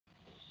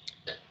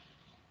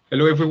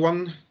Hello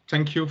everyone,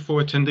 thank you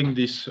for attending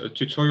this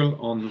tutorial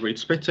on rate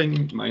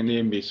splitting. My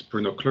name is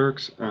Bruno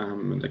Clerks.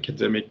 I'm an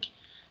academic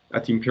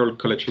at Imperial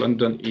College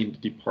London in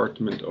the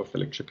Department of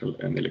Electrical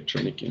and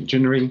Electronic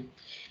Engineering.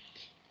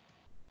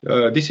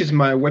 This is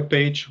my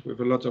webpage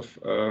with a lot of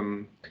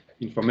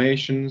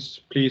information.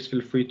 Please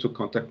feel free to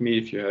contact me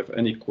if you have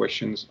any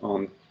questions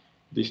on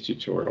this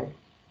tutorial.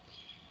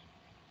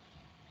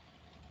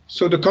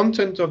 So the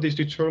content of this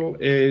tutorial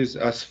is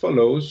as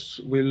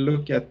follows. We'll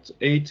look at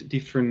 8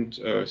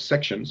 different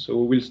sections. So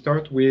we'll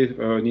start with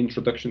an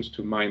introduction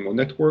to MIMO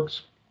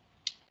networks,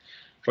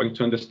 trying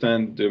to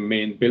understand the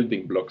main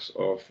building blocks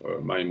of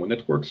MIMO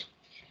networks.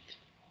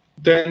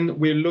 Then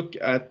we'll look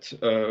at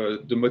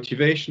the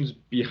motivations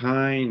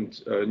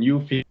behind a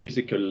new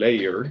physical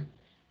layer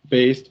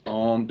based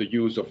on the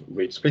use of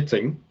rate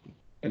splitting.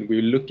 And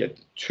we'll look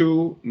at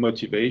 2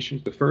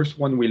 motivations. The first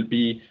one will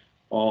be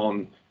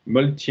on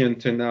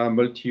multi-antenna,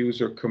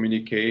 multi-user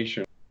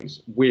communications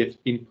with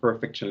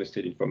imperfect channel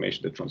state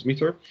information, the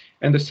transmitter.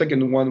 And the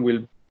second one will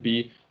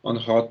be on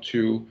how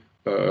to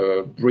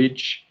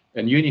bridge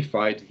and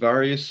unify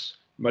various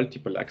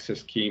multiple access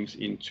schemes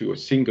into a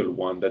single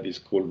one that is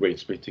called rate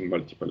splitting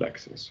multiple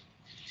access.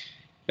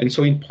 And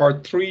so in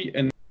part 3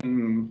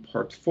 and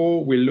part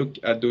 4, we'll look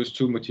at those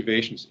 2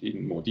 motivations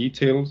in more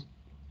details.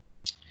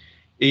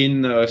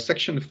 In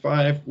section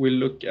 5, we'll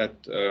look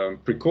at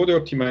precoder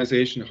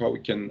optimization, how we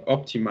can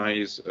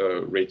optimize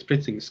rate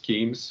splitting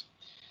schemes.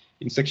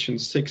 In section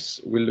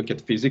 6, we'll look at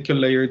physical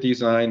layer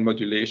design,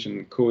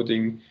 modulation,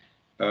 coding,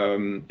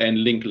 and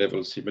link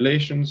level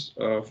simulations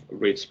of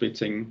rate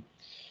splitting.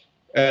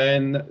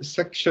 And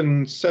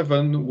section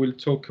 7, we'll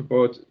talk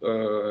about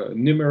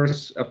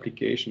numerous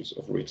applications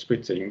of rate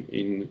splitting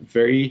in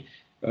very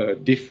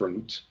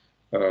different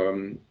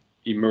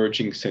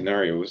emerging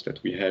scenarios that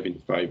we have in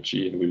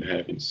 5G and we'll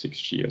have in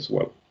 6G as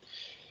well.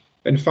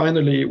 And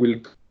finally,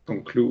 we'll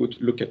conclude,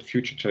 look at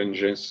future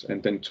challenges,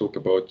 and then talk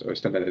about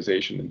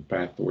standardization and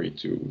pathway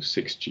to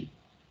 6G.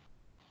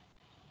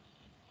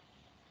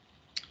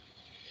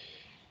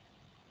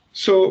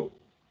 So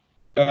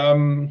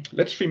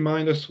let's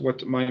remind us what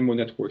MIMO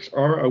networks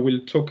are. I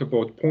will talk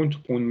about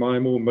point-to-point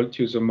MIMO,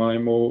 multi-user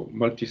MIMO,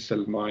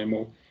 multi-cell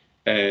MIMO,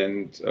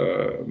 and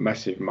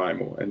massive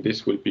MIMO, and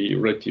this will be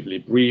relatively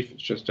brief,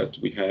 just that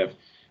we have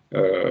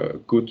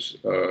good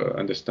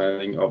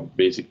understanding of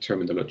basic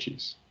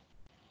terminologies.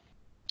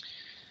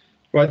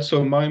 Right,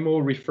 so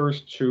MIMO refers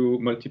to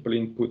multiple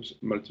inputs,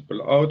 multiple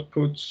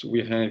outputs.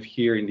 We have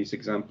here in this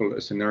example a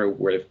scenario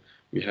where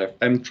we have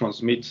M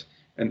transmit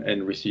and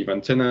N receive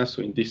antennas.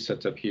 So in this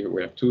setup here,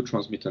 we have 2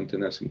 transmit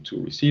antennas and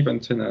 2 receive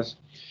antennas.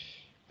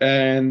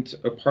 And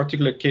a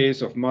particular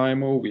case of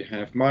MIMO, we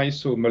have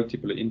MISO,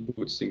 multiple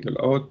input, single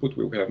output,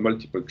 where we have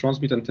multiple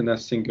transmit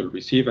antennas, single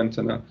receive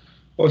antenna,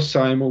 or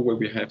SIMO, where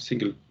we have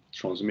single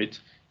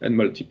transmit and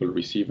multiple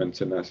receive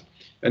antennas.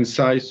 And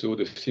SISO,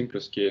 the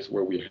simplest case,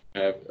 where we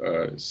have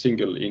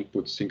single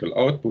input, single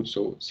output,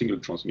 so single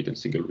transmit and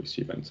single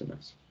receive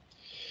antennas.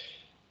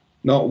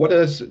 Now, what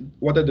are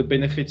the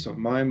benefits of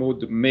MIMO?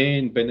 The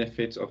main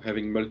benefits of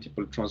having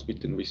multiple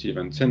transmit and receive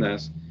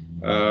antennas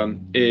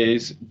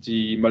is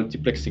the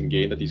multiplexing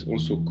gain, that is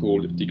also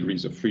called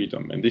degrees of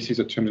freedom. And this is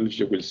a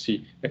terminology we'll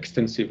see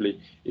extensively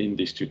in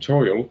this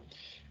tutorial.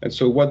 And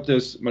so what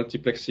does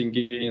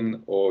multiplexing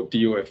gain, or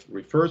DOF,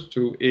 refers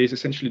to is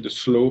essentially the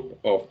slope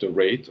of the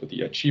rate, or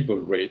the achievable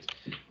rate,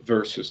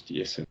 versus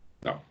the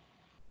SNR.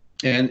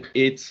 And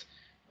it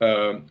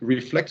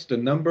reflects the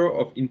number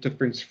of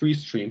interference-free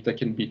streams that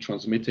can be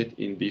transmitted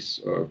in these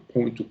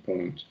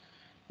point-to-point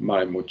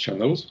MIMO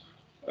channels.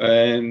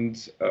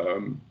 And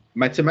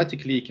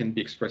mathematically, it can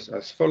be expressed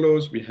as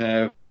follows. We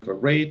have a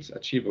rate,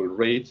 achievable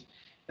rate,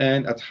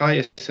 and at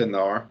high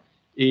SNR,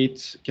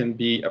 it can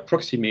be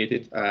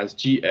approximated as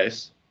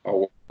GS,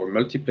 our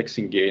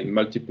multiplexing gain,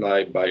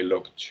 multiplied by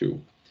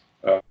log2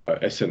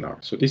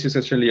 SNR. So this is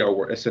essentially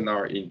our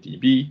SNR in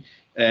dB,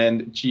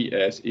 and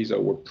GS is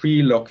our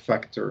pre-log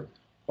factor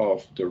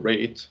of the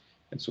rate,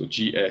 and so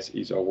GS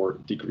is our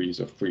degrees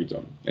of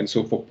freedom. And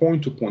so for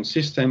point-to-point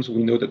systems,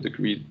 we know that the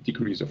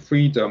degrees of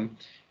freedom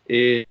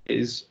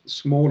is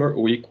smaller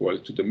or equal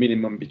to the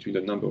minimum between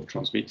the number of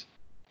transmit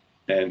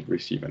and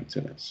receive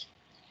antennas.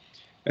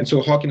 And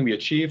so how can we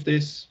achieve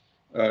this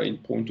in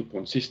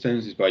point-to-point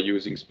systems? Is by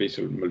using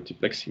spatial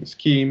multiplexing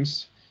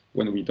schemes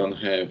when we don't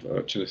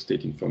have channel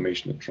state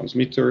information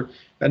transmitter.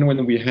 And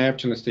when we have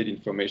channel state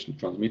information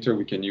transmitter,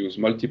 we can use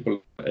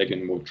multiple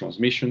eigenmode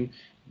transmission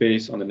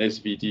based on an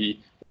SVD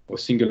or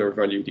singular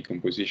value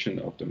decomposition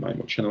of the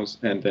MIMO channels,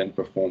 and then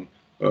perform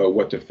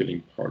water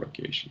filling power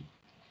allocation.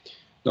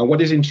 Now,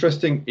 what is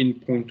interesting in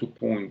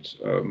point-to-point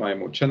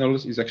MIMO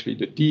channels is actually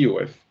the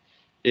DOF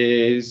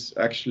is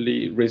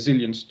actually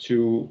resilience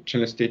to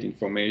channel state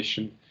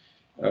information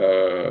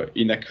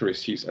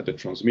inaccuracies at the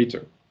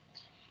transmitter.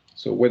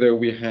 So whether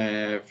we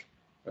have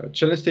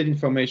channel state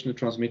information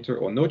transmitter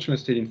or no channel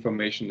state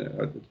information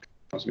at the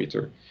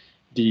transmitter,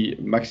 the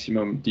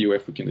maximum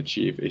DOF we can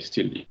achieve is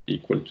still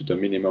equal to the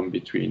minimum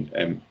between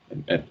M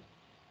and N.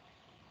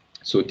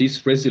 So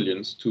this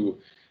resilience to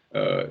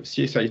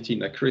CSIT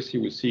inaccuracy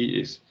we'll see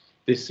is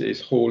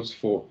this holds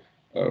for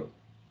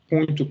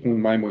point-to-point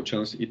MIMO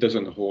channels. It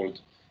doesn't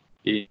hold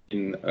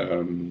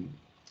in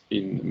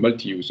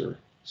multi-user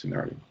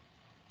scenario.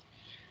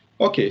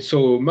 Okay,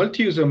 so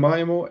multi-user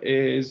MIMO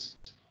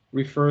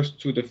refers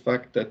to the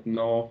fact that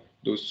now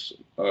those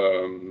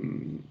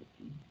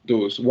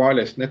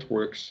wireless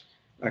networks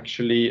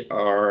actually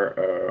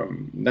are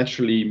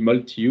naturally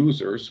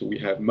multi-users. So we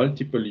have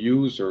multiple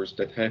users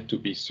that have to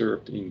be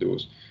served in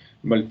those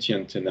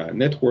multi-antenna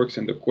networks,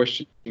 and the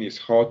question is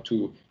how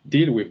to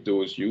deal with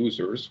those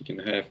users. We can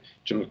have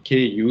general K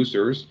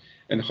users,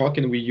 and how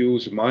can we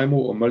use MIMO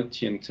or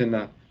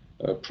multi-antenna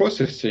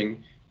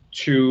processing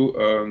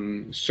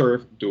to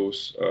serve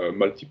those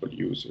multiple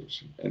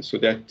users. And so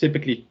there are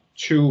typically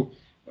two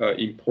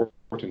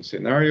important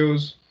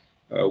scenarios.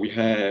 We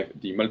have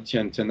the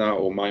multi-antenna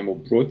or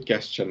MIMO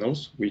broadcast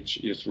channels, which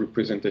is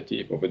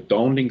representative of a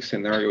downlink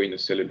scenario in the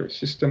cellular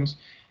systems,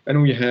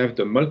 and we have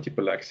the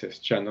multiple access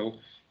channel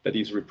that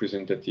is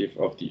representative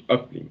of the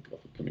uplink of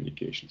the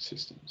communication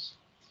systems.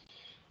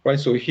 Right,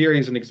 so here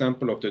is an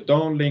example of the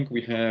downlink.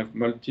 We have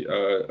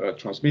a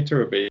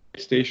transmitter, a base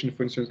station,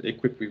 for instance,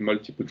 equipped with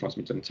multiple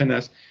transmitter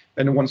antennas,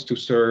 and wants to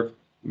serve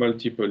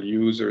multiple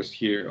users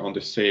here on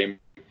the same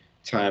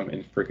time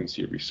and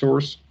frequency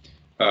resource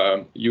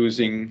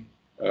using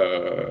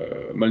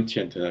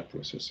multi-antenna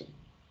processing.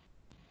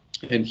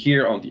 And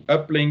here on the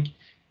uplink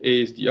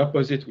is the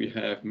opposite. We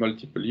have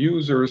multiple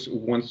users who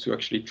wants to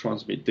actually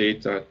transmit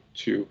data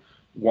to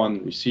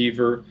one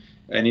receiver.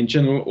 And in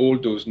general, all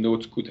those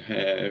nodes could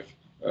have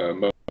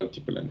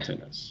multiple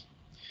antennas.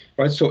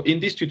 Right, so in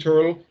this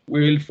tutorial,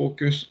 we'll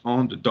focus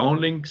on the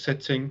downlink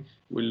setting.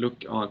 We'll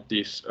look at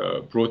these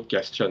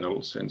broadcast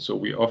channels. And so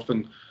we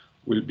often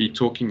will be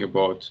talking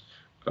about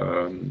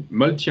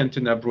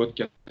multi-antenna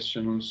broadcast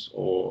channels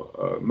or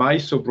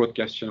MISO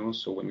broadcast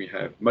channels. So when we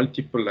have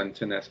multiple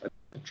antennas at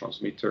the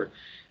transmitter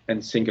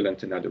and single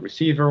antenna at the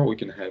receiver, we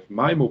can have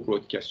MIMO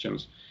broadcast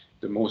channels,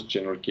 the most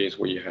general case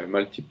where you have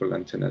multiple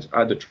antennas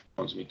at the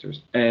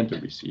transmitters and the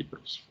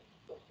receivers.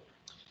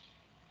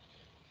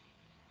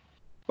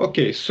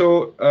 Okay,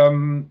 so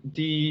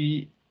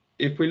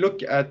if we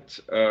look at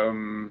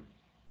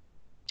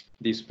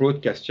these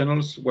broadcast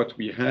channels, what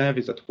we have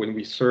is that when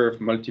we serve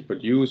multiple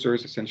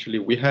users, essentially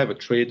we have a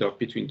trade-off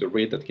between the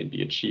rate that can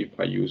be achieved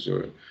by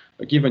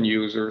given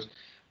users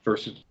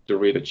versus the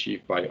rate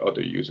achieved by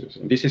other users.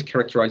 And this is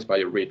characterized by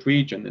a rate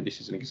region, and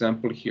this is an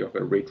example here of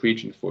a rate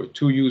region for a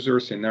two-user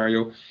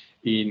scenario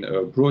in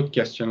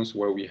broadcast channels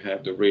where we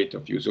have the rate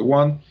of user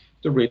 1,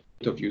 the rate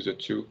of user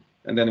 2,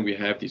 and then we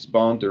have this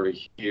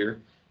boundary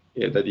here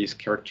that is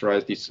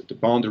characterized, the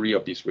boundary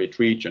of this rate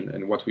region,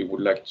 and what we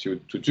would like to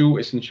do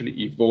essentially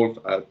evolve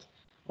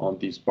on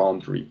this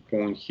boundary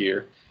point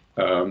here.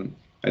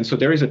 And so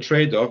there is a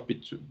trade-off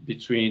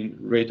between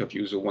rate of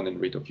user 1 and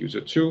rate of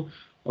user 2,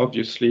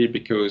 obviously,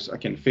 because I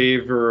can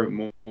favor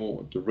more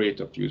the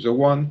rate of user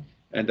 1,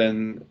 and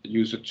then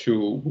user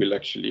 2 will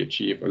actually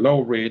achieve a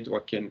low rate, or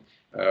I can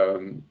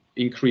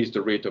increase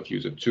the rate of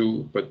user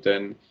 2, but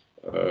then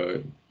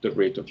the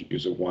rate of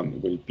user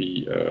 1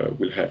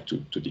 will have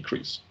to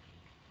decrease.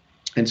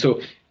 And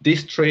so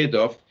this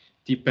trade-off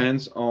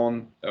depends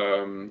on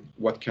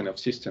what kind of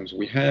systems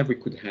we have. We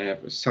could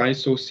have a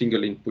SISO,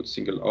 single input,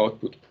 single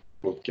output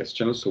broadcast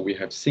channel. So we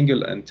have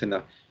single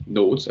antenna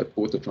nodes at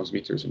both the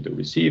transmitters and the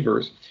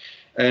receivers.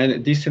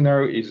 And this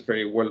scenario is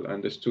very well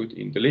understood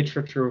in the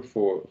literature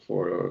for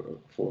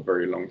a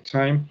very long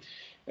time.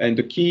 And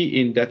the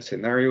key in that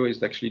scenario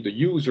is actually the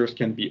users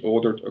can be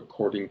ordered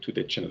according to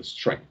the channel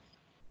strength.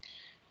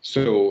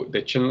 So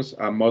the channels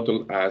are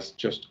modeled as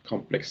just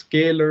complex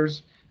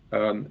scalars.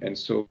 And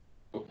so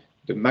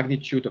the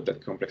magnitude of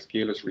that complex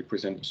scalars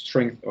represent the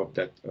strength of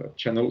that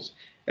channels.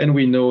 And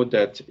we know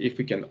that if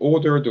we can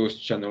order those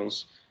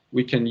channels,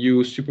 we can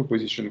use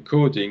superposition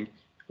coding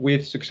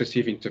with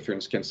successive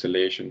interference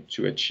cancellation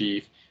to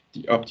achieve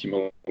the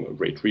optimal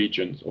rate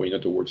region, or in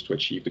other words, to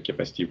achieve the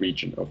capacity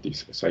region of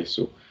this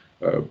SISO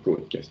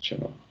broadcast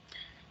channel.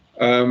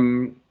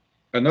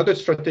 Another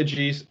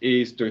strategy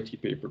is dirty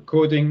paper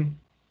coding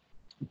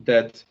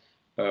that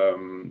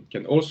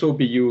can also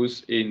be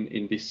used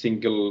in these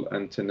single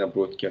antenna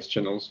broadcast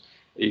channels.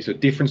 Is a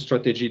different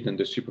strategy than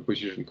the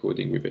superposition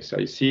coding with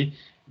SIC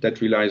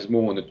that relies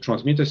more on the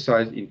transmitter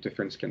side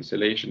interference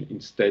cancellation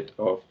instead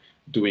of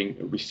doing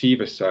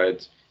receiver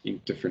side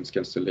interference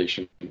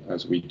cancellation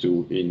as we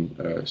do in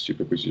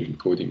superposition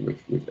coding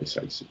with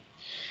SIC.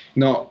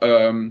 Now,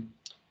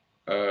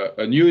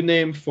 a new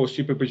name for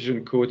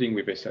superposition coding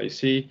with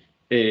SIC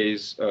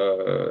is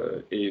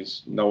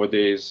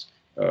nowadays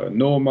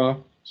NOMA,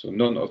 so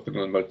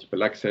non-orthogonal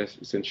multiple access,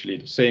 essentially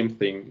the same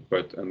thing,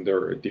 but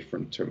under a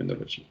different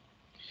terminology.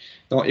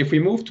 Now, if we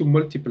move to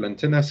multiple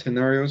antenna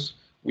scenarios,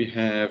 we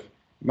have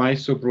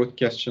MISO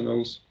broadcast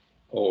channels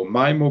or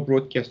MIMO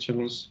broadcast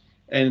channels.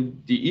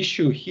 And the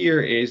issue here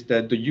is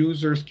that the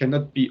users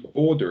cannot be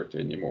ordered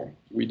anymore.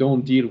 We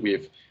don't deal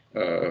with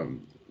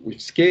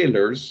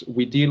scalars,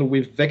 we deal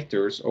with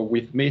vectors or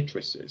with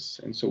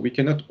matrices. And so we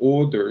cannot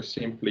order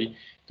simply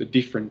the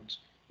different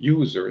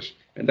users.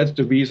 And that's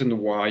the reason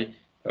why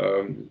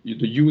the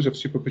use of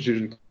super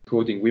precision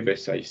coding with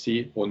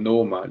SIC or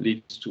NOMA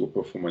leads to a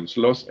performance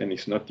loss, and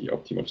it's not the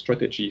optimal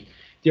strategy.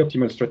 The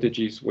optimal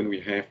strategy is when we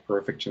have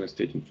perfect channel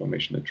state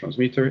information and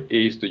transmitter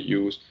is the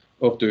use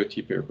of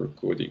dirty paper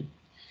coding.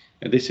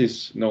 And this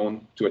is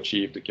known to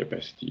achieve the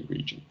capacity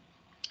region.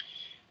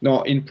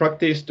 Now, in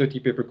practice, dirty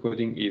paper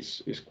coding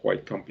is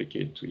quite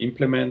complicated to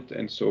implement.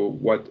 And so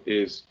what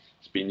is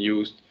been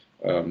used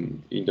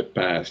in the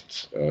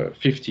past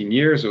 15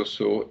 years or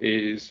so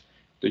is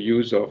the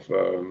use of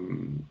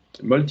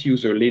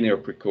multi-user linear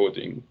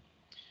precoding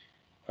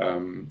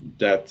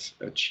that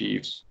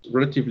achieves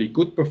relatively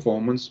good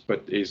performance,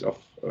 but is of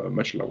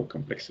much lower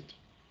complexity.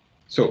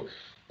 So,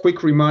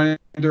 quick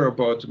reminder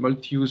about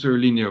multi-user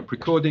linear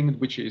precoding,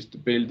 which is the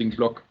building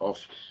block of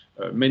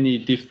many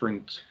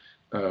different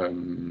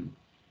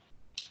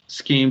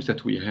schemes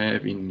that we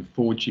have in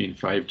 4G and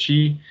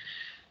 5G.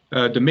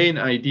 The main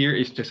idea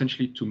is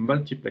essentially to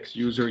multiplex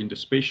user in the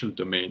spatial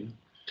domain.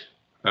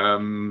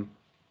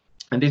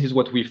 And this is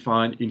what we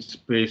find in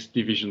space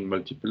division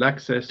multiple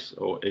access,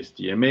 or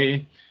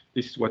SDMA.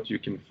 This is what you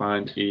can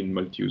find in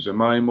multi-user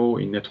MIMO,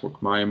 in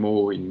network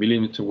MIMO, in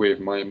millimetre wave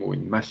MIMO,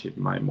 in massive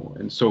MIMO.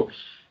 And so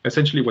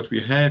essentially what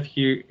we have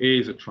here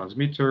is a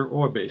transmitter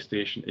or a base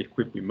station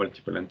equipped with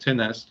multiple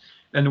antennas,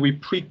 and we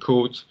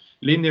pre-code,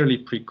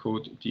 linearly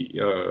pre-code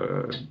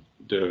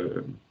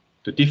the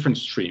different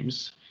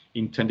streams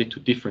intended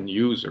to different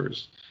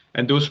users.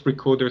 And those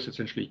precoders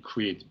essentially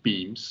create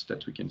beams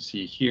that we can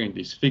see here in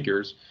these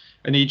figures,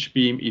 and each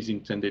beam is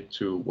intended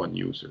to one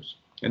user.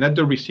 And at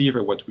the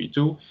receiver, what we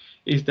do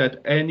is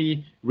that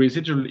any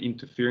residual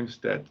interference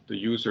that the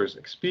users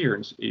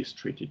experience is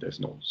treated as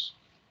noise.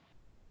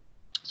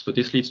 So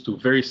this leads to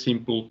very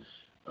simple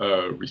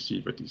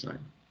receiver design.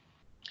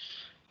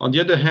 On the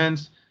other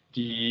hand,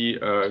 the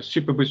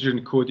super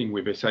precision coding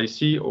with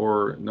SIC,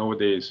 or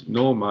nowadays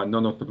NOMA,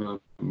 non-orthogonal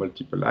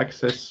multiple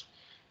access,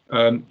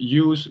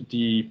 use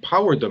the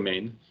power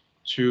domain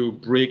to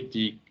break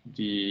the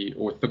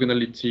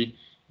orthogonality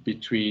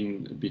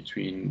between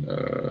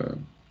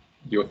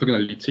the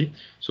orthogonality.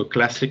 So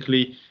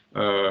classically,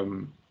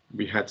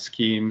 we had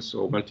schemes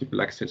or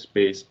multiple access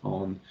based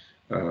on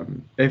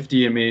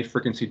FDMA,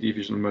 frequency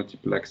division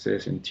multiple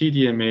access, and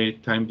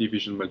TDMA, time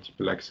division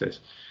multiple access,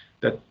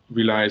 that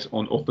relies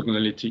on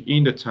orthogonality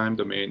in the time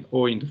domain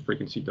or in the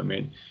frequency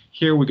domain.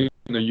 Here we're going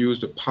to use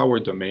the power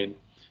domain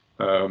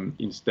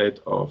instead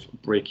of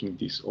breaking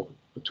this, or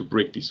to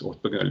break this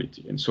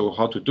orthogonality. And so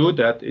how to do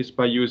that is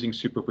by using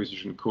super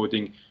precision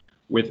coding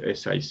with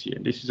SIC.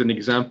 And this is an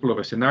example of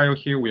a scenario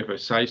here. We have a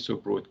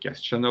SISO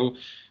broadcast channel.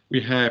 We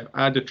have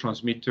at the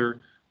transmitter,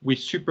 we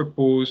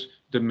superpose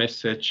the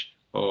message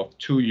of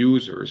two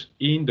users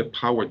in the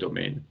power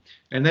domain.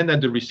 And then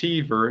at the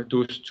receiver,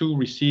 those two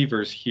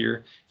receivers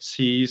here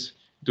sees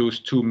those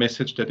two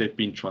messages that have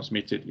been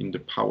transmitted in the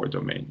power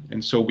domain.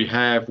 And so we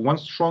have one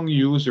strong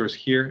user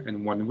here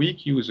and one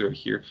weak user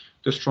here.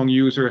 The strong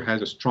user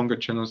has a stronger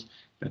channels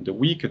than the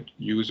weaker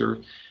user.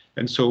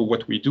 And so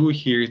what we do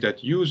here is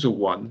that user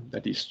one,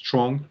 that is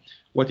strong,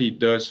 what he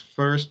does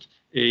first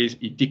is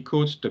he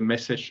decodes the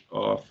message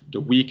of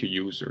the weaker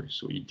user.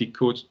 So he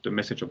decodes the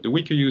message of the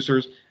weaker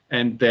users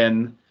and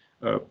then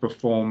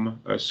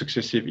perform a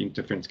successive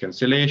interference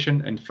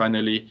cancellation, and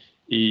finally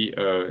he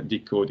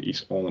decode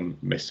his own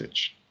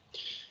message.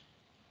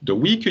 The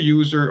weaker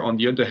user, on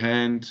the other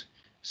hand,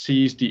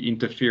 sees the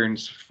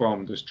interference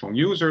from the strong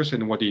users,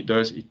 and what he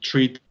does, he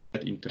treats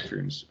that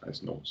interference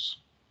as noise.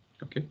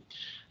 Okay,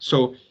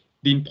 so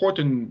the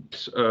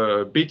important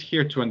bit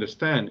here to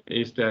understand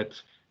is that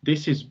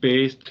this is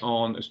based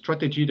on a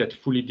strategy that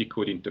fully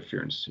decodes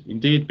interference.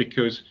 Indeed,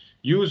 because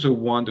user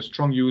one, the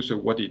strong user,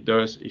 what it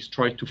does is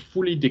try to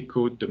fully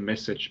decode the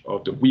message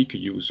of the weaker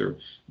user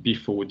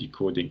before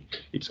decoding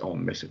its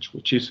own message,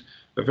 which is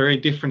a very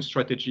different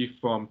strategy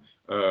from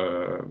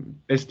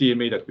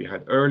SDMA that we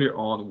had earlier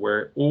on,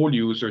 where all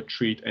users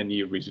treat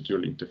any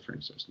residual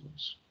interference as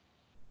noise.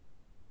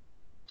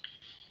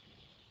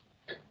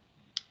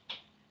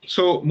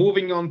 So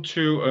moving on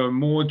to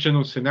more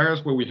general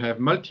scenarios where we have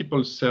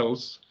multiple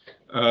cells,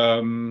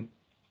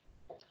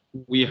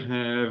 we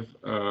have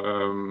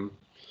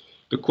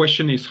the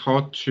question is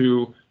how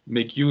to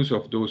make use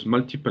of those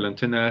multiple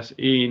antennas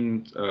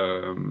in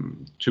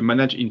to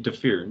manage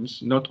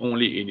interference, not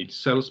only in its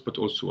cells, but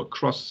also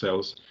across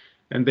cells.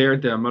 And there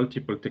are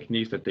multiple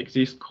techniques that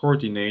exist: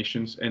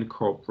 coordinations and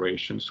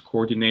cooperations.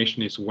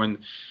 Coordination is when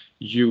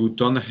you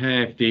don't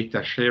have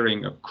data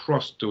sharing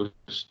across those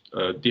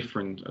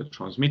different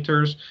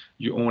transmitters.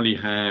 You only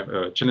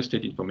have channel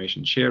state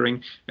information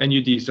sharing, and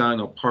you design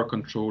or power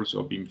controls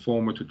or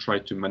beamformer to try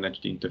to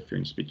manage the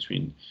interference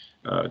between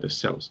the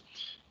cells.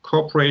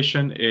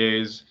 Cooperation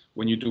is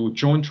when you do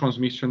joint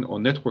transmission or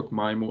network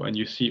MIMO, and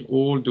you see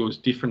all those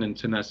different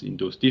antennas in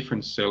those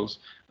different cells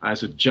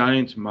as a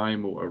giant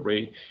MIMO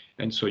array.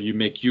 And so you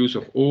make use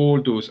of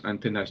all those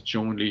antennas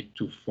jointly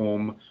to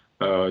form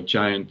a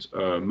giant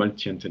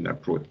multi-antenna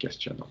broadcast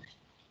channel.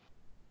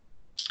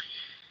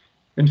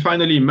 And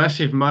finally,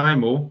 massive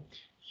MIMO.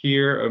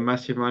 here, a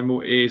massive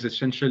MIMO is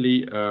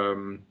essentially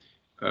an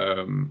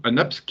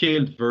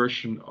upscaled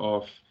version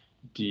of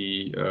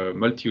the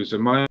multi-user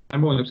MIMO,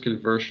 an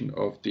upscaled version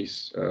of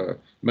this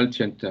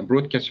multi-antenna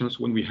broadcast channels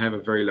when we have a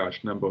very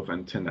large number of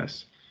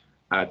antennas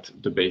at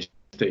the base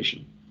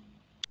station.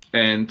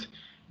 And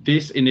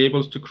this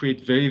enables to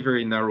create very,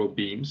 very narrow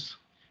beams,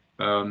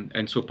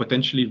 and so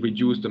potentially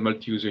reduce the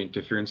multi-user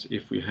interference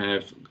if we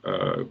have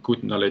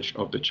good knowledge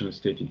of the channel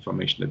state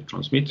information of the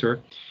transmitter,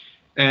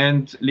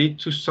 and lead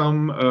to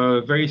some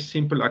very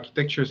simple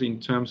architectures in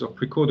terms of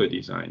precoder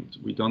design.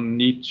 We don't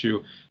need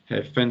to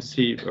have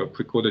fancy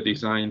precoder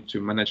design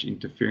to manage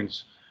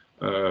interference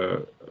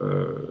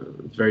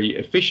very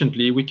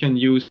efficiently. We can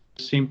use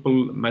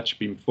simple match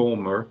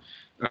beamformer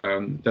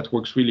that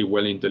works really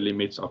well in the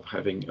limits of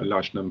having a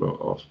large number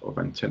of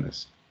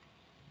antennas.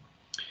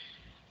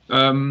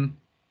 But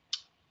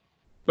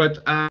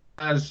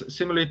as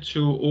similar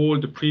to all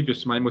the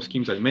previous MIMO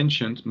schemes I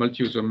mentioned,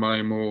 multi-user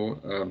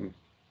MIMO,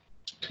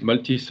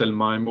 multi-cell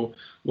MIMO,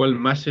 well,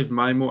 massive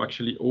MIMO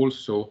actually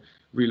also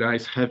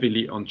relies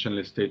heavily on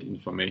channel state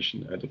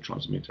information at the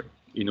transmitter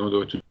in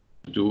order to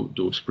do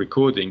those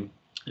precoding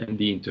and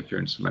the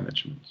interference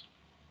management.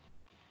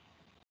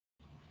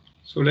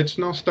 So let's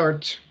now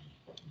start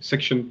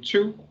section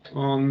 2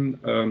 on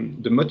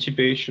the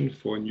motivation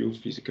for a new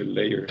physical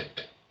layer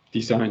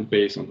design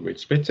based on rate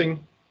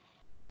splitting.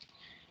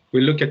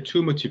 We'll look at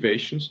two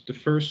motivations. The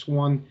first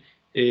one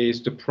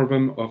is the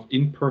problem of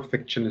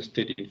imperfect channel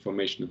state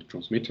information of the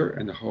transmitter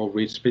and how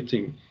rate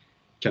splitting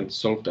can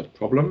solve that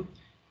problem.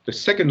 The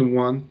second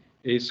one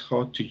is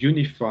how to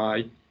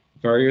unify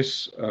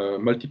various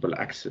multiple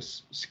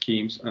access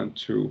schemes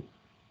into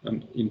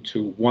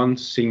one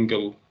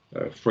single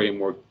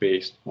framework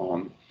based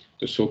on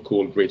the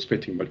so-called rate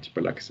splitting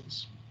multiple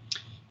access.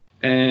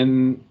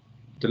 And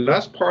the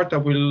last part, I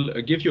will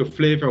give you a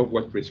flavor of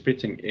what rate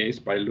splitting is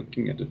by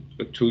looking at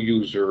a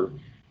two-user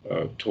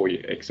toy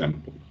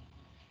example.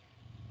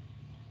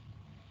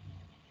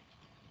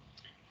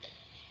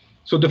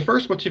 So the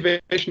first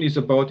motivation is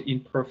about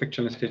imperfect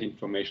channel state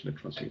information of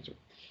the transmitter.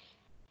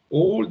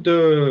 All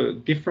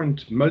the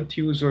different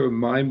multi-user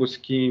MIMO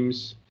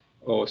schemes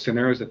or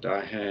scenarios that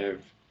I have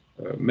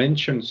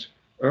mentioned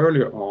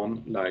earlier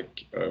on,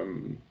 like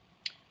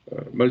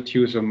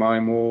multi-user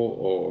MIMO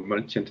or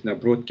multi-antenna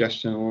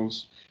broadcast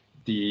channels,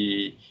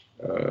 the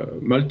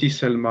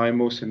multi-cell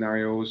MIMO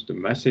scenarios, the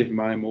massive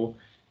MIMO,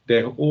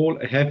 they all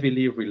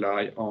heavily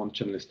rely on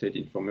channel state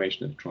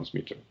information of the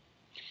transmitter.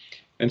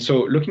 And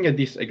so looking at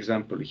this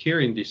example here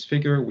in this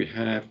figure, we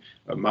have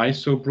a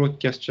MISO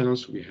broadcast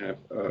channels, we have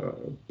a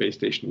base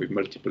station with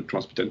multiple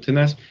transmit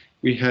antennas,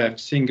 we have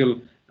single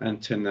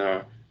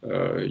antenna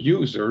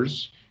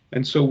users,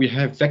 and so we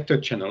have vector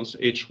channels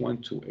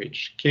H1 to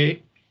HK.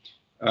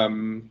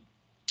 And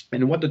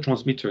what the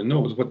transmitter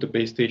knows, what the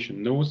base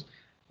station knows,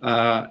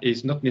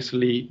 is not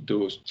necessarily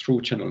those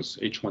through channels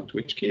H1 to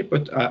HK,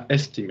 but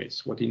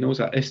estimates. What he knows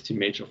are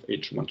estimates of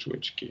H1 to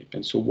HK.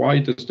 And so why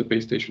does the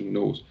base station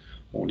knows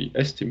only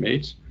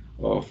estimates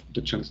of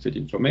the channel state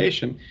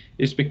information?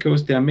 Is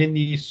because there are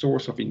many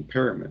sources of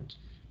impairment.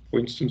 For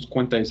instance,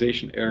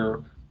 quantization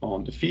error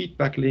on the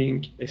feedback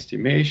link,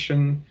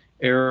 estimation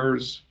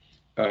errors,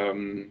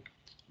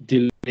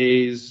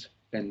 delays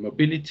and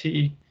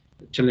mobility,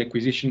 channel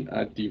acquisition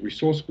at the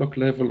resource block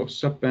level or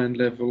subband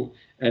level,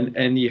 and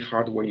any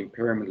hardware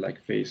impairment like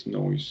phase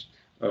noise,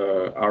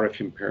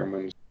 RF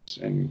impairments,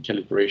 and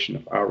calibration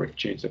of RF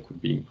chains that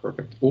could be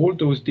imperfect. All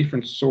those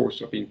different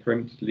sources of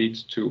impairment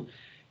leads to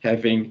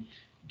having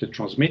the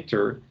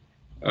transmitter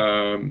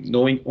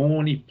knowing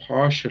only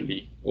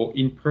partially or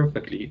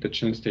imperfectly the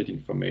channel state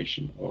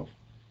information of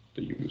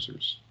the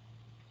users.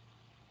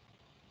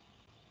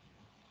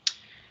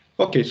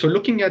 Okay, so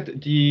looking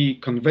at the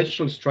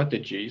conventional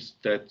strategies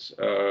that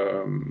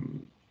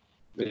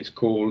is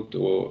called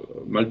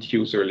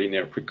multi-user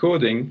linear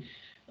precoding,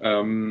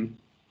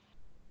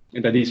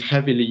 and that is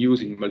heavily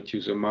used in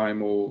multi-user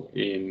MIMO,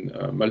 in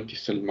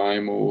multi-cell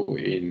MIMO,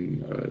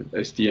 in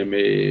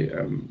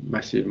SDMA,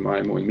 massive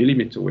MIMO, and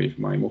millimetre wave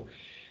MIMO.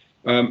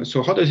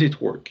 So how does it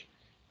work?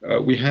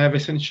 We have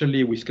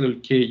essentially, we schedule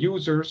K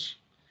users,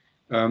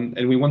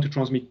 and we want to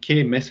transmit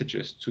K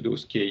messages to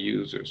those K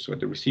users. So at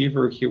the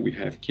receiver here, we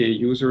have K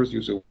users,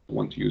 user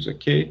 1 to user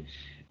K,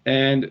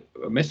 and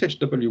message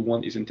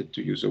W1 is intended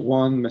to user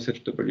 1,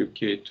 message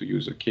WK to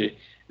user K,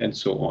 and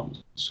so on.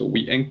 So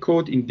we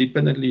encode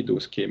independently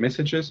those K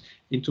messages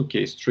into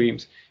K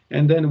streams,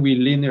 and then we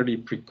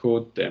linearly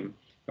precode them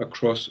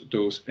across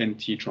those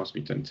NT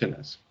transmit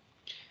antennas.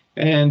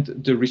 And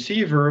the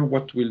receiver,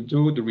 what will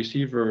do, the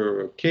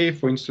receiver K,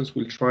 for instance,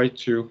 will try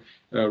to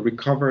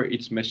recover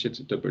its message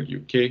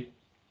WK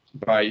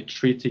by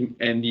treating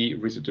any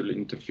residual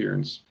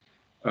interference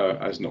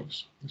as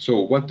noise.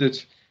 So what the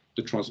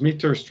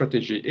transmitter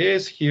strategy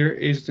is here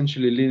is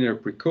essentially linear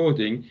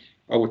precoding.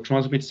 Our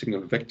transmit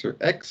signal vector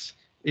X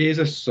is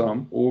a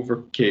sum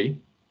over K,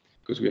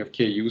 because we have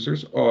K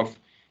users, of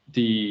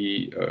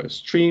the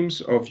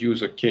streams of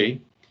user K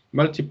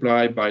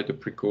multiplied by the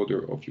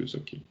precoder of user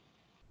K.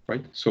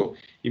 Right? So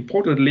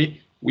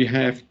importantly, we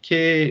have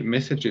K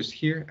messages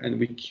here, and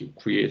we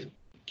create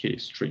K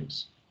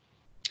streams.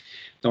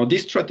 Now,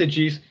 these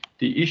strategies,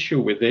 the issue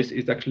with this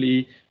is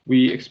actually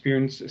we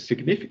experience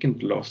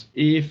significant loss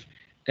if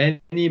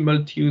any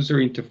multi-user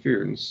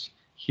interference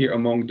here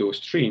among those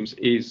streams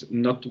is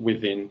not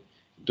within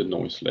the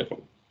noise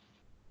level.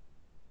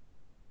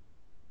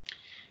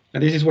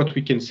 And this is what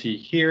we can see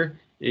here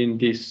in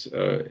this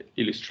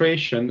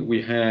illustration.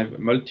 We have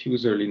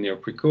multi-user linear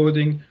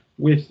precoding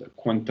with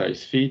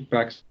quantized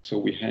feedback. So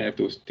we have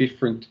those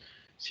different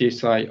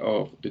CSI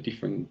of the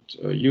different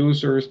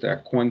users that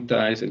are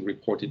quantized and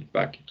reported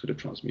back to the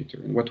transmitter.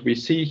 And what we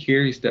see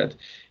here is that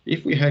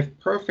if we have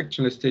perfect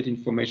channel state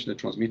information in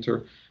the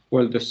transmitter,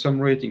 well, the sum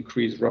rate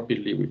increases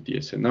rapidly with the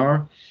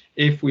SNR.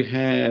 If we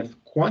have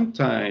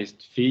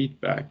quantized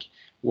feedback,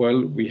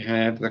 well, we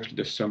have actually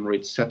the sum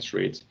rate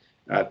saturates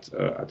at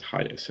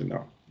high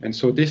SNR. And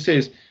so this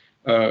is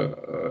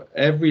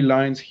every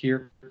lines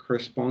here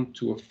correspond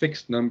to a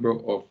fixed number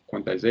of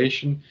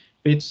quantization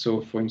bits.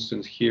 So for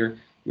instance, here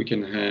we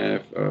can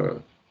have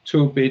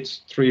 2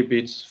 bits, 3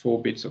 bits,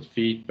 4 bits of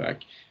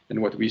feedback.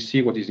 And what we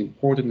see, what is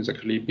important is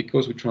actually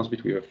because we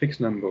transmit with a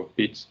fixed number of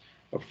bits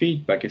of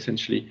feedback,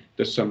 essentially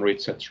the sum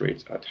rate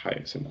saturates at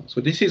high SNR.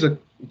 So this is a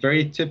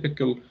very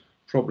typical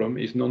problem,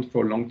 is known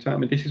for a long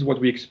time. And this is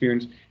what we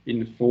experience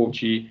in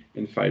 4G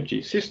and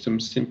 5G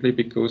systems, simply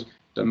because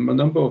the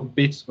number of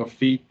bits of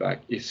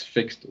feedback is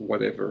fixed,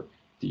 whatever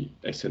the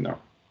SNR.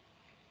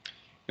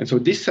 And so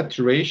this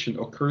saturation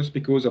occurs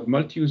because of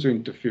multi-user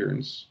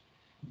interference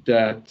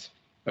that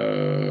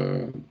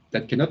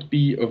that cannot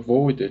be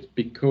avoided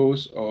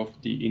because of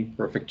the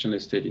imperfect channel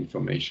state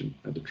information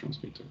at the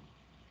transmitter.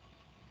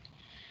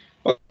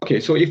 Okay,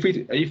 so if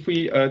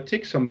we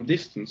take some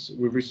distance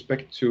with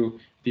respect to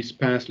this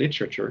past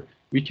literature,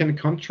 we can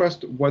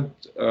contrast what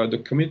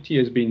the community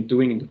has been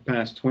doing in the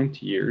past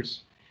 20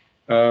 years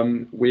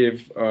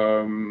with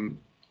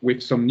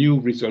some new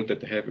results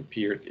that have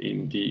appeared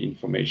in the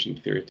information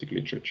theoretic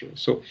literature.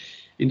 So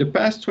in the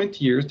past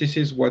 20 years, this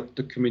is what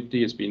the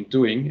community has been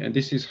doing, and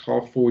this is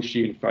how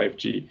 4G and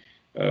 5G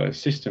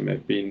system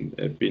have been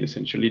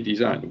essentially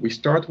designed. We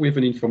start with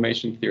an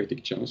information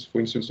theoretic channels, for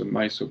instance, the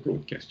MISO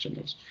broadcast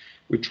channels.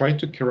 We try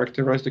to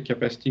characterize the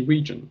capacity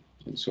region.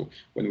 And so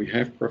when we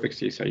have perfect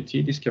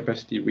CSIT, this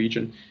capacity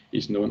region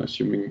is known,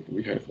 assuming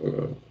we have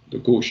the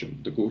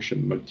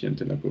Gaussian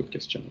multi-antenna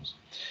broadcast channels.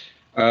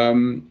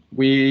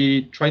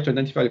 We try to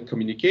identify the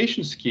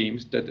communication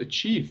schemes that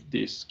achieve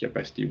this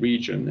capacity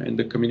region, and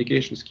the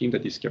communication scheme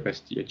that is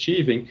capacity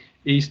achieving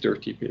is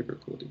dirty paper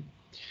coding.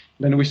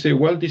 Then we say,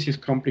 well, this is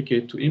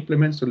complicated to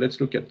implement, so let's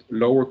look at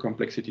lower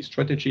complexity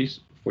strategies,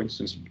 for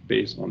instance,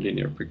 based on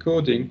linear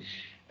precoding,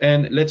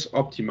 and let's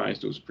optimize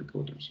those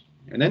precoders.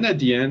 And then at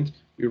the end,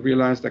 we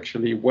realized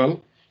actually,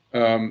 well,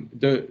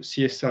 the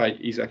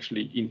CSI is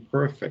actually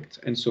imperfect,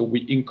 and so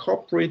we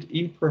incorporate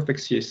imperfect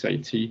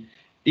CSIT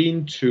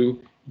into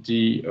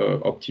the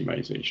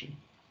optimization.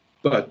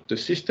 But the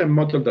system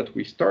model that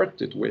we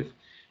started with,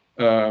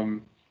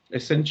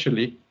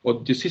 essentially,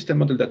 or the system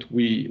model that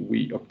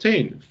we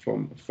obtain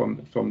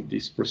from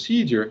this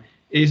procedure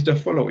is the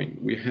following.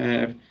 We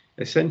have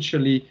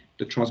essentially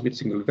the transmit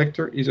signal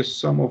vector is a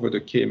sum over the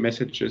K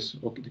messages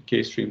or the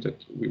K streams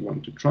that we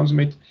want to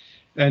transmit,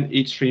 and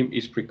each stream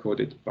is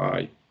precoded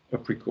by a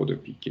precoder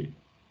PK.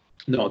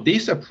 Now,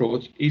 this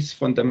approach is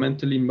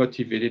fundamentally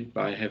motivated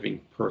by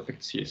having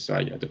perfect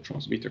CSI at the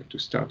transmitter to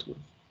start with.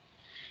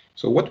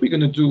 So what we're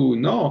going to do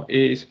now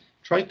is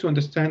try to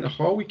understand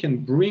how we can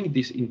bring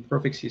this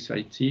imperfect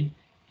CSIT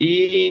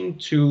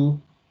into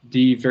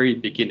the very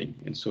beginning.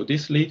 And so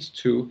this leads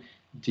to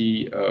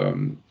the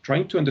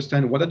trying to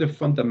understand what are the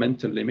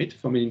fundamental limits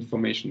from an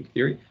information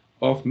theory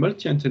of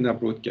multi-antenna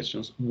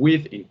broadcasts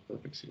with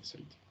imperfect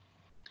CSIT.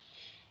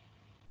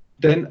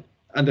 Then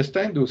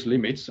understand those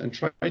limits and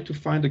try to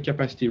find the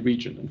capacity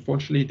region.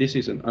 Unfortunately, this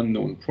is an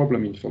unknown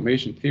problem in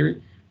information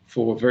theory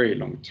for a very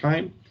long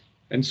time.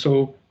 And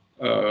so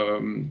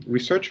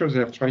researchers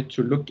have tried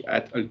to look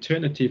at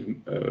alternative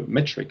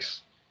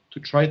metrics to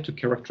try to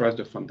characterize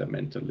the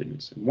fundamental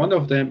limits. And one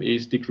of them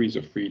is degrees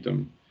of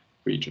freedom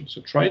region. So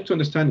try to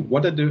understand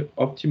what are the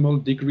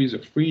optimal degrees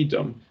of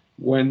freedom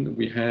when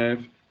we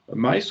have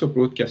MISO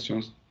broadcasts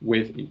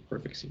with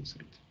imperfect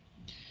CSIT.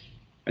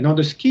 And now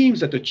the schemes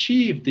that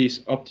achieve these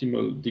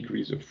optimal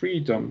degrees of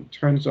freedom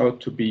turns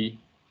out to be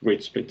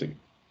rate splitting.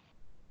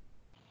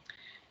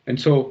 And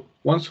so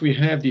once we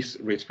have this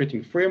rate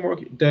splitting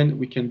framework, then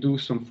we can do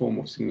some form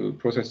of signal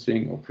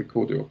processing or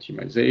precoder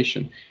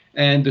optimization.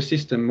 And the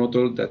system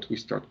model that we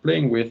start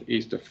playing with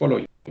is the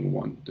following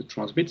one. The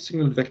transmit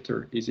signal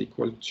vector is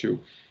equal to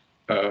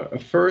a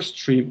first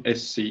stream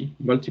SC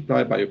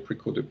multiplied by a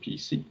precoder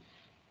PC,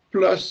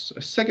 plus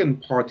a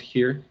second part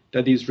here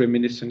that is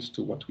reminiscent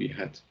to what we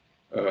had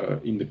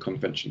in the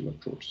conventional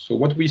approach. So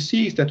what we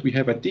see is that we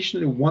have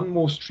additionally one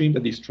more stream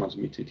that is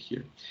transmitted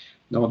here.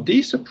 Now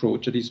this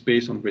approach that is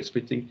based on rate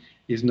splitting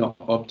is not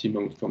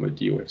optimal from a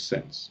DOF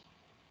sense.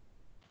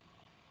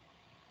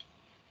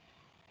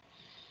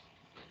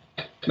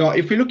 Now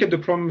if we look at the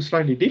problem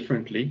slightly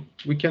differently,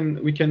 we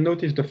can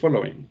notice the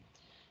following.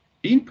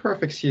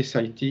 imperfect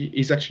CSIT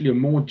is actually a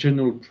more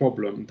general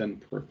problem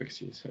than perfect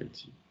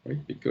CSIT,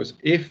 right? Because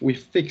if we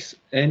fix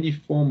any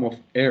form of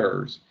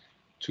errors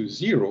to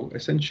 0,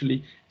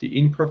 essentially the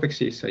imperfect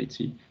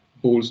CSIT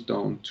boils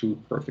down to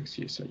perfect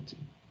CSIT.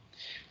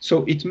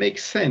 So it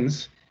makes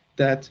sense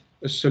that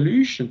a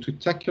solution to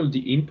tackle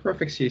the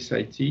imperfect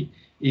CSIT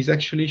is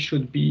actually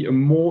should lead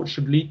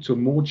to a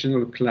more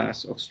general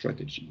class of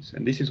strategies.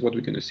 And this is what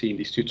we're going to see in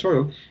this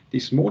tutorial.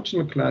 This more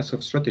general class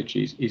of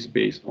strategies is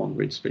based on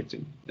rate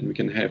splitting. And we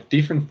can have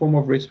different form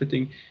of rate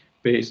splitting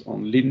based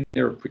on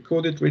linear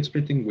precoded rate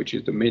splitting, which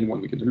is the main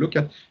one we're going to look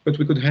at. But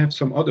we could have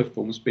some other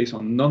forms based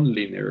on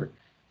non-linear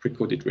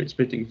precoded rate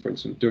splitting, for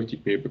instance, dirty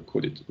paper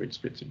coded rate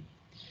splitting.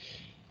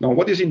 Now,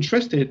 what is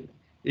interesting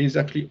is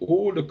actually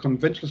all the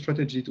conventional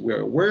strategies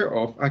we're aware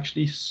of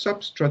actually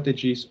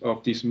sub-strategies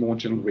of this more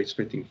general rate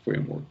splitting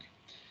framework.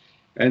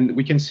 And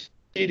we can see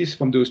this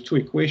from those two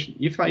equations.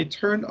 If I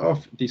turn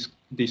off this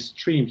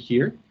stream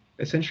here,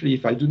 essentially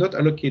if I do not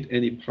allocate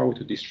any power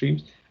to these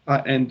streams,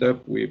 I end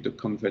up with the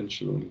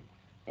conventional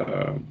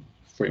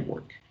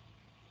framework.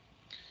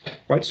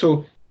 Right,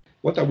 so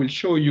what I will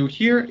show you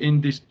here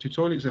in this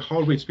tutorial is how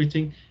rate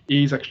splitting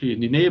is actually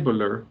an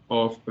enabler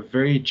of a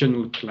very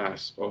general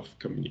class of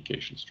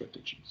communication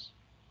strategies.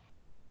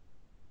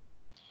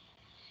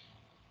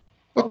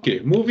 Okay,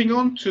 moving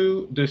on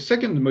to the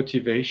second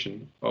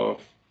motivation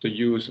of the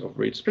use of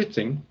rate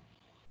splitting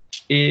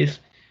is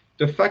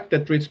the fact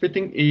that rate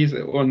splitting is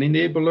an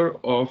enabler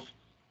of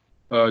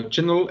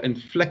general and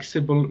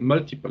flexible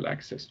multiple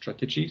access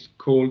strategies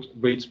called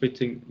rate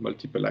splitting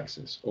multiple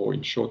access, or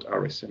in short,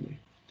 RSMA.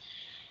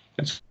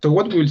 And so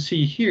what we'll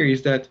see here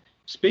is that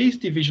space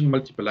division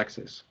multiple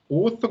access,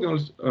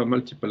 orthogonal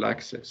multiple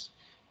access,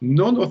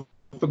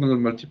 non-orthogonal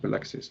multiple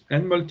access,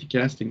 and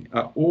multicasting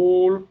are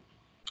all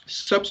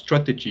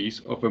sub-strategies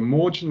of a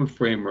more general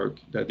framework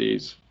that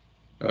is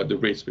the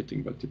rate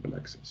splitting multiple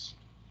access.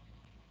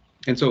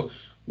 And so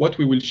what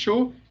we will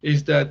show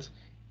is that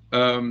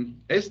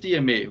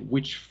SDMA,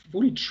 which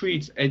fully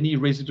treats any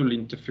residual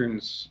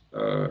interference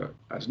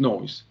as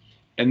noise,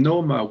 and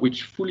NOMA,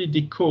 which fully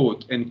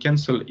decode and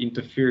cancel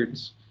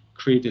interference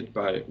created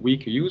by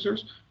weaker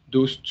users,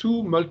 those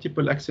two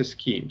multiple access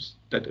schemes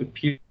that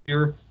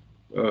appear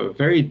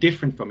very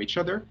different from each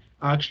other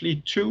are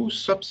actually two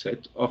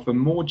subsets of a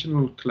more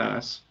general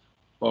class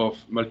of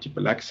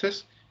multiple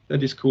access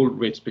that is called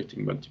rate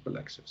splitting multiple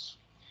access.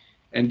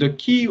 And the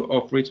key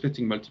of rate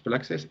splitting multiple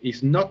access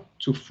is not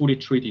to fully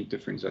treat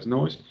interference as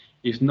noise,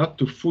 is not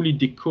to fully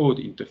decode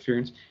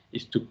interference,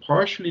 is to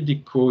partially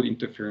decode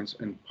interference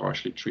and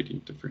partially treat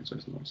interference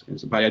as noise. And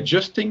so by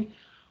adjusting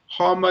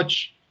how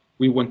much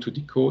we want to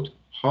decode,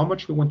 how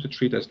much we want to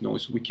treat as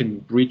noise, we can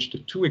bridge the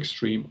two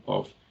extremes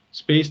of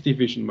space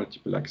division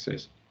multiple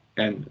access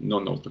and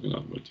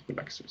non-orthogonal multiple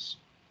access.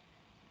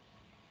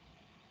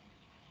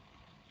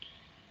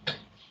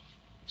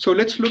 So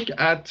let's look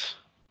at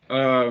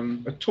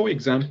a toy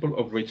example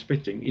of rate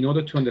splitting in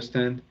order to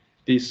understand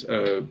this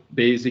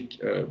basic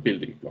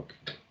building block.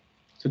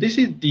 So this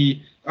is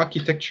the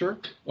architecture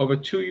of a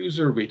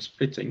two-user rate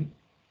splitting.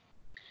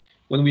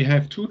 When we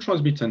have two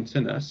transmit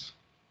antennas,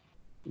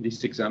 in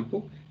this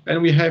example,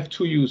 and we have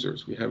two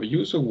users. We have a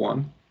user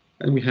 1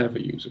 and we have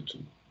a user 2.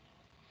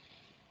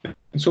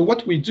 And so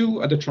what we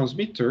do at the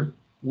transmitter,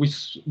 we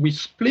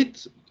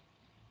split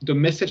the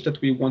message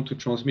that we want to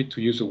transmit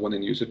to user 1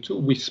 and user 2.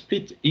 We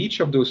split each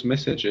of those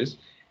messages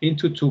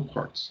into two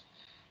parts.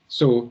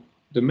 So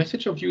the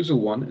message of user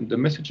 1 and the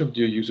message of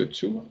the user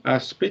 2 are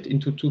split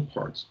into two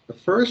parts. The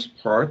first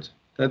part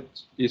that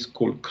is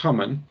called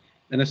common,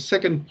 and a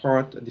second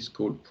part that is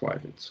called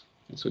private.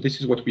 And so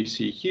this is what we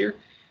see here.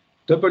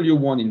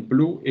 W1 in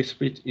blue is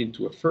split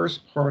into a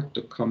first part,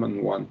 the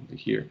common one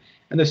here,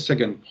 and a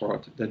second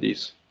part that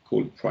is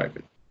called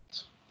private.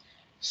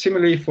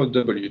 Similarly for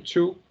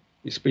W2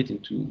 is split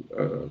into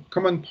a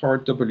common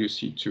part,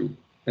 WC2,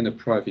 and a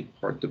private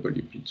part,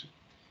 WP2.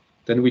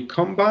 Then we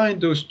combine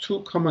those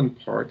two common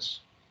parts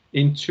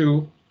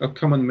into a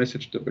common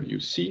message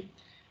WC,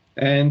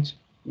 and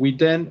we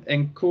then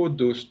encode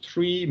those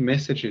three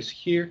messages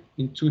here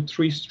into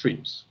three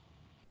streams.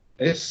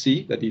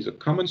 SC, that is a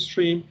common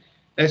stream,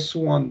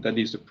 S1, that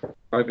is the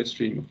private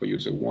stream for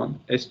user 1,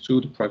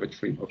 S2, the private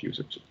stream of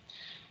user 2.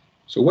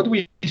 So what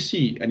we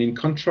see, and in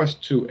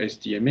contrast to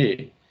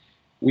SDMA,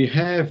 we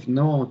have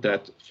now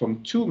that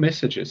from two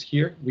messages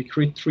here, we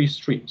create three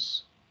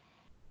streams,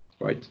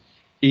 right?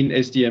 In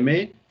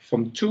SDMA,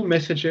 from two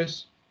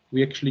messages,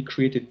 we actually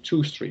created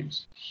two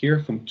streams. Here,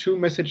 from two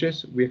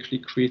messages, we actually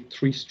create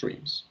three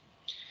streams.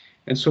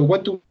 And so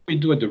what do we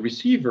do at the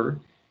receiver?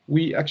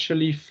 We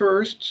actually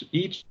first,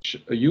 each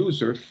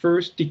user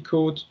first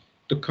decode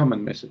the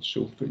common message.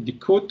 So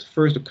decode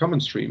first the common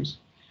streams,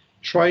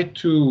 try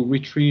to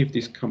retrieve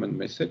this common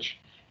message,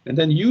 and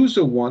then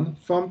user 1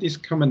 from this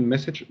common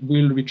message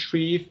will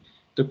retrieve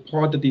the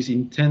part that is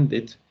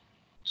intended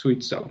to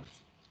itself.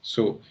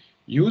 So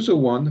user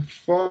 1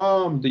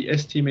 from the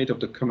estimate of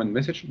the common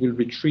message will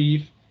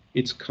retrieve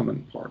its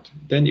common part.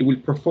 Then it will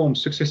perform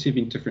successive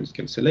interference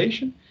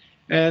cancellation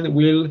and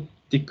will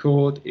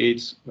decode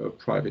its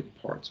private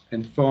part.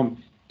 And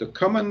from the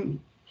common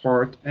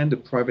part and the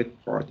private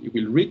part, it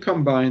will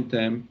recombine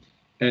them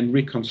and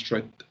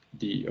reconstruct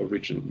the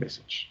original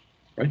message,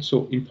 right?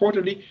 So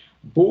importantly,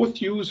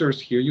 both users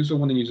here, user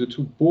 1 and user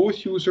 2,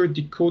 both users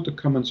decode the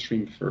common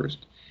stream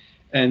first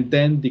and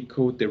then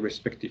decode their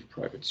respective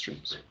private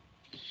streams.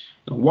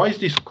 Now, why is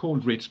this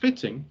called rate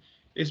splitting?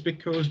 Is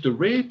because the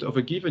rate of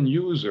a given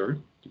user,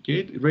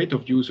 the rate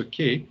of user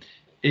k,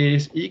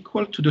 is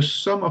equal to the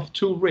sum of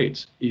two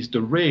rates. Is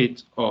the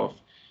rate of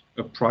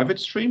a private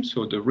stream,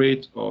 so the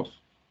rate of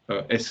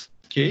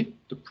sk,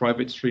 the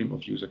private stream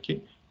of user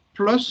k,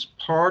 plus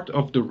part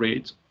of the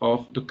rate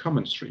of the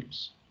common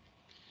streams.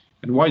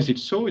 And why is it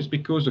so? Is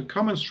because the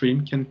common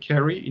stream can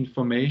carry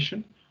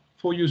information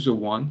for user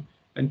 1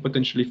 and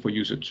potentially for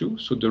user 2.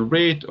 So the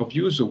rate of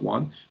user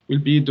 1 will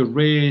be the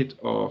rate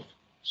of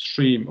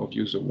stream of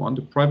user 1,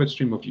 the private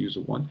stream of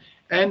user 1,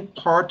 and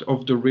part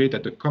of the rate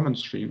at the common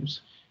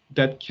streams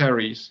that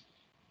carries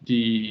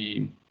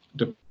the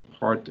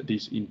part that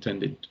is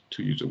intended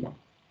to user 1.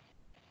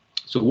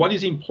 So what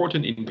is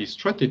important in this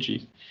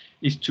strategy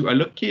is to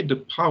allocate the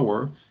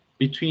power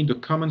between the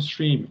common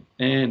stream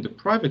and the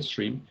private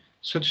stream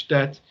such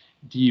that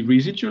the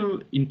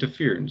residual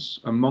interference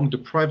among the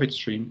private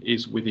stream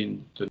is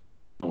within the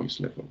noise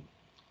level.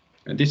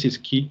 And this is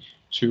key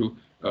to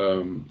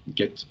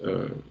get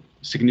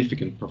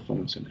significant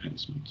performance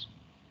enhancement.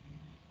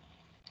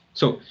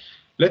 So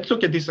let's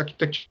look at this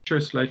architecture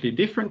slightly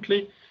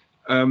differently.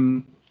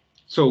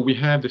 So we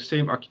have the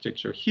same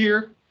architecture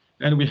here,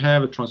 and we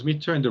have a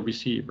transmitter and the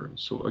receiver.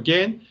 So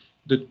again,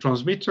 the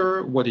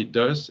transmitter, what it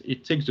does,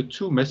 it takes the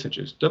two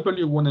messages,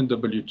 W1 and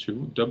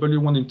W2,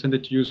 W1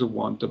 intended to user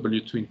 1,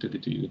 W2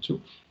 intended to user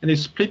 2, and it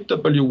split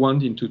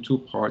W1 into two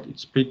parts, it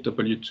split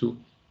W2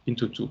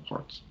 into two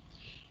parts.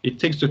 It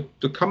takes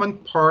the common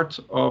part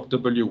of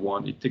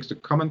W1, it takes the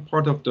common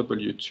part of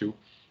W2,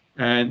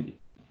 and it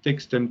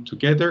takes them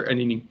together and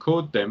it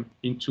encodes them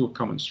into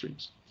common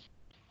streams.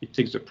 It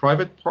takes the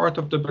private part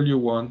of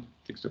W1,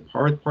 takes the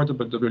private part of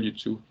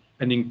W2,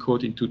 and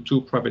encode into two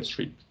private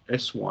streams,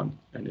 S1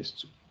 and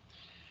S2.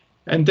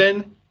 And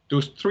then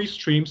those three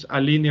streams are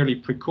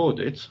linearly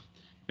precoded.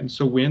 And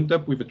so we end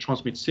up with a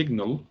transmit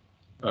signal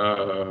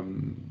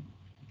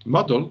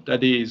model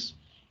that is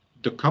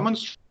the common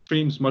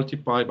streams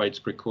multiplied by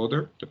its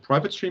precoder, the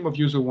private stream of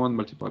user 1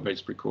 multiplied by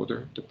its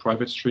precoder, the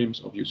private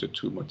streams of user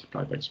 2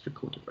 multiplied by its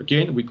precoder.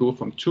 Again, we go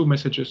from two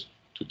messages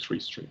to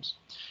three streams.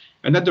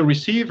 And at the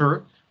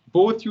receiver,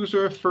 both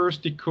users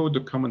first decode the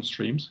common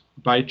streams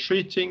by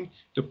treating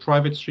the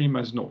private stream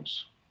as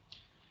nodes.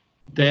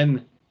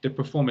 Then they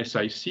perform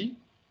SIC,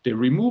 they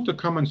remove the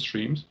common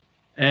streams,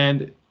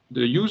 and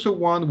the user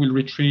 1 will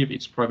retrieve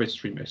its private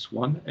stream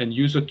S1, and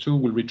user 2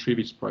 will retrieve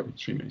its private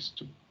stream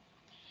S2.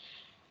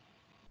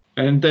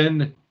 And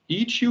then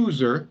each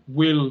user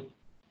will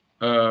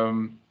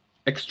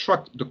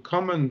extract the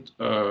common,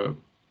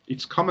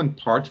 its common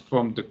part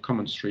from the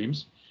common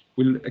streams,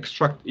 will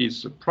extract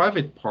its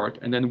private part,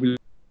 and then will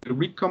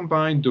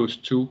recombine those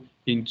two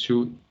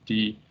into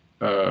the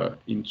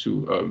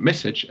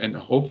message, and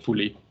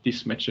hopefully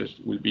this message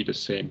will be the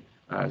same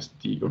as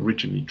the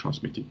originally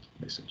transmitted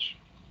message.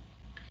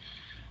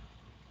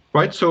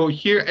 Right, so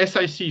here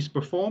SIC is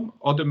performed,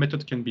 other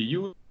methods can be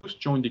used,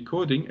 joint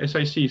decoding.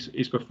 SIC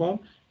is performed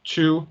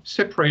to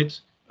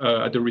separate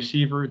at the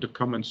receiver the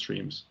common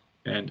streams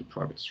and the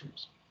private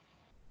streams.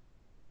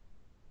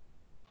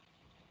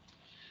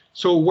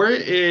 So where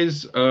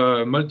is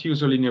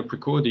multi-user linear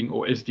precoding,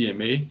 or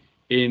SDMA,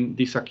 in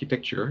this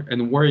architecture,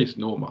 and where is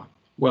NOMA?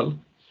 Well,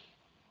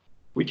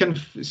 we can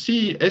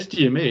see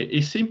SDMA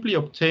is simply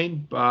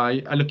obtained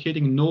by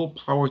allocating no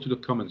power to the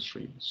common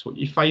stream. So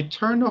if I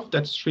turn off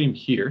that stream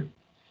here,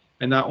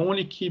 and I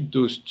only keep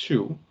those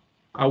two,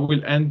 I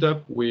will end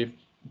up with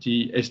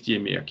the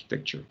SDMA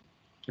architecture.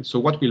 And so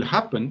what will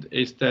happen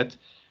is that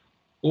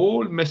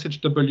all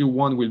message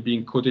W1 will be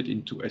encoded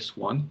into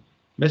S1,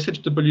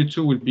 message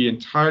W2 will be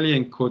entirely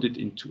encoded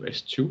into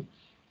S2.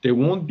 There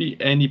won't be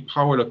any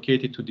power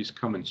allocated to this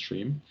common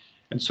stream.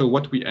 And so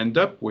what we end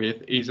up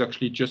with is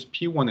actually just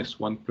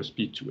P1S1 plus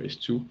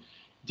P2S2.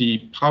 The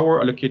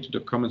power allocated to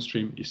the common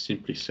stream is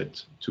simply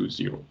set to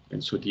 0.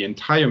 And so the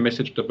entire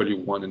message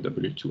W1 and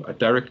W2 are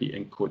directly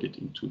encoded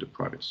into the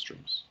private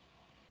streams.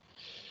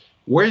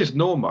 Where is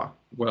NOMA?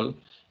 Well,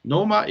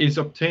 NOMA is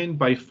obtained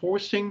by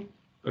forcing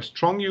a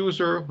strong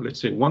user,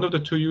 let's say one of the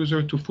two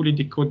users, to fully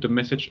decode the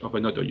message of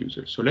another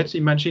user. So let's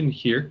imagine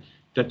here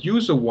that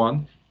user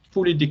 1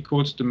 fully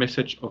decodes the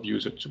message of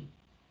user 2.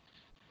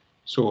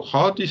 So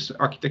how this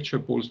architecture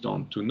boils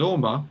down to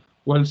NOMA?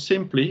 Well,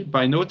 simply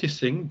by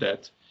noticing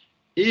that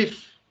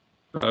if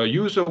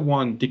user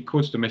 1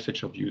 decodes the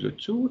message of user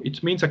 2,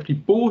 it means actually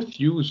both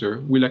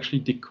users will actually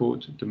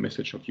decode the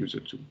message of user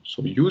 2.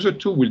 So user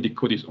 2 will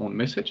decode his own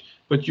message,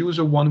 but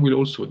user 1 will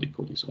also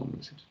decode his own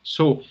message.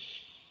 So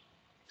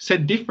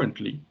said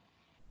differently,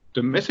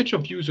 the message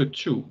of user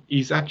 2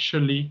 is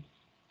actually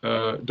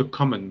the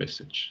common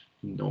message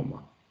in NOMA.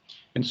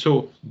 And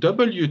so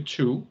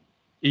W2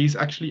 is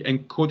actually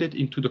encoded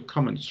into the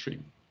common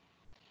stream.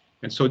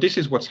 And so this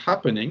is what's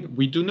happening.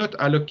 We do not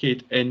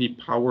allocate any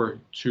power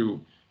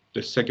to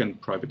the second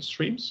private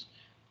streams,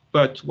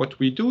 but what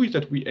we do is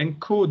that we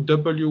encode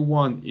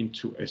W1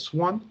 into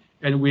S1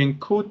 and we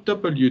encode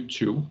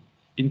W2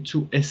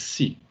 into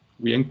SC.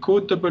 We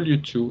encode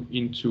W2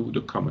 into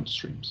the common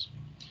streams.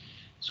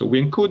 So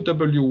we encode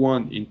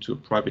W1 into a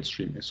private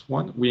stream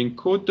S1. We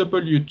encode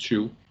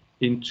W2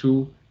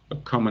 into a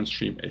common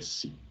stream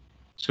SC,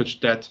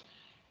 such that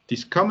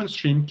this common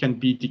stream can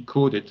be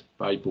decoded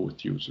by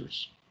both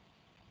users.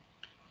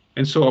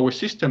 And so our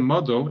system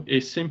model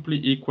is simply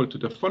equal to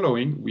the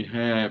following. We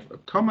have a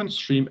common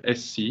stream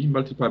SC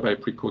multiplied by a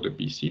precoded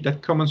BC.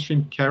 That common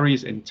stream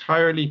carries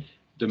entirely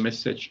the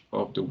message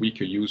of the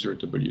weaker user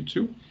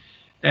W2.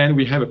 And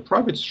we have a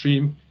private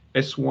stream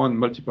S1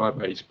 multiplied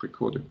by its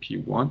precoded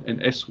P1, and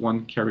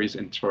S1 carries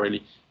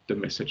entirely the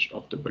message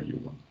of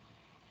W1.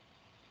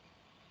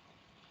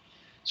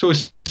 So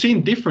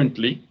seen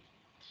differently,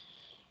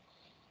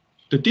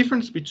 the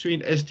difference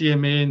between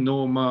SDMA,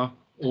 NOMA,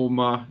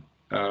 OMA,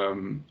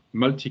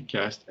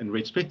 multicast, and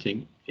rate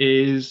splitting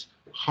is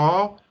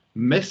how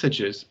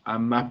messages are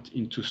mapped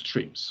into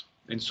streams.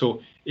 And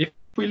so if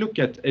we look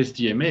at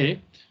SDMA,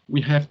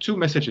 we have two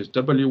messages,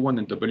 W1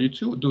 and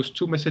W2. Those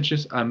two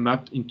messages are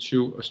mapped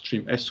into a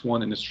stream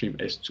S1 and a stream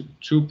S2,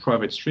 two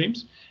private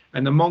streams.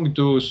 And among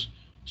those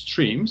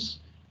streams,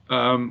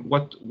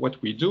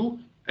 what we do,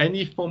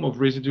 any form of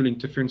residual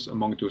interference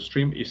among those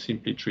streams is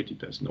simply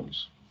treated as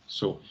noise.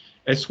 So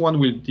S1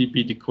 will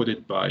be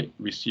decoded by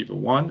receiver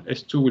 1,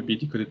 S2 will be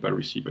decoded by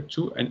receiver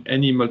 2, and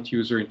any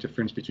multi-user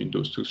interference between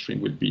those two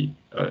streams will be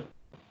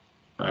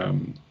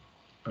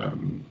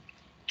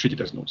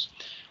treated as noise.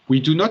 We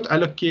do not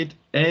allocate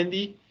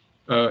any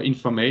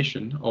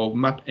information or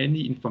map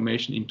any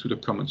information into the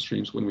common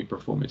streams when we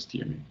perform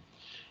SDMA.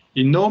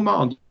 In NOMA,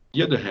 on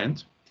the other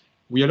hand,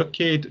 we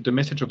allocate the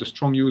message of the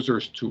strong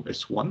users to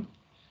S1.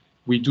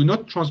 We do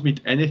not transmit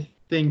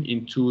anything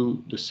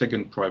into the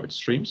second private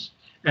streams,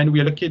 and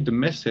we allocate the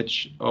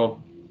message of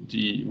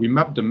we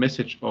map the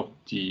message of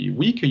the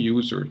weaker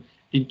user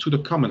into the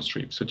common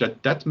stream so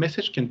that that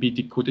message can be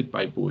decoded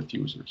by both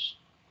users.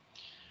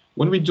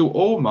 When we do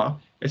OMA,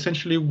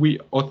 essentially we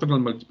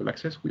orthogonal multiple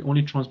access, we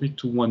only transmit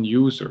to one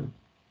user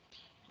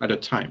at a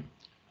time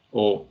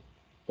or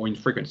in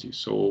frequency.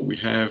 So we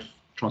have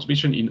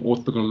transmission in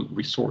orthogonal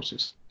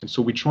resources. And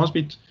so we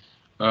transmit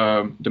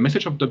the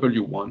message of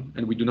W1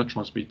 and we do not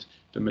transmit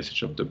the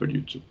message of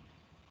W2.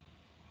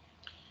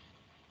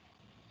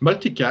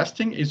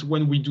 Multicasting is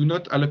when we do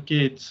not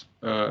allocate,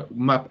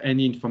 map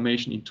any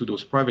information into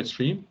those private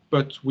streams,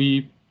 but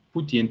we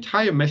put the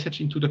entire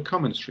message into the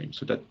common stream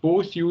so that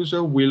both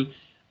users will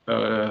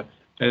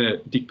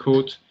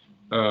decode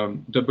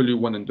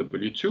W1 and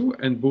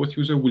W2, and both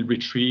users will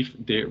retrieve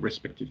their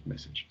respective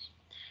messages.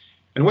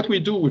 And what we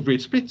do with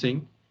rate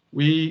splitting,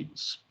 we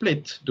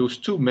split those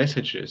two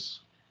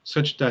messages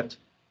such that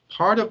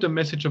part of the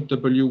message of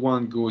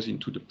W1 goes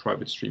into the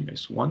private stream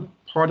S1,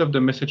 part of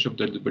the message of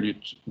the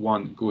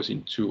W1 goes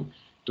into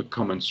the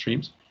common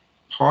streams,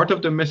 part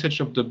of the message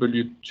of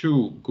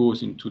W2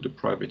 goes into the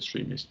private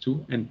stream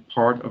S2, and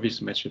part of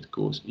its message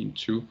goes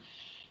into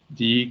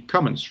the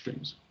common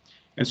streams.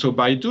 And so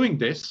by doing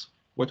this,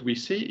 what we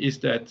see is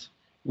that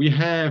we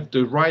have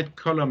the right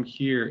column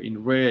here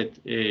in red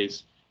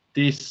is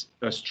this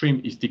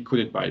stream is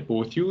decoded by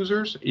both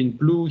users. In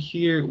blue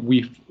here,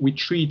 we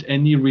treat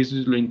any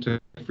residual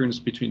interference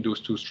between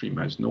those two streams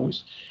as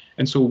noise.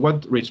 And so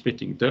what rate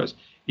splitting does,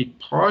 it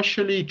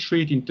partially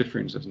treats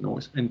interference as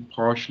noise and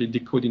partially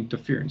decode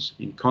interference.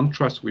 In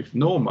contrast with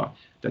NOMA,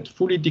 that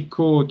fully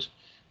decode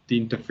the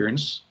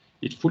interference,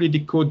 it fully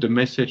decode the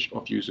message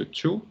of user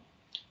 2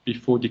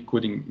 before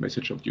decoding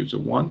message of user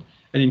 1.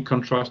 And in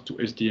contrast to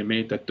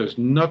SDMA, that does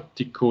not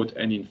decode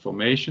any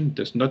information,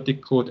 does not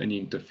decode any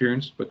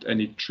interference, but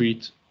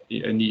treats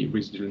any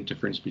residual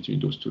interference between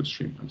those two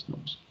streams as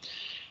noise.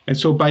 And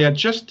so by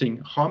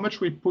adjusting how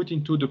much we put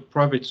into the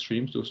private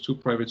streams, those two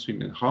private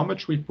streams, and how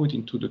much we put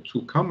into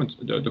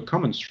the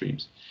common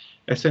streams,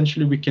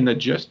 essentially we can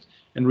adjust,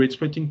 and rate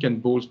splitting can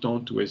boil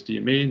down to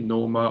SDMA,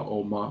 NOMA,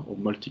 OMA, or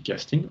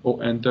multicasting,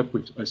 or end up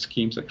with a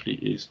scheme that actually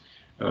is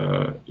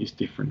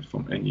different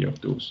from any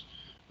of those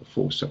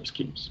 4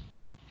 sub-schemes.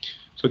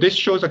 So this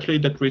shows actually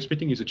that rate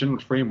splitting is a general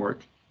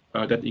framework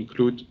that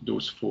includes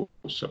those 4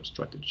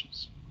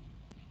 sub-strategies.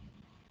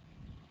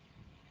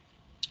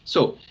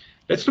 So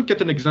let's look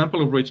at an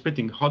example of rate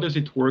splitting. How does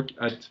it work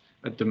at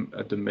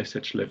the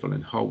message level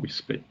and how we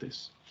split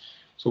this?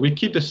 So we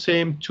keep the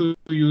same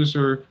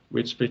 2-user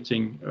rate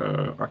splitting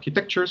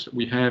architectures.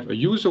 We have a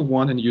user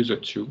 1 and user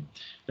 2.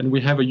 And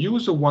we have a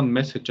user 1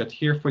 message that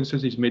here, for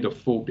instance, is made of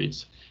 4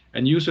 bits,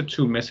 and user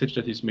 2 message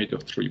that is made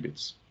of 3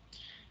 bits.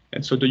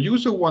 And so the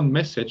user 1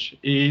 message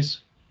is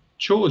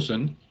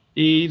chosen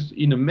is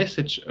in a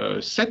message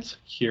set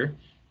here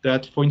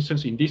that, for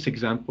instance, in this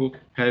example,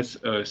 has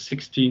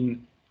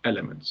 16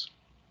 elements.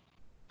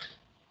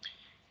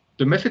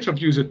 The message of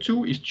user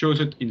 2 is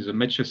chosen in the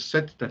message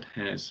set that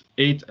has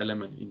 8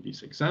 elements in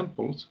these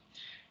examples.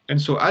 And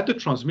so at the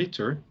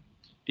transmitter,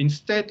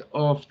 instead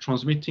of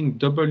transmitting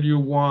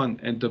W1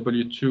 and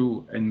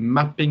W2 and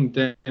mapping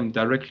them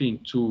directly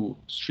into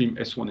stream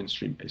S1 and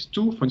stream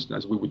S2, for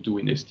instance, as we would do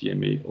in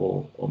SDMA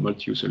or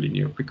multi-user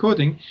linear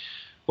precoding,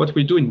 what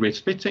we do in rate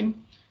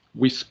splitting,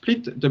 we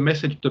split the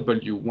message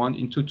W1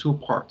 into two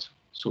parts.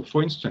 So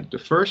for instance, the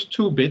first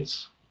 2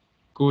 bits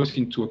goes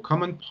into a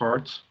common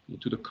part,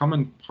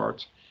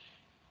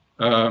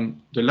 the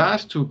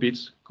last 2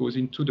 bits goes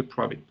into the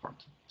private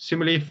part.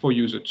 Similarly for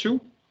user 2,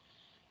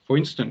 for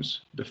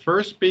instance, the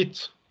first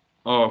bit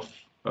of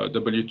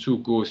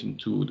W2 goes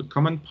into the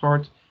common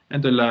part,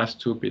 and the last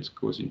 2 bits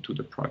goes into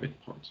the private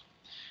part.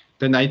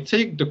 Then I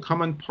take the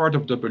common part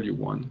of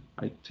W1,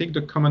 I take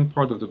the common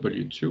part of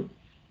W2,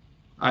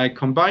 I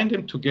combine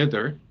them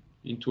together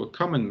into a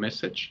common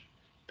message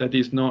that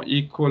is now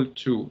equal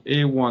to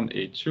A1,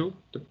 A2,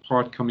 the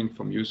part coming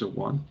from user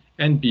 1,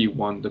 and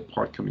B1, the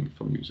part coming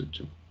from user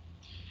 2.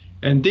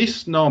 And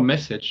this now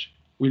message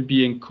will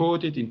be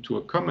encoded into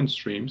a common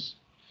streams.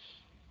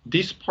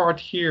 This part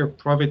here,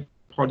 private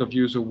part of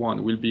user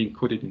 1, will be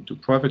encoded into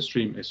private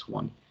stream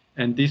S1,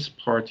 and this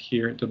part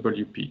here,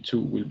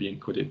 WP2, will be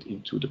encoded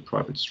into the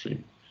private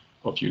stream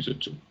of user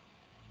 2.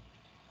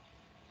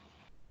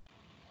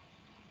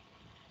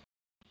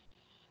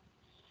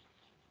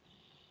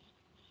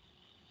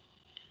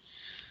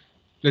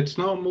 Let's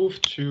now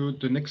move to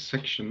the next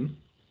section,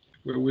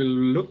 where we'll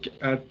look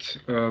at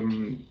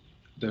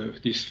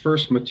this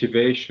first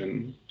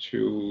motivation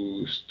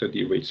to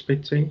study rate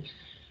splitting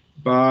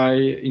by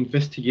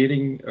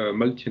investigating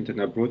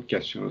multi-antenna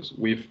broadcast channels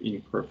with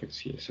imperfect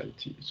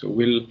CSIT. So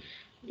we'll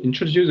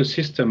introduce a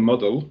system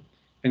model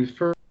and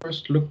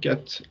first look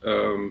at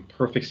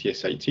perfect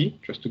CSIT,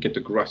 just to get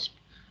a grasp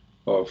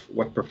of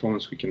what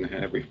performance we can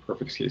have with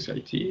perfect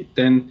CSIT.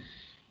 Then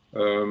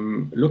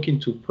look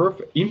into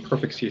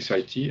imperfect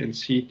CSIT and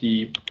see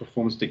the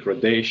performance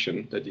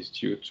degradation that is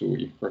due to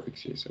imperfect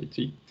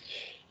CSIT.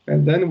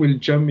 And then we'll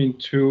jump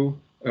into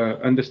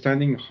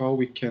understanding how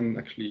we can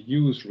actually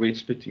use rate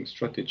splitting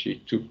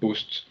strategy to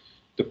boost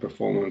the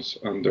performance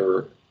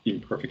under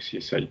imperfect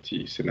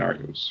CSIT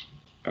scenarios.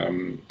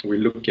 We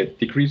look at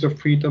degrees of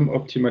freedom,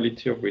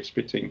 optimality of rate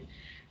splitting,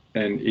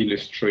 and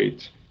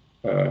illustrate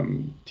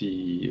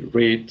the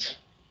rate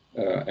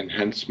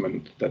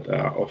enhancement that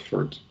are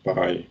offered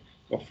by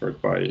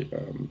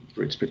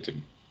rate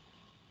splitting.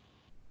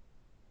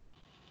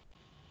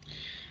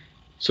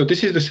 So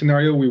this is the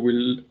scenario we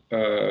will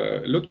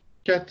look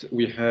at.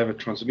 We have a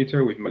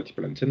transmitter with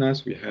multiple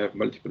antennas. We have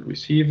multiple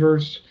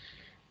receivers.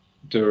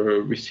 The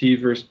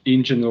receivers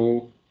in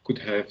general could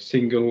have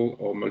single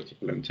or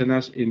multiple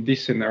antennas. In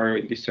this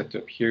scenario, in this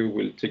setup here,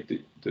 we'll take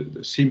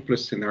the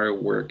simplest scenario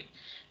where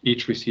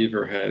each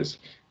receiver has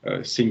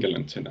a single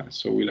antenna.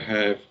 So we'll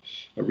have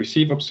a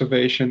receive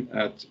observation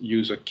at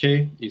user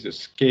K is a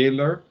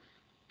scalar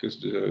because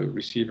the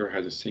receiver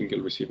has a single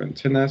receive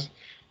antennas.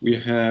 We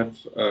have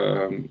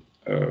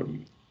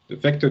the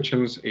vector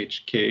channels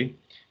HK,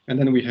 and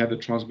then we have the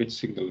transmit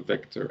signal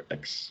vector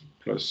X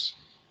plus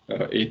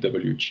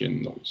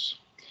AWGN nodes.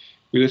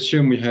 We'll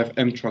assume we have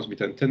M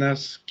transmit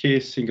antennas, K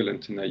single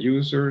antenna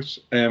users,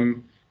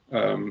 M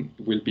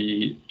will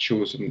be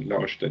chosen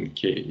larger than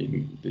K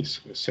in this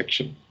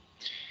section.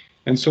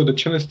 And so the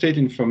channel state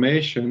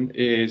information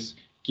is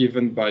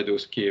given by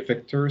those K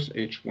vectors,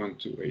 H1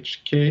 to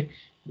HK,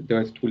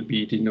 that will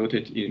be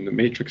denoted in the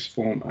matrix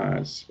form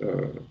as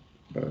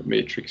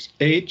matrix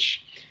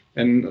H.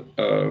 And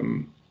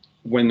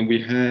when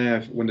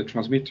the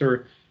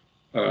transmitter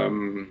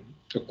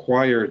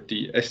acquired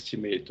the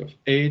estimate of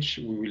H,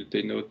 we will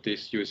denote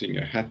this using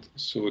a hat,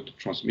 so the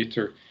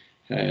transmitter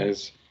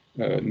has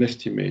an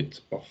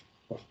estimate of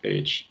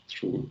H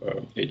through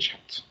H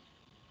hat.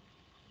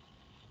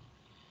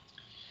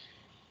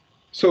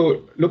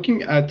 So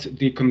looking at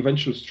the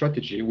conventional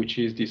strategy, which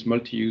is this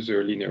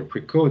multi-user linear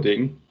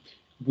precoding,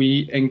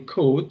 we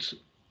encode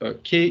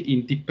K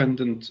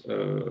independent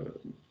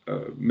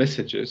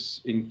messages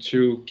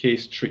into K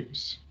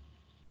streams,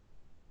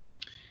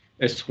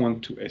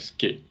 S1 to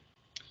SK.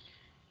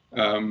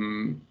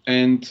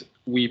 And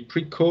we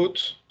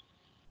precode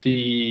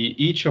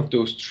each of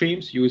those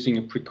streams using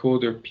a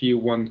precoder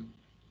P1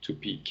 to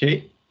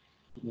PK,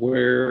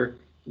 where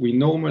we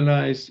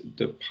normalize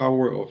the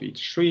power of each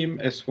stream,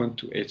 S1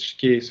 to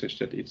HK, such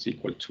that it's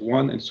equal to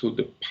 1. And so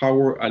the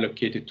power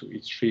allocated to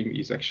each stream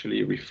is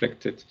actually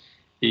reflected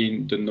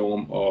in the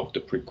norm of the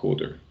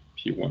precoder,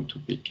 P1 to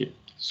PK.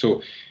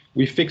 So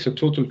we fix a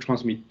total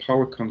transmit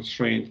power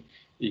constraint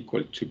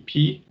equal to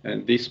P,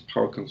 and this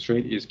power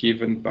constraint is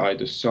given by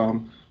the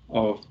sum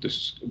of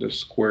the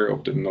square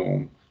of the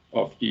norm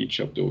of each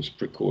of those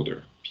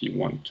precoder,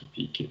 P1 to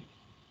PK.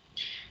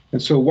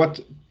 And so what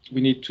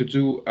we need to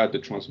do at the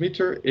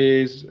transmitter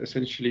is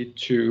essentially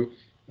to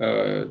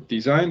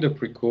design the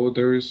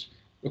precoders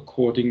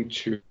according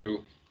to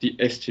the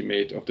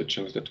estimate of the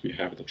channels that we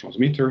have at the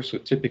transmitter. So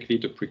typically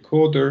the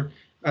precoder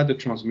at the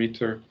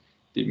transmitter,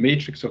 the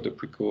matrix of the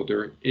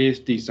precoder is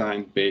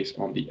designed based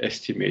on the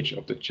estimate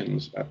of the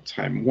channels at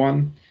time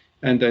 1.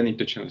 And then if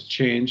the channels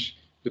change,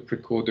 the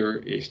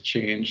precoder is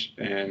changed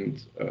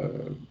and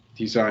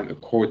designed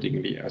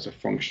accordingly as a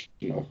function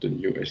of the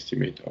new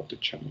estimate of the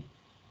channel.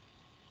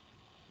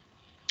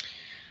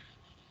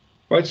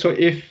 Right, so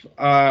if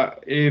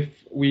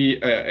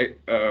we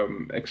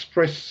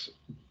express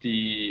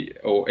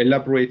or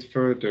elaborate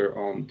further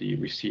on the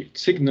received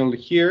signal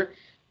here,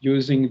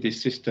 using the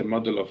system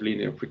model of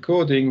linear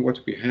precoding, what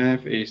we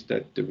have is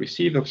that the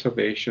received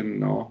observation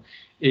now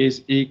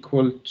is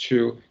equal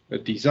to a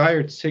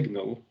desired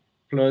signal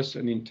plus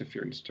an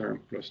interference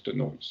term plus the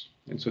noise.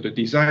 And so the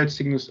desired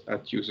signals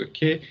at user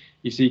k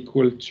is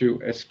equal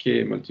to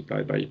sk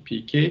multiplied by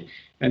pk,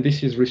 and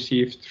this is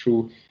received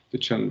through the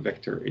channel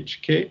vector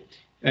hk.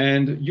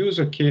 And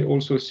user k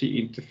also see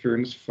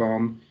interference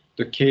from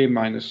the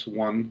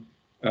k-1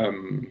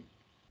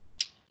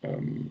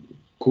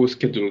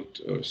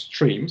 co-scheduled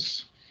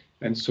streams,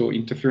 and so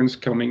interference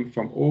coming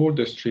from all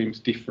the streams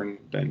different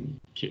than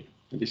k.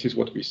 And this is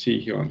what we see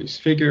here on this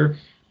figure.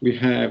 We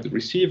have the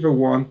receiver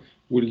one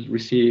will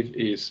receive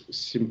is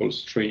symbol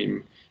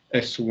stream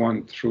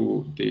S1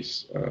 through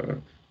this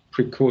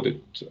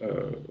precoded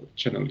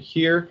channel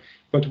here,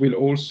 but we'll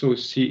also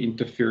see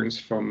interference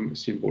from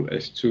symbol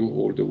S2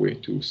 all the way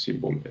to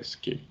symbol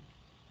SK.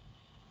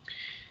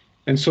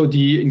 And so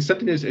the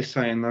instantaneous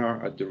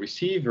SINR at the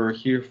receiver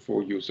here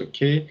for user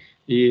K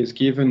is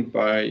given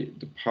by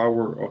the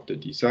power of the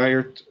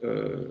desired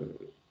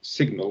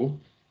signal,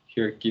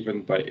 here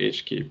given by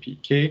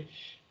HKPK,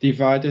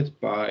 divided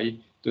by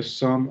the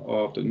sum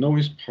of the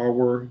noise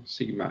power,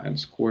 sigma n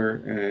square,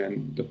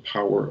 and the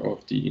power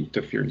of the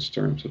interference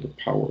term, so the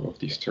power of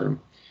this term,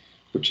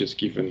 which is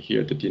given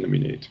here, the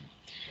denominator.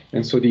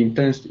 And so the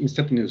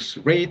instantaneous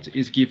rate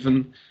is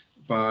given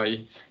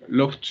by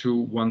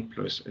log2 1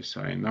 plus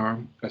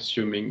SINR,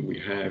 assuming we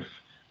have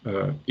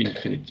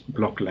infinite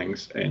block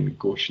lengths and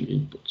Gaussian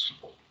inputs.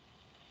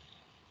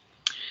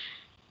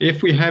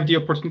 If we have the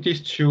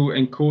opportunities to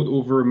encode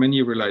over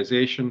many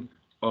realization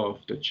of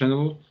the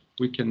channel,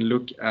 we can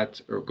look at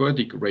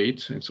ergodic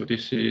rate. And so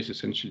this is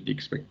essentially the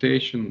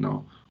expectation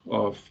now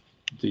of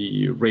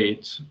the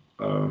rate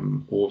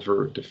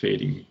over the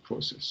fading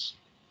process.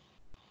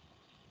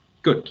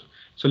 Good.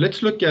 So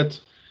let's look at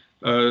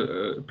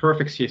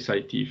perfect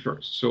CSIT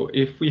first. So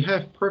if we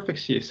have perfect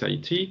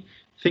CSIT,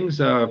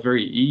 things are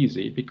very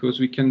easy because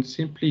we can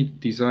simply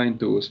design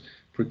those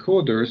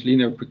precoders,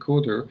 linear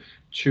precoder,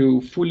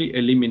 to fully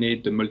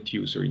eliminate the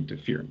multi-user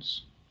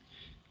interference.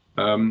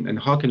 And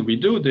how can we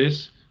do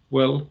this?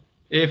 Well,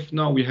 if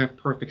now we have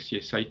perfect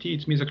CSIT,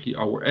 it means actually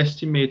our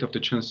estimate of the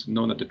channels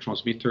known at the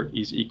transmitter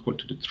is equal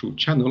to the through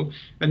channel,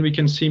 and we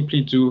can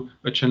simply do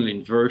a channel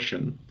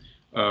inversion,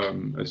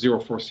 a zero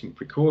forcing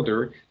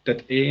precoder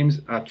that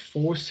aims at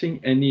forcing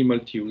any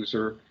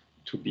multi-user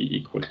to be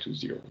equal to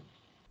 0.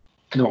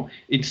 Now,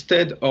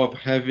 instead of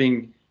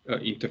having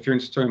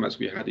interference term as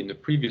we had in the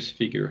previous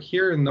figure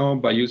here, now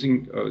by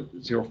using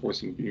zero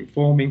forcing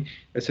beamforming,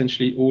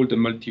 essentially all the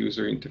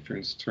multi-user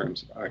interference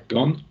terms are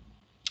gone.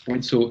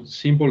 And so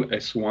symbol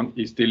S1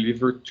 is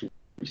delivered to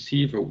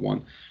receiver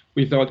 1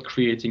 without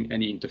creating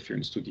any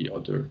interference to the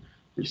other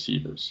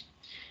receivers.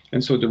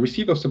 And so the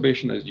received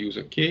observation as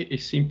user K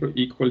is simply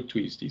equal to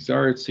its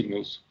desired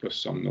signals plus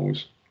some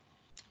noise,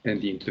 and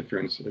the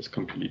interference has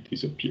completely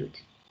disappeared.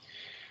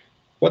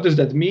 What does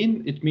that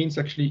mean? It means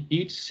actually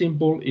each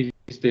symbol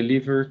is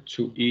delivered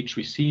to each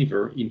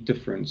receiver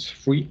interference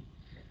free.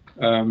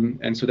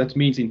 And so that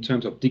means in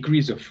terms of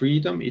degrees of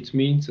freedom, it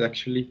means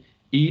actually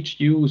each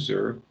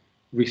user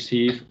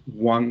receive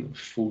 1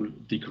 full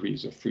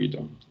degrees of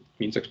freedom. It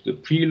means actually the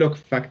pre-log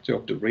factor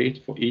of the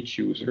rate for each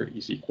user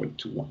is equal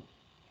to 1.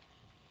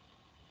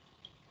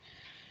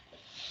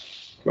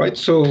 Right,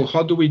 so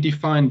how do we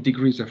define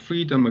degrees of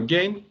freedom?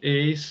 Again,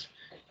 is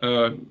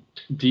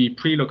the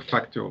pre-log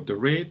factor of the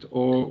rate,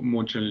 or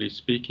more generally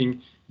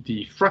speaking,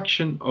 the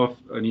fraction of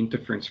an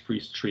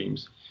interference-free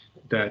streams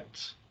that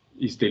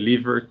is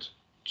delivered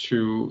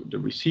to the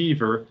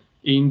receiver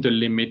in the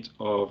limit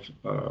of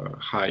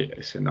high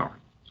SNR.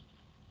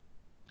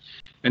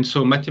 And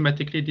so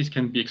mathematically, this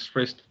can be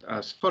expressed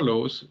as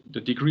follows. The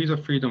degrees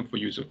of freedom for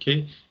user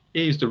K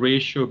is the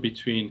ratio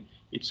between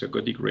its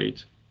ergodic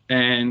rate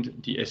and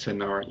the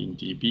SNR in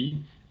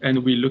dB.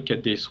 And we look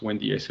at this when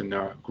the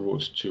SNR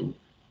grows to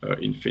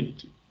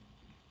infinity.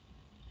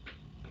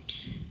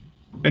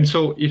 And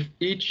so if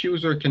each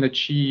user can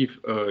achieve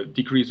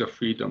degrees of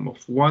freedom of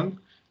 1,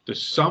 the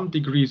sum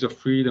degrees of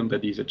freedom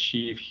that is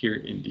achieved here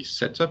in this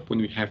setup when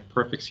we have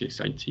perfect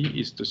CSIT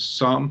is the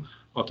sum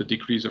of the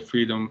degrees of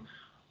freedom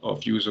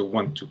of user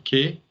 1 to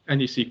K,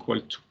 and is equal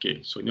to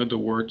K. So in other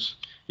words,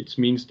 it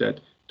means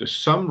that the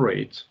sum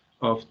rate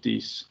of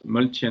these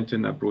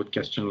multi-antenna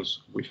broadcast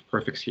channels with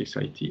perfect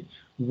CSIT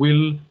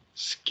will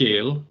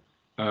scale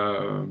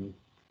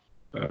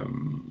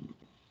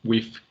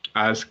with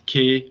as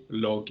K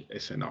log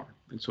SNR.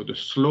 And so the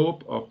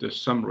slope of the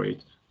sum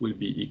rate will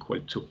be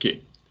equal to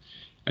K.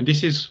 And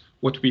this is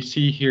what we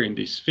see here in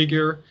this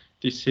figure.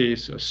 This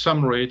is a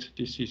sum rate,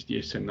 this is the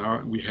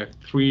SNR. We have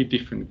 3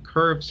 different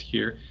curves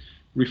here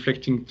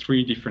reflecting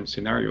 3 different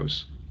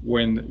scenarios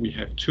when we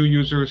have 2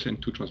 users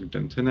and 2 transmit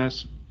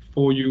antennas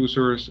 4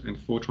 users and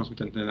 4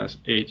 transmit antennas,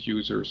 8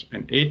 users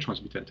and 8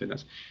 transmit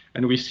antennas.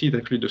 And we see that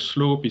actually the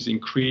slope is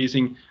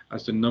increasing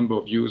as the number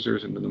of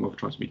users and the number of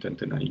transmit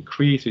antenna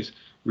increases,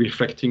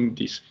 reflecting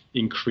this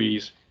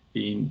increase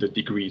in the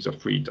degrees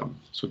of freedom.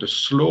 So the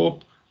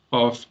slope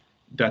of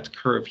that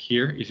curve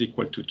here is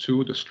equal to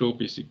 2, the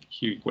slope is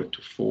here equal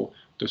to 4,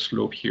 the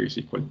slope here is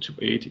equal to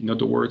 8. In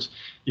other words,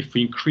 if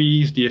we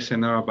increase the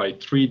SNR by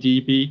 3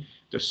 dB,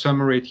 the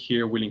sum rate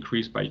here will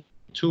increase by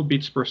 2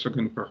 bits per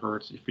second per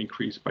hertz. If we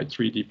increase by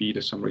 3 dB,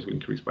 the sum rate will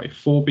increase by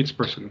 4 bits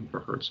per second per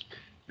hertz,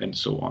 and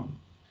so on.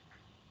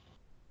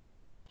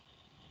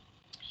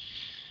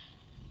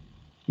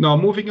 Now,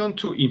 moving on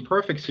to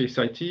imperfect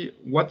CSIT,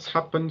 what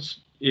happens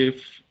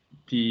if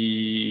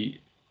the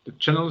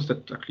channels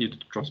that actually the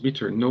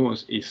transmitter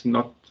knows is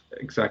not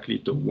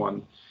exactly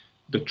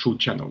the true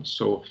channel?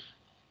 So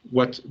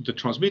what the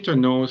transmitter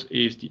knows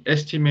is the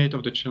estimate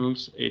of the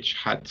channels H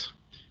hat,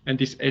 and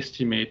this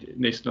estimate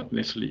is not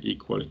necessarily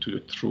equal to the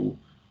true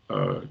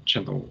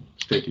channel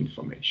state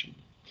information.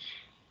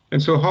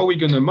 And so how we're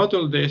going to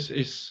model this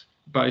is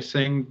by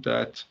saying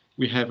that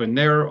we have an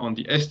error on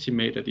the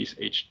estimate that is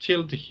H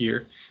tilde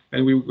here,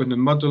 and we're going to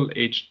model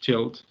H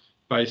tilde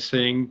by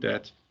saying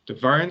that the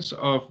variance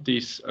of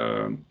this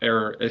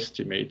error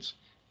estimate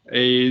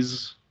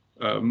is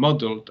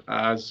modeled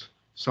as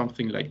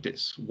something like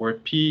this, where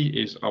P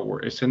is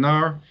our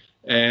SNR,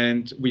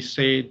 and we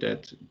say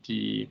that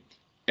the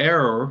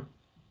error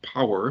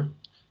power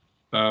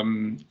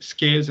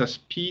scales as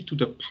P to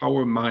the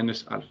power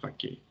minus alpha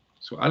K.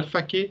 So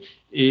alpha K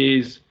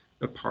is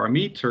a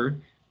parameter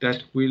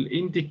that will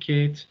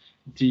indicate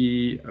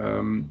the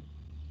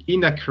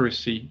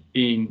inaccuracy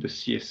in the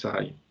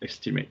CSI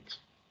estimate.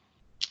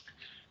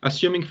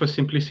 Assuming for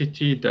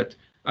simplicity that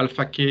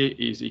alpha K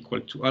is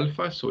equal to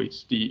alpha, so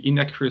it's the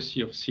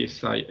inaccuracy of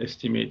CSI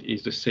estimate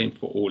is the same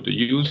for all the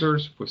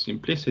users for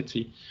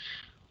simplicity.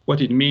 What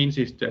it means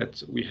is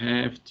that we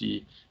have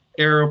the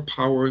error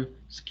power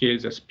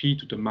scales as P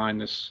to the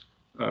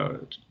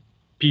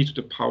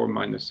power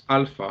minus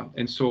alpha.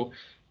 And so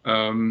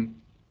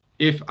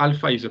if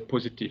alpha is a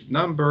positive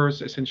number,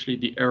 essentially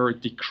the error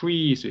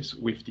decreases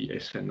with the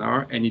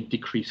SNR, and it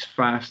decreases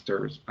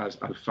faster as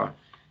alpha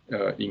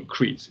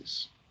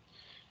increases.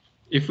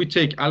 If we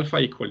take alpha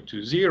equal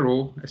to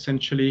 0,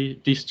 essentially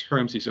this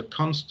term is a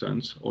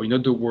constant, or in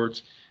other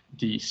words,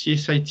 the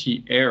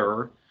CSIT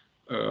error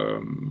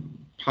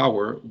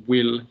power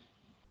will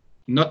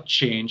not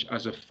change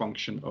as a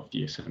function of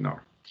the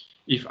SNR.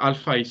 If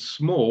alpha is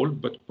small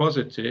but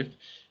positive,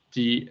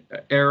 the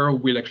error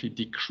will actually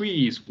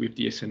decrease with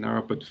the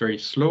SNR, but very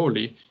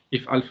slowly.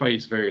 If alpha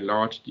is very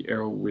large, the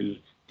error will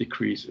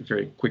decrease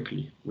very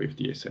quickly with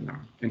the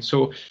SNR. And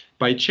so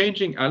by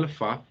changing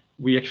alpha,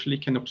 we actually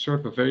can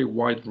observe a very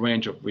wide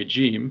range of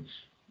regime,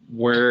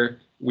 where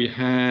we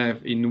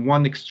have in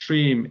one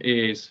extreme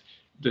is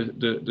the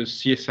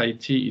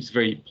CSIT is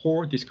very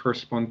poor. This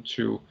corresponds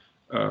to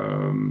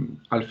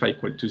alpha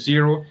equal to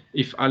 0.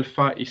 If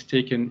alpha is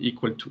taken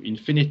equal to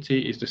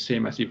infinity, is the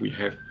same as if we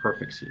have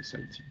perfect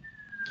CSIT.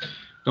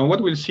 Now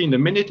what we'll see in a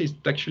minute is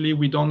that actually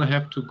we don't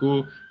have to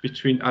go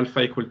between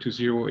alpha equal to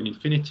 0 and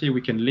infinity. We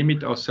can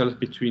limit ourselves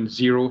between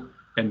 0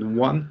 and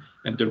 1,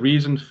 and the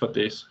reason for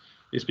this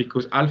is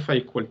because alpha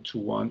equal to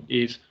 1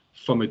 is,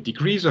 from a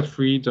degrees of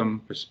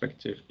freedom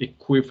perspective,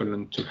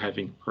 equivalent to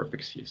having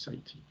perfect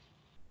CSIT.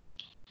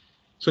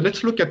 So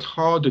let's look at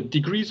how the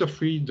degrees of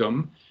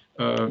freedom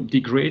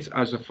degrades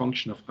as a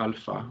function of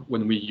alpha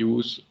when we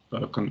use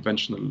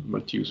conventional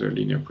multi-user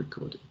linear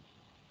precoding.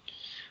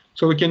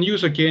 So we can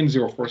use again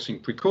zero forcing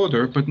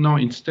precoder, but now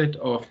instead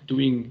of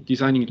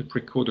designing the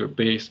precoder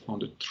based on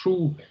the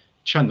true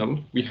channel,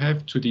 we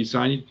have to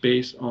design it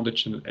based on the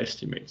channel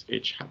estimates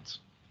H hat.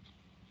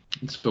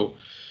 And so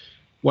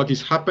what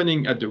is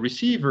happening at the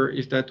receiver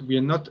is that we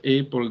are not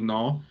able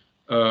now,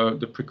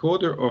 the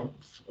precoder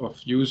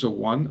of user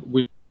 1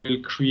 will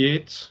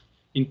create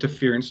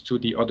interference to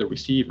the other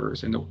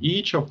receivers, and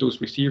each of those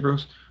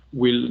receivers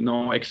will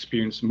now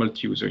experience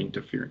multi-user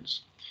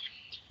interference.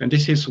 And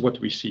this is what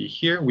we see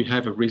here. We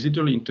have a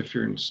residual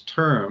interference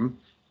term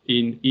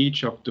in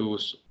each of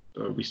those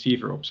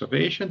receiver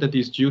observation that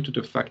is due to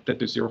the fact that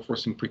the zero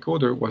forcing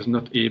precoder was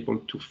not able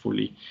to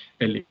fully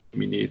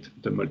eliminate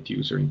the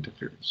multi-user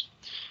interference.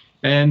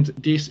 And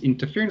this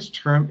interference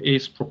term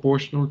is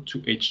proportional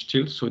to H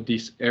tilde, so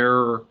this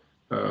error,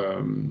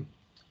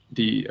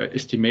 the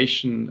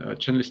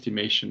channel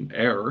estimation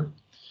error.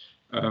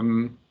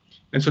 And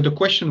so the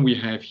question we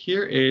have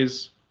here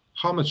is,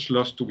 how much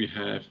loss do we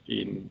have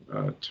in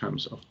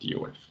terms of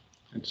DOF?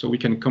 And so we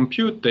can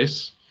compute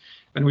this,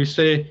 and we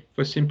say,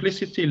 for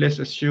simplicity, let's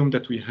assume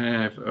that we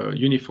have a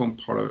uniform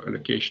power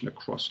allocation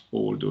across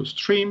all those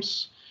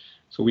streams.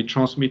 So we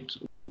transmit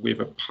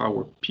with a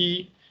power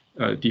P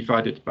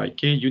divided by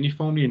K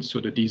uniformly, and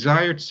so the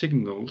desired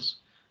signals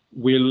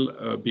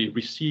will be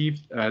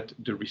received at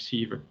the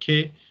receiver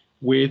K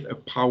with a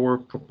power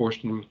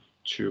proportional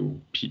to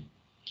P.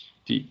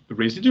 The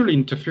residual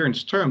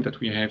interference term that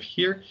we have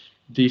here,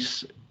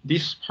 this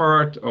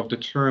part of the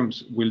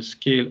terms will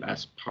scale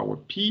as power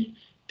P.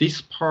 This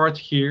part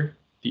here,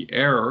 the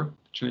error,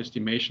 channel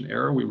estimation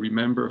error, we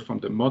remember from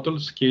the model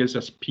scales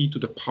as p to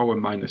the power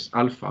minus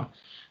alpha.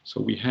 So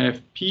we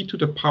have p to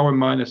the power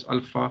minus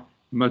alpha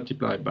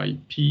multiplied by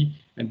p,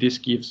 and this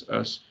gives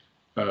us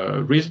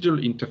a residual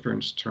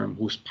interference term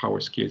whose power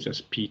scales as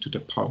p to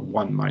the power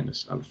 1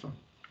 minus alpha.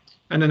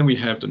 And then we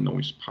have the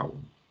noise power.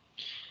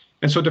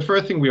 And so the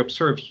first thing we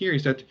observe here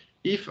is that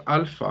if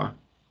alpha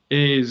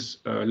is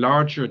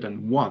larger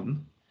than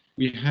 1,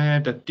 we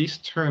have that this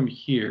term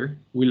here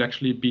will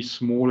actually be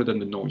smaller than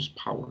the noise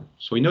power.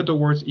 So in other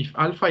words, if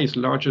alpha is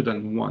larger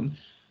than 1,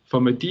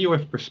 from a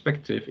DOF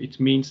perspective, it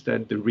means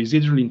that the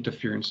residual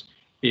interference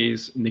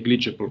is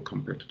negligible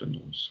compared to the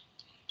noise.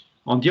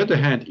 On the other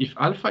hand, if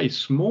alpha is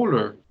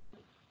smaller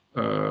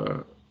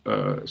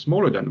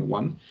than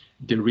 1,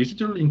 the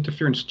residual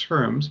interference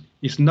terms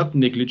is not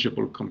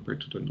negligible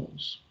compared to the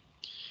noise.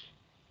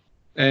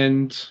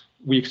 And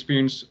we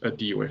experience a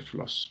DOF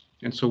loss.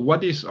 And so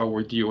what is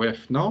our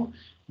DOF now?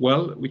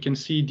 Well, we can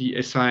see the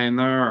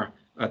SINR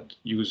at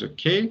user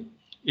K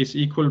is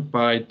equal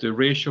by the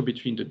ratio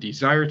between the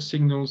desired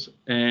signals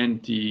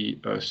and the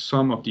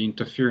sum of the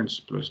interference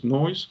plus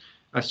noise.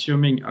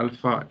 Assuming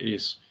alpha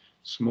is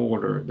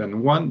smaller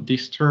than 1,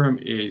 this term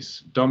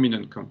is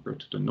dominant compared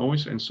to the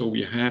noise. And so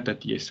we have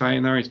that the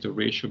SINR is the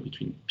ratio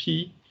between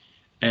P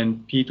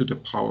and P to the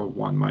power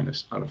 1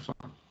 minus alpha.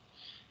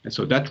 And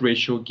so that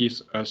ratio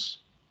gives us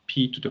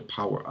P to the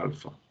power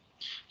alpha.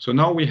 So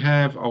now we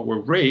have our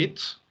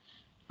rate,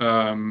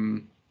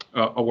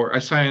 our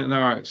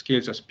SINR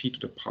scales as P to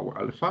the power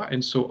alpha.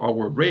 And so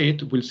our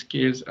rate will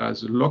scale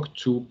as log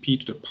 2 P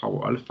to the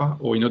power alpha,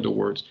 or in other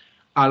words,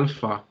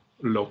 alpha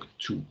log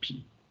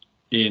 2P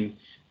in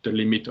the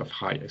limit of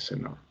high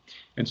SNR.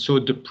 And so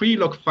the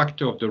pre-log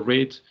factor of the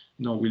rate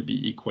now will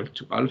be equal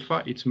to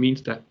alpha. It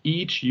means that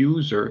each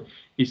user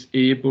is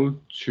able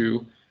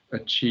to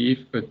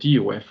achieve a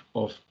DOF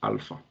of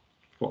alpha,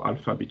 for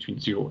alpha between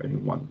 0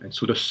 and 1. And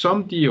so the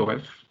sum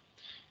DOF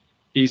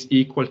is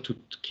equal to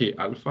K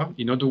alpha.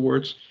 In other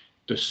words,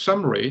 the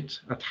sum rate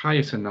at high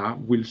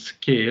SNR will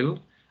scale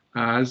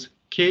as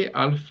K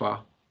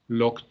alpha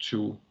log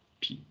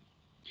 2P.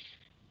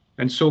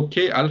 And so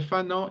K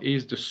alpha now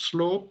is the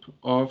slope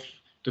of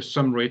the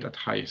sum rate at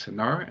high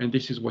SNR. And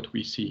this is what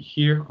we see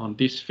here on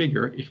this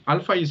figure. If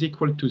alpha is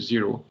equal to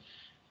 0,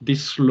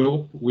 this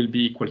slope will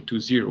be equal to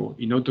 0.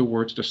 In other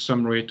words, the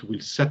sum rate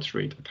will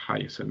saturate at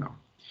high SNR.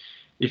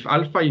 If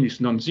alpha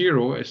is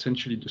non-zero,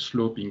 essentially the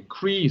slope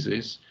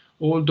increases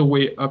all the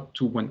way up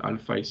to when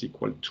alpha is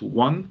equal to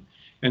 1.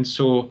 And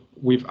so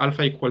with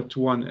alpha equal to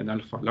 1 and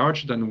alpha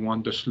larger than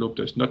 1, the slope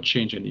does not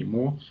change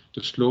anymore.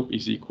 The slope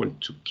is equal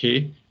to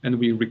K, and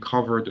we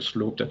recover the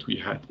slope that we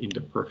had in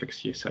the perfect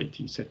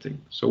CSIT setting.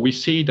 So we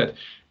see that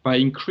by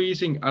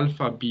increasing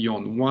alpha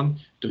beyond 1,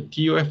 the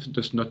DOF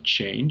does not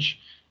change.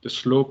 The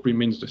slope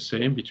remains the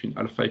same between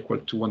alpha equal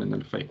to 1 and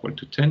alpha equal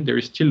to 10. There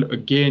is still a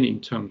gain in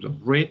terms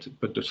of rate,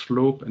 but the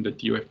slope and the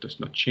DOF does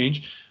not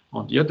change.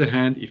 On the other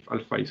hand, if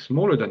alpha is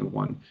smaller than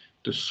 1,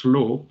 the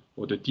slope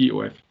or the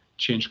DOF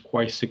change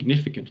quite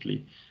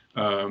significantly.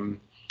 And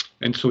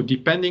so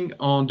depending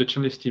on the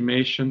channel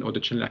estimation or the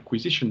channel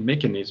acquisition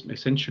mechanism,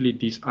 essentially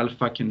this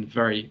alpha can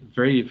vary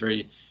very,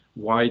 very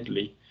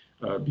widely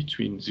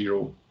between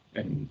 0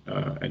 and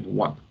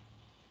 1.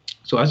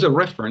 So as a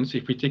reference,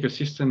 if we take a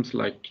systems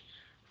like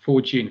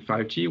 4G and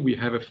 5G, we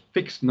have a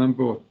fixed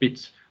number of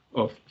bits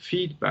of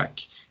feedback.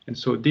 And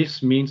so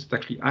this means that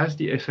actually as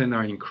the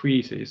SNR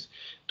increases,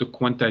 the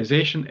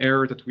quantization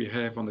error that we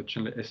have on the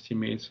channel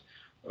estimates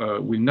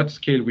will not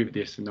scale with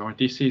the SNR.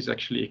 This is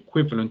actually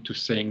equivalent to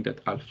saying that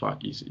alpha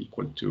is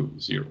equal to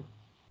 0.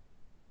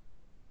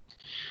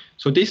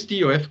 So this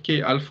DOF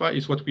K alpha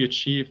is what we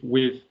achieve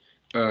with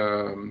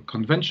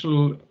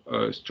conventional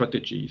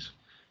strategies.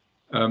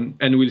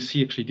 And we'll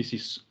see actually this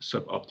is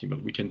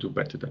suboptimal. We can do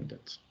better than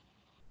that.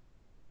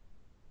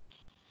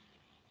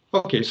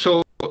 Okay,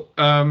 so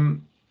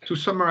to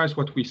summarize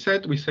what we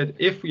said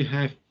if we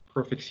have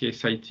perfect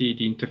CSIT,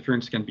 the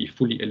interference can be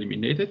fully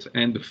eliminated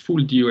and the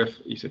full DOF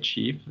is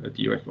achieved, a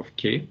DOF of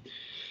K.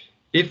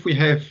 If we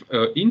have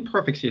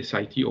imperfect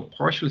CSIT or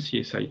partial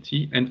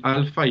CSIT and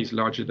alpha is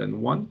larger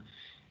than 1,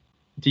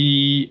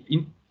 the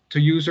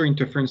inter-user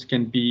interference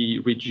can be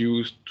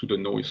reduced to the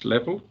noise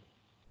level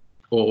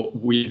or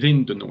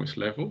within the noise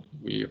level.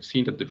 We have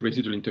seen that the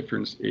residual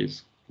interference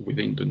is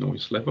within the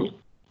noise level.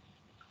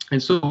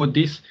 And so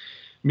this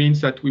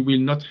means that we will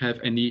not have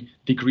any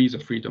degrees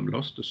of freedom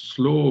loss. The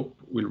slope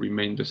will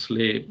remain the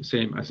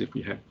same as if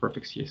we have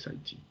perfect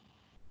CSIT.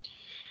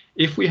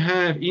 If we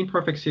have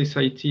imperfect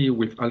CSIT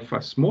with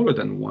alpha smaller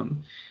than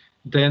 1,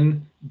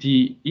 then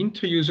the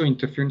inter-user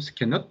interference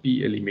cannot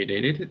be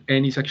eliminated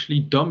and is actually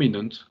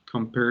dominant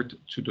compared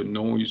to the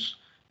noise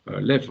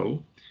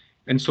level.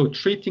 And so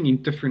treating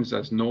interference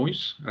as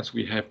noise, as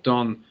we have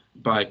done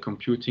by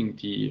computing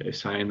the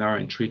SINR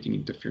and treating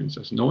interference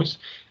as noise,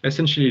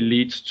 essentially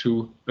leads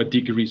to a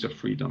degrees of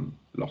freedom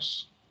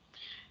loss.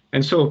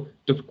 And so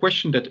the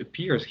question that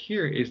appears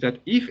here is that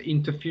if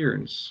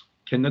interference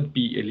cannot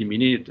be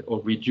eliminated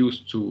or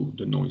reduced to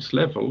the noise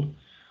level,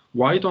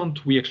 why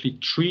don't we actually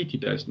treat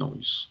it as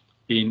noise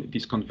in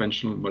this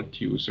conventional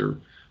multi-user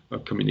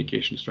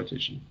communication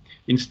strategy?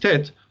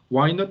 Instead,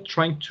 why not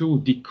trying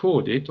to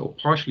decode it or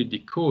partially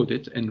decode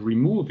it and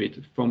remove it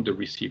from the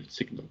received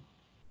signal?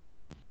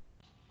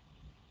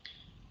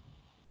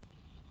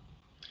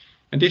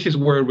 And this is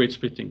where rate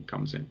splitting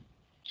comes in.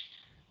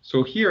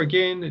 So here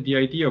again, the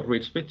idea of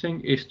rate splitting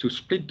is to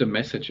split the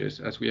messages.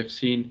 As we have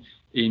seen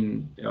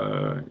in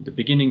the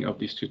beginning of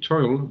this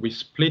tutorial, we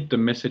split the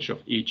message of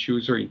each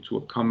user into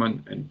a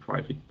common and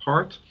private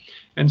part.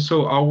 And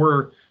so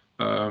our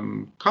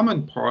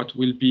common part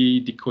will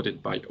be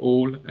decoded by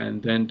all,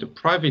 and then the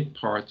private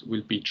part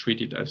will be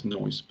treated as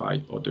noise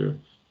by other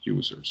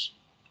users.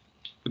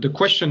 But the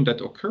question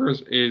that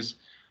occurs is,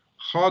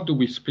 how do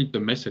we split the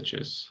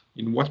messages?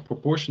 In what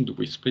proportion do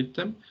we split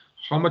them?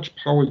 How much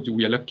power do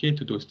we allocate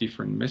to those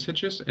different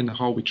messages, and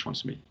how we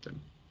transmit them?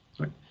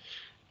 Right.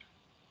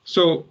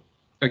 So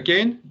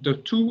again, the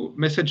two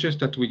messages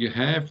that we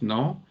have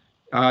now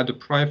are the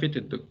private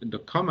and the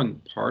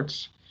common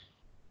parts.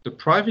 The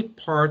private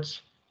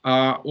parts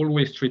are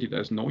always treated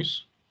as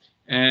noise,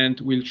 and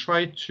we'll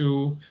try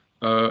to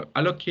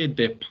allocate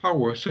their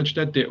power such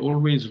that they're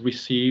always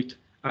received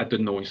at the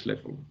noise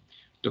level.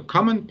 The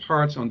common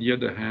parts, on the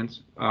other hand,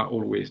 are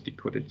always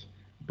decoded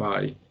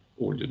by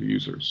all the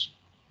users.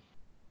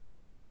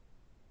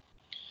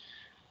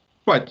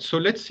 Right, so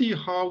let's see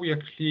how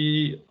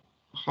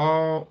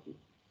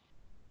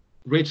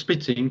rate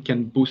splitting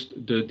can boost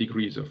the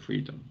degrees of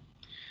freedom.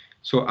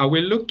 So I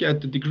will look at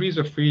the degrees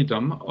of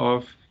freedom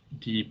of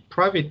the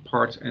private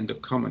parts and the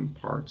common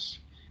parts.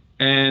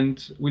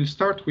 And we'll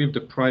start with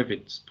the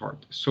private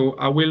part. So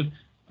I will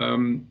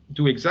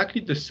do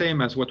exactly the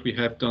same as what we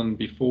have done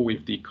before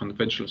with the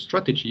conventional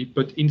strategy,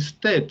 but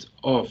instead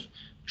of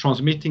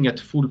transmitting at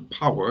full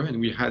power, and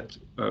we had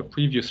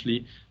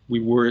previously, we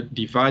were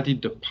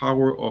divided the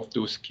power of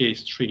those k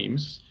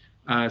streams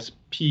as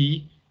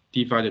p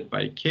divided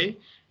by k.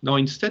 Now,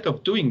 instead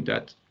of doing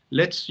that,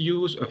 let's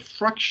use a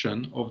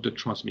fraction of the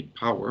transmit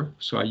power.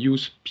 So I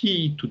use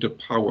p to the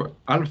power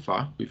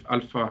alpha, with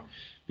alpha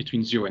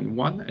between 0 and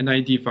 1, and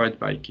I divide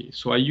by k.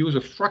 So I use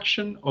a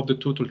fraction of the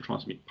total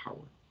transmit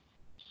power.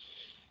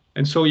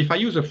 And so if I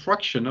use a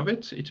fraction of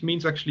it, it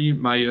means actually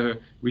my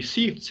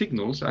received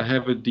signals, I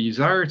have a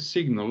desired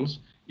signals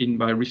in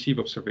my receive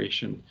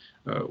observation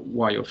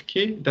y of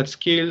k that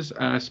scales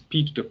as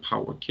p to the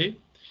power k.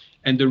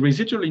 And the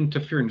residual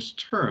interference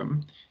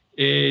term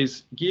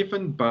is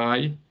given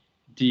by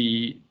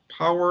the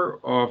power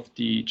of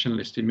the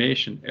channel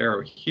estimation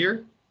error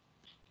here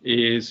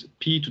is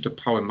p to the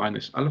power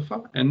minus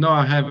alpha. And now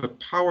I have a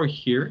power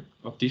here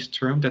of this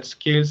term that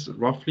scales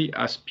roughly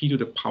as p to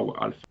the power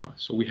alpha.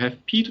 So we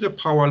have p to the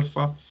power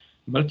alpha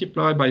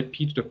multiplied by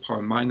p to the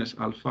power minus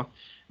alpha.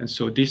 And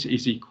so this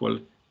is equal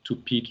to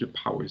p to the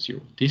power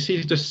 0. This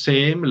is the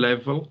same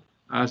level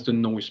as the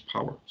noise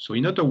power. So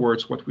in other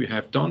words, what we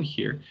have done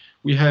here,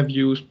 we have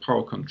used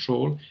power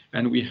control,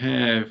 and we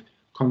have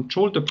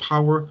controlled the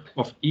power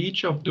of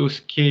each of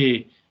those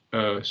k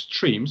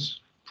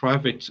streams,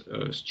 private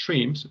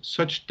streams,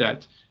 such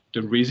that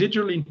the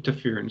residual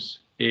interference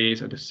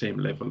is at the same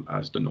level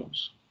as the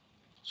noise.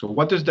 So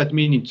what does that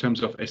mean in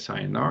terms of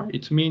SINR?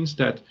 It means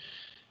that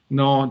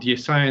now the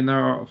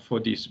SINR for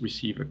this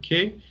receiver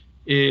k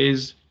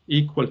is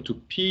equal to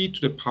p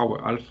to the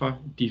power alpha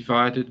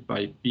divided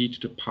by b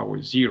to the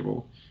power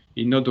 0.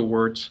 In other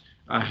words,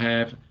 I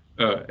have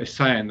a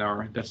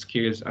SINR that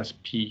scales as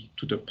p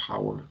to the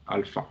power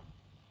alpha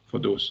for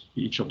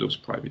each of those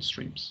private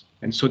streams.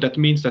 And so that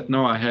means that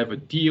now I have a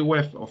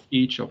DOF of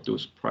each of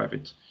those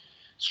private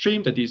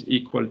streams that is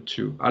equal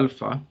to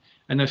alpha,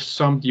 and a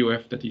sum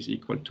DOF that is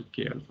equal to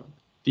k alpha.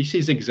 This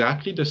is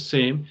exactly the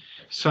same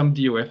sum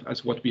DOF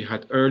as what we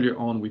had earlier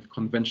on with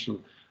conventional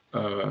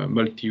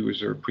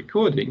multi-user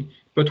precoding,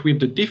 but with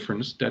the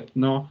difference that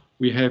now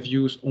we have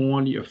used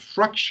only a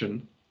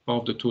fraction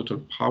of the total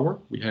power.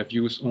 We have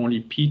used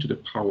only p to the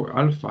power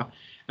alpha,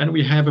 and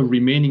we have a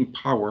remaining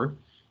power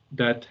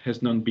that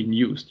has not been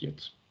used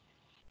yet.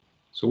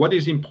 So what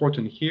is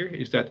important here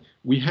is that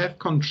we have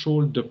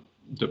controlled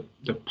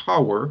the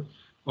power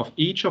of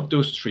each of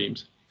those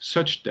streams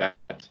such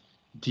that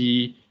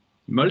the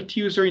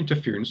multi-user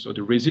interference, or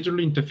the residual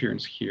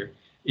interference here,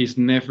 is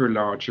never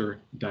larger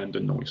than the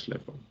noise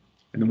level.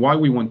 And why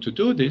we want to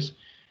do this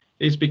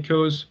is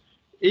because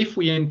if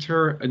we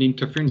enter an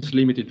interference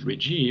limited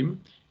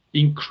regime,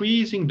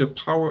 increasing the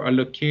power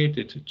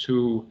allocated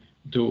to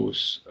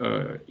those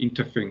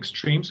interfering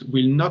streams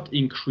will not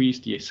increase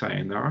the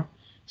SINR,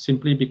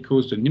 simply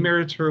because the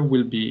numerator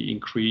will be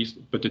increased,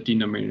 but the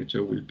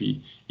denominator will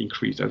be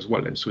increased as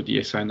well. And so the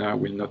SINR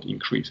will not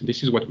increase. And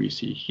this is what we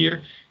see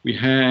here. We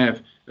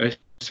have a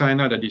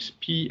SINR that is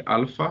p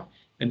alpha,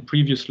 and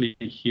previously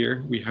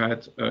here we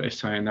had a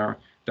SINR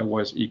that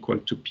was equal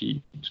to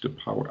p to the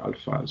power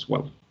alpha as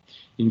well.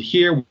 In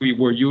here, we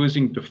were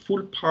using the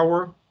full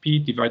power, p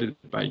divided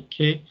by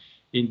k.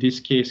 In this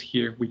case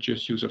here, we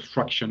just use a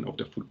fraction of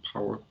the full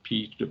power,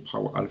 p to the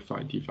power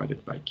alpha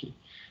divided by k.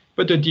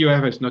 But the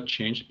DOF has not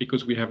changed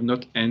because we have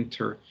not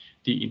entered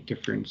the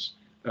interference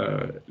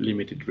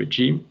limited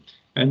regime,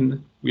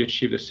 and we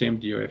achieve the same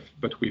DOF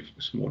but with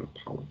smaller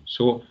power.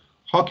 So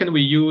how can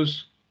we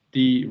use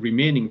the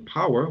remaining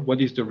power?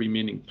 What is the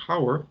remaining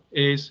power?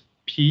 Is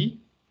P,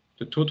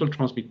 the total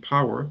transmit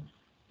power,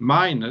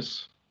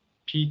 minus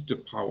P to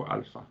the power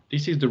alpha.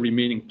 This is the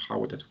remaining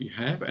power that we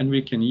have, and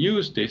we can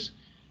use this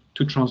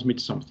to transmit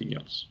something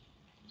else.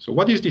 So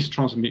what is this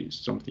transmit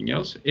something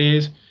else?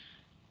 Is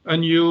a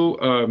new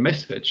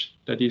message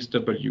that is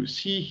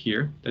WC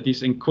here that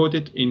is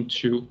encoded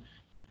into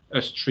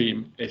a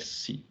stream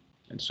SC.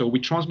 And so we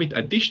transmit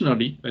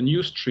additionally a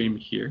new stream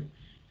here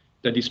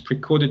that is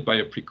precoded by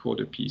a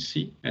precoder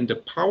PC. And the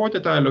power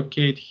that I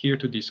allocate here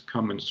to these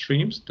common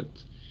streams,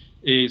 that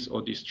is,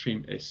 or this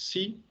stream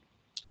SC,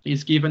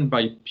 is given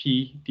by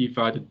P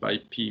divided by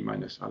P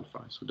minus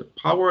alpha. So the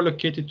power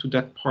allocated to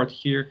that part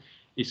here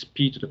is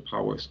P to the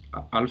power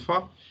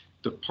alpha.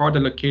 The part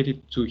allocated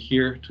to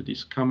here, to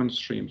this common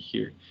stream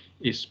here,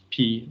 is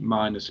P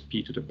minus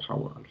P to the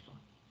power alpha.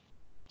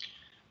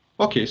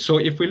 Okay, so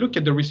if we look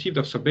at the received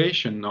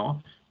observation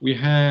now, we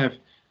have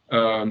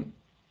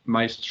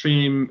my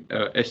stream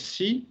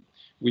SC,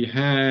 we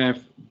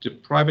have the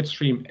private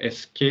stream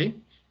SK,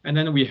 and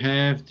then we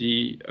have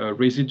the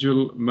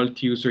residual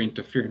multi-user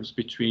interference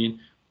between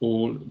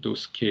all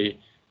those K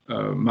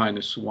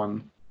minus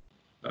 1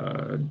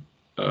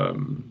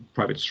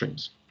 private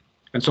streams.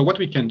 And so what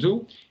we can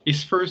do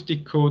is first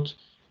decode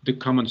the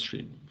common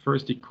stream,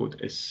 first decode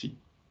SC.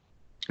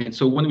 And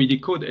so when we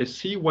decode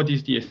SC, what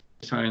is the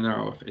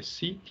SINR of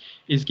SC?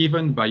 Is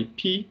given by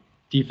P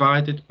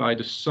divided by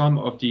the sum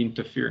of the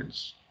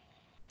interference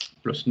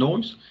plus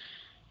noise.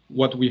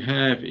 What we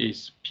have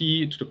is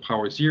P to the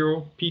power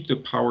 0, P to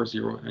the power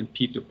 0, and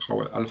P to the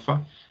power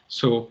alpha.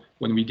 So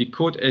when we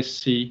decode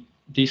SC,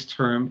 this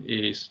term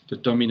is the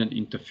dominant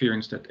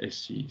interference that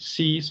SC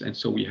sees. And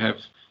so we have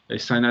a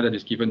SINR that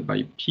is given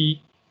by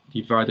P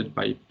divided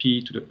by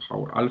P to the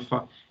power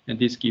alpha, and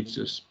this gives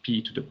us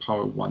P to the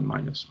power 1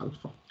 minus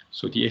alpha.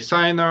 So the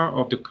SINR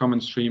of the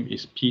common stream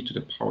is P to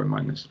the power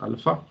minus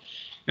alpha,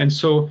 and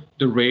so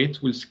the rate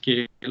will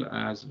scale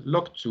as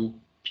log 2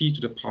 P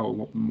to the power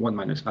 1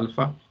 minus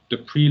alpha. The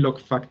pre-log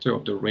factor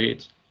of the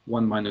rate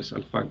 1 minus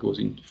alpha goes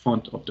in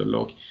front of the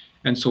log,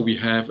 and so we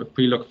have a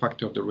pre-log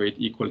factor of the rate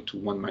equal to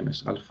 1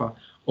 minus alpha,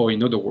 or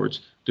in other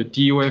words, the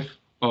DOF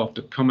of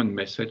the common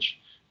message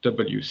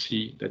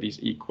WC that is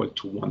equal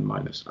to 1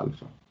 minus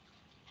alpha.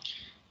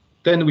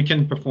 Then we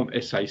can perform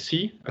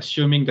SIC,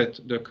 assuming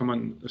that the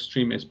common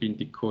stream has been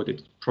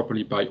decoded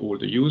properly by all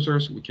the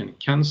users. We can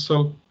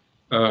cancel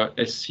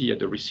SC at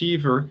the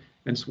receiver,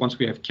 and once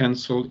we have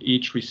canceled,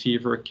 each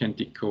receiver can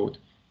decode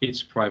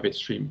its private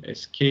stream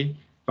SK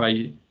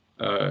by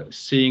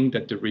seeing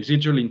that the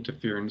residual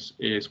interference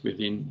is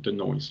within the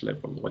noise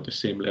level, or at the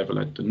same level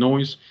as the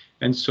noise.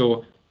 And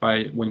so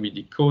when we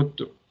decode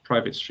the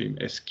private stream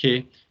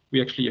SK,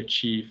 we actually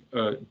achieve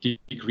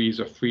degrees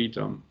of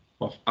freedom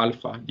of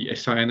alpha. The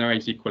SINR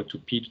is equal to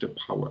P to the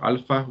power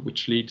alpha,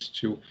 which leads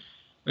to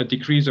a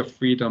degrees of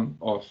freedom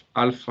of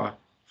alpha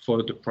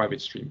for the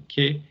private stream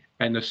K,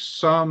 and a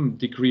sum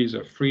degrees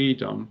of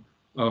freedom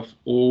of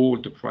all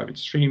the private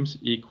streams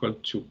equal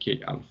to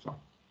K alpha.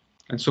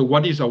 And so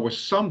what is our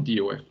sum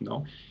DOF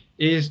now?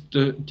 Is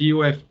the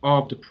DOF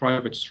of the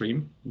private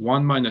stream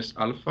 1 minus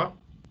alpha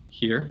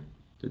here,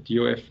 the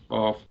DOF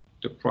of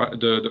the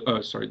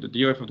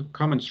DOF of the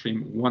common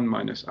stream 1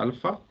 minus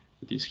alpha,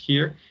 that is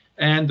here,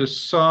 and the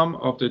sum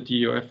of the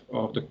DOF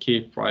of the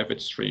K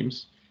private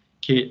streams,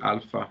 K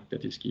alpha,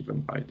 that is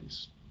given by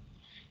this.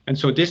 And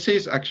so this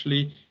is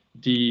actually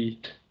the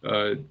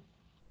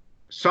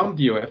sum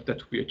DOF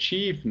that we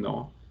achieve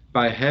now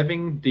by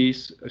having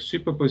this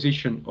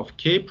superposition of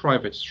K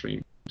private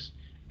streams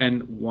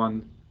and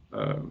one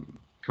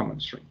common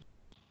stream.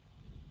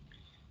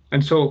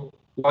 And so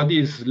what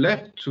is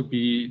left to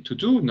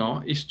do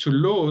now is to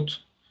load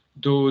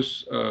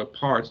those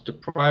parts, the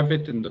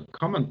private and the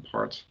common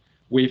parts,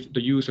 with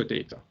the user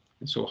data.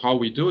 And so how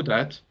we do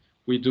that,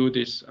 we do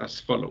this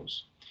as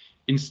follows.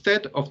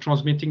 Instead of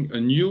transmitting a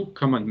new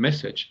common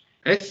message,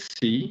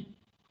 SC,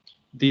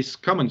 this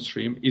common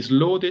stream, is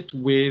loaded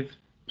with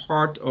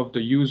part of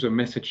the user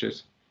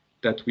messages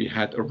that we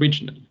had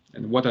originally.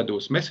 And what are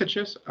those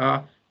messages?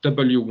 Are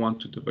W1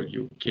 to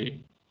WK.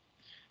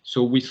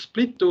 So we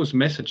split those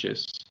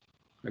messages.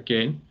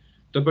 Again,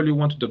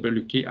 W1 to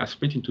WK are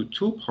split into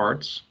two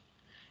parts.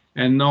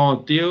 And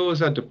now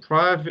those are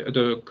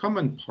the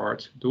common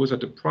parts, those are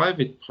the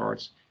private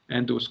parts,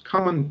 and those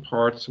common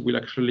parts will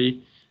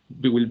actually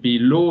be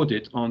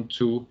loaded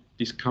onto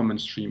this common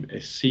stream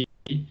SC,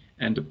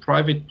 and the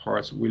private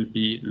parts will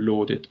be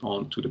loaded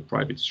onto the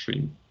private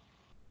stream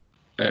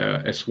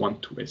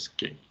S1 to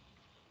SK.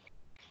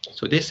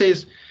 So this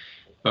is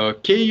a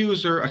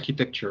K-user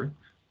architecture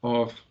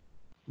of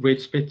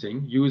rate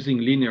splitting using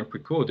linear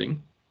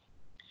precoding.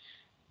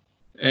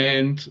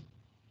 And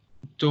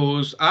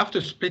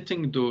after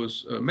splitting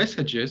those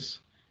messages,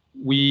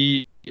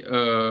 we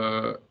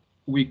go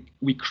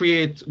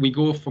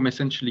from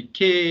essentially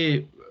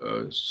K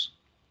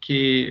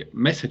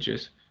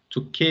messages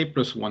to K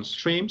plus 1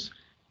 streams.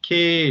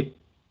 K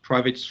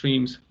private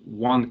streams,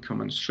 1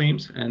 common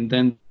streams, and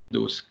then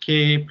those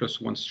k plus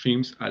 1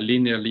 streams are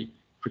linearly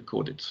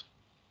precoded.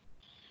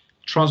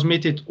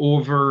 Transmitted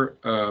over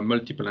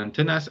multiple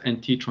antennas,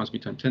 NT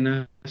transmit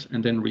antennas,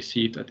 and then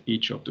received at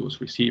each of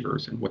those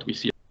receivers. And what we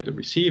see at the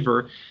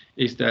receiver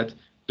is that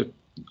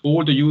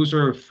all the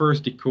user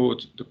first decode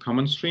the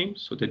common stream,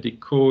 so they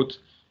decode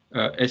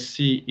SC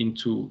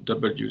into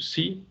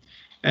WC,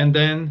 and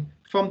then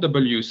from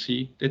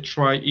WC,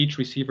 each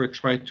receiver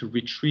try to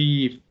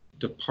retrieve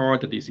the part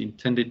that is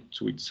intended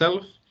to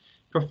itself,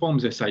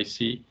 performs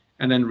SIC,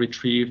 and then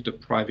retrieve the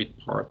private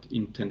part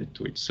intended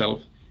to itself.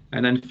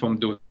 And then from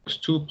those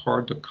two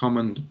parts, the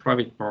common, the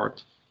private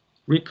part,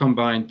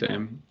 recombine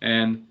them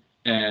and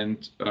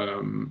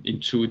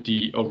into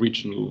the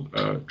original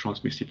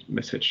transmitted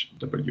message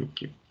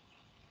WK.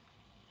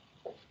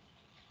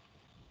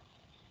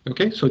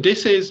 Okay, so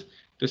this is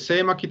the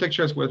same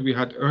architecture as what we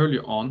had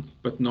earlier on,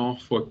 but now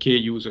for K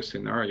user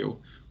scenario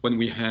when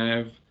we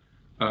have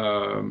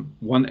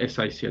one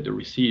SIC at the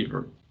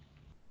receiver.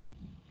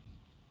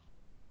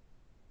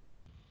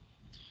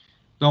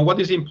 Now,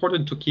 what is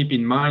important to keep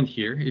in mind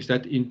here is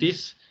that in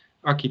this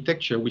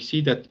architecture, we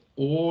see that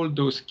all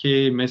those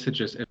K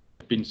messages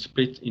have been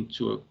split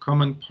into a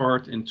common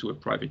part and to a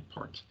private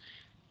part.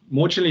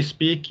 More generally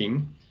speaking,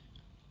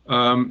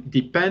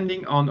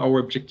 depending on our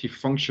objective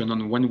function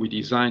on when we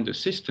design the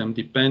system,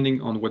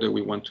 depending on whether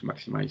we want to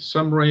maximize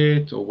sum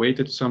rate or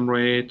weighted sum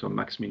rate or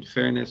maximum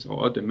fairness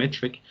or other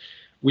metric,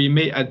 we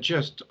may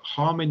adjust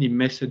how many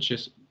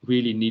messages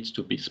really needs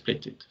to be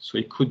splitted. So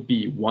it could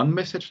be one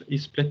message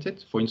is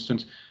splitted, for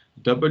instance,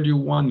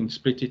 W1 is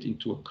splitted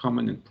into a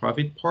common and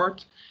private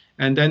part,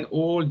 and then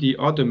all the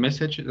other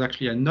messages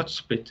actually are not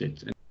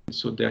splitted, and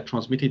so they are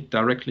transmitted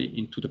directly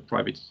into the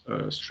private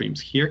streams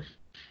here,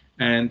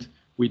 and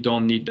we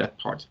don't need that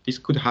part. This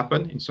could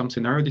happen in some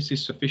scenario. This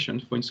is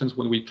sufficient, for instance,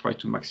 when we try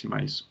to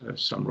maximize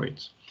sum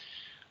rates.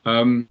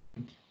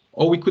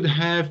 Or we could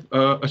have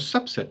a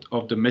subset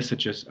of the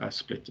messages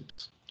as splitted.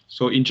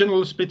 So in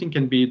general, splitting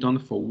can be done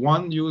for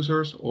one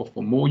users or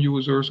for more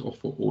users or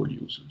for all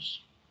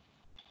users.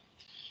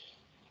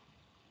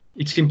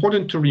 It's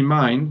important to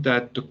remind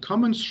that the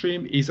common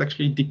stream is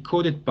actually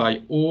decoded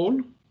by all,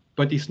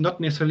 but is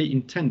not necessarily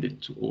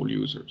intended to all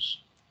users.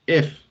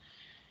 If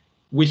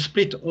we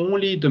split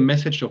only the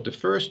message of the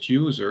first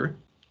user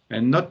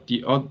and not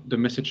the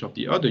message of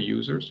the other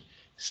users,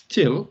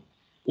 still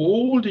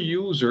all the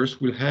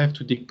users will have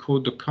to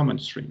decode the common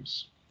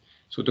streams.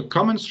 So the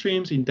common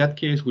streams in that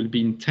case will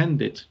be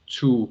intended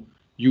to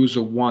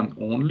user 1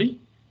 only,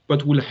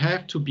 but will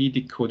have to be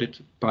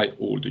decoded by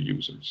all the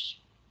users.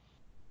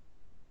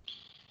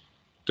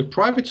 The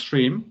private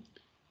stream,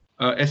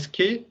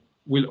 SK,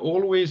 will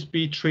always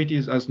be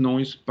treated as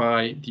noise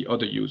by the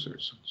other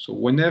users. So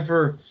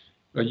whenever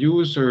a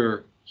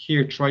user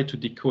here tries to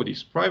decode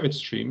his private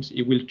streams,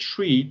 it will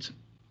treat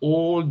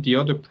all the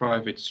other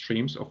private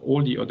streams of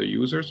all the other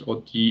users,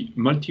 or the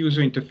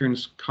multi-user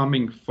interference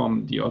coming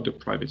from the other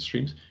private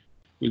streams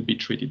will be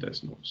treated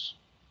as noise.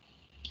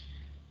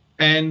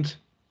 And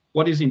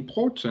what is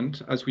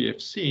important, as we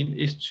have seen,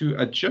 is to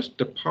adjust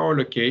the power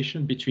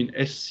allocation between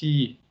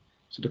SC,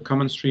 so the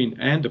common stream,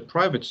 and the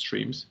private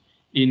streams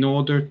in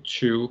order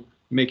to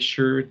make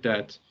sure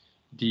that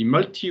the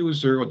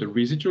multi-user or the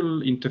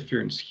residual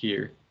interference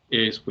here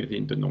is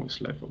within the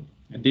noise level.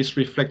 And this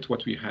reflects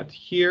what we had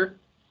here,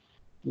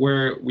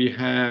 where we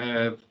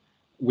have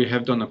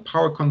done a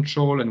power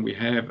control and we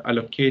have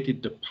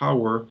allocated the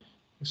power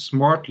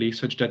smartly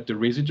such that the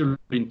residual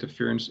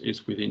interference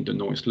is within the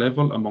noise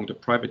level among the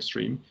private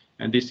stream.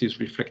 And this is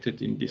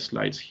reflected in these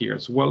slides here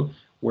as well,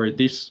 where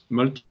this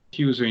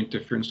multi-user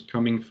interference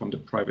coming from the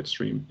private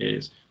stream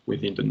is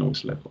within the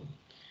noise level.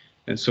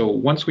 And so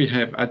once we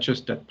have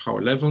adjusted that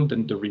power level,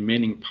 then the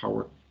remaining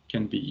power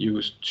can be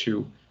used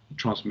to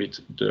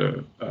transmit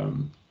the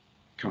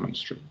common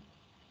stream.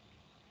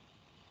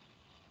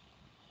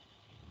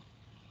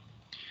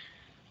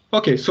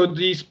 Okay, so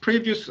this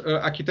previous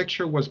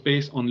architecture was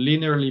based on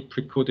linearly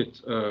precoded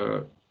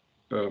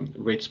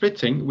rate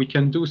splitting. We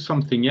can do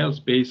something else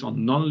based on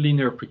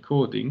nonlinear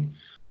precoding,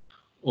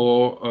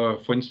 or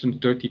for instance,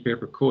 dirty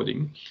paper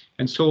coding.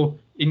 And so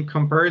in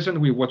comparison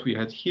with what we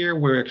had here,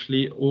 where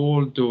actually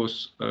all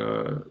those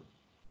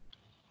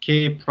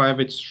K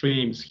private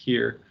streams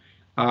here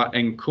are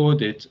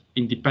encoded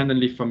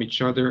independently from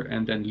each other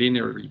and then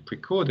linearly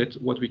precoded,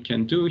 what we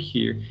can do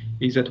here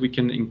is that we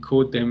can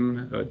encode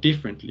them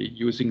differently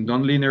using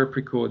nonlinear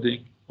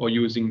precoding or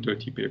using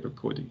dirty paper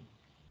coding.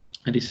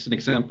 And this is an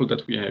example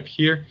that we have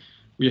here.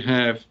 We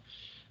have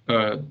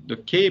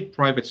the K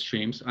private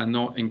streams are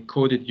now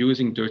encoded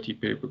using dirty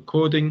paper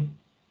coding,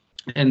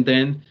 and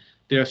then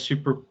they are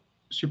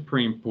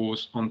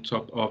superimposed on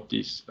top of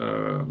these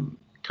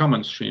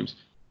common streams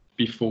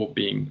before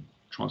being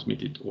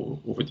transmitted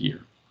over the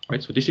air.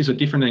 Right? So this is a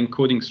different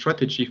encoding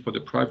strategy for the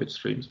private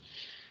streams,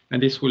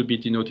 and this will be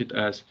denoted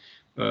as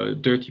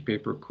dirty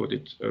paper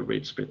coded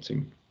rate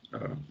splitting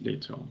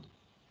later on.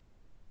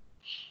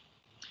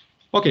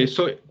 Okay,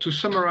 so to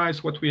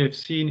summarize what we have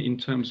seen in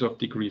terms of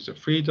degrees of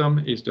freedom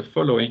is the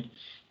following.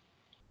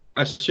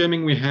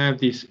 assuming we have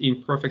this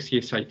imperfect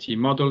CSIT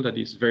model that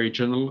is very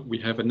general, we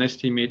have an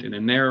estimate and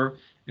an error,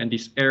 and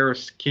this error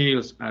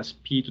scales as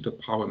p to the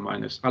power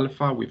minus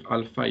alpha, with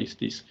alpha is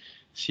this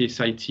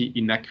CSIT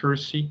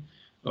inaccuracy,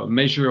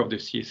 measure of the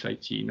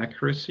CSIT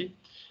inaccuracy.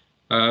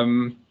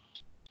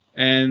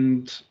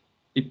 And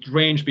it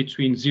ranges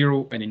between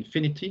 0 and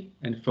infinity,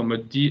 and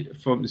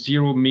from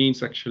 0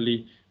 means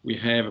actually we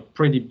have a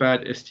pretty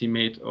bad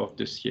estimate of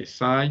the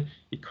CSI.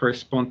 It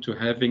corresponds to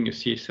having a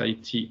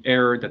CSIT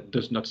error that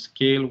does not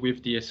scale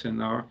with the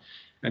SNR.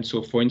 And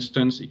so, for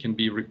instance, it can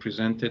be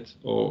represented,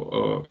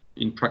 or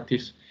in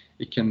practice,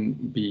 it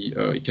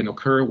can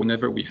occur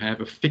whenever we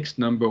have a fixed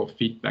number of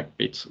feedback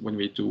bits when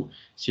we do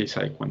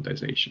CSI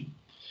quantization.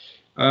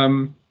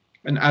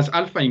 And as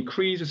alpha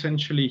increases,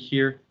 essentially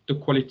here, the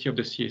quality of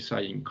the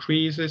CSI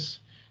increases.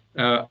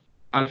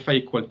 Alpha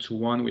equal to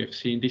 1, we have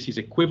seen this is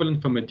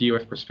equivalent from a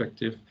DOF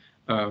perspective,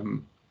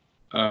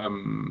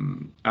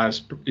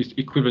 as is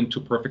equivalent to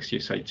perfect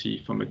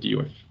CSIT from a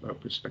DOF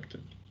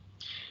perspective.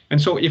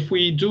 And so if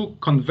we do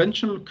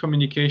conventional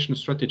communication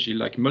strategy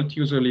like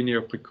multi-user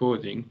linear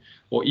precoding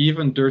or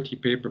even dirty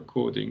paper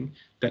coding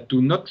that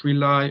do not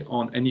rely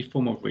on any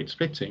form of rate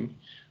splitting,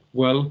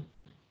 well,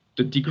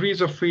 the degrees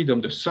of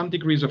freedom, the sum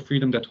degrees of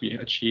freedom that we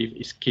achieve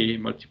is k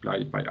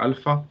multiplied by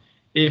alpha.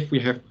 If we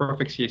have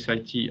perfect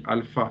CSIT,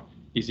 alpha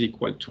is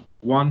equal to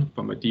 1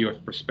 from a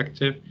DOF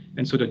perspective,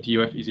 and so the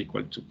DOF is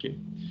equal to k.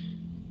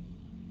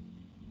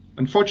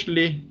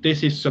 Unfortunately,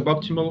 this is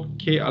suboptimal.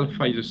 K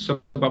alpha is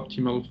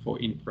suboptimal for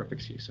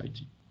imperfect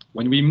CSIT.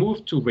 When we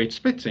move to rate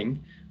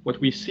splitting,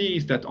 what we see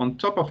is that on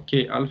top of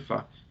K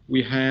alpha,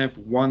 we have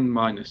 1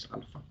 minus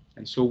alpha.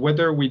 And so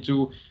whether we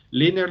do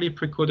linearly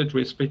precoded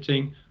rate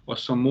splitting or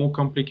some more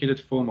complicated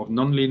form of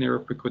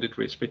nonlinear precoded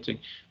rate splitting,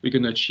 we're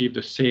going to achieve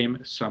the same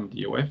sum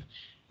DOF.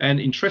 And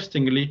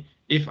interestingly,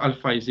 if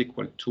alpha is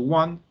equal to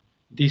 1,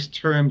 this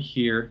term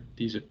here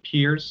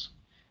disappears,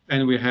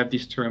 and we have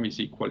this term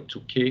is equal to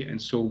k,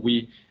 and so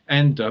we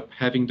end up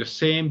having the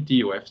same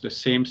DOF, the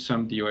same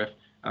sum DOF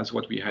as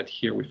what we had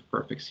here with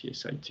perfect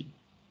CSIT.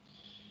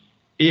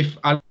 If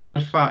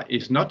alpha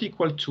is not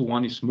equal to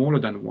 1, is smaller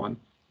than 1,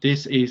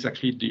 this is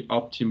actually the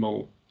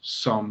optimal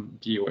sum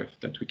DOF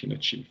that we can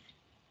achieve.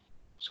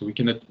 So we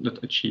cannot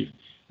not achieve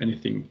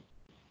anything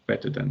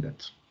better than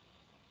that.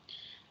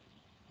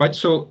 Right,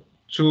 so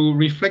to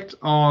reflect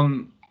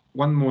on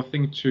one more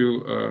thing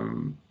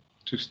to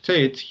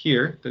state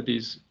here that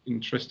is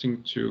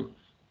interesting to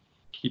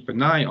keep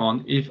an eye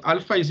on, if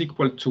alpha is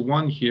equal to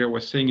 1 here, I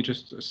was saying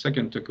just a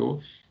second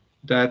ago,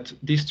 that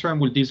this term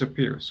will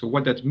disappear. So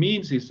what that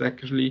means is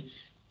actually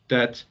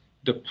that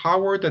the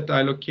power that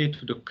I allocate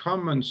to the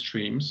common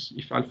streams,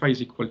 if alpha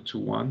is equal to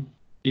 1,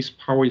 this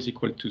power is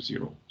equal to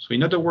 0. So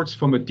in other words,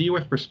 from a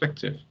DOF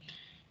perspective,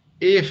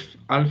 if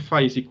alpha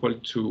is equal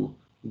to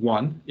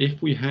 1,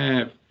 if we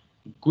have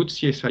good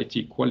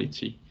CSIT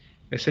quality,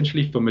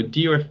 essentially from a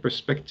DOF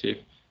perspective,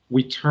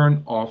 we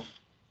turn off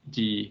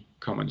the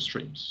common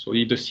streams. So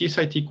if the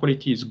CSIT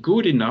quality is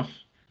good enough,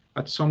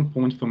 at some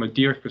point from a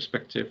DOF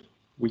perspective,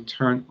 we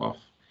turn off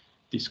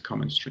these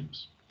common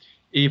streams.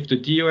 If the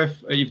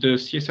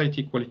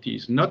CSIT quality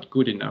is not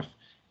good enough,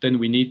 then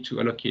we need to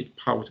allocate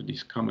power to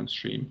this common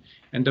stream.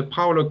 And the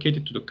power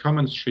allocated to the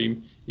common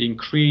stream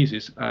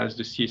increases as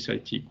the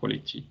CSIT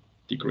quality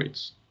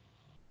degrades.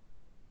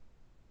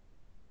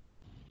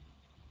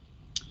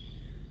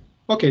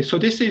 Okay, so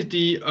this is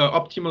the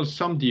optimal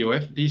sum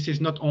DOF. This is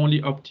not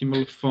only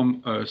optimal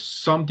from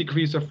some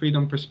degrees of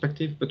freedom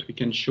perspective, but we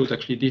can show that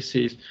actually this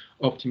is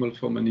optimal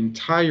from an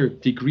entire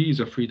degrees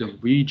of freedom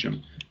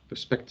region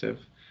perspective.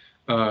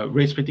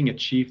 Rate splitting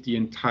achieved the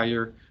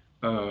entire,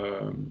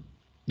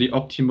 the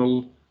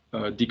optimal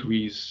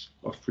degrees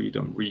of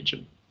freedom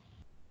region.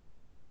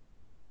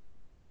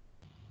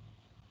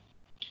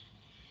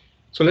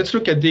 So let's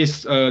look at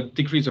this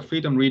degrees of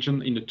freedom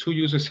region in the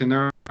two-user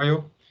scenario.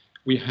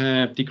 We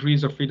have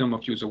degrees of freedom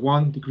of user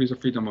 1, degrees of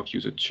freedom of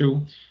user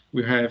 2.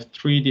 We have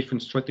 3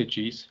 different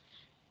strategies.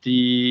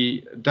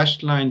 The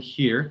dashed line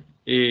here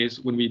is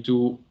when we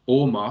do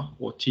OMA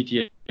or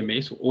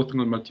TDMA, so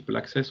orthogonal multiple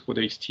access,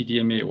 whether it's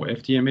TDMA or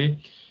FDMA.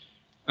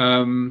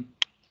 And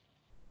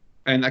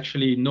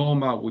actually,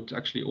 NOMA would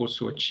actually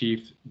also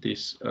achieve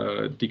this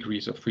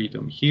degrees of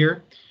freedom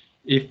here.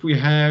 If we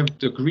have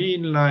the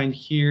green line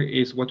here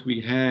is what we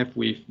have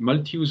with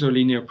multi-user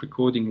linear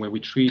precoding, where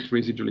we treat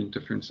residual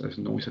interference as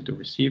noise at the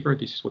receiver.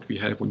 This is what we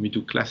have when we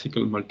do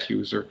classical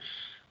multi-user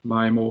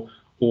MIMO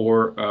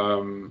or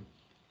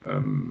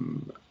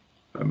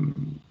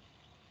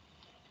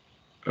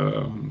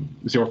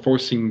zero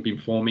forcing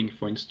beamforming,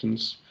 for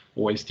instance,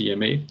 or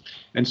SDMA.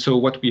 And so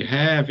what we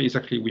have is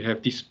actually we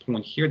have this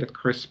point here that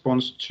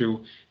corresponds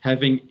to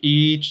having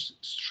each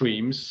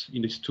streams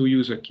in this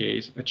two-user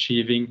case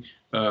achieving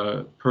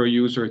per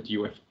user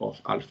DOF of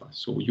alpha.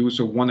 So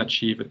user 1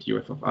 achieve a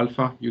DOF of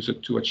alpha, user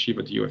 2 achieve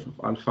a DOF of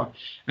alpha,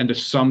 and the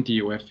sum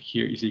DOF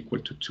here is equal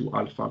to 2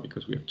 alpha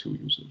because we have 2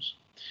 users.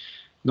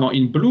 Now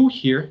in blue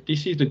here,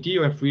 this is the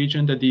DOF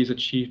region that is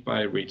achieved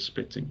by rate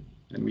splitting.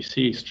 And we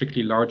see it's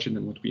strictly larger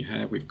than what we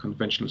have with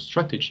conventional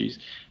strategies.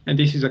 And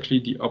this is actually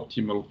the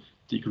optimal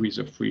degrees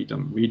of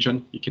freedom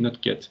region. You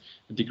cannot get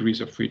a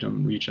degrees of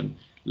freedom region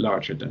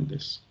larger than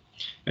this.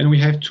 And we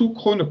have two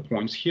corner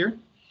points here.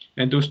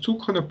 And those two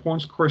corner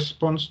points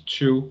correspond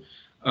to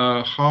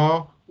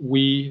how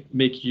we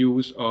make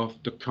use of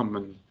the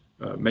common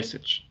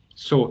message.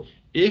 So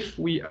if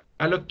we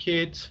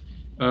allocate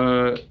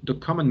the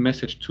common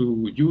message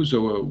to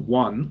user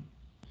 1,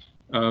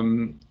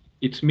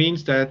 it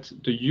means that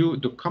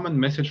the common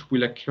message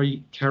will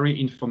carry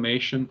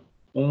information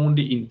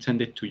only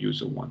intended to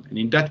user 1. And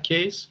in that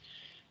case,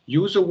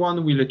 user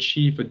 1 will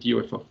achieve a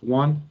DOF of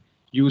 1,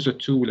 user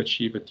 2 will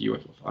achieve a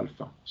DOF of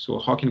alpha. So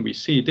how can we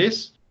see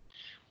this?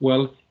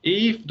 Well,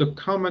 if the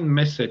common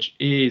message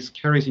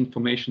carries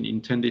information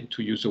intended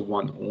to user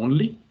 1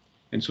 only,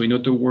 and so in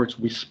other words,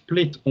 we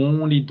split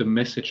only the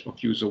message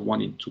of user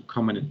 1 into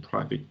common and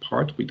private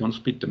part, we don't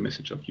split the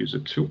message of user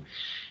 2,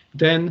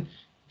 then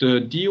the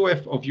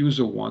DOF of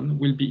user 1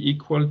 will be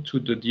equal to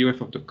the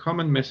DOF of the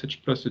common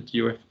message plus the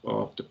DOF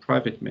of the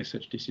private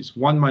message. This is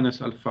 1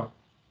 minus alpha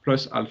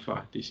plus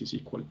alpha. This is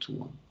equal to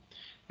 1.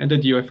 And the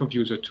DOF of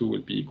user 2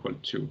 will be equal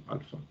to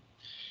alpha.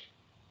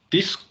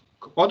 This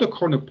other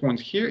corner point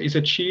here is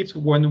achieved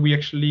when we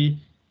actually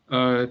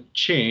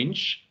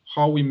change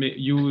how we may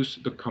use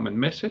the common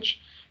message.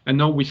 And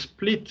now we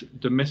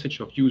split the message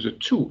of user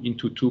 2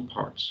 into two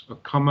parts, a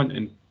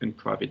common and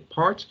private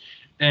part.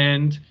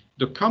 And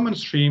the common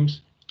streams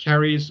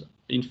carries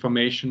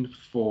information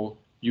for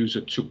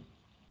user 2.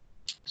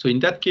 So in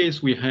that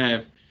case, we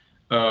have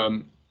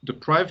the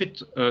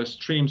private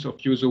streams of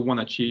user 1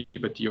 achieve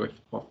a DOF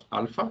of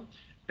alpha,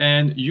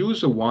 and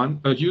user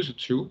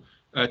 2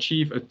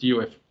 achieve a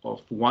DOF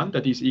of 1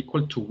 that is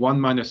equal to 1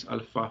 minus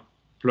alpha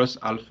plus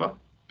alpha,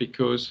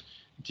 because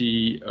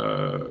in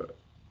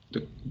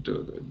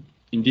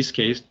this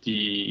case,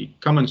 the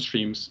common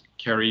streams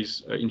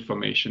carries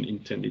information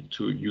intended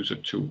to user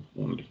 2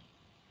 only.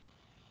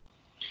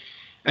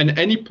 And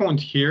any point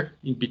here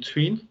in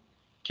between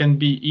can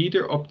be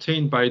either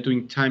obtained by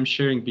doing time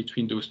sharing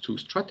between those two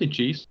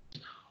strategies,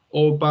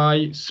 or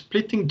by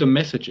splitting the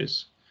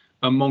messages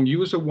among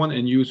user 1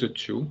 and user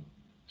 2,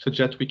 such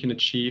that we can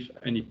achieve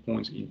any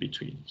points in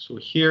between. So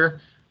here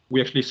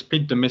we actually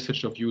split the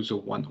message of user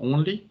 1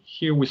 only.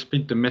 Here we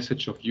split the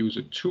message of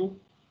user 2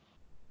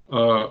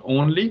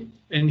 only.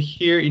 And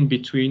here in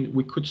between,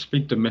 we could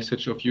split the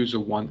message of user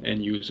 1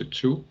 and user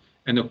 2.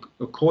 And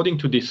according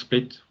to this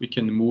split, we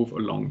can move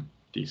along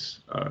this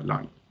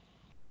line.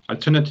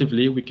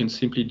 Alternatively, we can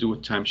simply do a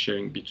time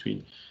sharing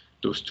between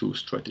those two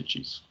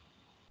strategies.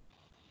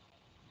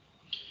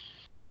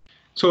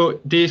 So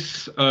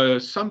this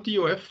sum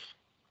DOF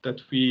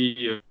that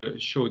we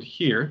showed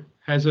here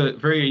has a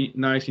very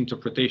nice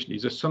interpretation.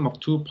 It's a sum of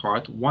two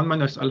parts, 1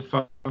 minus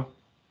alpha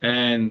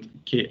and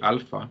k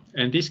alpha,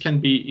 and this can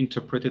be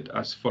interpreted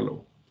as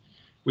follows.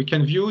 We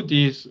can view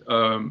this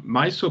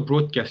MISO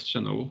broadcast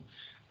channel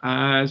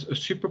as a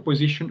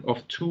superposition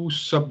of two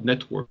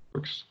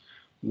subnetworks.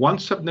 One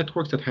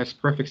subnetwork that has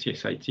perfect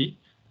CSIT,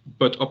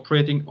 but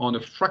operating on a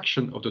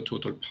fraction of the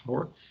total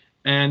power,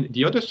 and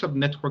the other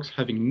subnetworks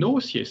having no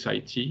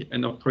CSIT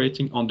and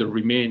operating on the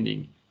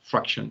remaining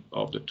fraction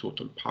of the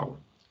total power.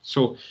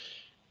 So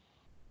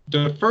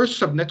the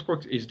first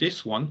subnetwork is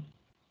this one,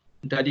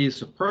 that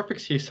is a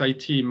perfect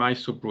CSIT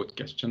MISO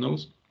broadcast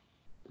channels,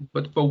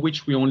 but for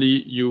which we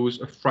only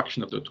use a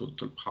fraction of the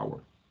total power.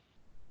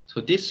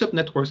 So these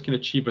subnetworks can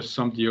achieve a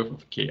sum DOF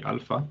of k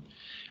alpha.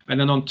 And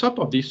then on top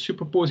of this,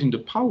 superposing the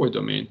power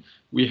domain,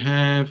 we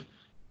have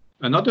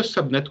another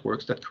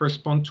subnetworks that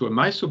correspond to a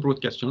MISO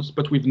broadcast channels,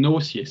 but with no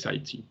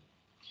CSIT,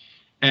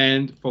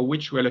 and for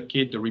which we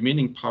allocate the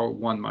remaining power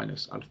 1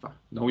 minus alpha.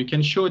 Now we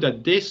can show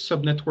that these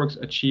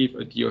subnetworks achieve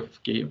a DOF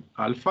of k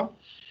alpha,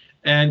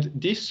 and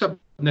these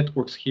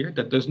subnetworks here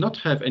that does not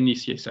have any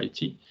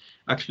CSIT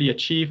actually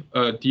achieve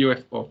a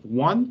DOF of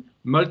 1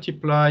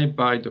 multiplied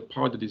by the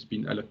power that is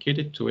being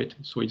allocated to it,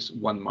 so it's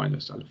 1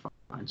 minus alpha.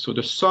 And so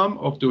the sum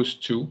of those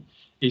two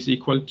is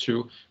equal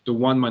to the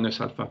 1 minus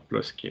alpha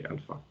plus k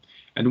alpha.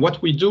 And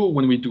what we do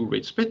when we do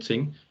rate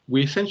splitting,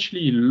 we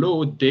essentially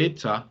load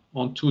data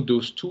onto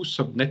those two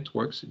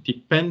subnetworks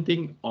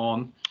depending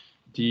on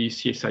the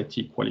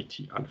CSIT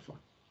quality alpha.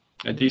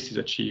 And this is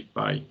achieved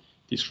by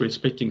these rate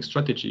splitting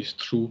strategies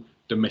through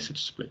the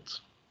message split.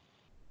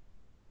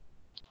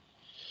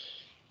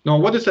 Now,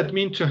 what does that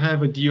mean to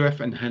have a DOF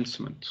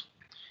enhancement?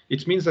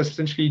 It means that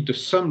essentially the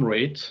sum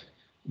rate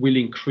will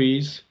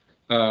increase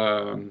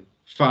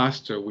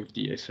faster with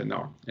the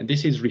SNR. And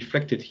this is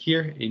reflected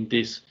here in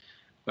this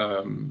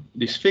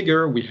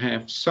figure. We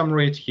have sum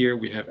rate here,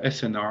 we have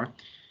SNR.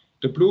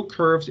 The blue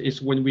curves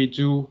is when we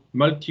do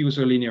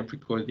multi-user linear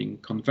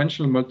precoding,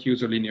 conventional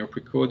multi-user linear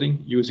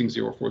precoding using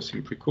zero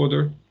forcing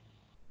precoder.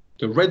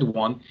 The red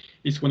one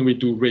is when we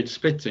do rate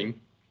splitting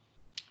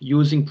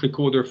using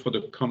precoder for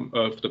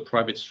the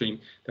private stream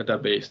that are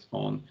based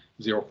on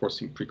zero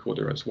forcing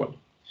precoder as well.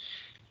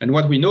 And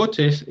what we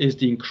notice is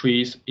the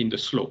increase in the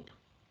slope.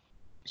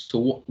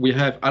 So we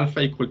have alpha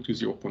equal to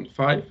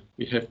 0.5.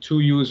 We have two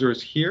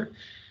users here.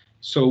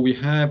 So we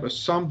have a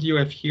sum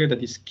DOF here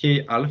that is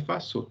K alpha.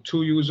 So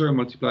 2 user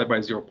multiplied by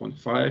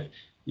 0.5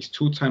 is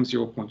 2 times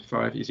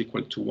 0.5 is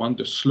equal to 1.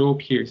 The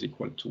slope here is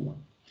equal to 1.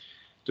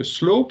 The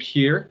slope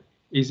here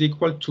is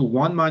equal to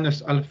 1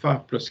 minus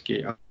alpha plus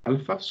K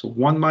alpha. So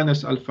 1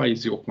 minus alpha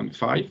is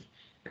 0.5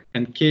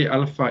 and K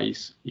alpha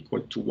is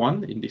equal to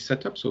 1 in this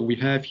setup. So we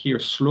have here a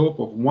slope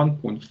of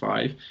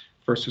 1.5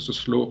 versus a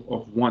slope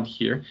of 1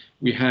 here.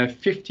 We have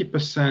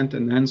 50%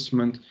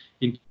 enhancement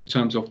in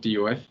terms of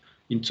DOF,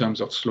 in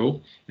terms of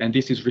slope, and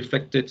this is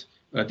reflected,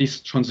 this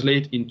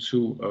translates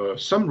into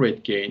sum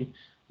rate gain,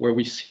 where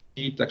we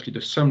see actually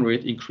the sum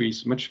rate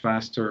increase much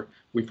faster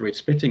with rate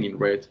splitting in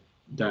red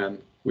than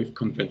with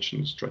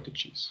conventional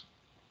strategies,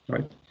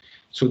 right?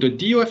 So the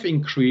DOF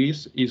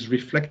increase is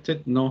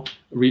reflected now,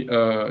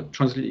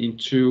 translated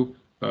into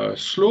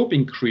slope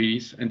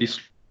increase, and this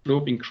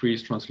slope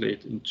increase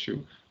translates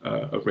into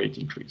a rate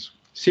increase.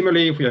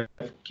 Similarly, if we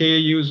have K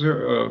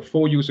user,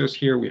 4 users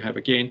here, we have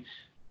again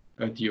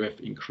a DOF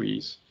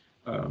increase,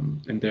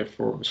 and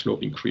therefore a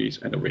slope increase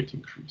and a rate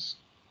increase.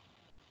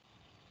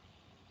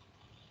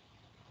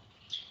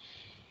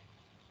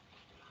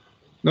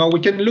 Now we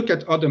can look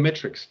at other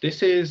metrics.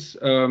 This is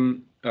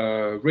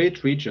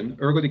rate region,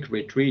 ergodic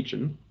rate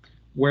region,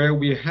 where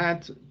we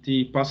had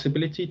the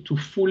possibility to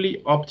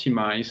fully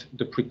optimize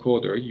the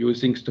precoder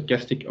using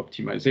stochastic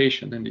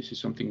optimization, and this is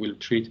something we'll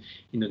treat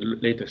in a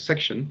later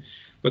section.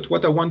 But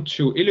what I want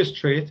to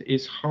illustrate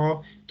is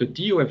how the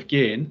DOF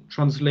gain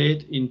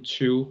translates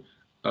into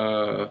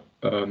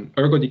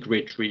ergodic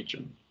rate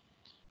region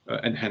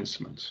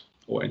enhancement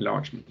or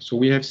enlargement. So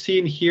we have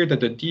seen here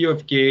that the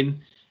DOF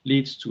gain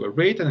leads to a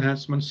rate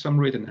enhancement, sum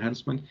rate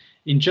enhancement.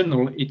 In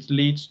general, it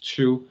leads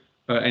to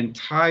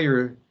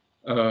entire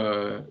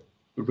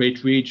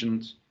rate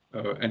regions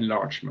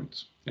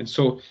enlargement. And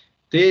so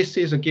this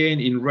is again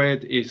in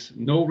red is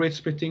no rate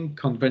splitting,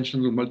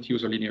 conventional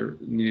multi-user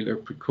linear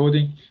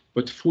precoding,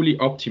 but fully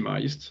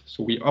optimized.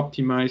 So we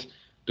optimize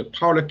the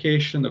power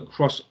allocation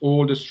across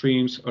all the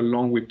streams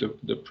along with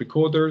the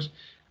precoders,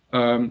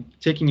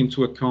 taking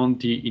into account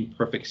the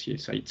imperfect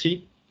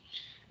CSIT.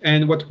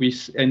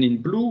 And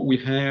in blue, we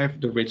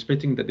have the rate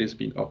splitting that has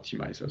been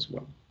optimized as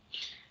well.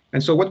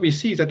 And so what we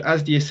see is that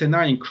as the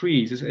SNI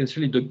increases,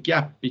 essentially the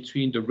gap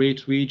between the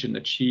rate region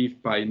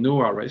achieved by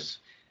no RS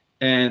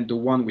and the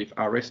one with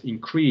RS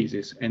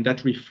increases, and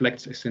that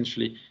reflects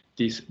essentially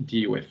this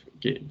DOF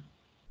gain.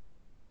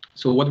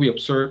 So what we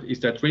observe is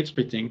that rate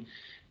splitting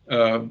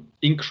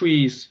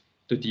increase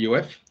the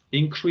DOF,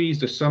 increase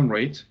the sum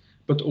rate,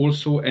 but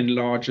also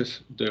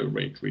enlarges the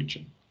rate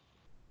region.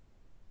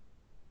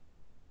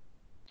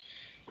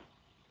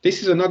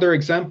 This is another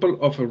example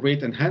of a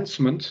rate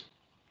enhancement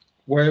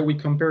where we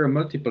compare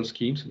multiple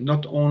schemes,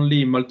 not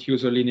only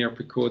multi-user linear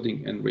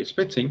precoding and rate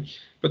splitting,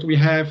 but we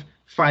have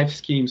 5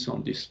 schemes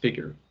on this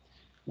figure.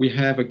 We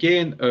have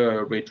again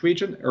a rate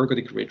region,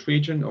 ergodic rate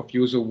region of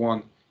user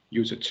 1,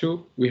 user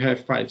 2. We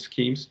have 5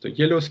 schemes. The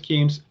yellow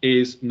schemes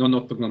is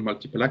non-orthogonal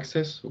multiple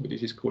access. So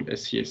this is called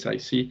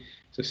SCSIC.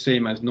 It's the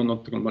same as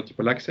non-orthogonal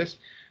multiple access,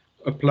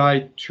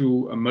 applied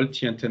to a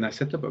multi-antenna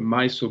setup, a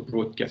MISO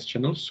broadcast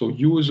channel. So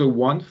user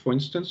 1, for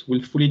instance,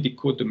 will fully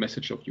decode the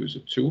message of user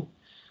 2,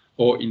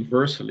 or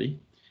inversely,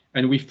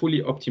 and we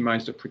fully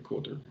optimize the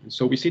precoder. And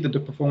so we see that the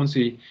performance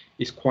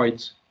is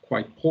quite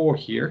poor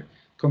here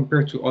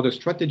compared to other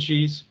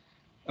strategies.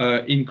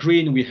 In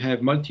green, we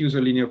have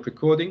multi-user linear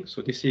precoding.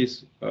 So this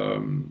is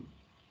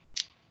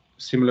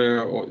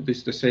similar, or this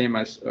is the same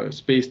as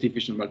space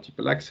division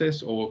multiple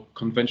access or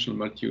conventional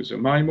multi-user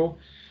MIMO,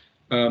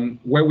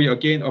 where we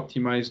again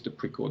optimize the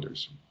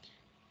precoders.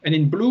 And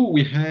in blue,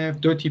 we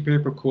have dirty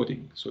paper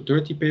coding. So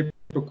dirty paper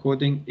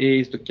coding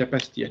is the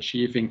capacity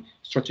achieving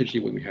strategy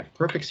when we have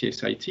perfect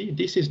CSIT.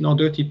 This is now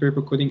dirty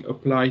paper coding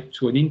applied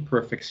to an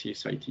imperfect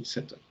CSIT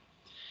setup.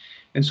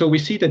 And so we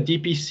see that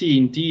DPC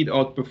indeed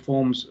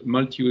outperforms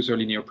multi-user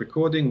linear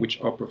precoding, which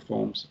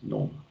outperforms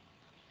NOMA.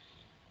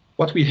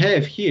 What we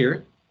have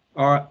here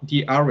are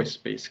the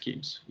RS-based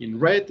schemes. In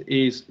red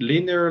is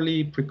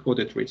linearly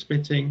precoded rate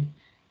splitting.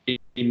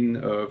 In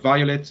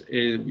violet,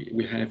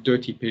 we have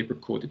dirty paper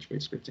coded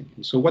rate splitting.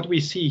 And so what we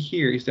see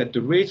here is that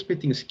the rate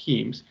splitting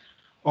schemes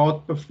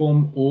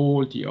outperform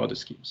all the other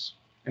schemes.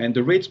 And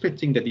the rate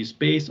splitting that is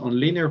based on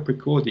linear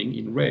precoding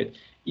in red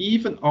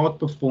even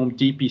outperform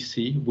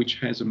DPC, which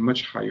has a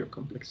much higher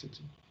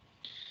complexity.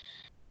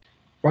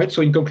 Right,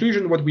 so in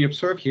conclusion, what we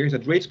observe here is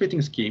that rate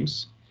splitting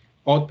schemes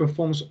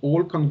outperforms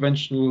all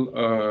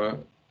conventional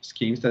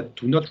schemes that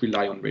do not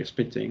rely on rate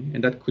splitting,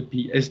 and that could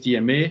be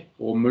SDMA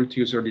or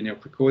multi-user linear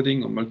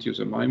precoding or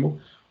multi-user MIMO,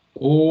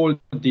 all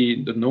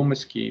the NOMA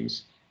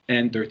schemes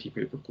and dirty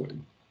paper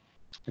coding.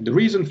 And the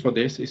reason for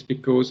this is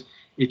because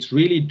it's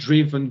really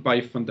driven by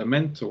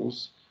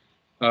fundamentals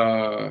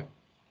of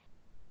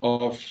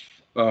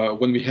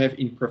when we have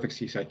imperfect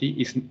CSIT,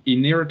 is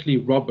inherently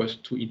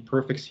robust to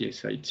imperfect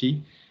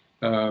CSIT,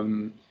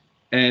 and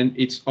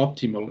it's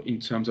optimal in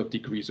terms of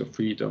degrees of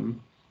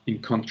freedom in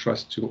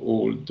contrast to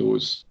all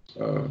those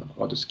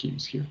other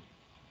schemes here.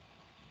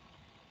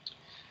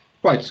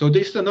 Right, so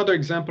this is another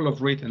example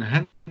of rate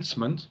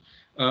enhancement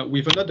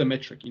with another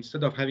metric.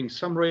 Instead of having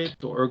sum rate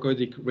or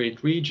ergodic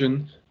rate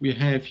region, we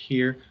have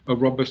here a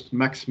robust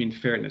max-min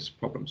fairness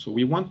problem. So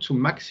we want to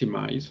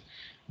maximize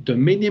the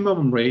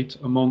minimum rate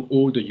among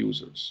all the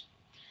users.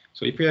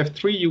 So if we have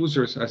 3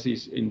 users, as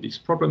is in this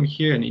problem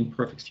here, and in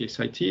perfect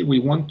CSIT, we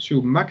want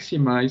to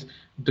maximize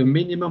the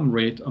minimum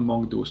rate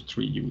among those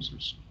 3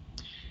 users.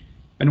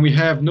 And we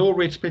have no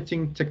rate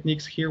splitting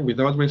techniques here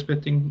without rate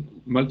splitting,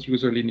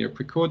 multi-user linear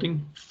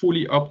precoding,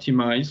 fully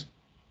optimized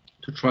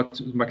to try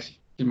to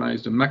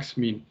maximize the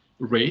max-min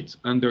rate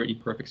under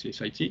imperfect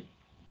CSIT.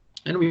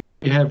 And we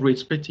have rate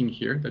splitting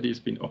here that has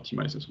been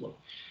optimized as well.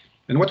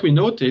 And what we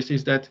notice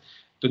is that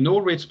the no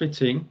rate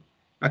splitting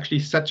actually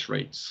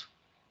saturates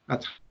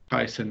at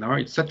high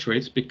SNR. It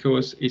saturates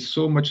because it's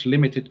so much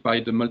limited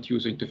by the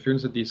multi-user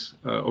interference that is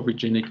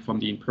originating from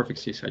the imperfect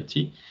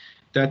CSIT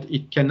that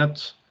it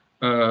cannot,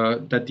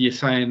 that the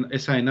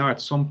SINR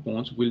at some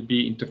point will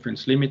be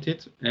interference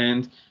limited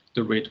and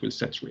the rate will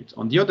saturate.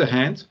 On the other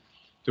hand,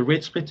 the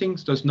rate splitting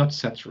does not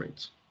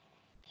saturate.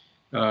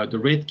 The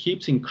rate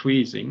keeps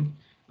increasing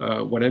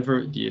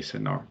whatever the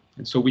SNR.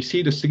 And so we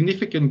see the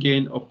significant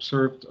gain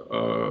observed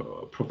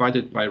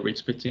provided by rate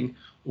splitting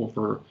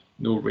over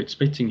no rate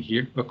splitting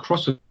here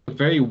across a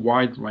very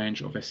wide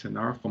range of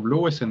SNR, from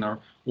low SNR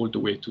all the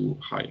way to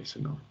high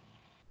SNR.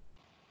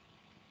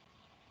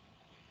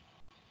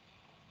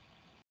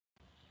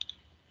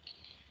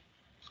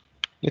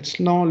 Let's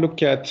now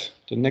look at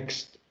the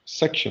next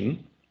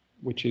section,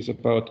 which is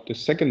about the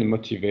second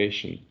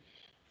motivation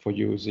for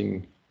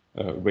using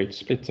rate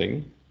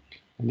splitting.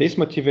 And this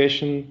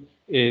motivation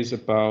is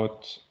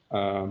about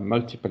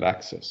multiple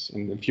access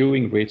and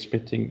viewing rate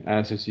splitting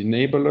as an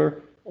enabler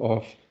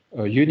of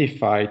a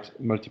unified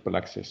multiple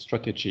access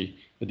strategy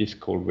that is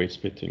called rate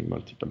splitting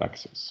multiple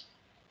access.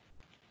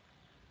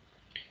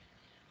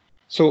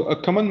 So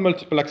a common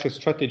multiple access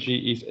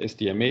strategy is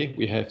SDMA.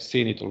 We have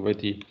seen it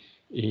already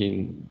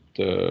in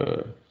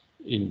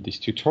this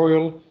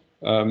tutorial.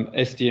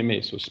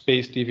 SDMA, so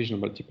space division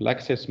multiple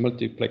access,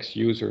 multiplex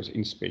users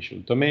in spatial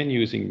domain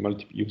using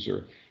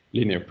multi-user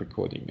linear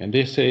precoding. And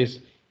this is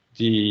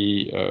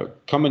the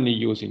commonly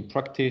used in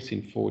practice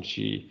in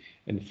 4G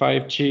and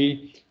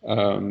 5G,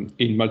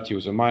 in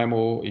multi-user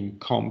MIMO, in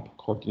COMP,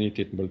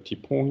 coordinated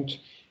multi-point,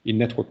 in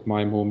network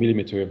MIMO,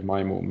 millimetre wave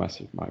MIMO,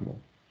 massive MIMO.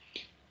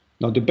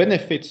 Now the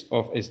benefits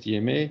of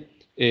SDMA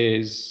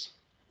is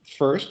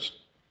first,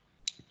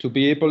 to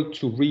be able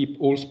to reap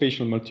all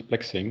spatial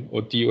multiplexing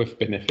or DOF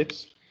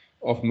benefits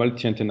of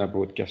multi-antenna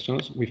broadcast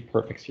channels with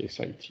perfect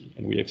CSIT.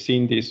 And we have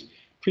seen this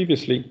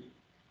previously.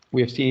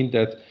 We have seen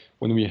that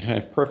when we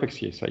have perfect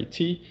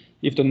CSIT,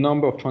 if the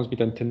number of transmit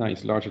antenna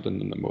is larger than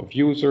the number of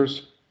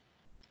users,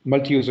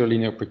 multi-user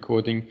linear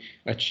precoding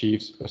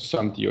achieves a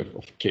sum DOF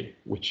of K,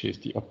 which is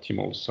the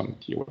optimal sum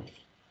DOF.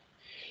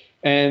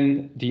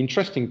 And the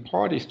interesting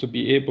part is to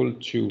be able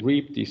to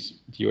reap this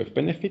DOF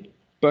benefit,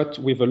 but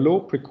with a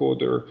low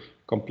precoder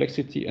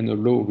complexity and a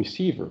low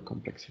receiver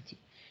complexity.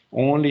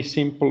 Only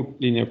simple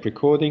linear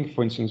precoding,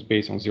 for instance,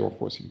 based on zero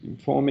forcing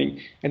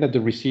beamforming, and at the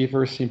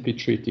receiver simply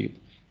treating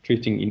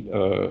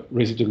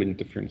residual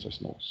interference as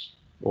noise,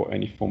 or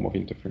any form of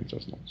interference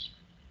as noise.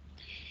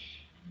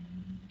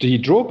 The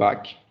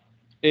drawback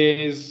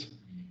is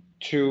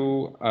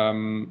to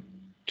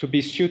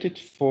be suited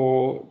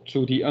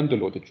to the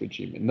underloaded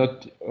regime,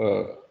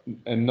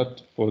 and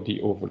not for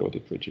the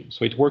overloaded regime.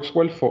 So it works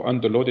well for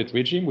underloaded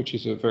regime, which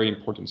is a very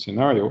important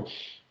scenario,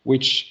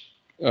 which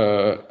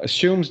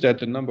assumes that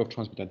the number of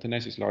transmit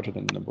antennas is larger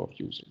than the number of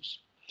users.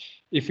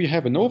 If we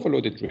have an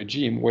overloaded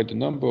regime where the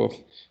number of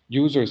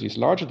users is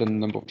larger than the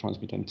number of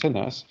transmit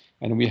antennas,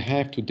 and we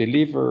have to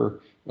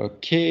deliver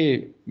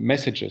K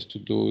messages to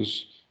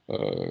those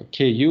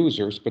K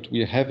users, but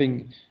we are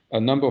having a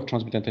number of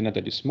transmit antenna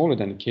that is smaller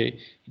than K,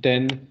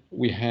 then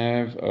we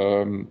have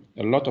a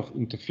lot of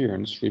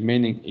interference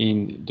remaining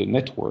in the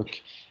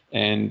network,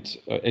 and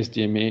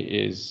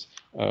SDMA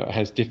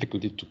has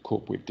difficulty to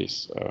cope with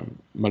this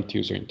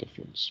multi-user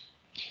interference.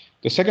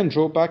 The second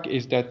drawback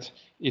is that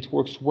it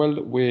works well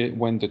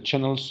when the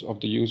channels of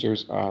the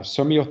users are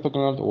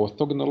semi-orthogonal or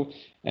orthogonal,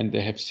 and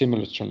they have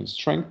similar channel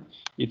strength.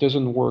 It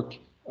doesn't work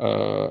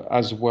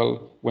as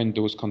well when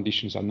those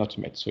conditions are not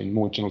met. So in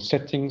more general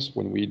settings,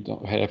 when we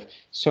don't have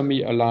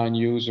semi-aligned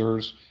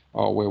users,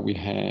 or where we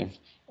have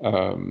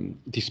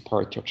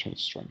disparity of channel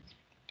strength.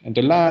 And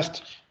the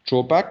last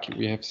drawback,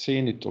 we have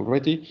seen it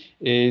already,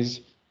 is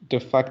the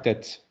fact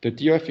that the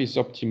DOF is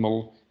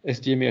optimal.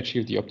 SDMA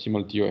achieves the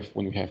optimal DOF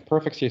when we have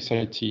perfect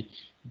CSIT,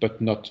 but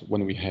not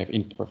when we have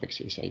imperfect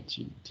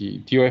CSIT. The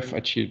DOF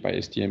achieved by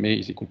SDMA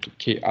is equal to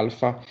K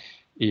alpha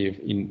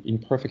in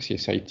imperfect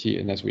CSIT,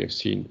 and as we have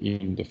seen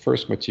in the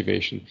first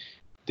motivation,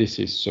 this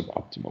is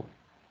suboptimal.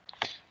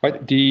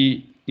 Right?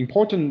 The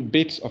important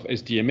bits of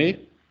SDMA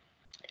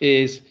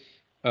is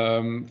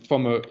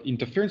from an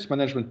interference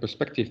management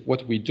perspective,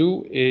 what we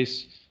do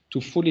is to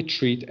fully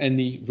treat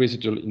any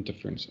residual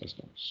interference as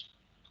noise.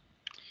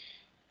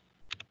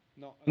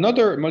 Now,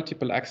 another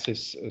multiple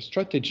access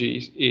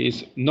strategy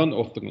is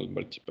non-orthogonal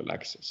multiple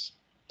access.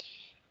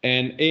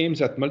 and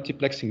aims at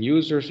multiplexing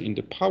users in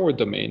the power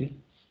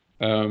domain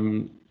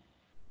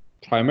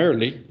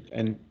primarily,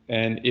 and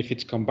if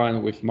it's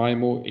combined with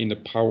MIMO in the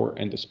power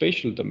and the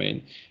spatial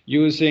domain,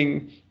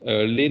 using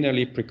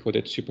linearly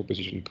precoded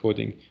superposition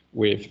coding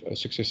with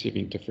successive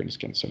interference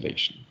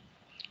cancellation.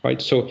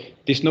 Right, so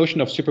this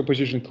notion of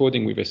superposition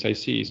coding with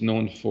SIC is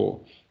known for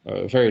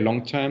a very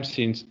long time,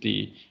 since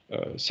the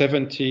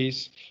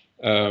 70s,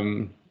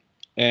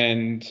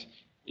 and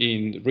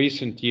in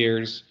recent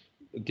years,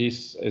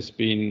 this has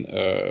been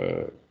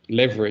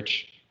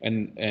leveraged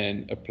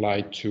and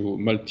applied to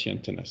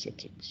multi-antenna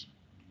settings.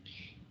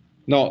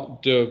 Now,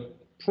 the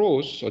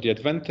pros or the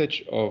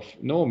advantage of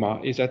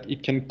NOMA is that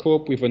it can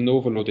cope with an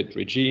overloaded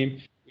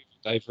regime with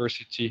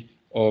diversity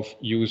of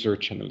user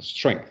channel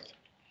strength.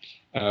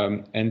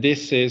 And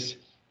this is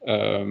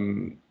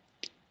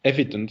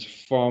evident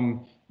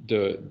from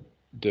the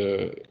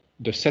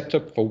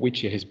setup for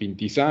which it has been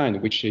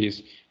designed, which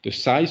is the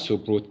SISO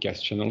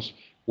broadcast channels,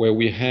 where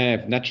we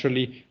have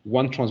naturally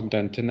one transmitter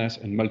antennas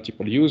and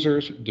multiple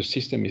users. The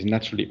system is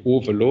naturally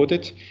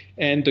overloaded,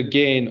 and the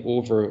gain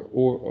over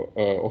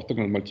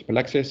orthogonal multiple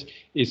access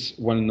is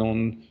well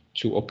known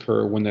to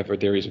occur whenever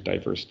there is a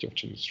diversity of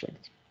channel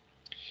strength.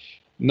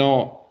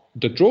 Now,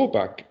 the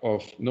drawback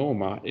of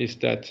NOMA is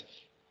that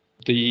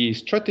the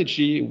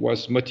strategy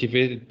was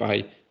motivated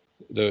by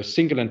the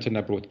single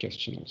antenna broadcast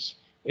channels.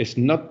 It's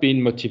not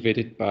been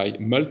motivated by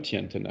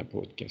multi-antenna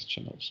broadcast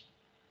channels.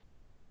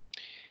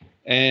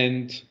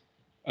 And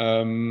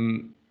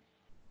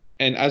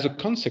as a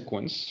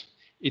consequence,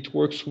 it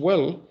works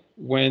well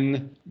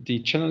when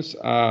the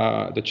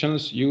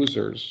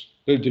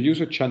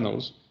user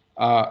channels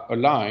are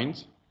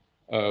aligned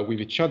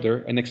with each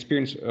other and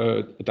experience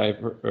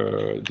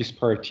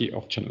disparity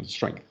of channel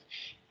strength.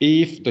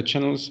 If the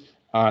channels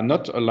are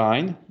not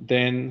aligned,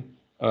 then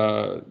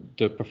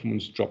the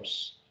performance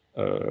drops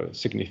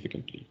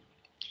significantly.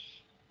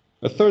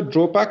 A third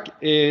drawback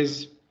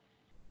is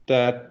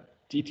that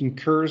it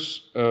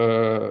incurs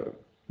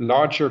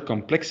larger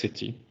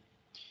complexity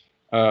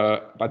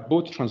at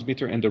both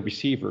transmitter and the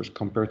receivers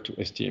compared to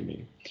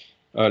SDMA.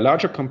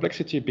 Larger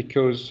complexity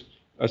because,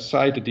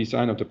 aside the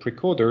design of the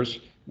precoders,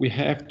 we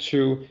have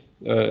to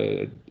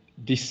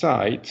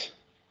decide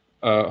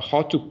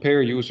how to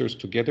pair users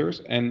together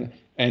and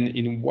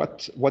in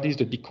what is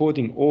the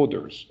decoding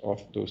orders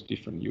of those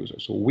different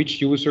users. So which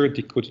user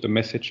decodes the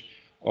message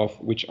of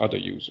which other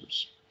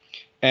users.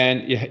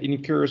 And it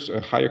incurs a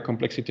higher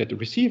complexity at the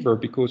receiver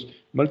because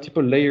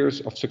multiple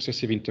layers of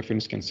successive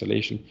interference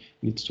cancellation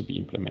needs to be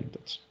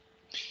implemented.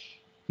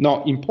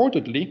 Now,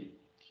 importantly,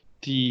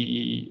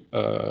 the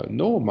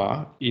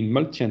NOMA in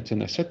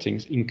multi-antenna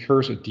settings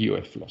incurs a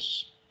DOF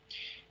loss.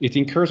 It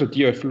incurs a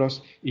DOF loss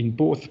in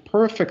both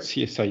perfect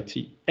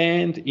CSIT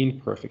and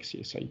imperfect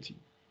CSIT.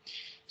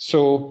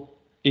 So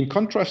in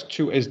contrast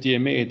to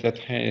SDMA that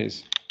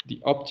has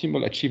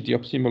achieved the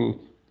optimal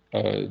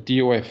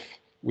DOF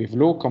with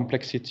low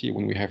complexity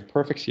when we have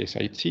perfect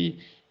CSIT,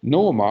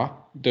 NOMA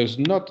does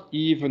not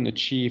even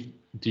achieve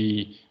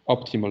the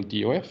optimal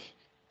DOF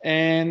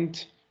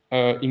and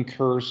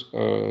incurs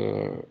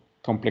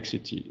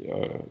complexity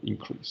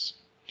increase.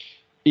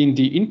 In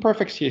the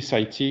imperfect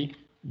CSIT,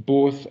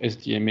 both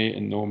SDMA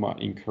and NOMA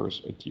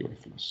incurs a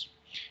DOF loss.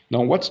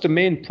 Now, what's the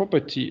main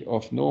property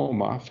of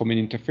NOMA from an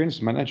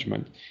interference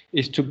management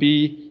is to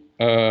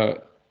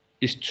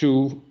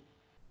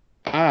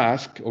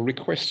ask or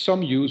request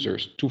some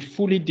users to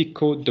fully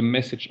decode the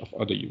message of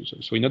other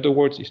users. So in other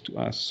words, is to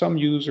ask some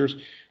users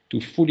to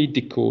fully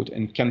decode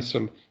and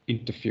cancel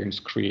interference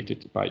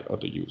created by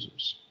other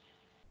users.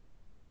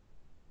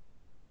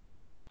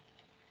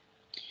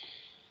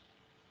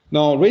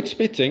 Now, rate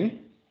splitting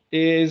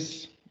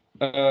is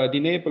the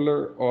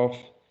enabler of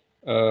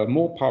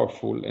more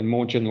powerful and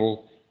more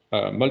general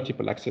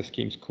multiple access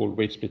schemes called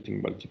rate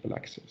splitting multiple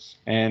access.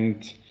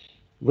 And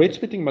rate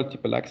splitting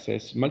multiple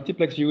access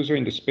multiplex user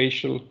in the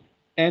spatial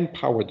and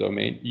power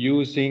domain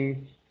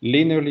using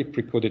linearly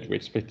precoded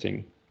rate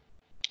splitting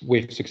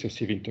with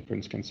successive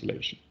interference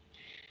cancellation.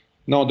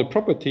 Now, the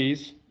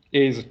properties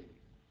is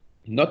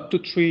not to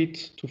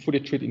fully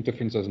treat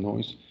interference as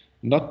noise,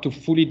 not to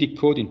fully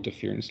decode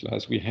interference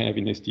as we have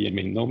in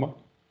SDMA and NOMA,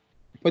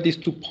 but is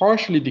to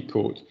partially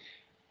decode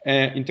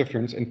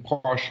interference and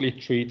partially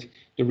treat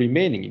the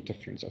remaining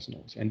interference as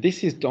noise. And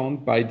this is done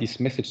by this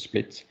message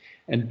split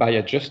and by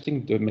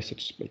adjusting the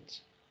message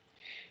split.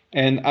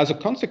 And as a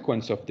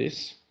consequence of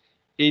this,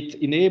 it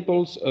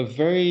enables a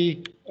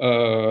very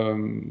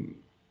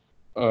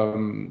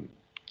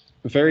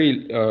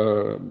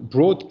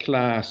broad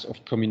class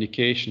of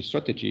communication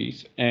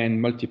strategies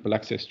and multiple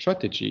access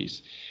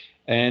strategies,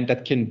 and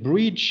that can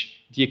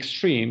bridge the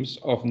extremes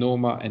of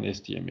NOMA and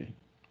SDMA.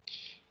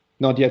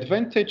 Now, the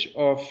advantage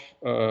of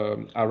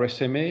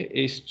RSMA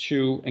is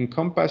to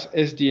encompass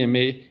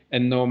SDMA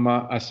and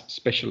NOMA as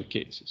special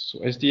cases. So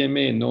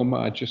SDMA and NOMA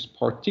are just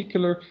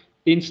particular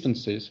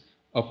instances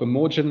of a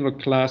more general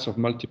class of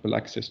multiple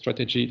access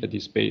strategy that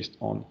is based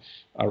on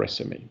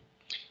RSMA.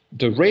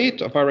 The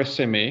rate of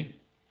RSMA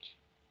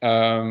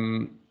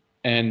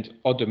and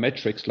other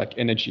metrics like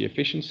energy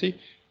efficiency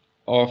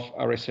of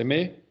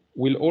RSMA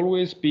will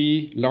always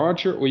be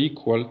larger or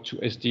equal to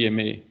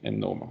SDMA and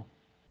NOMA.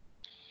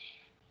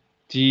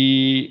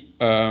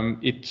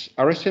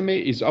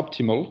 RSMA is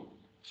optimal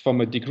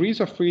from a degrees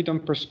of freedom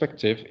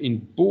perspective in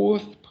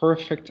both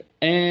perfect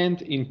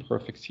and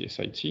imperfect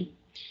CSIT,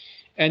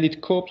 and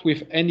it copes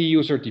with any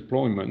user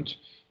deployment,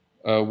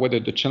 whether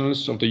the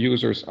channels of the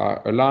users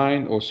are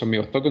aligned or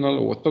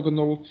semi-orthogonal or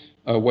orthogonal,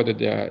 whether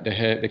they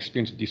have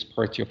experienced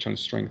disparity of channel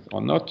strength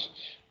or not,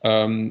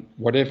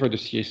 whatever the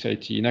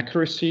CSIT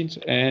inaccuracies,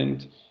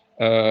 and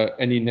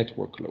any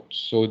network loads.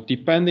 So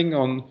depending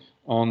on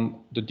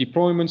the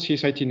deployment,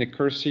 CSIT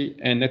inaccuracy,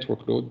 and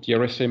network load, the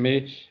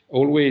RSMA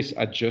always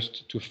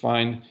adjusts to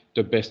find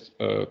the best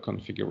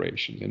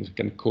configuration, and it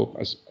can cope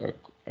as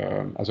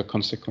a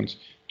consequence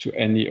to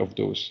any of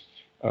those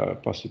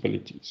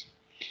possibilities.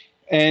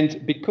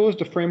 And because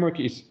the framework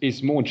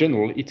is more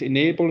general, it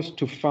enables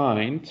to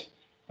find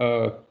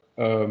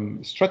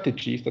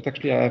strategies that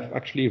actually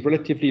have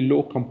relatively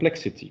low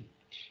complexity.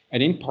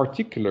 And in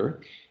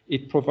particular,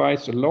 it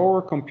provides a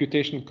lower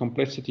computational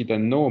complexity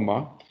than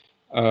NOMA,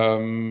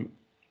 and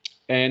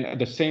at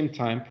the same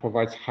time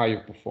provides higher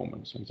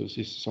performance. And this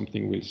is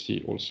something we'll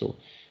see also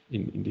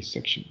in this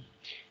section.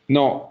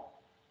 Now,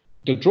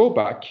 the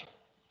drawback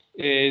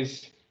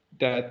is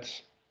that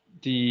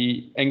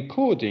the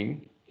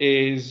encoding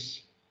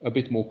is a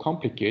bit more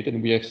complicated,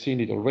 and we have seen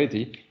it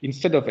already.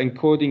 Instead of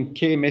encoding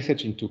K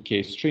message into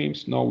K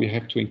streams, now we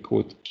have to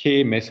encode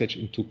K message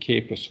into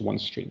K+1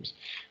 streams.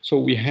 So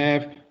we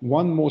have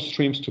one more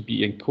streams to be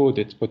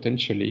encoded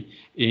potentially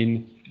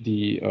in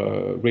the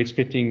rate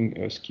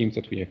splitting schemes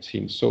that we have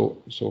seen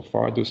so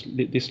far. This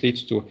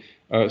leads to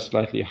a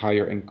slightly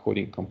higher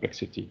encoding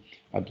complexity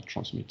at the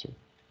transmitter.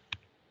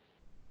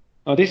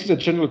 Now, this is a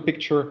general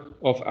picture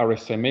of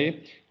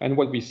RSMA, and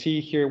what we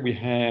see here, we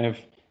have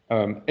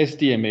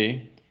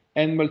SDMA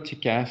and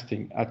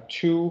multicasting are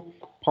two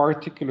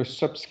particular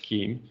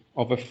subscheme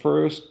of a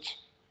first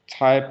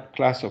type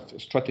class of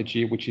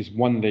strategy, which is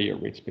one-layer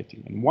rate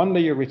splitting. And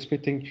one-layer rate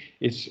splitting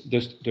is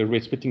the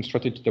rate splitting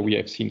strategy that we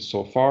have seen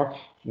so far,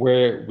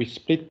 where we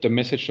split the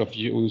message of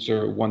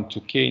user 1 to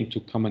K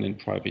into common and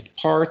private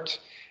part,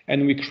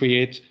 and we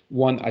create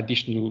one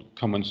additional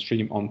common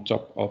stream on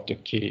top of the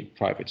K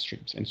private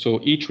streams. And so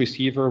each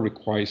receiver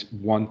requires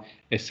one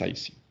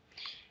SIC.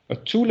 A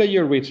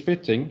two-layer rate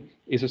splitting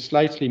is a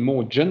slightly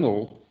more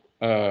general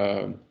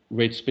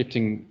rate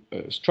splitting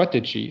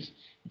strategies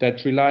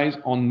that relies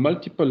on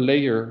multiple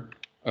layer,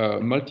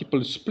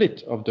 multiple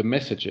split of the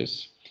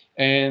messages,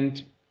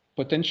 and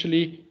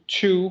potentially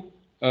two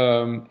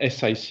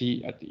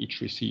SIC at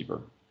each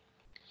receiver.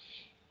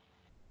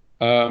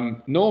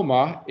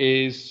 NOMA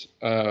is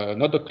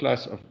another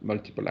class of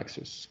multiple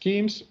access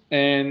schemes,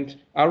 and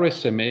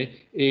RSMA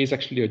is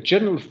actually a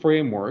general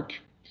framework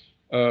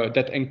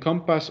that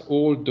encompass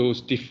all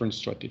those different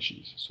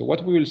strategies. So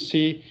what we will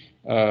see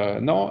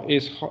now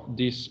is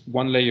this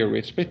one-layer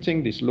rate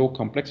splitting, this low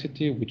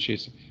complexity, which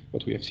is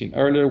what we have seen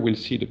earlier. We'll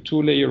see the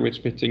two-layer rate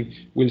splitting.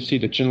 We'll see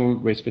the general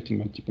rate splitting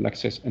multiple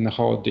access, and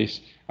how this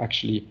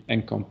actually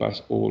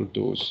encompass all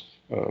those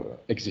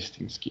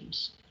existing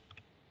schemes.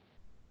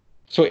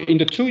 So in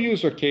the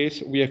two-user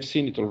case, we have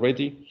seen it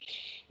already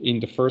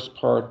in the first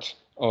part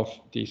of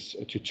this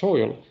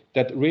tutorial,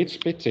 that rate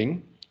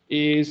splitting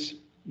is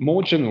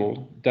more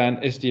general than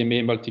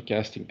SDMA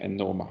multicasting and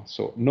NOMA.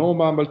 So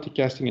NOMA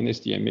multicasting and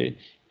SDMA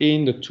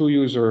in the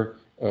two-user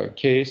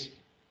case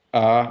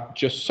are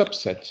just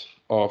subsets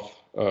of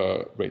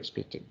rate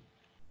splitting.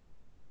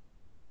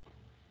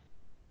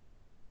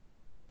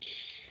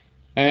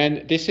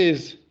 And this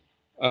is,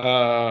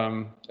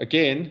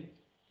 again,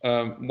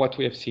 what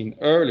we have seen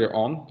earlier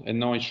on, and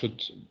now it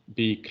should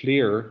be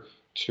clear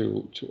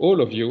to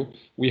all of you.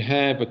 We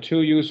have a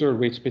two-user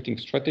rate splitting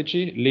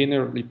strategy,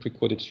 linearly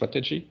precoded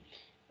strategy.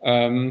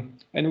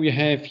 And we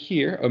have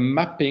here a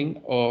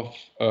mapping of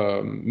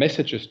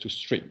messages to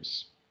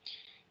streams.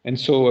 And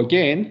so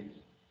again,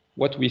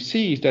 what we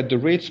see is that the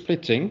rate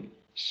splitting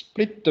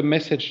split the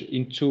message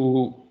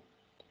into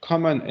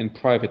common and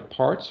private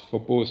parts for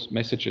both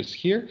messages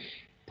here,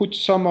 put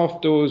some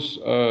of those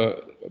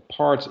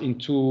parts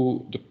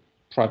into the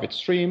private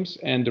streams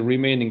and the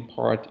remaining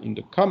part in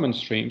the common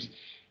streams.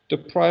 The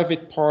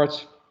private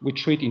parts, we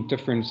treat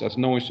interference as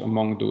noise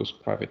among those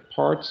private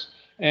parts,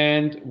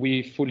 and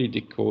we fully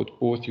decode,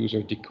 both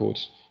user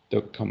decodes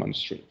the common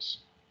streams,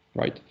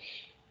 right?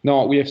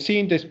 Now, we have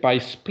seen this by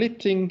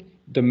splitting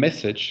the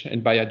message,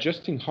 and by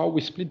adjusting how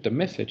we split the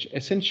message,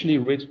 essentially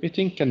rate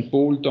splitting can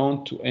boil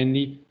down to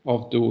any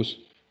of those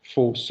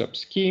four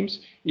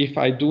sub-schemes. If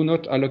I do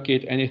not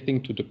allocate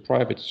anything to the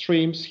private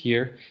streams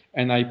here,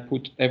 and I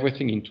put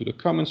everything into the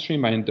common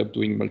stream, I end up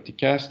doing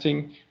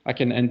multicasting. I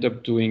can end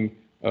up doing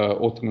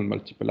orthogonal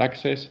multiple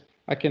access.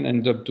 I can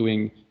end up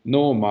doing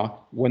NOMA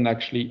when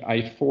actually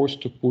I force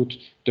to put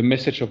the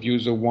message of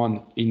user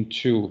 1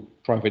 into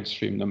private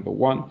stream number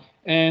 1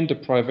 and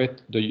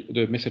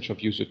the message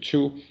of user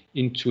 2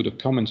 into the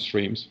common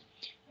streams.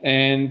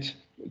 And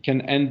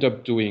can end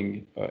up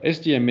doing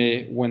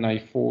SDMA when I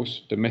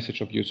force the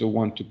message of user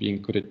 1 to be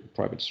encoded in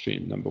private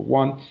stream number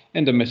 1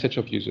 and the message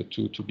of user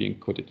 2 to be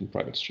encoded in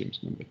private streams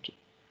number 2.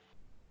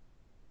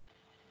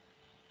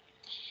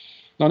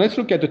 Now let's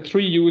look at the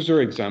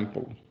 3-user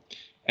example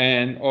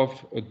and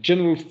of a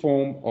general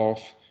form of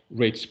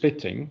rate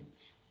splitting.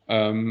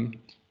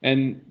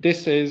 And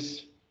this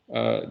is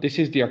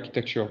the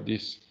architecture of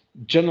this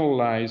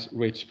generalized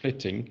rate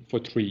splitting for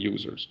 3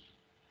 users.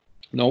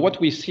 Now what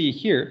we see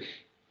here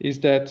is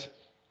that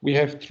we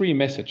have 3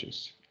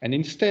 messages, and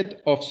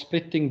instead of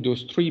splitting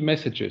those 3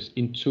 messages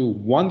into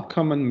one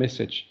common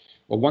message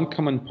or one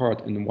common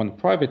part and one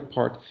private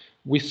part,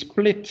 we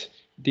split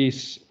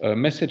this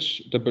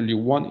message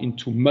W1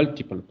 into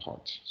multiple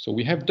parts. So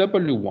we have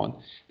W1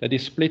 that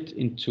is split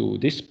into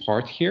this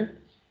part here,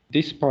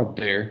 this part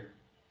there,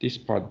 this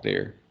part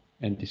there,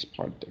 and this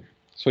part there.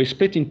 So it's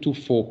split into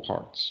 4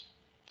 parts.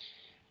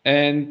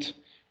 And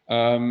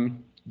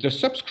the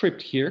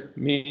subscript here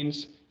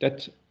means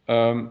that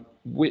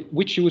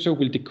which user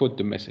will decode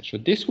the message. So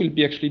this will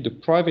be actually the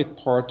private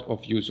part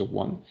of user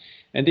 1,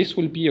 and this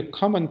will be a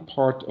common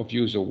part of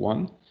user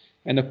 1,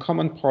 and a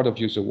common part of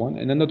user 1,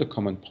 and another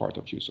common part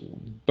of user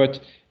 1.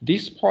 But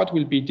this part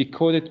will be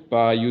decoded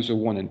by user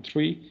 1 and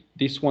 3,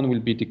 this one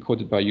will be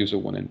decoded by user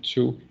 1 and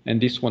 2,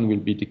 and this one will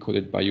be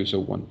decoded by user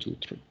 1, 2,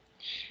 3.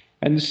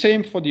 And the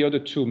same for the other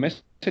 2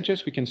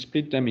 messages, we can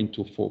split them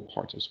into 4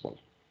 parts as well.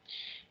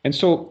 And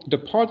so the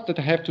parts that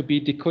have to be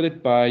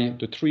decoded by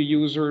the 3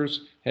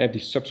 users have the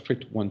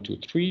subscript 1, 2,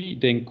 3.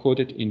 They encode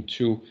it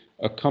into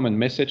a common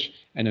message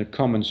and a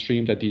common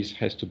stream that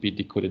has to be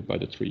decoded by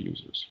the 3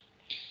 users.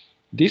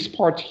 This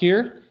part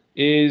here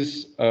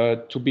is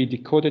to be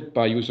decoded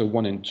by user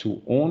 1 and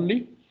 2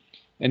 only.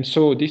 And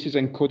so this is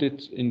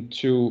encoded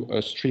into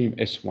a stream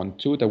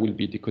S12 that will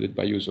be decoded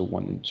by user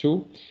 1 and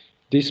 2.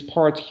 This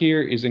part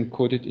here is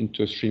encoded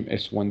into a stream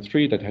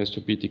S13 that has to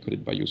be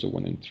decoded by user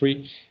 1 and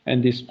 3,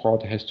 and this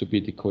part has to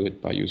be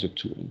decoded by user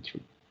 2 and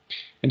 3.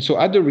 And so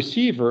at the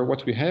receiver,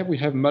 what we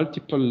have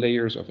multiple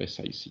layers of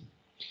SIC.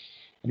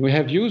 And we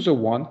have user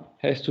 1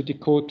 has to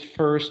decode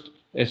first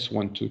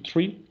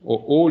S123, or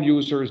all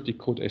users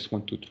decode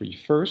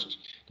S123 first,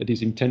 that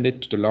is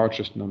intended to the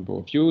largest number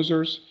of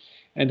users.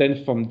 And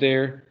then from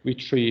there,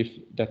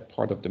 retrieve that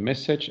part of the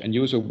message, and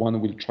user 1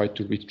 will try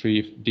to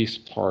retrieve this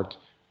part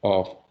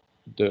of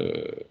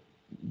the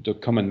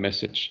common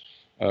message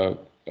that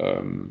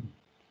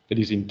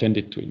is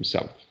intended to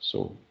himself.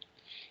 So,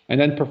 and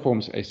then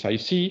performs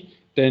SIC,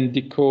 then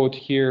decode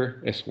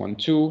here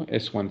S12,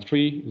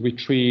 S13,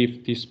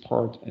 retrieve this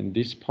part and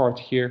this part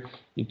here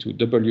into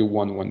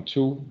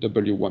W112,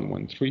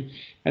 W113,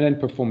 and then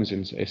performs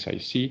in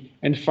SIC,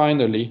 and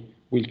finally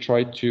we'll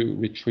try to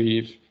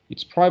retrieve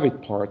its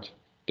private part,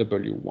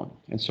 W1.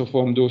 And so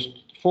from those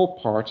 4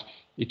 parts,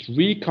 it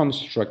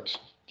reconstructs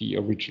the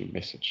original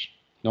message.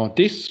 Now,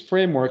 this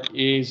framework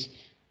is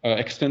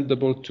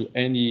extendable to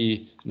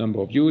any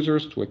number of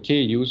users, to a K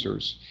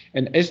users.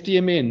 And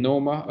SDMA and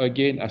NOMA,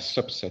 again, a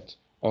subset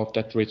of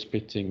that rate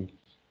splitting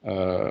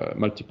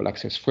multiple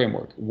access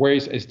framework.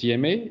 Whereas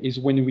SDMA is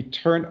when we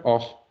turn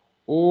off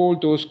all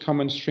those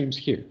common streams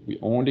here. We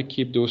only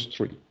keep those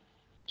 3.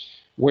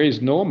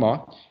 Whereas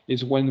NOMA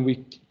is when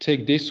we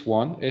take this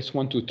one,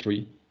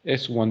 S123,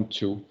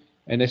 S12,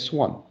 and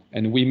S1,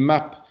 and we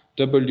map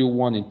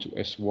W1 into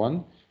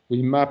S1,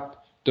 we map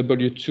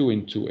W2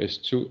 into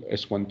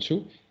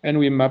S12, and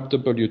we map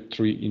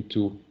W3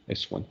 into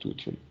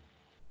S123,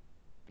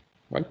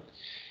 right?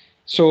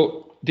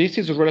 So this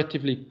is a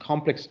relatively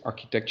complex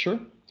architecture,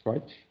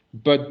 right?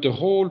 But the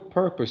whole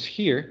purpose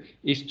here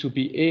is to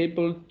be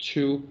able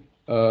to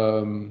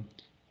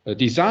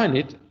design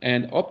it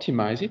and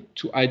optimize it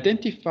to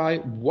identify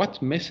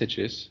what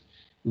messages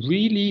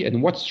really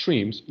and what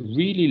streams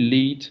really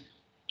lead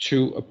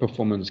to a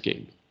performance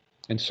gain.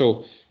 And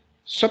so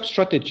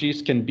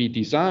sub-strategies can be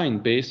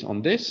designed based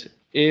on this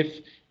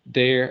if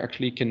they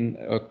actually can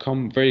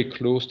come very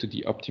close to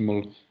the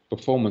optimal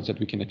performance that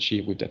we can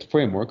achieve with that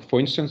framework. For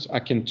instance, I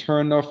can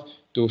turn off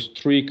those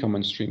 3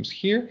 common streams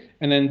here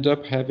and end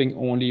up having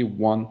only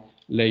 1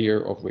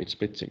 layer of rate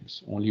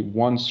splittings, only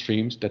 1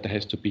 streams that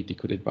has to be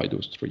decoded by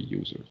those 3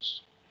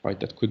 users, right?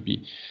 That could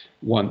be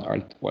one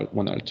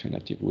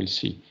alternative. We'll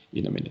see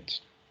in a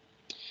minute.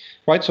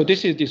 Right, so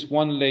this is this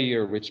 1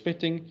 layer rate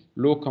splitting,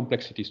 low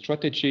complexity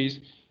strategies.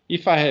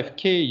 If I have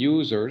K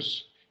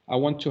users, I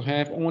want to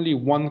have only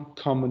 1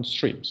 common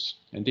streams.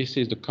 And this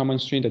is the common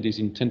stream that is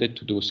intended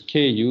to those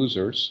K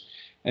users.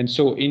 And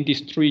so in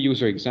these 3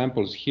 user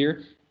examples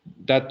here,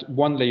 that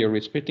 1 layer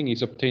rate splitting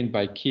is obtained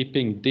by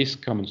keeping this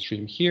common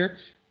stream here,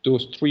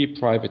 those 3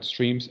 private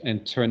streams,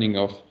 and turning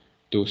off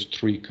those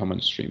 3 common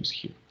streams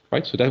here,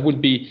 right? So that would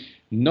be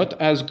not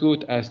as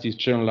good as this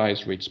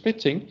generalized rate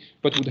splitting,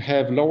 but would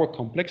have lower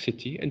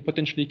complexity and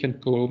potentially can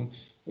come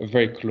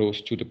very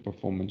close to the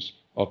performance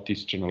of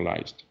this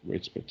generalized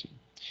rate splitting.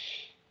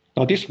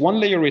 Now, this 1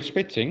 layer rate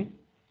splitting,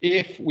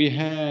 if we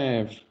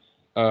have,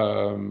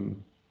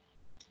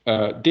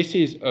 this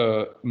is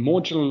a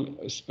module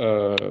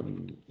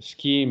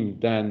scheme,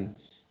 then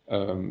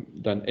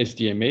than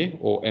SDMA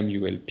or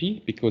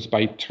MULP, because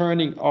by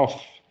turning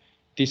off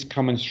this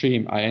common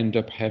stream, I end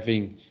up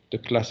having the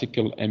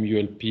classical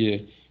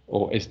MULP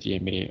or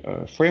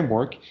SDMA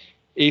framework,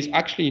 is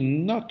actually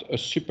not a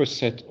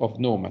superset of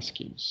NOMA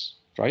schemes,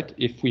 right?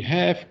 If we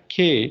have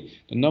K,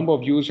 the number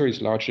of users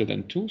is larger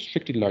than 2,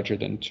 strictly larger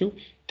than 2,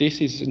 this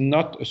is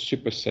not a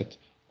superset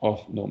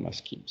of NOMA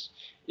schemes.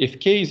 If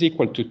K is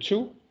equal to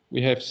 2,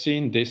 we have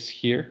seen this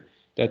here,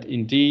 that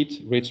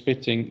indeed rate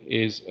splitting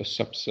is a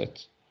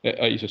subset,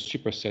 is a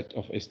superset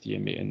of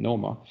SDMA and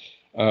NOMA,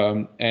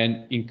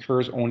 and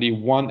incurs only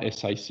one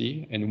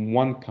SIC and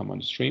one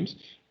common streams.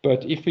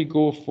 But if we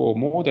go for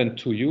more than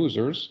 2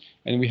 users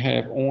and we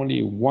have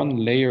only one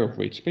layer of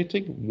rate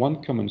splitting,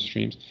 one common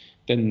streams,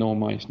 then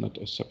NOMA is not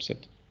a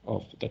subset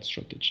of that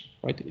strategy,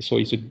 right? So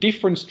it's a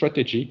different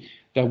strategy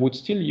that would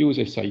still use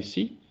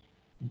SIC,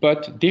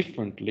 but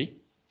differently,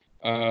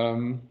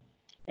 and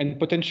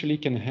potentially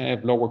can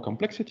have lower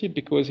complexity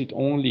because it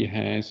only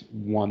has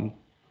one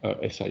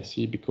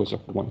SIC because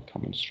of one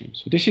common stream.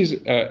 So this is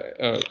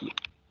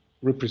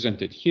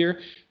represented here.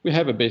 We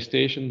have a base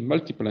station,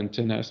 multiple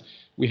antennas.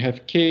 We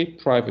have K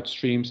private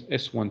streams,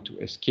 S1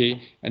 to Sk,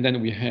 and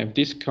then we have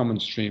this common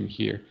stream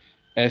here,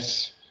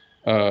 S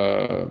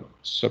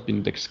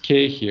subindex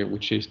K here,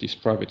 which is this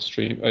private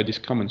stream, this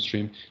common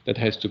stream that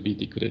has to be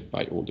decoded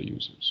by all the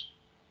users,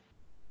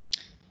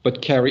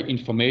 but carry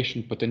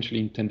information potentially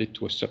intended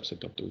to a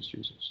subset of those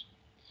users.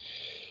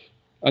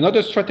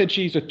 Another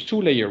strategy is a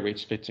 2-layer rate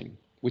splitting,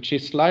 which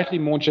is slightly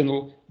more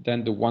general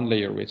than the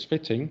 1-layer rate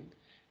splitting.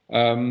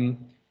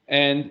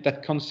 And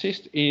that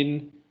consists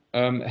in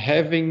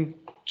having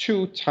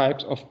 2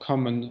 types of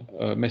common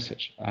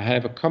message. I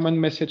have a common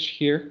message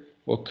here,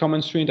 or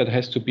common stream that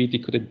has to be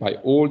decoded by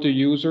all the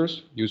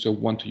users, user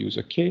 1 to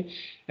user K.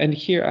 And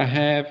here I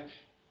have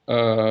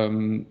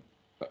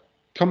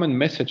common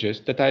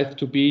messages that have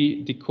to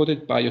be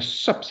decoded by a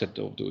subset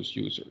of those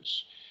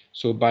users.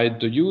 So by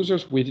the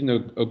users within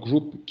a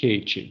group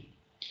K chain.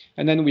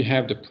 And then we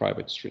have the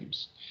private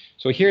streams.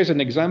 So here's an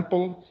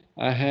example.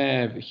 I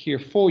have here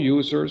 4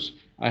 users.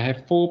 I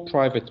have 4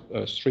 private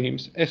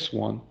streams,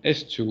 S1,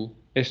 S2,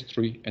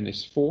 S3, and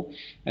S4.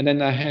 And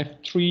then I have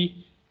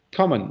 3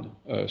 common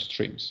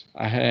streams.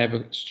 I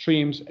have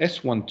streams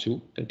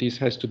S12, that this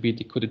has to be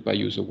decoded by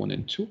user 1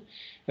 and 2.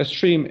 A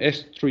stream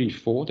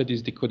S34 that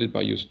is decoded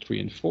by user 3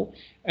 and 4.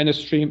 And a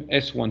stream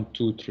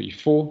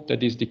S1234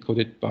 that is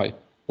decoded by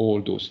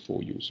all those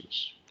 4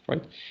 users.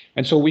 Right?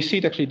 And so we see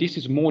that actually this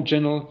is more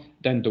general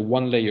than the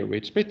 1-layer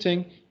rate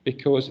splitting,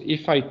 because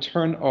if I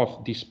turn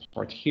off this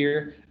part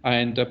here, I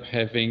end up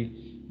having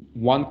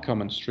 1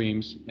 common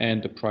streams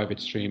and the private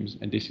streams,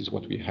 and this is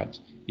what we had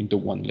in the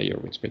 1-layer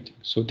rate splitting.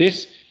 So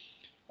this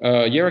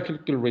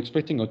hierarchical rate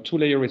splitting or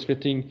 2-layer rate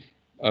splitting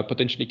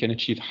potentially can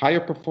achieve higher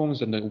performance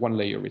than the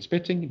 1-layer rate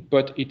splitting,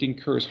 but it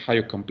incurs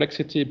higher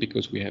complexity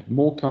because we have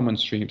more common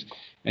streams,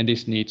 and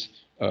this needs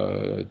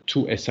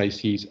 2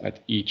 SICs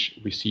at each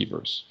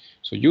receivers.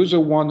 So user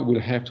 1 will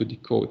have to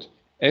decode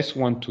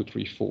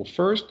S1234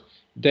 first,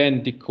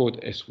 then decode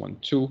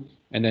S12,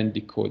 and then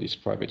decode this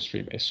private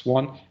stream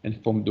S1.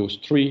 And from those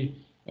 3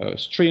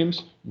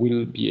 streams,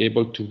 we'll be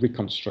able to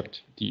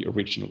reconstruct the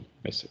original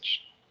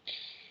message.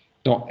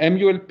 Now,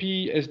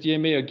 MULP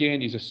SDMA,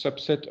 again, is a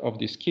subset of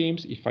these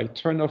schemes. If I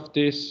turn off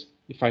this,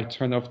 if I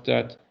turn off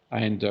that,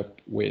 I end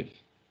up with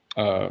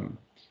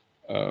SDMA,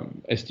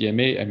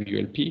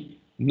 MULP.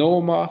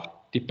 NOMA,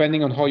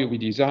 depending on how we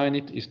design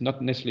it, is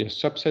not necessarily a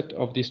subset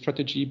of this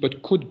strategy,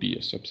 but could be a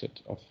subset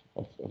of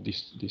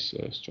this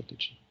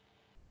strategy.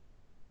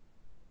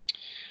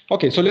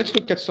 Okay, so let's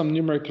look at some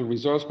numerical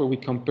results where we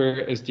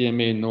compare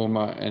SDMA,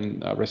 NOMA,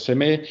 and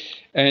RSMA,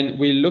 and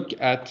we look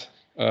at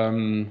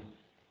a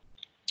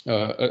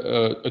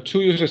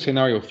 2-user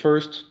scenario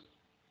first,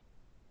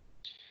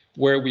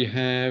 where we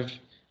have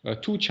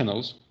 2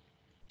 channels,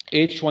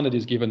 H1 that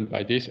is given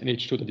by this and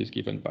H2 that is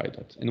given by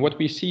that. And what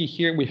we see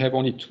here, we have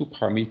only 2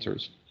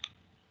 parameters.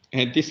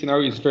 And this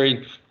scenario is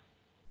very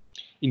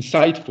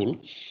insightful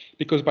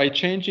because by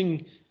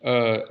changing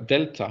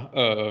theta,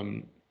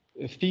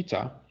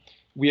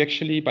 we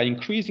actually, by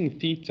increasing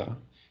theta,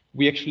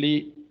 we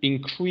actually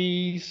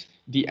increase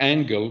the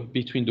angle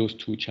between those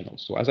 2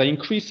 channels. So as I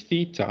increase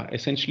theta,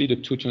 essentially the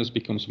 2 channels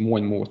becomes more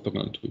and more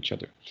orthogonal to each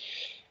other.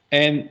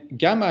 And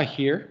gamma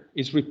here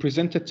is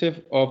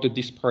representative of the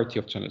disparity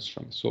of channel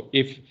strength. So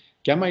if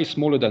gamma is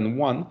smaller than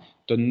 1,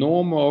 the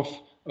norm of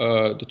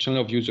the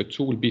channel of user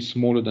 2 will be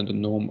smaller than the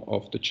norm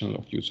of the channel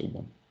of user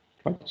 1.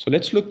 Right? So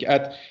let's look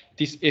at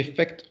this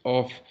effect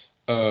of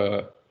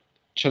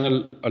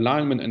channel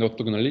alignment and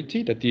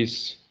orthogonality that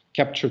is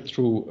captured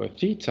through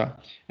theta.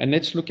 And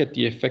let's look at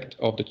the effect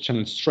of the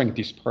channel strength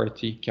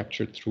disparity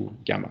captured through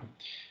gamma.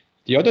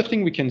 The other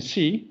thing we can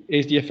see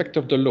is the effect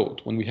of the load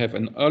when we have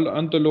an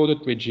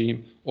underloaded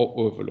regime or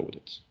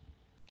overloaded.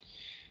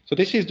 So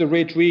this is the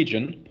rate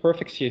region,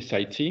 perfect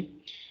CSIT.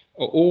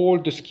 All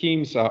the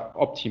schemes are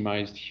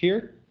optimized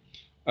here.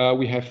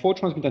 We have 4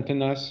 transmit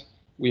antennas.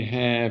 We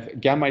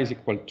have gamma is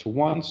equal to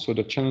 1, so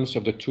the channels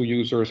of the 2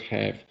 users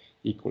have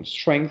equals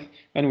strength,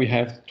 and we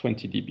have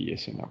 20 dB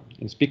SNR.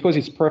 It's because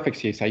it's perfect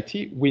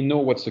CSIT, we know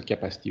what's the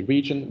capacity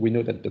region. We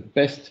know that the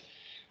best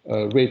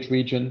rate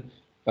region,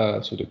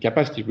 so the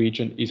capacity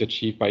region, is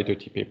achieved by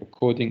dirty paper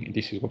coding, and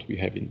this is what we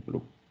have in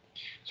blue.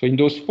 So in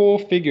those four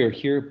figures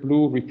here,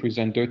 blue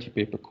represent dirty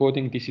paper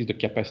coding. This is the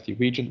capacity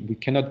region. We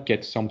cannot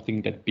get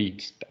something that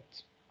beats that,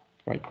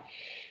 right?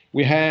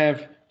 We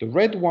have the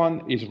red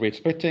one is rate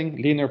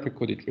splitting, linear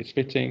precoded rate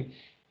splitting.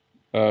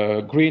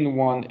 Green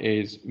one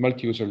is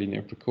multi-user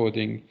linear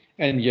precoding,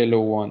 and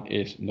yellow one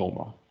is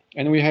NOMA.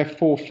 And we have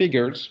four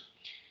figures.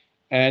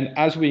 And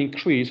as we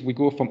increase, we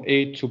go from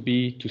A to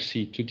B to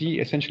C to D.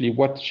 Essentially,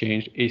 what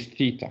changed is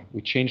theta.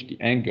 We changed the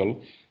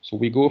angle. So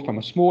we go from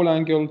a small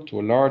angle to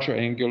a larger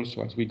angle.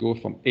 So as we go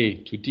from A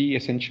to D,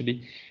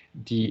 essentially,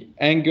 the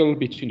angle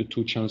between the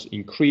two channels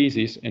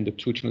increases, and the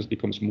two channels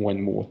becomes more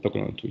and more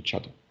orthogonal to each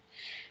other.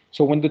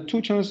 So when the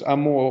two channels are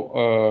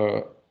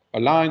more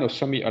aligned or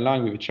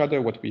semi-aligned with each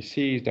other, what we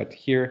see is that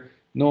here,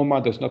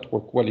 NOMA does not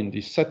work well in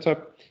this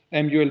setup.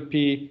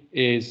 MULP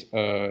is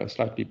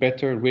slightly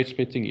better, rate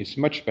splitting is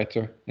much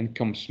better, and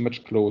comes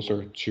much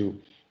closer to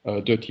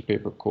dirty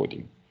paper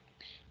coding,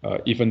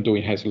 even though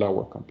it has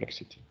lower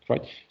complexity,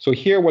 right? So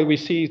here what we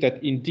see is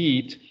that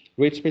indeed,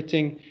 rate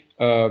splitting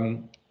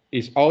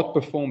is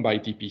outperformed by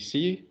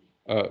DPC,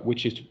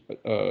 which is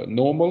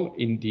normal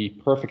in the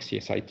perfect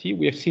CSIT.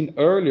 We have seen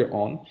earlier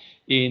on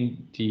in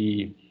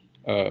the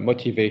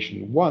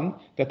motivation 1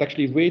 that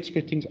actually rate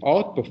splittings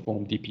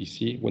outperform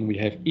DPC when we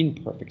have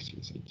imperfect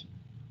CSIT.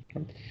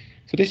 Right?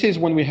 So this is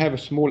when we have a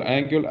small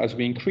angle. As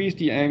we increase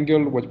the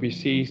angle, what we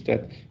see is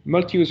that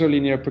multi-user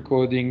linear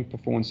precoding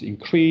performance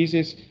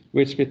increases,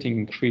 rate splitting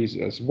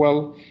increases as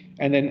well.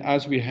 And then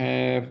as we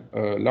have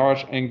a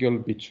large angle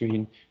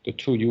between the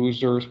two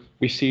users,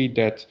 we see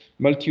that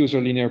multi-user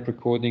linear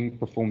precoding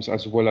performs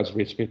as well as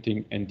rate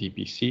splitting and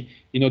DPC.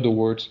 In other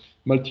words,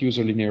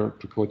 multi-user linear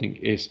precoding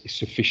is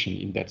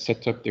sufficient in that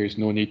setup. There is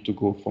no need to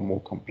go for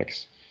more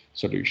complex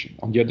solution.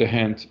 On the other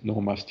hand,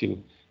 NOMA still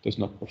does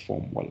not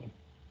perform well.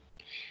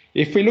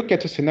 If we look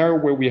at a scenario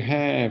where we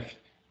have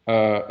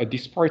a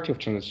disparity of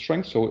channel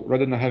strength, so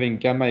rather than having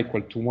gamma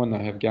equal to 1,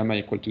 I have gamma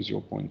equal to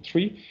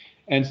 0.3.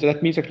 And so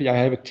that means actually I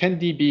have a 10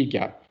 dB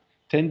gap,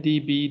 10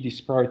 dB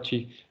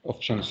disparity of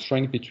channel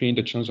strength between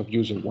the channels of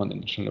user 1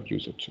 and the channel of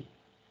user 2.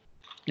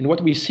 And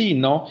what we see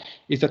now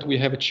is that we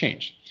have a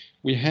change.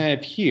 We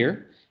have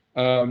here,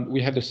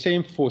 we have the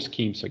same four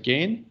schemes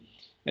again.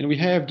 And we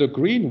have the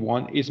green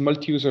one is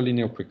multi-user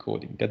linear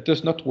precoding. That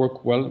does not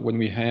work well when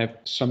we have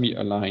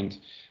semi-aligned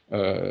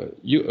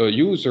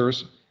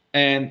users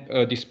and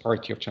a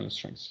disparity of channel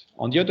strengths.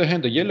 On the other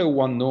hand, the yellow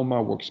one,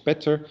 NOMA, works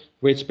better.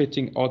 Rate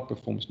splitting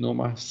outperforms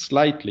NOMA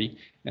slightly.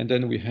 And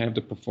then we have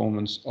the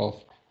performance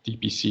of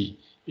DPC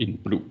in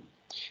blue.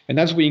 And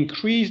as we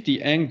increase the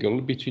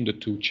angle between the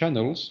two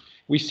channels,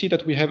 we see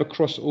that we have a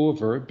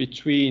crossover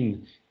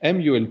between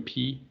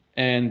MULP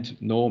and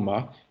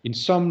NOMA. In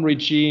some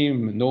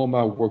regime,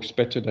 NOMA works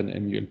better than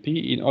MULP.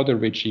 In other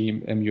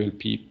regime,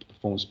 MULP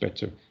performs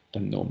better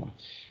than NOMA.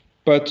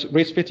 But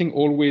rate splitting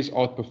always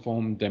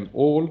outperforms them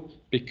all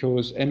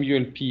because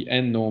MULP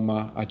and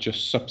NOMA are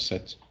just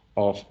subsets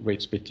of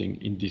rate splitting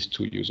in these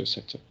two user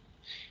setup.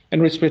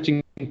 And rate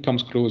splitting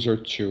comes closer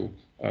to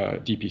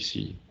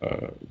DPC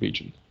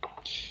region.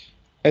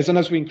 As long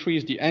as we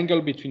increase the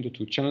angle between the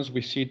two channels,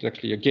 we see that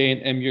actually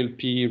again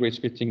MULP, rate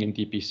splitting, and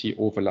DPC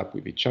overlap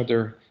with each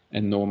other,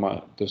 and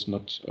NOMA does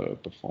not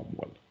perform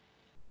well.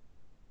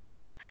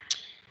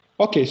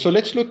 Okay, so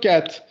let's look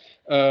at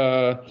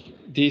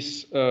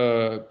let's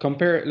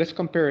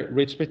compare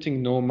rate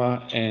splitting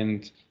NOMA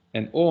and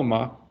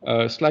OMA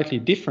slightly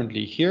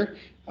differently here.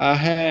 I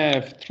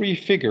have three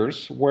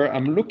figures where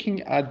I'm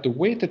looking at the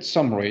weighted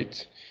sum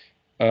rate.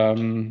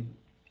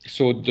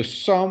 So the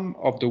sum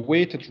of the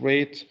weighted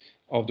rate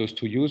of those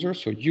two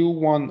users, so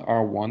U1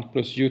 R1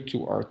 plus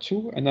U2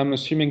 R2, and I'm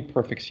assuming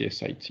perfect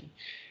CSIT.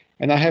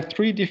 And I have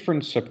three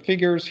different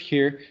subfigures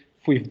here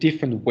with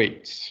different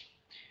weights.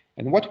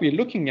 And what we're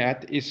looking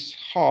at is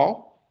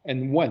how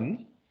and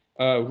when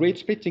rate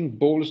splitting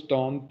boils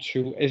down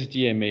to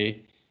SDMA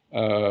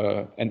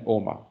and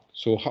OMA.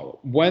 So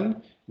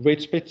when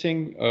rate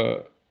splitting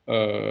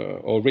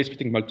or rate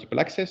splitting multiple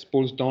access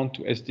boils down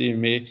to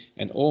SDMA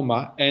and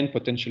OMA and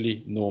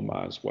potentially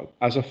NOMA as well.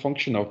 As a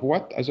function of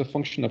what? As a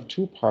function of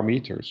two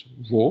parameters,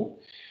 rho,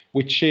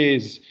 which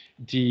is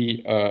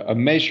a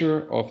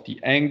measure of the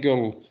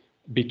angle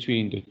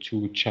between the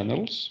two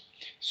channels.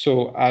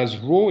 So as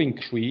rho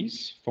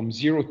increase from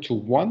 0 to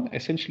 1,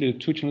 essentially the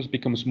two channels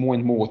becomes more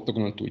and more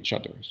orthogonal to each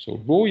other. So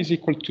rho is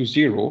equal to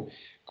 0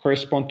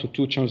 correspond to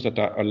two channels that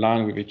are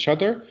aligned with each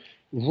other.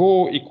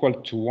 Rho equal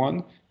to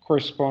 1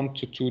 correspond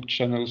to two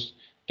channels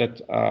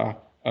that are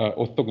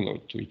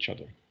orthogonal to each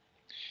other.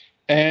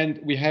 And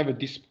we have a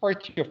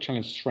disparity of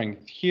channel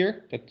strength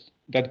here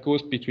that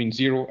goes between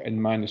 0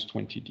 and minus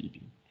 20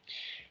 dB.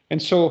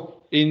 And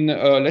so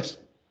let's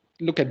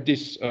look at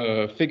this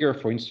figure,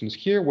 for instance,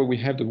 here, where we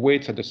have the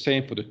weights are the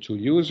same for the two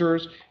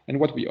users. And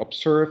what we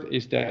observe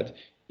is that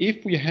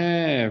if we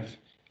have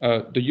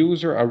the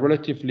user are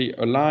relatively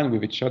aligned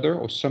with each other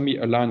or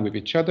semi-aligned with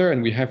each other,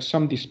 and we have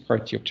some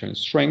disparity of channel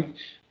strength,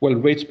 well,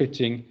 rate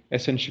splitting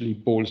essentially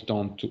boils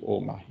down to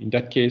OMA. In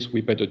that case, we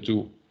better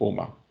do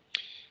OMA.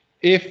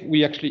 If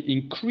we actually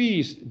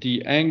increase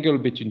the angle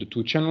between the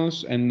two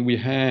channels and we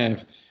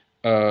have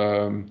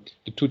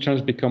the two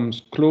channels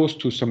becomes close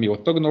to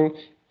semi-orthogonal,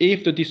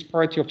 if the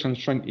disparity of channel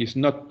strength is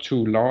not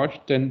too large,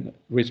 then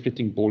rate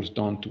splitting boils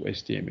down to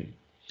SDMA.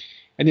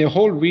 And the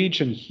whole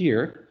region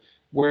here,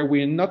 where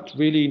we're not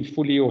really in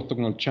fully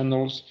orthogonal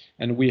channels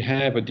and we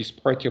have a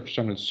disparity of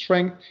channel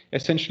strength,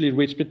 essentially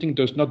rate splitting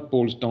does not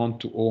boil down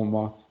to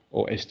OMA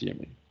or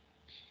SDMA.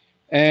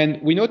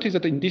 And we notice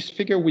that in this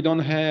figure, we don't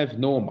have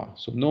NOMA.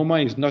 So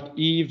NOMA is not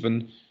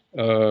even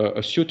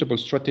a suitable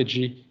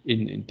strategy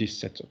in this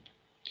setup.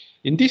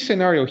 In this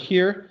scenario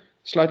here,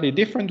 slightly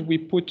different, we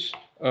put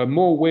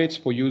more weights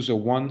for user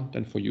 1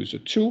 than for user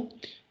 2.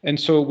 And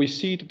so we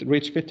see that the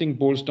rate splitting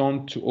boils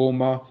down to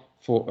OMA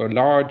for a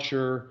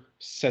larger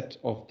set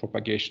of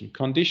propagation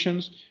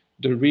conditions.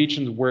 The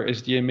region where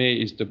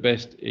SDMA is the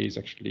best is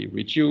actually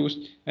reduced,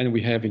 and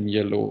we have in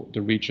yellow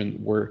the region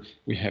where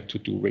we have to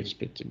do rate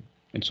splitting.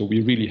 And so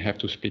we really have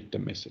to split the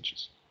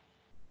messages.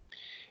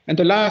 And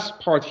the last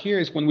part here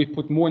is when we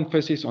put more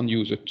emphasis on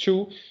user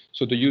 2.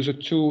 So the user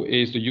 2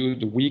 is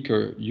the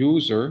weaker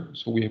user.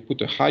 So we have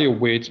put a higher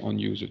weight on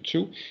user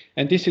 2.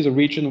 And this is a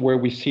region where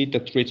we see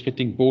that rate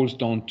splitting boils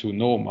down to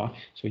NOMA.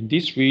 So in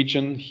this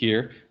region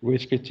here,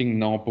 rate splitting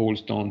now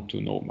boils down to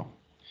NOMA.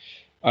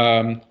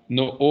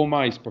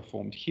 OMA is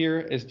performed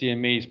here.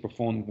 SDMA is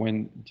performed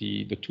when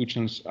the two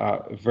channels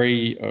are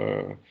very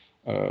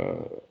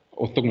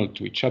orthogonal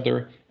to each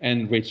other,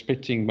 and rate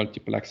splitting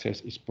multiple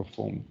access is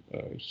performed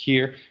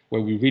here,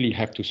 where we really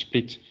have to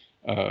split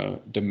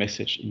the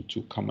message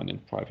into common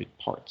and private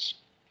parts.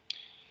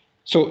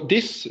 So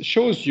this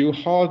shows you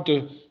how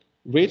the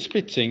rate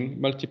splitting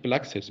multiple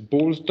access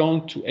boils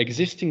down to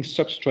existing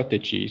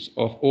sub-strategies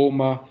of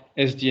OMA,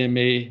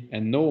 SDMA,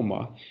 and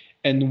NOMA,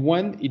 and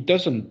when it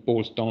doesn't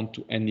boil down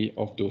to any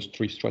of those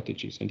three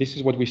strategies. And this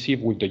is what we see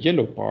with the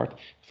yellow part.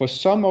 For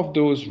some of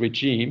those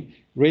regimes,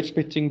 rate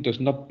splitting does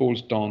not boil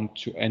down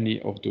to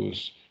any of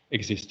those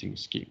existing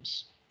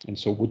schemes, and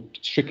so would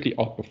strictly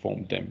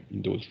outperform them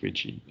in those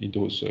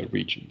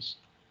regions.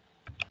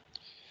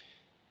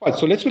 Right,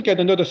 so let's look at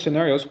another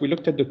scenarios. We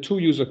looked at the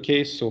 2-user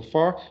case so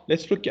far.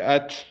 Let's look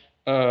at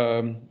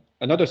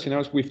another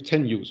scenario with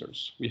 10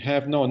 users. We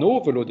have now an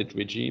overloaded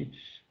regime.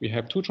 We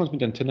have 2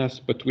 transmit antennas,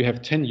 but we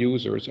have 10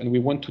 users, and we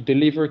want to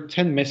deliver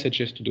 10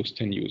 messages to those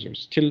 10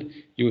 users, still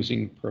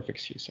using perfect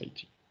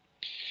CSIT.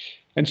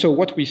 And so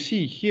what we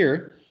see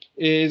here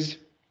is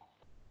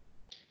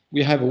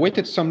we have a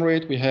weighted sum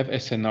rate, we have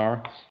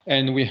SNR,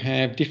 and we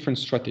have different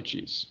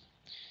strategies.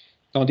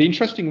 Now, the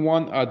interesting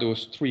one are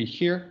those 3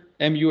 here,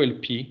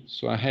 MULP.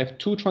 So I have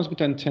 2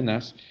 transmit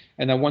antennas,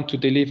 and I want to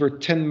deliver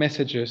 10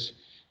 messages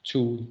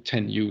to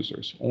 10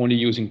 users, only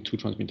using 2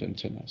 transmit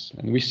antennas.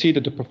 And we see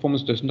that the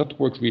performance does not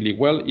work really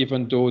well,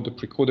 even though the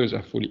precoders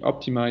are fully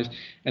optimized.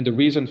 And the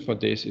reason for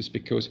this is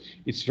because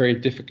it's very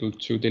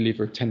difficult to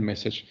deliver 10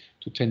 messages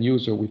to 10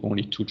 users with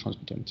only 2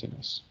 transmit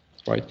antennas,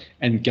 right?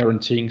 And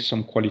guaranteeing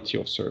some quality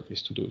of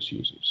service to those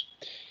users.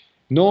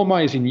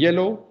 NOMA is in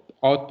yellow,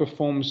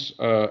 outperforms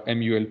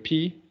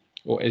MULP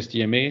or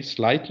SDMA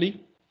slightly.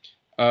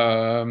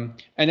 And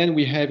then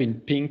we have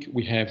in pink,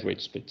 we have rate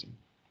splitting.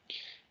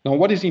 Now,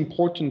 what is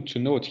important to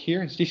note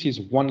here is this is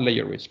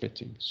 1-layer rate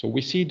splitting. So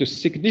we see the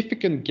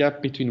significant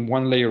gap between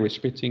 1-layer rate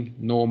splitting,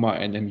 NOMA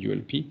and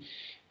MULP.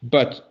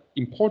 But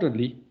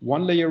importantly,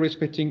 1-layer rate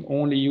splitting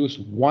only use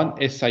 1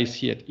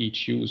 SIC at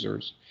each user,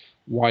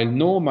 while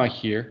NOMA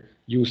here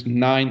use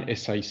 9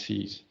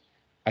 SICs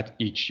at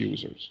each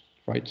user,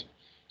 right?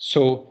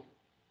 So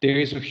there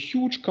is a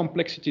huge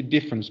complexity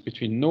difference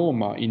between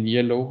NOMA in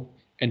yellow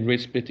and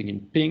rate splitting in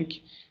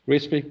pink.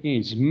 Rate splitting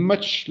is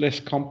much less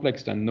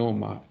complex than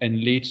NOMA and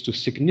leads to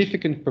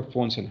significant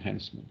performance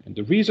enhancement. And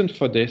the reason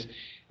for this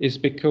is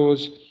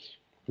because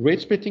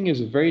rate splitting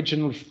is a very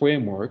general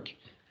framework,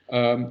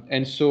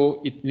 and so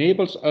it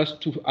enables us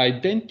to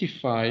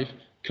identify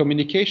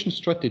communication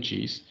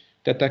strategies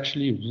that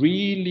actually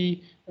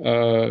really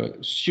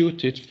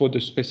suit it for the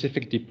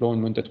specific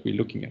deployment that we're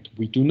looking at.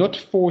 We do not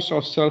force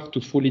ourselves to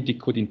fully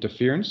decode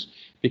interference,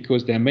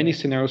 because there are many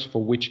scenarios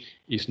for which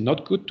it's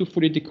not good to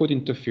fully decode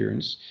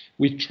interference.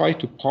 We try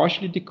to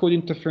partially decode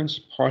interference,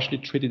 partially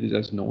treat it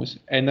as noise,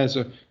 and as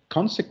a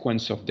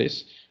consequence of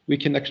this, we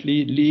can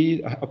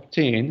actually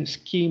obtain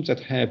schemes that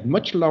have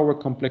much lower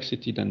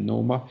complexity than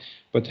NOMA,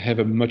 but have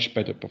a much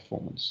better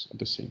performance at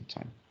the same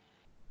time.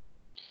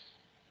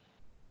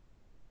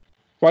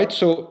 Right,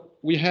 so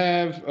we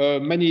have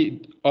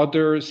many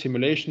other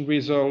simulation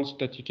results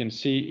that you can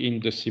see in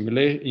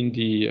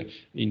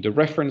the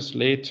reference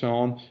later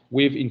on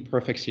with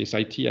imperfect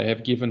CSIT. I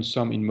have given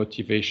some in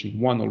motivation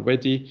 1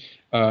 already.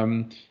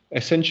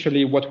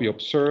 Essentially, what we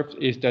observed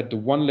is that the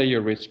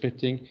 1-layer rate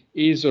splitting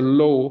is a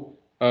low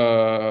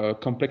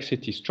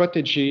complexity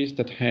strategies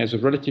that has a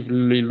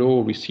relatively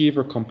low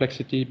receiver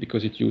complexity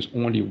because it uses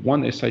only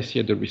one SIC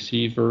at the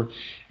receiver,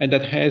 and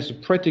that has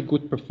pretty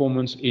good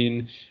performance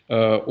in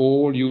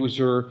all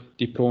user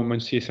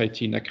deployment,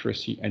 CSIT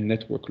inaccuracy, and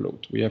network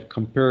load. We have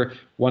compared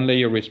one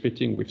layer rate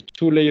splitting with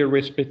two layer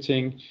rate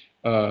splitting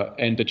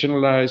and the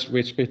generalized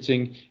rate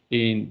splitting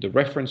in the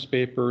reference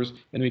papers,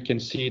 and we can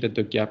see that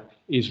the gap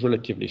is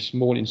relatively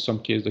small. In some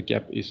cases, the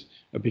gap is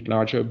a bit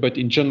larger, but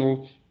in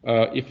general,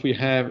 if we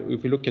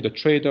look at the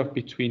trade-off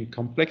between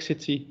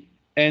complexity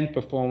and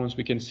performance,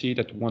 we can see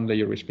that one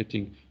layer rate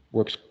splitting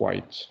works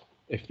quite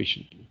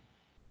efficiently.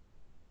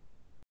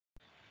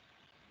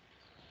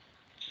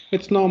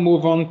 Let's now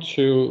move on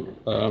to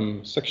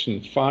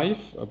section 5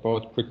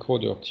 about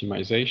precoder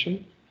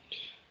optimization.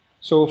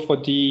 So for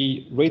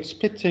the rate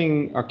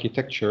splitting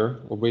architecture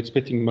or rate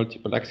splitting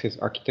multiple access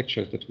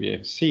architectures that we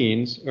have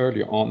seen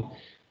earlier on,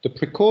 the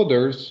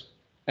precoders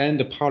and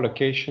the power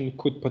allocation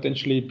could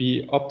potentially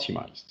be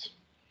optimized.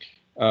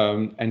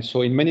 And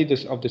so in many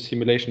of the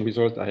simulation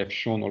results I have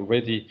shown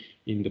already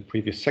in the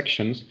previous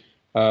sections,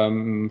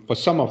 for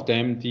some of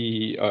them,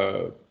 the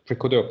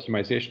precoder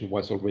optimization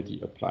was already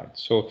applied.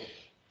 So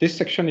this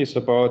section is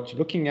about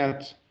looking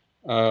at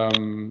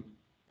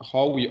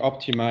how we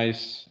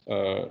optimize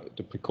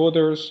the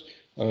precoders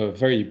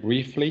very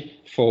briefly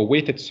for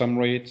weighted sum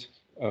rate,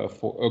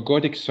 for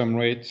ergodic sum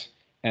rate,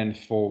 and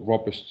for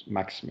robust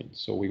max-min.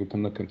 So we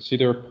can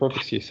consider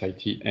perfect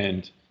CSIT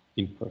and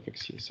imperfect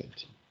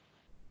CSIT.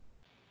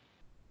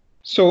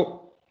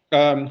 So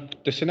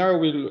the scenario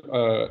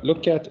we'll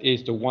look at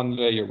is the one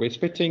layer rate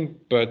splitting,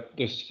 but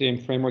the same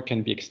framework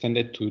can be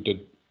extended to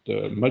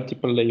the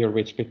multiple layer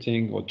rate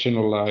splitting or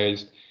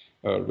generalized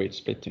rate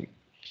splitting.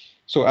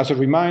 So as a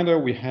reminder,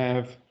 we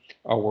have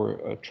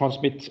our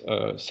transmit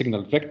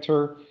signal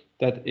vector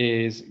that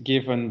is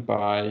given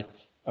by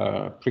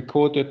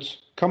precoded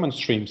common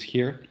streams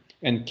here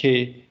and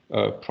k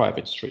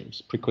private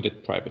streams,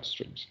 precoded private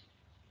streams.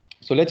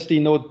 So let's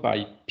denote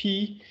by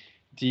P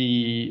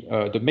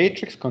the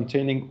matrix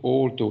containing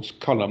all those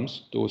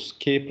columns, those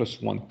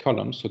k+1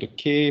 columns, so the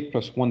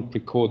k+1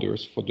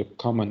 precoders for the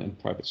common and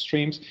private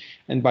streams,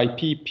 and by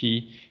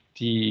PP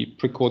the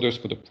precoders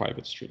for the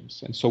private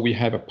streams. And so we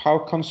have a power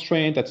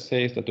constraint that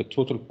says that the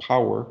total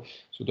power,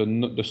 so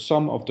the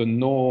sum of the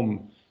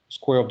norm,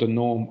 square of the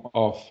norm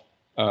of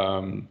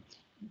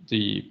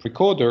the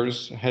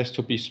precoders has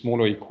to be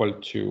smaller or equal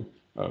to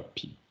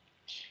P.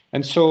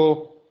 And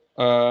so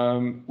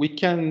we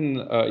can,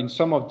 in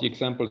some of the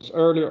examples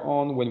earlier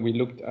on, when we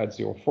looked at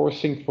zero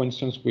forcing, for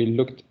instance, we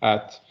looked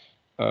at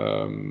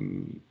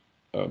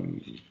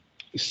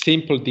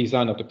simple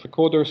design of the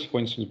precoders, for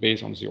instance,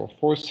 based on zero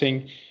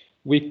forcing.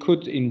 We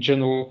could, in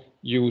general,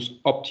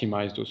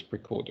 optimize those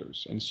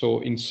precoders. And so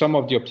in some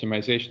of the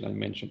optimization I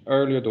mentioned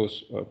earlier,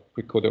 those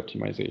precoder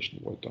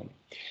optimization were done.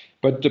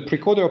 But the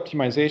precoder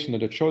optimization of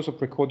the choice of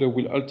precoder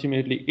will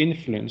ultimately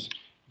influence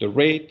the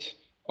rate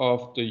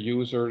of the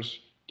users,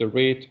 the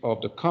rate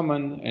of the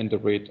common, and the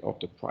rate of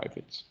the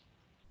private.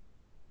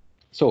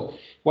 So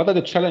what are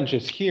the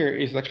challenges here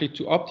is actually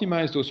to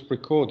optimize those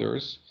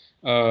precoders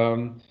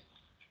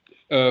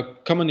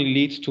commonly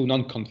leads to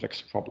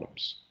non-convex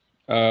problems.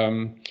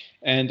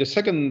 And the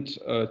second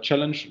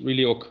challenge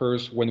really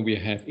occurs when we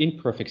have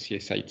imperfect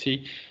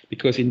CSIT,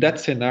 because in that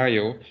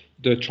scenario,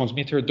 the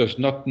transmitter does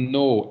not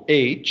know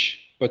H,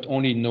 but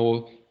only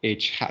know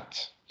H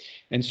hat.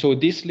 And so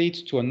this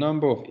leads to a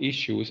number of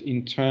issues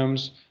in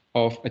terms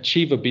of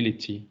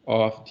achievability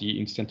of the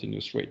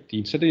instantaneous rate. The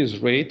instantaneous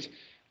rate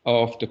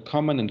of the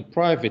common and the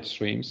private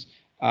streams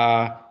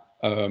are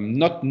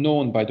not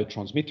known by the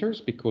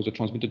transmitters because the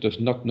transmitter does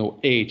not know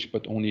H,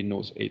 but only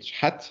knows H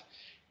hat.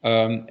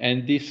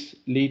 And this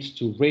leads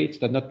to rates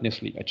that are not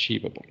necessarily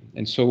achievable.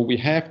 And so we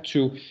have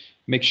to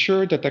make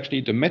sure that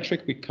actually the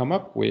metric we come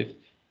up with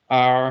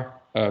are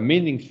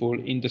meaningful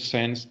in the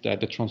sense that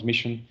the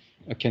transmission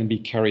can be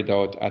carried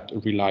out at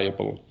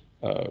reliable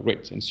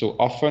rates. And so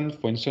often,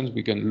 for instance,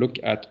 we can look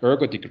at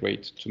ergodic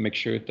rates to make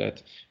sure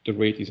that the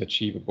rate is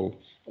achievable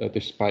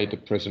despite the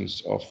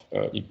presence of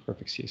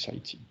imperfect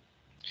CSIT.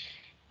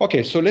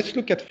 Okay, so let's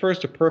look at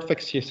first the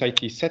perfect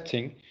CSIT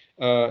setting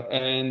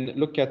and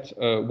look at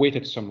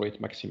weighted sum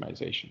rate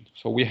maximization.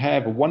 So we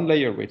have one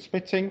layer rate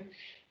splitting,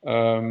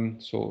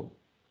 so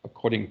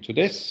according to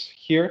this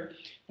here.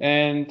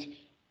 And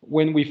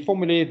when we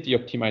formulate the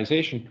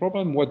optimization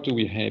problem, what do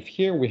we have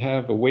here? We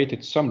have a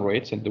weighted sum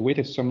rates, and the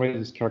weighted sum rate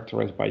is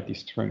characterized by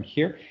this term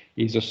here,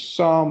 is a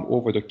sum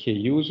over the k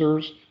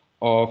users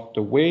of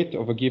the weight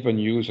of a given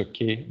user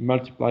k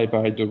multiplied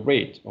by the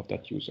rate of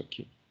that user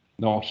k.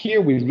 Now here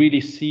we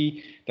really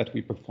see that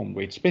we perform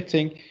rate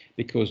splitting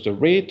because the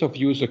rate of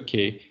user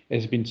k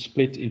has been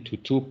split into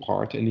two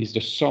parts and is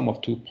the sum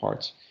of two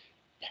parts.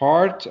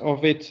 Part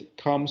of it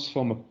comes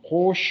from a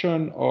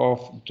portion of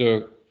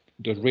the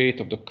rate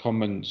of the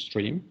common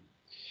stream,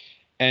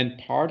 and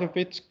part of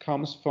it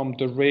comes from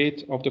the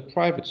rate of the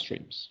private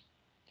streams.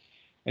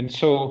 And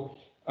so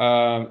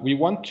we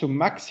want to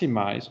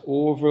maximize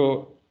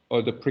over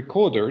the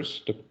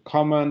precoders, the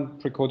common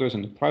precoders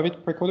and the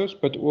private precoders,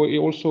 but we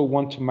also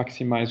want to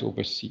maximize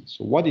over C.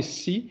 So what is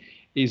C?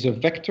 Is a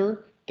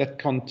vector that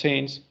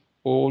contains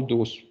all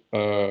those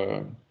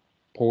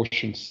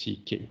portions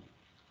CK.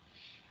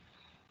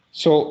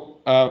 So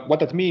what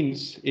that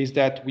means is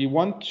that we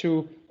want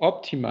to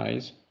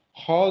optimize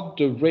how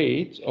the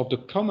rate of the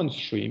common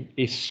stream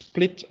is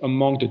split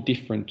among the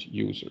different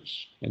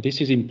users. And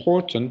this is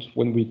important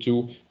when we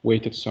do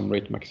weighted sum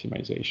rate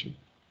maximization.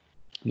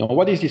 Now,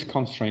 what is this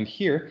constraint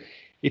here?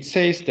 It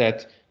says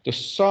that the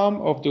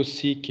sum of those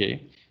CK,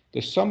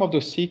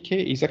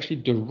 is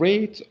actually the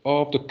rate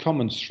of the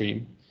common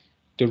stream,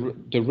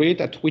 the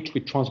rate at which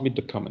we transmit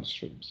the common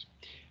streams.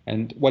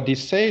 And what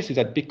this says is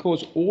that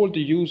because all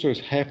the users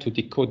have to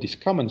decode this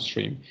common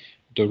stream,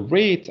 the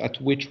rate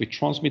at which we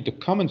transmit the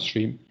common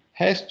stream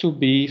has to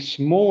be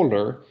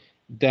smaller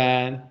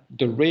than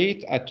the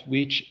rate at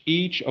which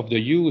each of the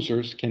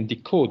users can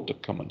decode the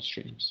common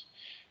streams.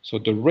 So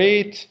the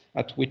rate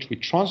at which we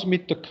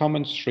transmit the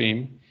common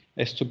stream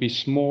has to be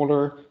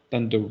smaller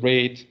than the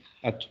rate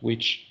at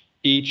which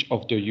each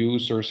of the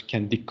users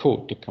can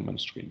decode the common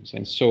streams.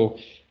 And so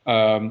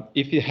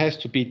if it has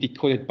to be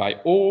decoded by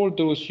all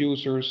those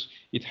users,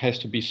 it has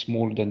to be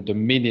smaller than the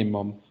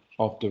minimum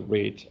of the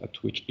rate at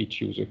which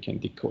each user can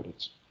decode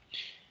it.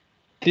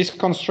 This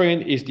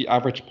constraint is the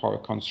average power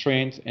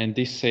constraint, and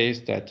this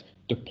says that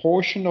the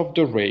portion of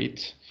the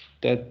rate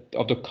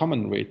of the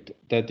common rate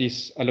that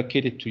is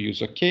allocated to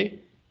user K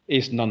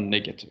is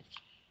non-negative.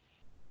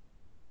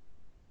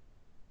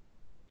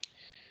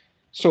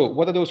 So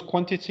what are those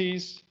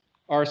quantities?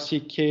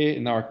 RCK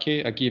and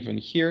RK are given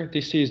here.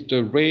 This is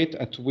the rate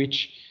at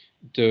which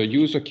the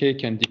user K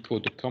can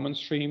decode the common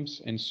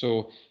streams. And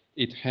so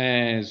it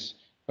has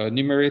a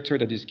numerator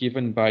that is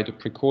given by the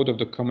precode of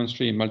the common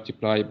stream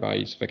multiplied by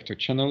its vector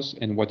channels.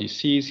 And what he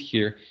sees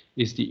here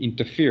is the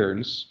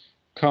interference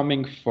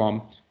coming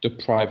from the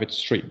private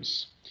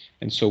streams.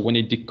 And so when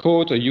it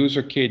decodes, a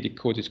user K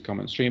decodes its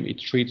common stream, it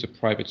treats the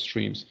private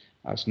streams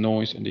as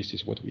noise, and this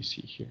is what we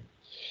see here.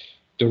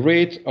 The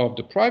rate of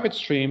the private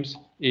streams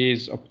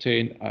is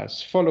obtained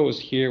as follows.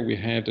 Here we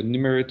have the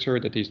numerator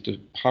that is the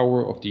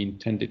power of the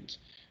intended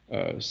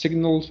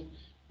signal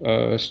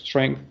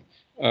strength.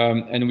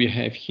 And we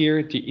have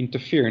here the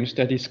interference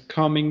that is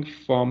coming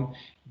from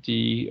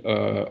the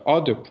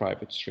other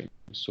private streams,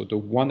 so the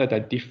one that are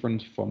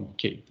different from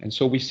K. And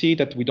so we see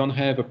that we don't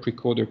have a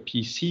precoder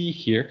PC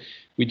here.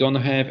 We don't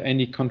have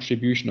any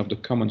contribution of the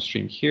common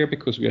stream here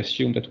because we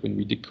assume that when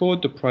we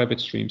decode the private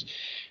streams,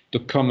 the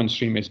common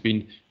stream has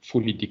been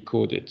fully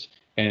decoded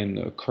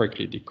and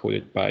correctly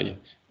decoded by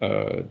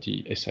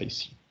the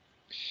SIC.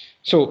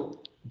 So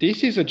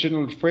this is a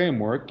general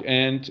framework,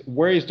 and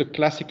where is the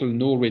classical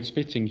no rate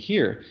splitting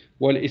here?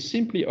 Well, it's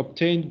simply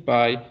obtained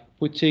by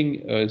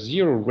putting a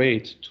zero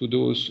rate to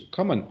those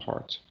common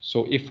parts.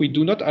 So if we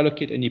do not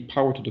allocate any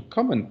power to the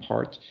common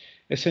part,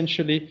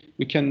 essentially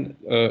we can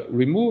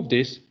remove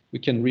this. We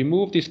can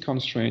remove this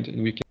constraint,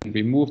 and we can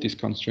remove this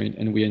constraint,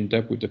 and we end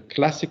up with the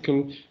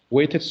classical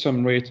weighted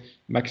sum rate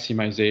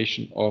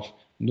maximization of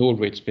no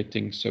rate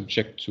splitting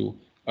subject to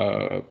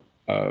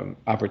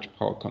average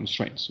power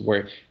constraints,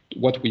 where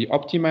what we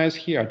optimize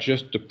here are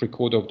just the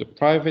precode of the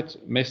private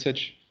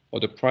message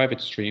or the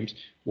private streams,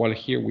 while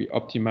here we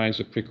optimize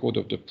the precode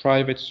of the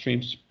private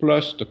streams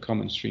plus the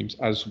common streams,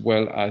 as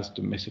well as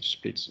the message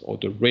splits or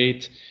the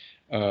rate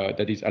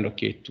that is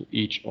allocated to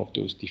each of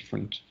those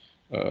different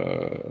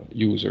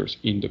users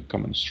in the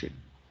common stream.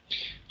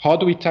 How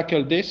do we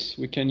tackle this?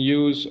 We can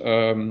use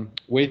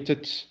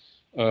weighted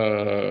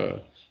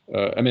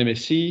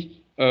MMSE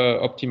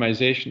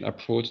optimization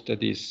approach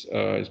that is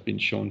has been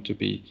shown to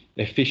be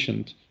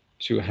efficient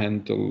to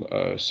handle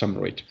sum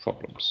rate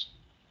problems.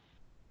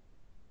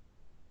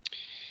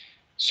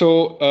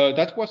 So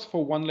that was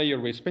for one layer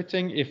rate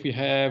splitting. If we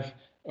have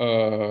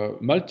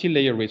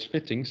multi-layer rate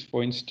splittings,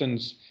 for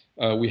instance,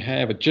 we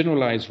have a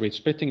generalized rate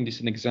splitting. This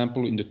is an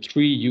example in the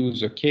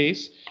 3-user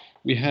case.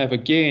 We have,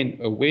 again,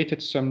 a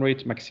weighted sum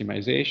rate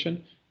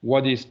maximization.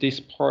 What is this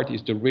part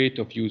is the rate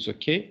of user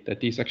K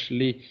that is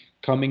actually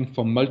coming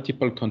from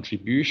multiple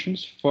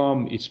contributions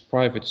from its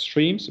private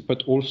streams,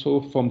 but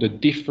also from the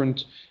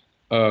different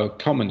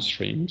common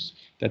streams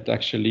that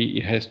actually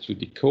it has to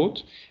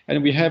decode.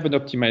 And we have an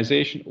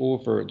optimization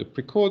over the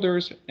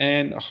precoders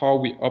and how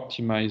we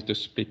optimize the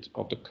split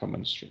of the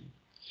common stream.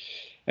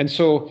 And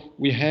so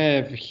we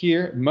have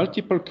here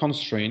multiple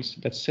constraints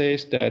that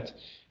says that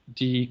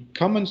the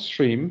common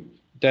stream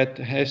that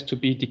has to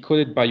be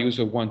decoded by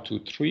user 1, 2,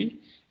 3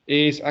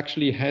 is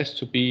actually has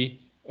to be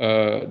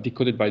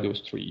decoded by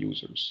those 3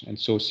 users. And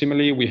so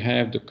similarly, we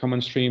have the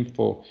common stream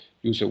for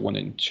user 1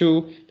 and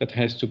 2 that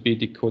has to be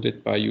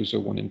decoded by user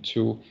 1 and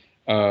 2,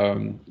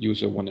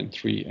 user 1 and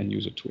 3, and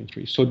user 2 and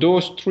 3. So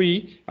those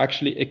 3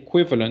 actually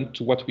equivalent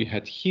to what we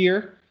had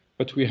here,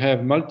 but we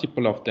have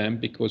multiple of them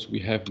because we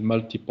have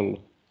multiple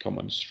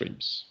common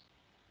streams.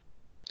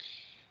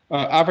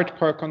 Average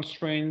power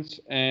constraints,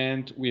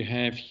 and we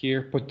have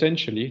here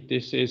potentially,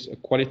 this is a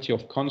quality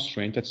of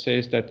constraint that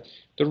says that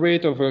the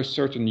rate over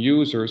certain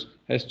users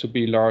has to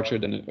be larger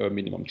than a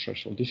minimum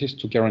threshold. This is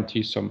to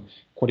guarantee some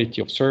quality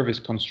of service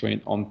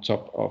constraint on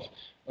top of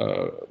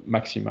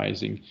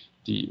maximizing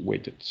the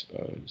weighted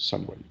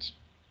sum rate.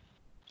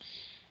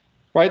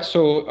 Right,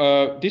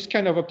 so this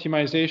kind of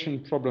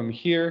optimization problem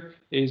here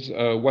is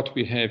what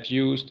we have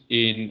used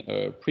in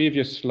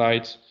previous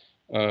slides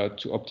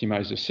to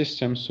optimize the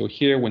system. So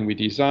here, when we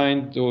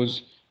designed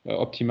those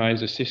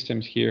optimize the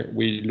systems here,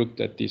 we looked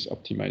at this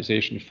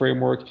optimization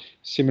framework.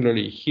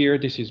 Similarly here,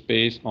 this is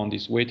based on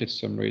this weighted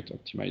sum rate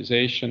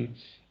optimization.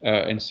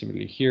 And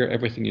similarly here,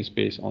 everything is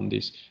based on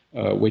this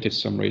weighted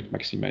sum rate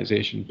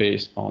maximization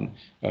based on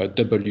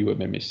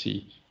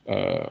WMMSE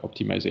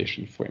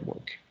optimization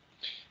framework.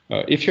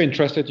 If you're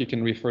interested, you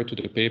can refer to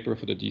the paper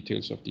for the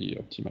details of the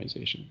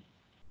optimization.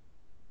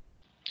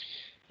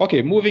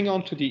 Okay, moving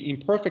on to the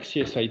imperfect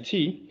CSIT.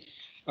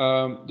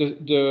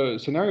 The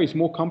scenario is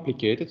more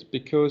complicated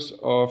because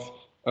of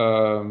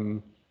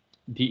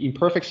the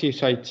imperfect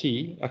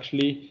CSIT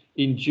actually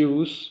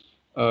induce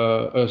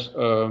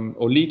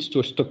or leads to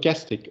a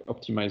stochastic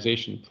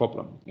optimization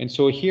problem. And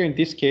so here in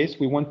this case,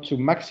 we want to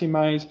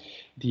maximize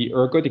the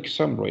ergodic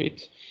sum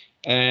rate.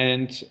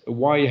 And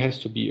why it has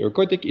to be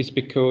ergodic is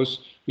because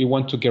we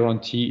want to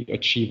guarantee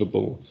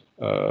achievable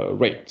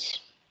rates.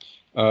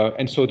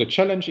 And so the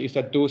challenge is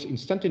that those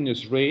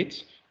instantaneous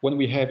rates, when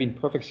we have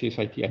imperfect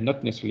CSIT, are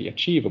not necessarily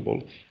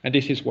achievable. And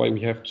this is why we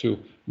have to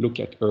look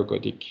at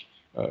ergodic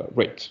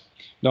rate.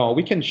 Now,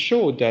 we can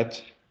show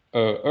that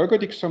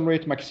ergodic sum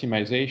rate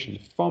maximization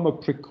from a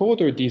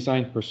precoder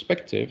design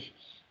perspective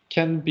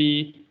can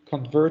be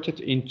converted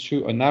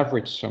into an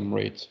average sum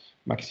rate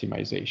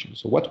maximization.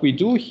 So what we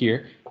do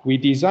here, we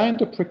design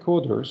the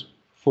precoders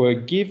for a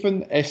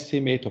given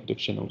estimate of the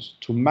channels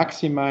to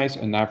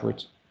maximize an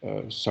average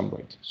sum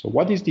rate. So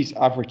what is this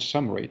average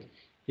sum rate?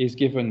 Is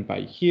given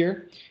by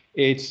here.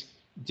 It's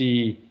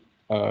the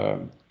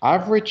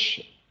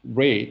average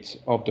rate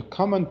of the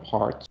common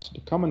part, the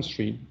common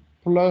stream,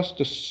 plus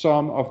the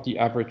sum of the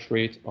average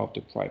rate of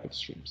the private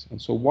streams. And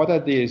so what are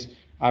these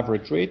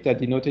average rate? They're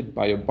denoted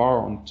by a bar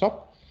on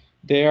top.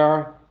 They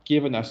are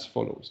given as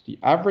follows. The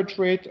average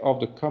rate of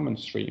the common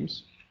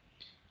streams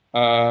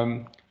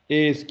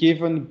is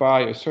given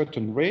by a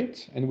certain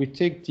rate, and we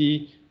take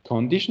the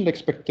conditioned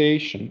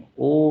expectation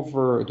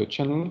over the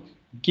channel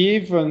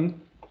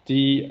given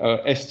the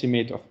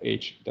estimate of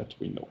H that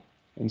we know.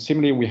 And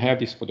similarly, we have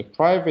this for the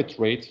private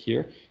rate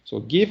here. So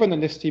given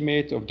an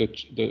estimate of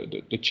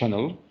the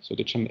channel, so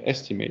the channel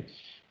estimate,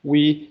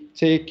 we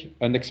take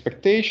an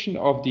expectation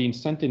of the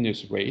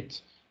instantaneous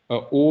rate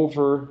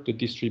over the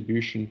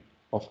distribution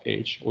of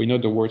H, or in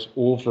other words,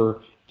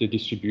 over the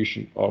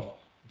distribution of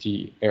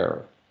the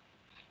error.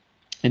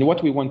 And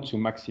what we want to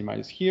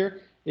maximize here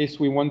is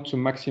we want to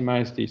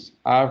maximize this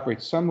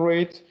average sum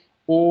rate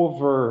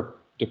over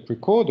the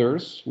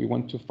precoders. We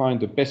want to find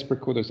the best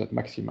precoders that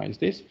maximize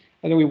this.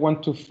 And then we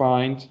want to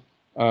find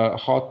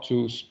how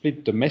to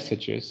split the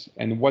messages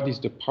and what is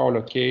the power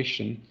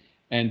allocation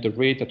and the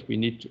rate that we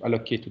need to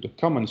allocate to the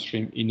common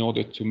stream in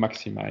order to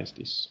maximize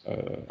this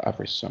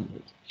average sum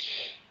rate.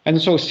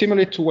 And so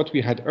similar to what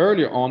we had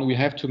earlier on, we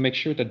have to make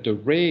sure that the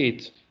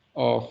rate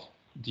of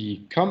the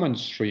common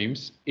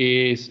streams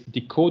is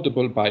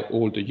decodable by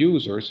all the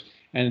users.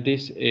 And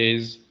this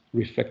is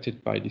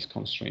reflected by this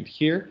constraint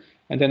here.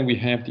 And then we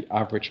have the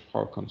average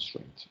power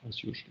constraint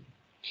as usual.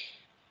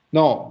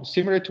 Now,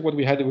 similar to what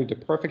we had with the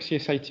perfect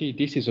CSIT,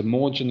 this is a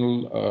more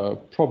general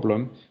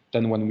problem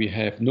than when we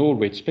have no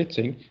rate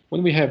splitting.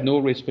 When we have no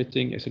rate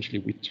splitting, essentially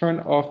we turn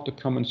off the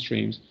common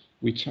streams,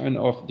 we turn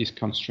off this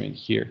constraint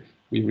here,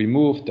 we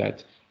remove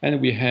that,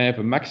 and we have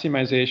a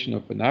maximization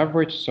of an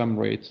average sum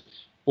rate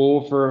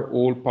over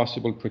all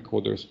possible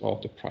precoders of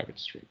the private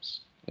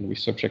streams. And we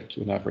subject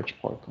to an average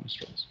power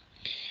constraints.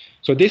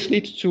 So this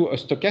leads to a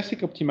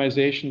stochastic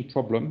optimization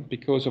problem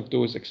because of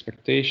those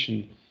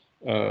expectations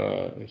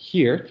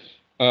here.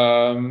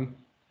 And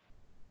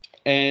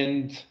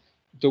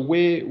the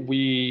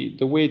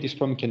way this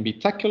problem can be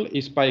tackled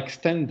is by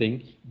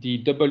extending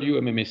the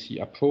WMMSE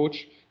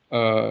approach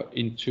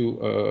into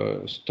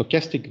a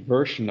stochastic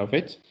version of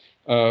it,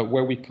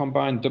 where we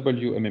combine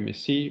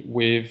WMMSE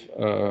with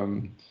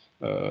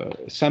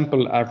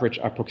sample average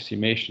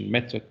approximation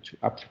method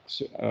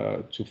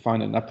to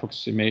find an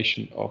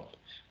approximation of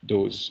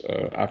those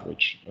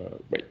average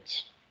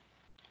rates.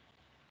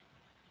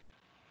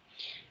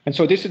 And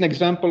so this is an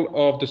example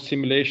of the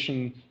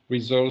simulation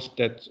results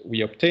that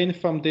we obtained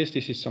from this.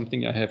 This is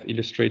something I have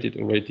illustrated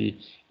already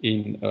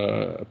in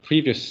a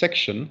previous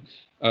section.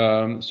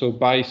 So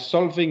by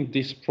solving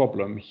this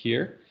problem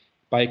here,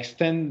 by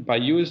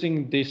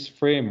using this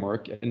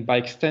framework and by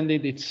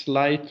extending it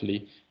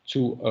slightly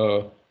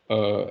to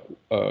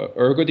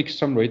ergodic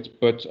sum rate,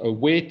 but a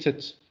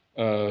weighted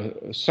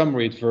sum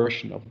rate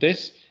version of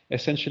this,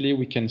 essentially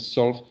we can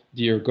solve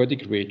the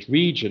ergodic rate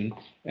region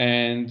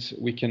and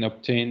we can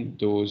obtain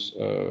those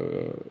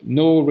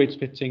no rate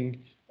splitting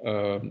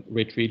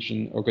rate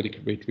region,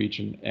 ergodic rate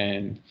region,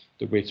 and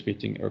the rate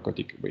splitting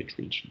ergodic rate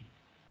region.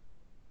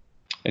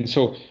 And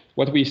so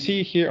what we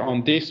see here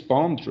on this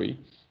boundary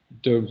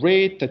the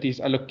rate that is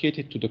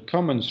allocated to the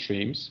common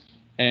streams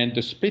and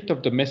the split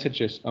of the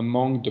messages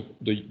among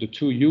the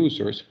two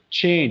users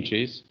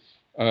changes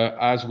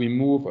as we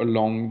move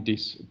along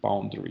this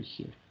boundary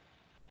here.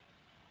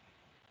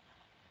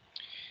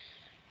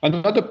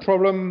 Another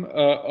problem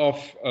of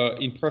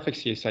imperfect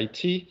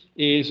CSIT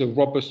is a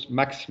robust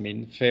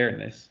max-min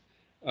fairness.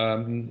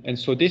 And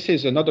so this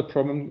is another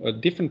problem, a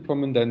different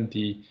problem than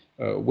the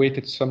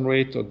weighted sum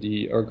rate or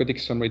the ergodic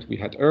sum rate we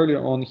had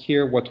earlier on.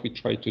 Here, what we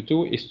try to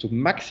do is to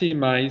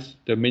maximize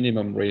the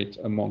minimum rate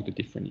among the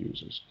different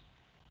users.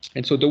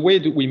 And so the way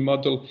that we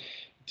model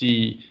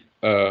the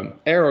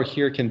error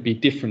here can be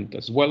different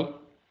as well.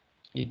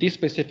 In these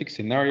specific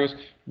scenarios,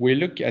 we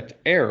look at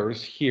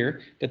errors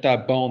here that are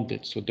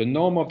bounded. So the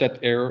norm of that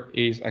error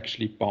is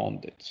actually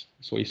bounded.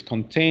 So it's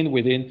contained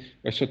within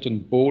a certain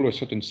ball or a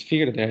certain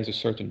sphere that has a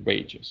certain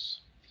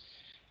radius.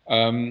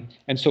 And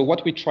so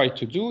what we try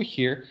to do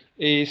here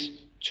is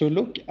to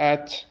look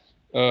at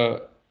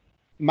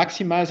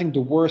maximizing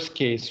the worst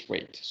case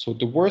rate. So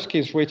the worst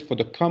case rate for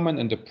the common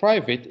and the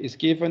private is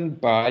given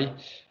by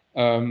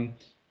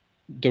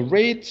the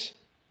rate,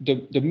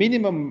 the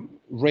minimum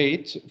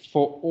rate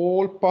for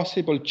all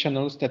possible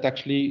channels that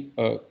actually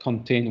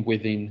contain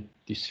within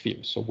this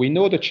field. So we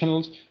know the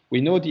channels, we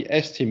know the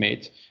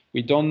estimate,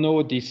 we don't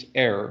know this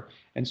error.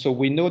 And so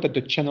we know that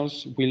the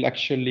channels will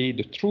actually,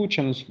 the true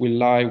channels will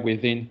lie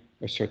within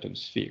a certain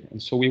sphere. And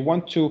so we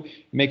want to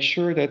make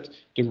sure that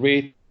the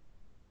rate,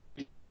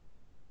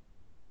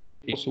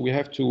 so we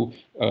have to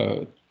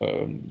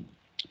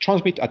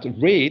transmit at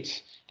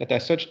rates that are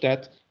such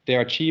that they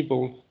are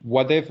achievable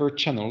whatever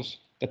channels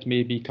that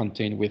may be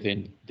contained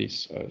within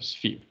this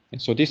sphere.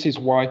 And so this is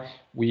why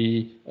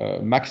we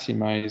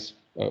maximize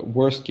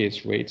worst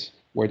case rates,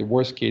 where the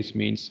worst case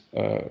means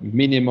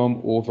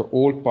minimum over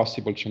all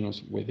possible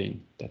channels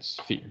within that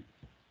sphere.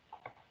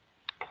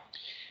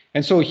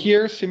 And so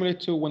here, similar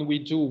to when we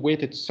do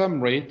weighted sum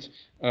rate,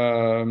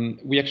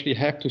 we actually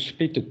have to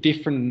split the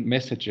different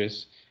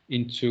messages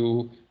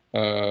into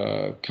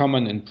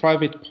common and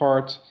private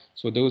parts.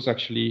 So those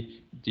actually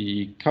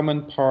the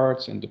common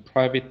parts and the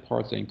private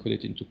parts are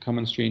encoded into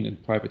common stream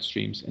and private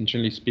streams. And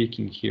generally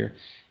speaking here,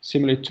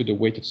 similar to the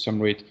weighted sum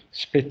rate,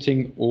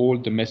 splitting all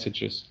the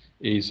messages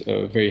is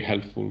very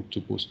helpful to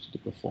boost the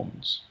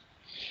performance.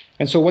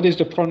 And so what is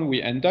the problem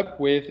we end up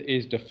with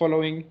is the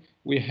following.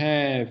 We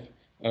have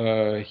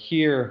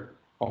here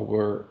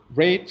our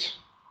rate,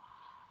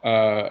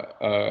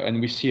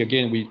 and we see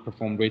again, we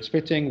perform rate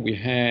splitting. We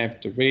have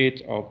the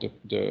rate of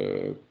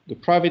the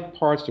private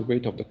parts, the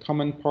rate of the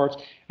common parts,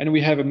 and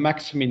we have a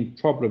max-min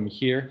problem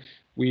here.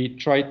 We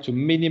try to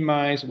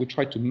minimize, we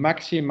try to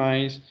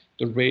maximize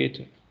the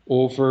rate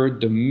over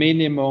the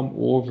minimum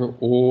over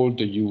all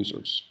the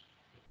users.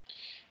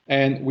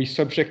 And we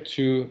subject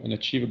to an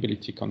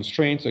achievability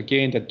constraint,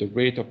 again, that the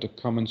rate of the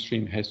common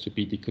stream has to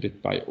be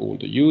decoded by all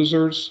the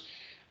users.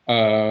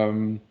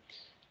 The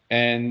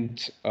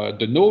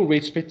no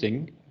rate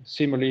splitting,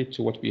 similarly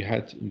to what we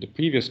had in the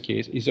previous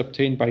case, is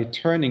obtained by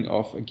turning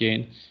off,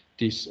 again,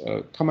 these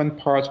common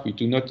parts. We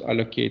do not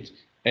allocate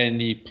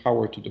any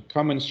power to the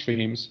common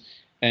streams.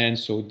 And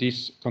so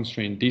this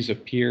constraint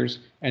disappears,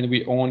 and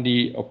we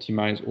only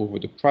optimize over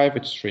the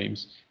private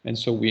streams. And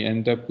so we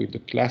end up with the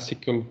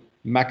classical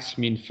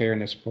max-min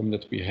fairness problem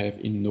that we have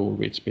in no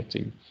rate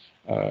splitting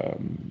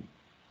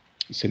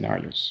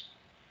scenarios.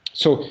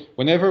 So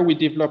whenever we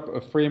develop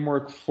a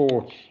framework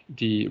for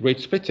the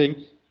rate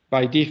splitting,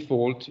 by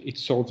default, it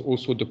solves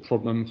also the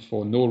problem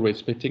for no rate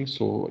splitting,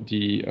 so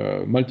the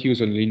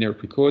multi-user linear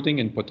precoding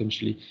and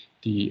potentially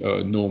the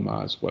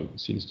NOMA as well,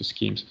 since the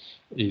schemes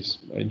is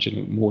in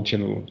general, more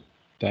general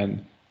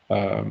than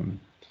SDMA,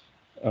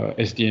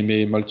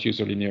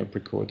 multi-user linear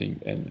precoding,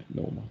 and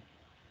NOMA.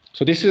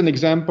 So this is an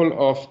example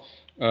of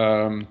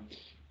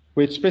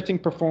rate splitting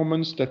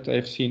performance that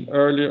I've shown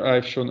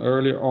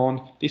earlier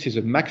on. This is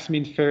a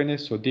max-min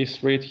fairness, so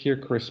this rate here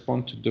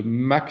corresponds to the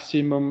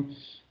maximum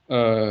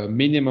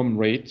minimum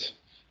rate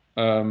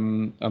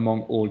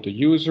among all the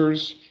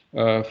users.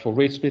 For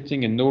rate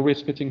splitting and no rate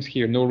splittings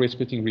here, no rate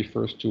splitting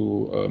refers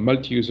to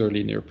multi-user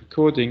linear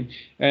precoding,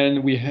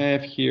 and we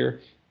have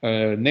here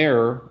an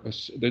error.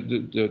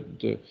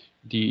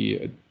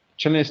 The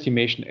channel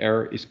estimation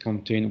error is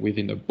contained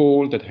within a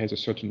ball that has a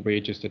certain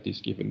radius that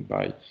is given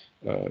by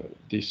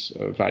this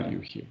value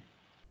here.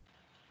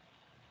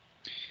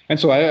 And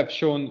so I have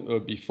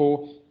shown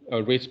before,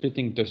 rate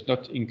splitting does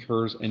not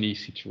incur any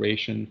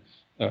saturation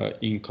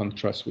in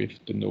contrast with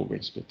the no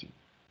rate splitting.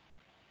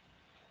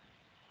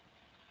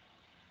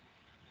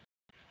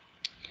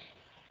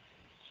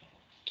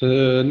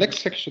 The next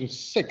section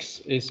 6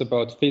 is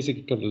about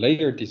physical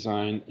layer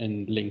design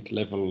and link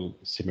level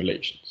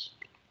simulations.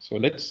 So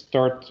let's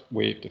start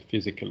with the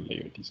physical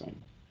layer design.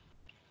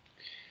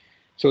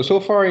 So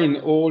far in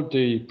all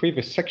the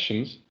previous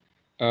sections,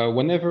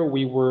 whenever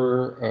we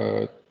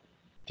were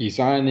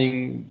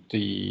designing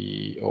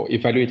or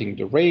evaluating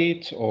the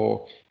rate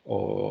or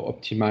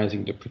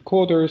optimizing the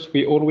precoders,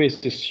 we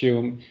always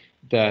assume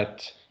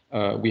that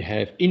we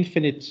have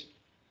infinite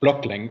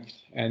block length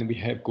and we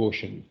have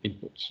Gaussian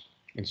inputs.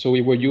 And so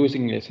we were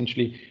using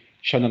essentially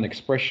Shannon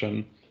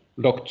expression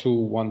log2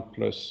 1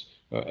 plus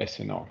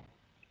SNR.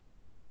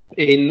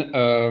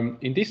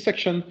 In this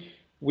section,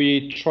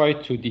 we try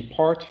to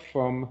depart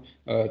from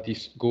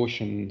this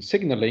Gaussian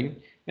signaling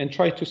and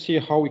try to see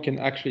how we can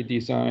actually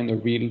design a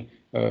real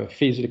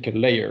physical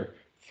layer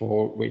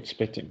for rate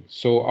splitting.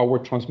 So our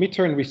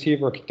transmitter and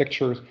receiver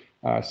architecture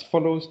as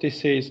follows.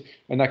 This is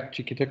an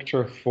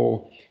architecture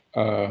for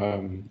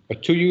a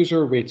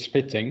two-user rate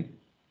splitting.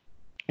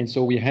 And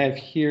so we have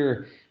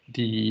here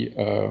the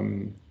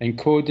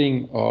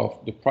encoding of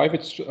the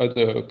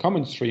the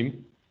common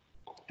stream,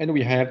 and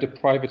we have the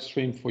private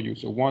stream for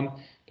user 1,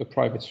 the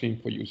private stream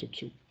for user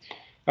 2.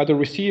 At the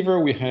receiver,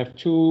 we have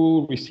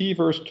two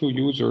receivers, two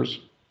users,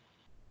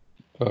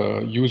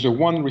 user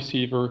 1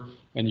 receiver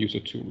and user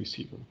 2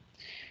 receiver.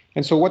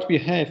 And so what we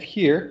have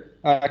here,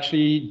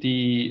 actually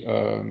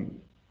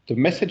the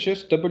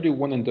messages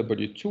W1 and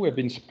W2 have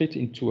been split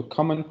into a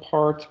common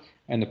part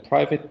and a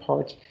private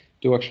part.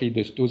 Though actually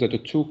those are the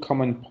two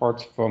common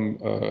parts from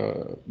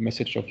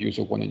message of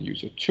user 1 and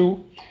user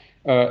 2.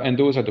 And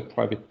those are the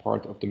private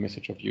part of the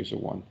message of user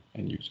 1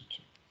 and user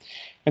 2.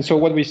 And so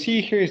what we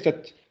see here is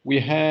that we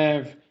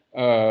have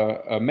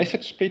a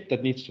message split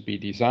that needs to be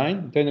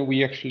designed. Then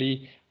we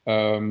actually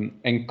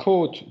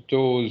encode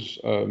those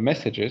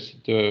messages,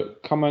 the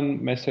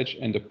common message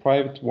and the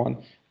private one,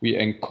 we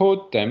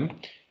encode them.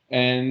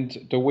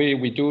 And the way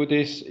we do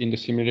this in the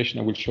simulation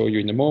I will show you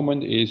in a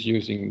moment is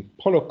using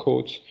polar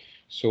codes.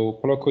 So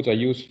polar codes are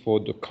used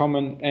for the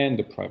common and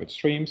the private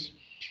streams.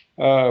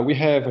 We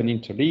have an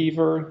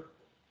interleaver,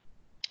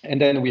 and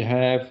then we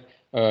have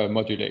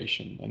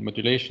modulation. And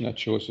modulation, I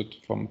chose it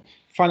from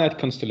finite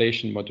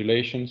constellation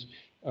modulations,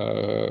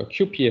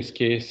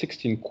 QPSK,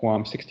 16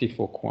 QAM,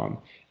 64 QAM,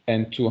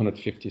 and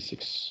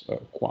 256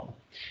 QAM.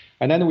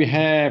 And then we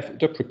have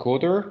the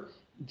precoder.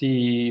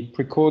 The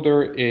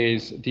precoder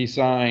is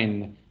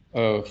designed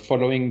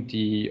following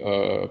the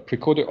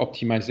precoder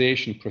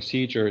optimization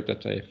procedure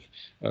that I've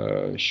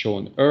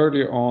shown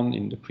earlier on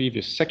in the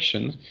previous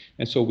section.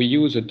 And so we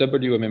use a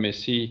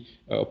WMMSE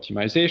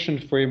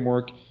optimization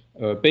framework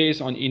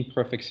based on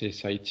imperfect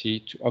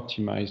CSIT to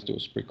optimize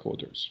those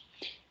precoders,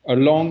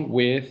 along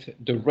with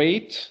the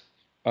rate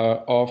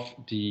of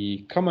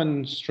the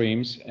common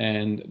streams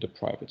and the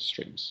private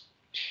streams.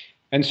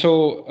 And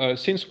so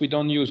since we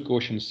don't use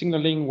Gaussian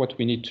signaling, what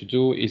we need to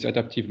do is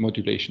adaptive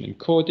modulation and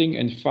coding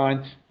and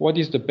find what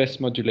is the best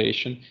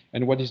modulation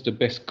and what is the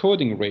best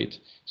coding rate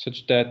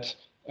such that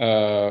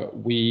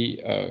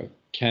we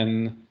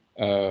can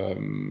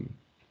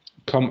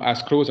come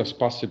as close as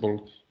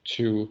possible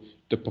to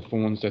the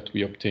performance that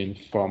we obtain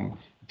from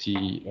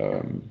the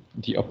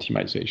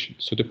optimization.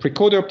 So the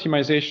precoder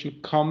optimization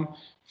come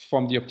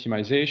from the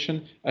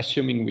optimization,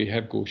 assuming we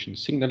have Gaussian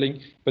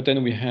signaling, but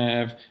then we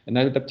have an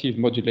adaptive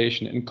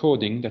modulation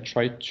encoding that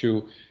try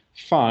to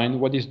find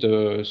what is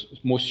the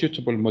most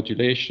suitable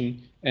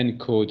modulation and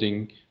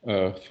coding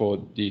for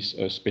these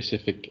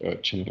specific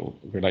channel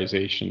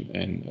realization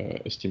and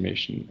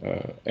estimation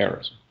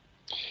errors.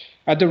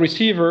 At the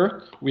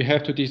receiver, we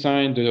have to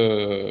design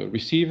the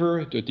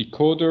receiver, the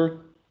decoder,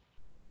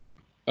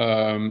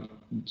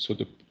 so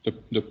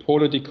the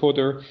polar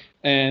decoder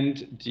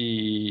and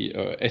the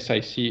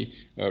SIC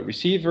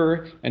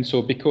receiver. And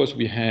so because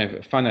we have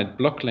a finite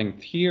block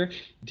length here,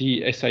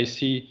 the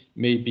SIC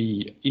may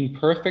be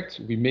imperfect.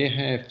 We may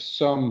have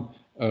some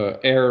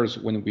errors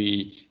when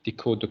we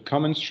decode the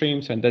common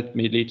streams, and that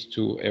may lead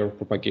to error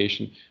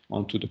propagation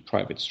onto the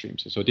private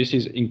streams. So this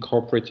is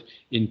incorporated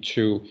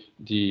into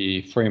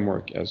the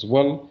framework as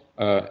well,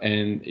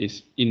 and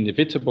is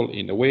inevitable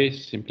in a way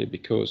simply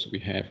because we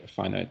have a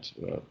finite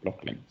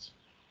block length.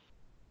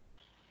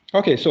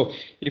 Okay, so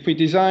if we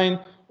design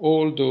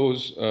all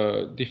those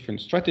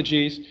different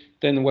strategies,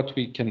 then what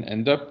we can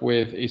end up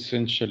with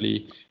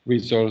essentially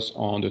results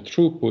on the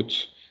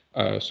throughput,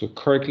 so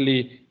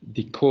correctly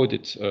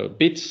decoded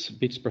bits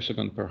per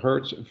second per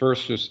hertz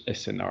versus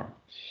SNR.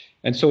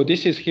 And so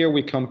this is here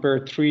we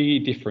compare three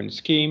different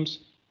schemes: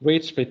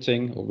 rate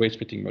splitting or rate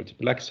splitting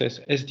multiple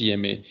access,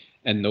 SDMA,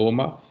 and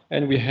NOMA.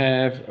 And we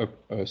have a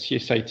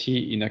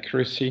CSIT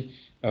inaccuracy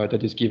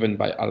that is given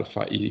by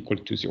alpha equal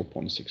to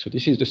 0.6. So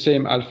this is the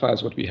same alpha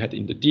as what we had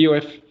in the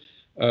DOF,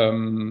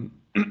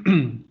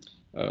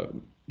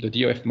 the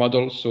DOF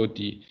model. So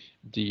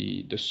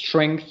the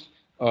strength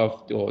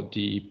of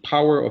the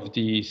power of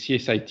the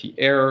CSIT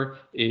error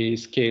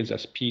is scaled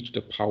as p to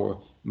the power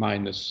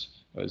minus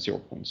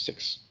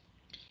 0.6.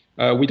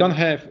 We don't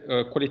have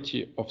a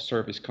quality of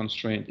service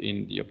constraint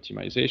in the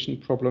optimization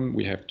problem.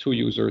 We have two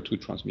user, two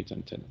transmit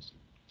antennas.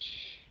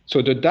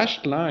 So the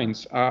dashed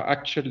lines are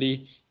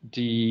actually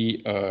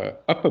the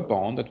upper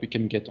bound that we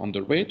can get on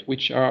the rate,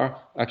 which are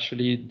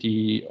actually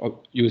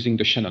using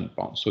the Shannon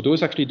bound. So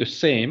those are actually the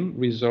same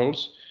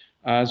results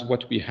as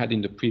what we had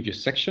in the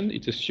previous section.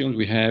 It assumes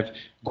we have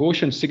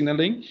Gaussian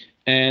signaling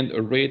and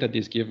a rate that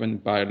is given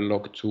by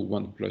log2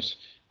 1 plus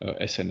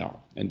SNR.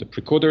 And the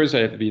precoders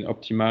have been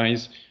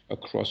optimized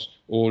across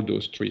all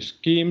those three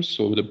schemes.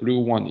 So the blue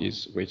one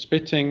is rate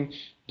splitting,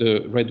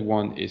 The red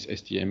one is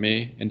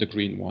SDMA, and the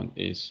green one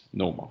is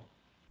NOMA.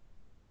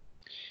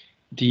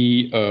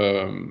 The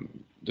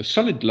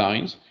solid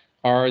lines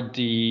are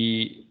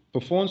the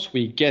performance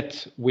we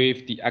get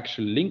with the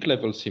actual link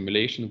level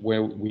simulation,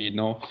 where we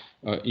now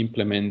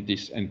implement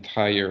this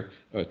entire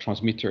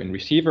transmitter and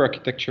receiver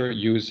architecture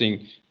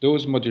using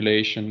those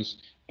modulations,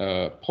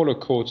 polar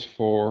codes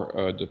for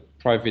the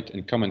private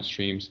and common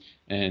streams,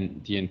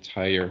 and the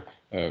entire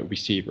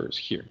receivers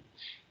here.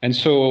 And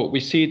so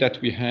we see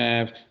that we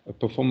have a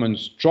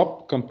performance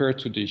drop compared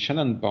to the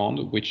Shannon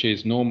bound, which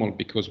is normal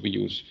because we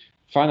use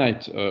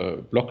finite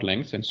block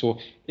lengths. And so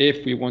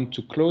if we want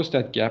to close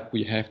that gap,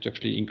 we have to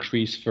actually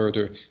increase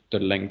further the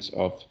length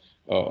of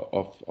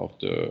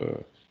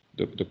the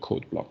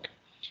code block.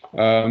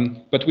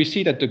 But we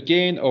see that the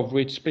gain of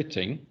rate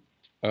splitting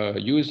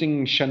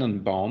using Shannon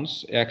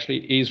bounds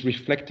actually is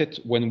reflected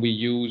when we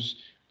use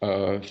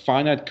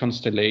finite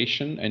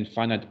constellation and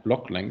finite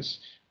block lengths.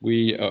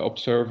 We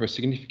observe a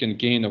significant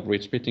gain of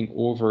rate splitting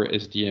over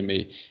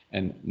SDMA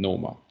and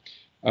NOMA.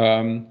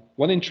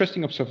 One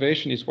interesting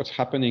observation is what's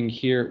happening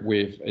here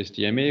with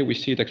SDMA. We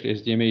see that actually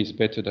SDMA is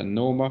better than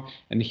NOMA,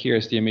 and here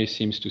SDMA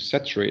seems to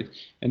saturate.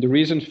 And the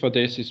reason for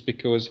this is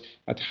because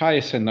at high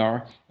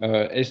SNR,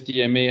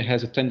 SDMA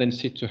has a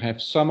tendency to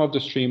have some of the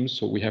streams.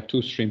 So we have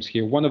two streams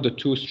here. One of the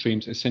two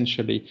streams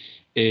essentially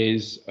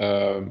is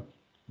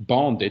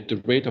bounded. The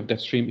rate of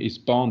that stream is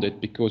bounded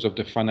because of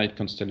the finite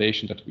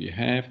constellation that we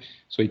have.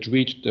 So it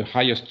reached the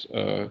highest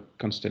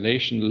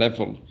constellation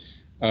level.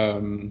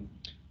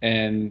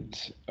 And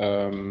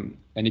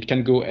it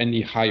can go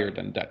any higher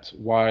than that.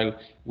 While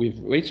with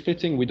rate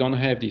splitting, we don't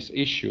have this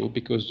issue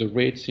because the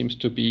rate seems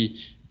to be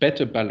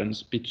better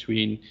balanced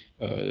between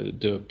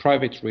the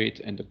private rate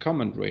and the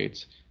common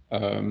rates,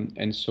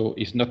 and so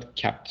is not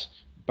capped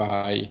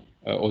by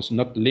or is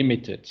not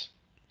limited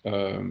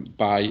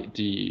by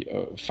the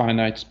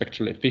finite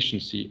spectral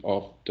efficiency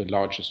of the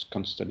largest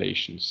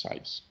constellation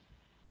size.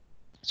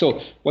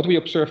 So what we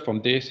observe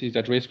from this is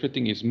that rate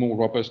splitting is more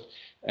robust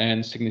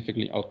and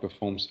significantly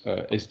outperforms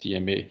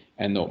SDMA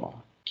and NOMA.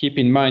 Keep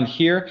in mind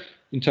here,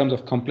 in terms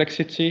of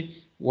complexity,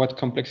 what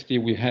complexity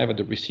we have at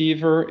the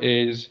receiver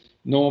is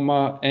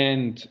NOMA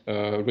and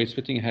rate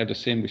splitting have the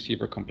same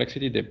receiver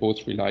complexity. They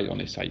both rely on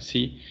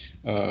SIC.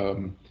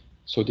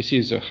 So this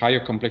is a higher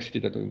complexity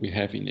that we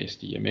have in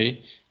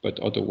SDMA, but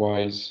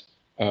otherwise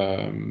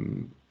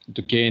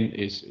the gain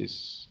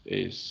is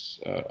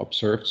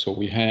observed. So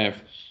we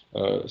have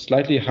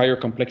slightly higher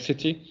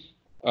complexity,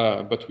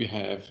 but we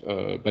have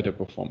better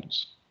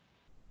performance.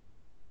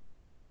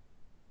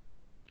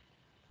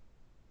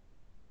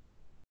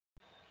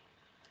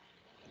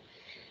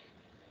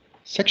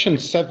 Section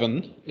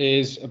 7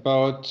 is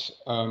about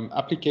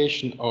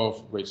application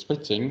of rate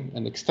splitting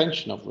and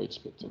extension of rate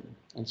splitting.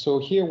 And so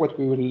here what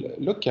we will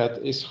look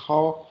at is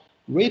how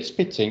rate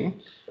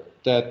splitting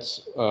that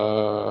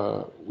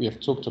we have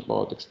talked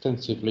about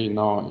extensively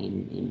now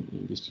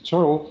in this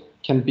tutorial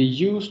can be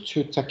used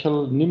to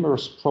tackle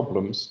numerous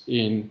problems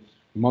in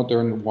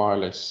modern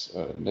wireless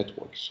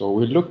networks. So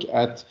we look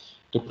at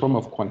the problem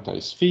of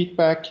quantized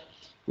feedback,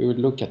 we will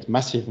look at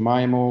massive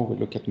MIMO, we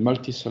look at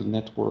multi-cell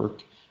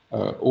network,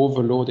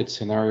 overloaded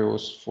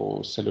scenarios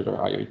for cellular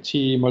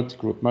IoT,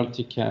 multi-group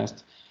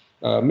multicast,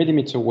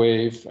 millimetre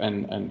wave,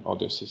 and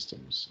other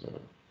systems.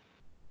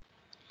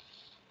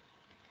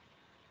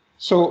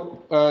 So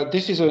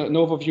this is an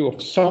overview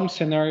of some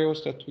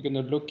scenarios that we're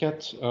going to look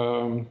at.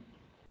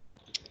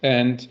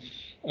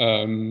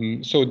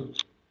 So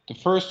the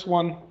first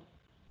one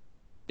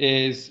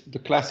is the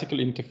classical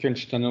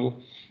interference channel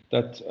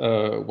that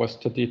was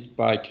studied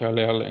by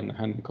Carlyle and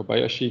Han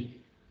Kobayashi.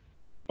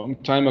 A long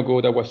time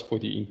ago, that was for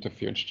the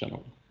interference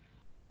channel,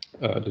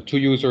 the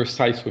two-user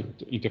side-swing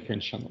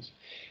interference channels.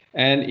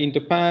 And in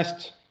the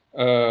past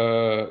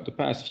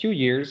few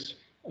years,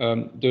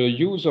 the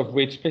use of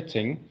rate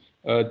splitting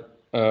the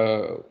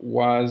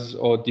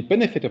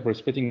benefit of rate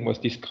splitting was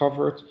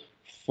discovered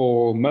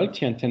for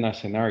multi-antenna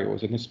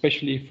scenarios, and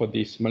especially for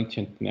these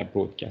multi-antenna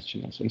broadcast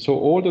channels. And so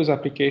all those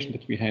applications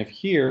that we have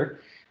here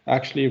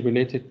actually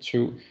related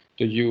to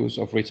the use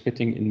of rate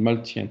splitting in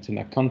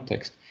multi-antenna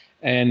context,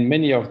 and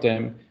many of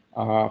them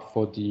are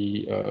for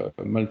the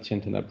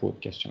multi-antenna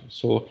broadcast channels.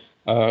 So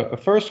the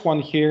first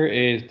one here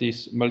is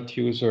this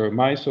multi-user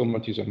MISO,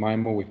 multi-user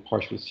MIMO with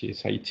partial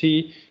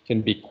CSIT,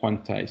 can be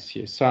quantized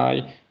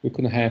CSI. We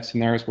can have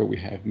scenarios where we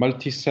have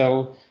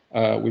multi-cell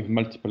with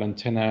multiple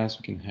antennas.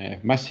 We can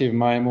have massive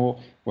MIMO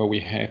where we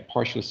have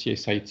partial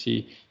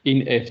CSIT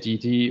in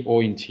FDD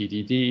or in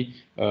TDD.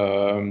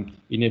 In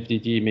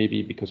FDD,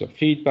 maybe because of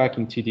feedback.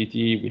 In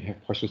TDD, we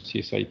have partial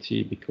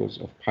CSIT because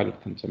of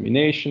pilot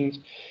contaminations.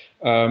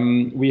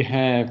 We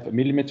have a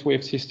millimetre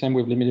wave system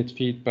with limited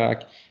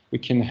feedback. We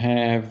can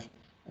have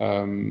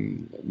wireless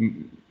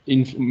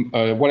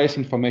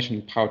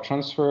information power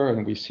transfer,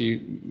 and we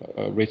see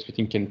rate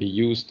splitting can be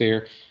used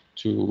there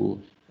to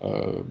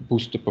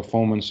boost the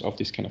performance of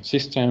these kind of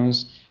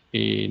systems.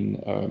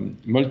 in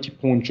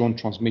multi-point joint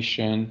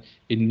transmission,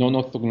 in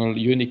non-orthogonal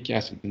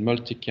unicast and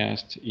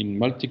multicast, in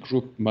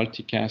multi-group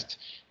multicast,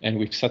 and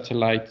with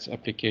satellite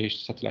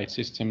applications, satellite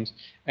systems,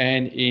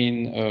 and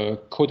in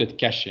coded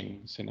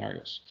caching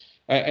scenarios,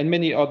 and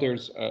many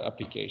others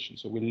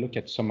applications. So we'll look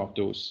at some of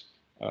those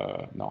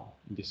now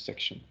in this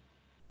section.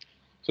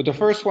 So the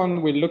first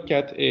one we look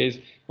at is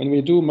when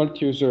we do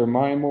multi-user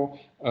MIMO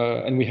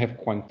and we have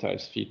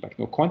quantized feedback.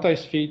 Now,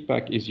 quantized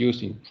feedback is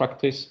used in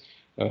practice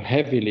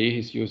heavily.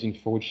 It's used in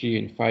 4G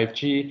and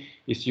 5G.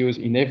 It's used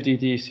in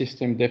FDD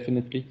system,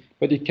 definitely,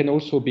 but it can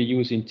also be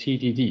used in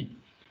TDD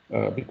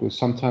because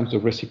sometimes the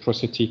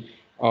reciprocity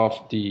of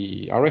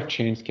the RF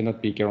chains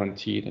cannot be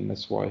guaranteed, and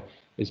that's why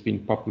it's been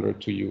popular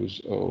to use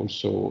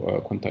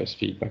also quantized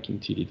feedback in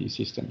TDD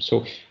systems.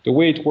 So the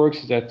way it works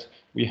is that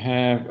we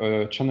have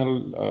a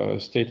channel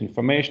state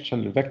information,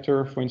 channel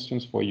vector, for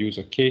instance, for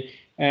user K,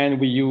 and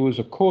we use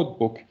a code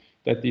book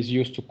that is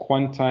used to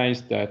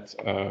quantize that,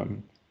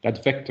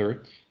 that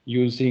vector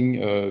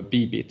using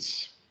B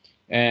bits.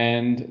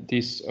 And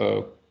this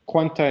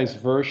quantized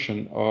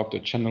version of the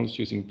channels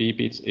using B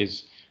bits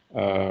is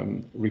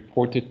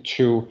reported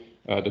to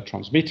the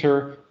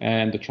transmitter,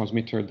 and the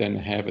transmitter then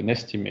have an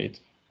estimate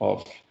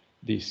of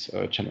these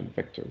channel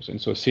vectors. And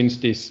so since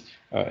this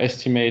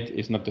estimate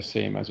is not the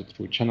same as the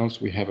through channels,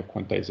 we have a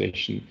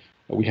quantization,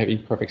 we have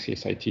imperfect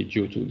CSIT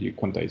due to the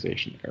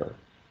quantization error.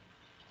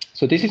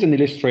 So this is an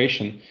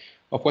illustration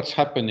of what's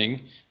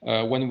happening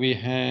when we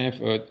have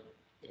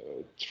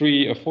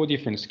 3 or 4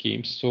 different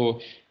schemes.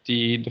 So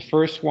the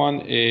first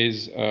one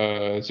is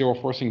zero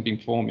forcing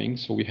beamforming.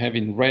 So we have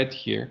in red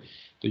here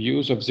the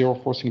use of zero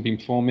forcing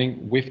beamforming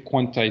with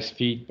quantized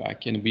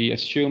feedback. And we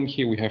assume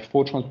here we have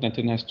 4 transmit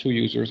antennas, 2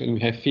 users, and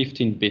we have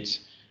 15 bits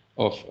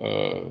of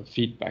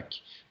feedback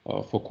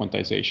for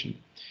quantization.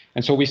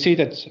 And so we see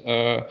that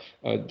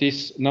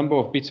this number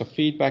of bits of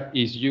feedback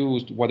is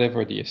used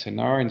whatever the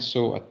SNR. And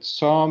so at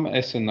some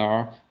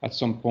SNR, at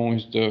some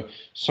points, the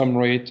sum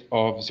rate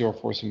of zero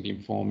forcing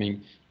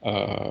beamforming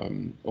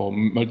or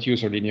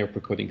multi-user linear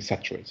precoding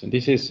saturates. And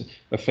this is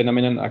a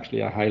phenomenon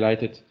actually I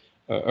highlighted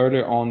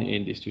earlier on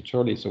in this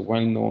tutorial. It's a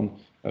well-known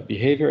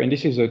behavior, and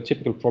this is a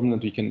typical problem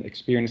that we can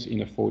experience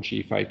in a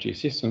 4G, 5G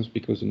systems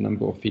because the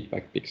number of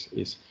feedback bits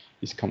is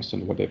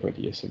constant, whatever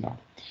the SNR.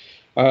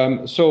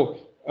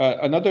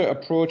 Another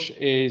approach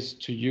is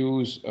to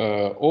use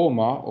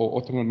OMA,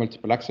 or orthogonal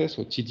multiple access,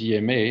 or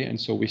TDMA, and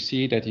so we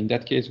see that in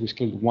that case we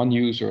still 1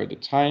 user at a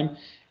time,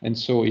 and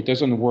so it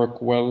doesn't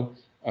work well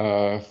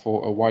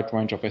for a wide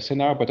range of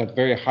SNR, but at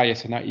very high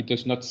SNR it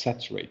does not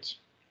saturate.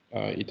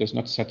 It does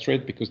not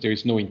saturate because there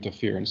is no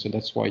interference, and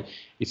that's why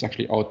it's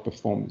actually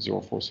outperformed zero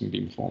forcing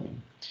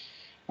beamforming.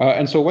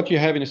 And so what you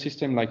have in a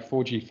system like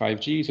 4G,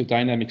 5G is a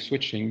dynamic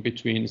switching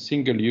between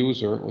single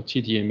user or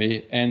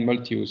TDMA and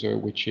multi-user,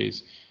 which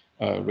is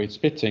rate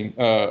splitting,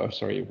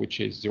 which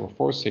is zero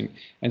forcing.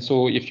 And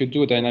so if you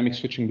do a dynamic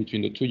switching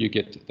between the two, you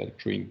get that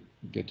green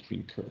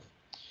curve.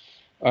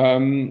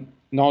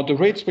 Now the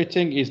rate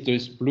splitting is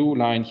this blue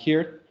line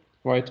here,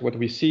 right? What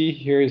we see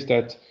here is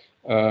that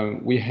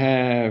we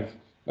have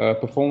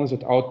performance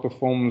that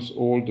outperforms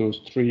all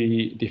those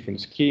 3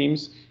 different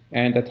schemes,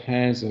 and that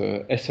has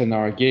a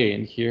SNR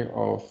gain here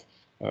of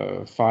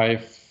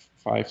 5,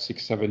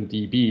 6, 7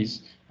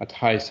 dBs at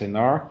high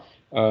SNR.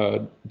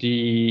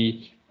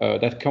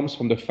 That comes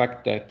from the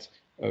fact that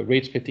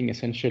rate splitting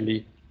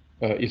essentially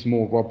is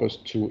more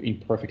robust to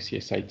imperfect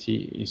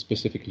CSIT,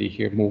 specifically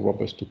here more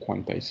robust to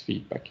quantized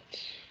feedback.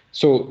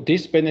 So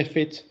this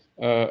benefit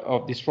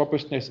of this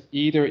robustness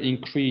either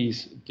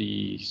increase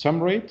the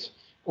sum rate,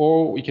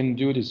 or we can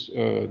do this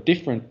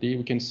differently.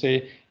 We can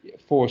say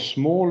for a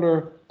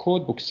smaller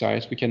codebook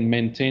size, we can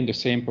maintain the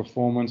same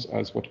performance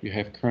as what we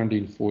have currently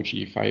in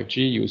 4G,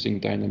 5G using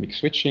dynamic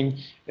switching,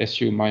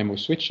 MU-MIMO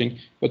switching,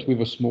 but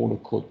with a smaller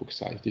codebook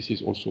size. This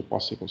is also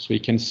possible. So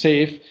it can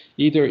save,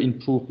 either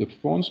improve the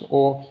performance,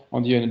 or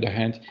on the other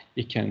hand,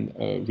 it can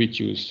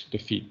reduce the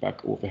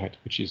feedback overhead,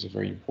 which is a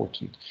very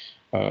important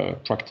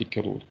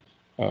practical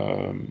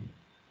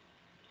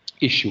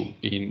issue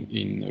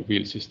in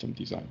real system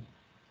design.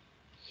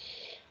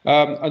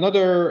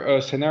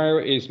 Another scenario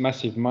is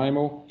massive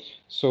MIMO.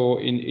 So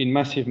in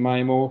massive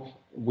MIMO,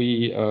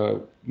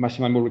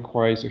 massive MIMO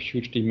requires a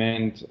huge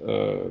demand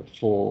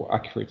for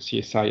accurate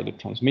CSI at the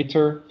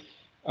transmitter.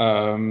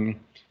 And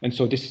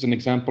so this is an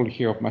example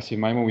here of massive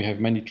MIMO. We have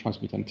many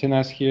transmit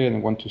antennas here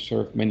and want to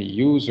serve many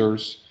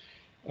users.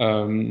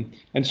 And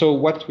so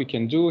what we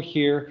can do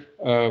here,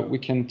 we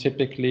can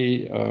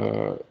typically,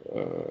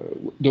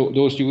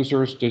 those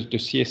users, the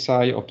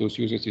CSI of those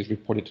users is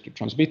reported to the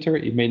transmitter.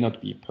 It may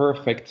not be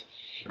perfect.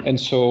 And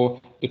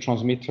so the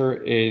transmitter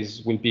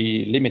will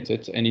be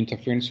limited, and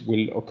interference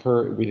will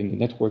occur within the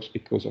networks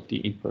because of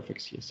the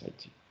imperfect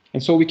CSIT.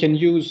 And so we can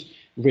use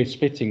rate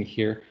splitting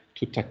here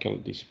to tackle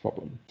this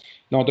problem.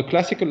 Now, the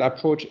classical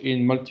approach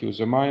in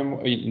multi-user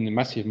MIMO, in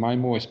massive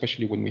MIMO,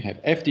 especially when we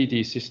have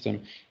FDD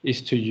system,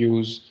 is to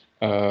use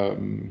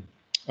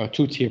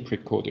two-tier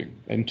precoding.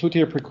 And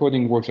two-tier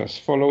precoding works as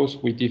follows.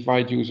 We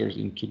divide users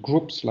into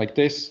groups like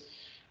this.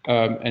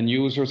 and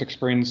users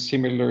experience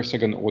similar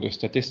second-order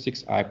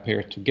statistics are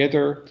paired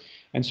together.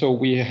 And so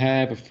we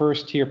have a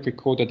first-tier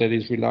precoder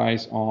that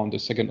relies on the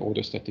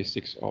second-order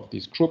statistics of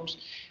these groups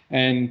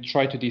and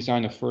try to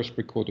design a first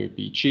precoder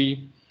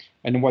BG.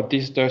 And what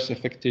this does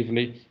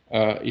effectively,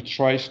 it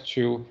tries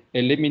to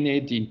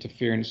eliminate the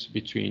interference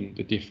between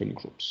the different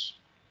groups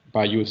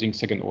by using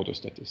second-order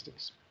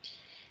statistics.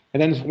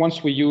 And then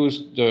once we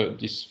use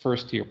this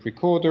first-tier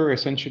precoder,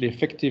 essentially,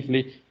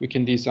 effectively, we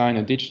can design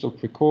a digital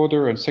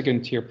precoder and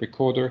second-tier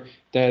precoder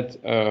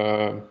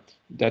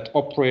that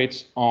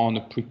operates on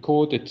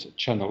precoded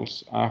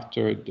channels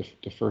after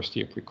the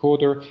first-tier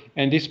precoder.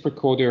 And this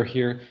precoder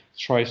here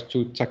tries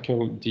to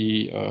tackle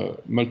the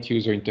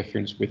multi-user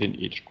interference within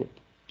each group.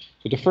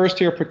 So the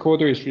first-tier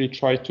precoder is really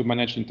try to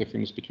manage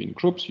interference between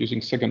groups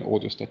using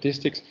second-order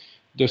statistics.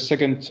 The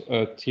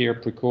second-tier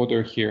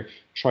precoder here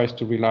tries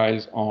to rely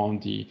on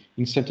the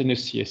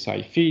instantaneous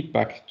CSI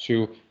feedback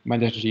to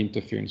manage the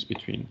interference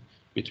between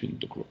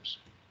the groups.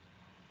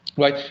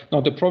 Right,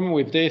 now the problem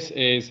with this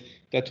is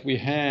that we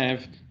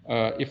have,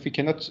 if we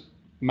cannot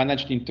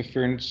manage the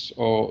interference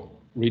or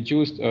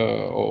reduce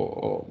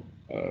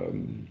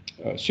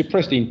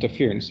suppress the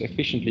interference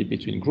efficiently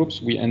between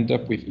groups, we end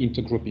up with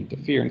intergroup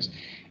interference.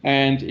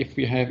 And if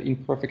we have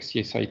imperfect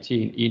CSIT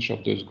in each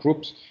of those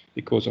groups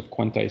because of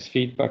quantized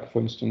feedback, for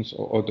instance,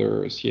 or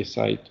other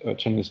CSI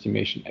channel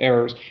estimation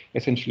errors,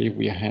 essentially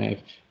we have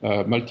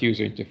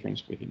multi-user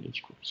interference within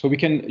each group. So we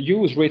can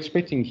use rate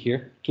splitting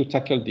here to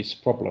tackle this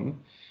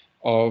problem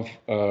of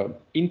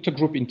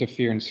intergroup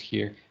interference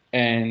here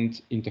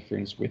and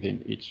interference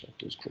within each of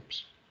those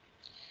groups.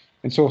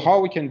 And so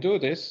how we can do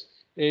this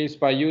is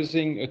by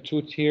using a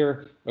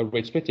two-tier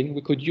rate splitting. We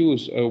could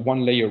use a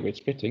one-layer rate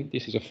splitting.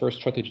 This is a first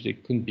strategy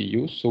that couldn't be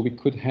used. So we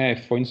could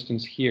have, for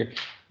instance, here,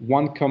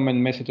 one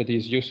common method that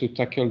is used to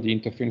tackle the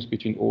interference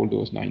between all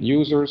those 9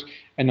 users.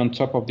 And on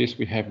top of this,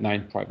 we have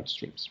 9 private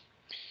streams.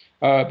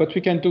 But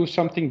we can do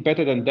something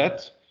better than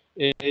that,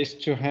 is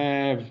to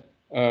have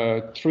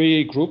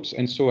 3 groups.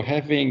 And so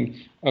having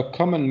a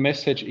common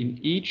message in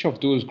each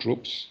of those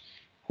groups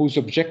whose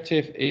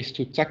objective is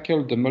to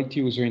tackle the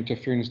multi-user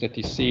interference that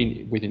is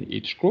seen within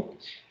each group.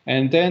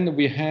 And then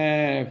we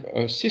have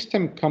a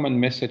system common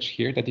message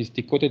here that is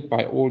decoded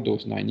by all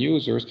those 9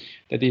 users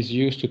that is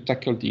used to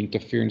tackle the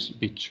interference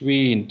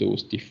between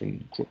those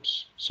different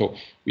groups. So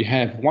we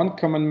have one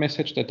common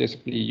message that is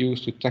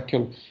used to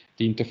tackle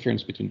the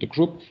interference between the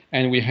group,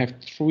 and we have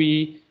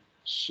 3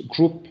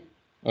 group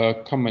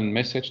common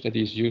message that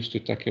is used to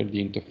tackle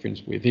the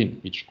interference within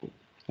each group.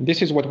 And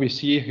this is what we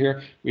see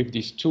here with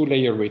this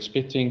 2-layer rate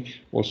splitting,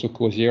 also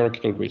called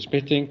hierarchical rate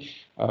splitting.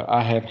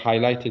 I have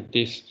highlighted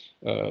this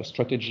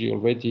strategy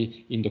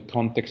already in the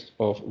context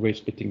of rate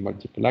splitting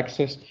multiple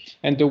access.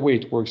 And the way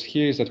it works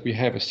here is that we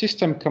have a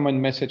system common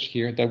message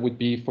here that would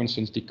be, for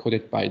instance,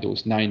 decoded by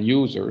those 9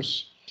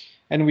 users.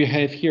 And we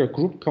have here a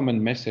group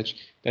common message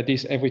that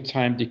is every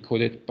time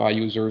decoded by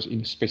users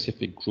in a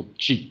specific group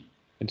G.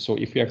 And so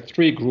if we have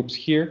 3 groups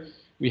here,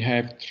 we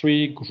have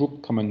 3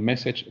 group common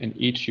message, and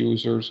each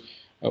users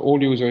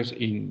all users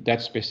in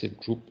that specific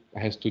group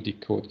has to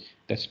decode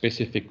that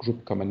specific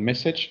group common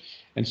message.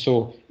 And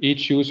so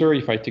each user,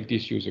 if I take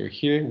this user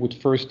here, would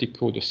first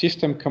decode the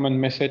system common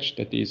message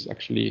that is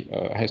actually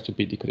has to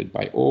be decoded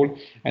by all,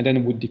 and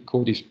then would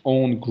decode his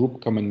own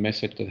group common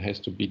message that has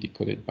to be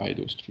decoded by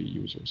those 3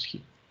 users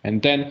here.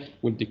 And then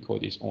would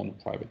decode his own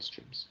private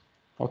streams.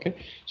 Okay,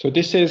 so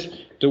this is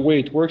the way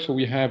it works. So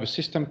we have a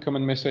system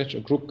common message, a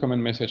group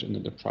common message, and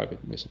then the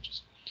private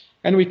messages.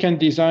 And we can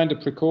design the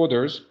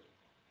precoders,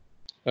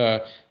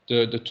 the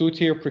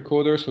 2-tier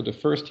precoder, so the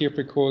first-tier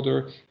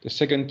precoder, the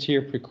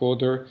second-tier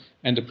precoder,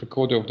 and the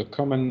precoder of the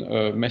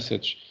common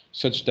message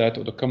such that,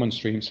 or the common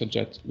stream such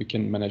that we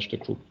can manage the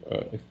group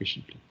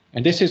efficiently.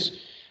 And this is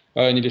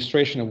an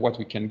illustration of what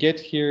we can get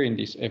here in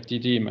this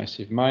FDD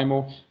massive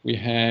MIMO. We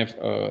have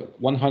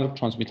 100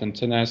 transmit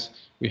antennas,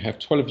 we have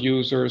 12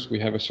 users, we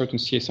have a certain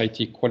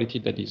CSIT quality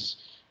that is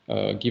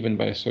given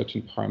by a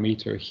certain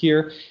parameter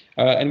here.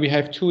 And we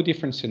have 2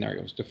 different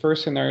scenarios. The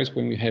first scenario is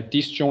when we have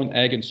disjoint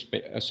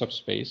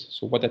subspace.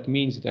 So what that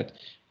means is that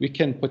we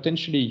can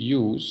potentially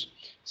use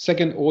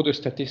second-order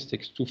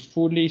statistics to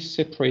fully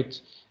separate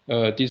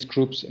these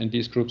groups and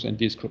these groups and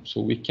these groups.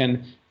 So we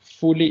can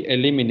fully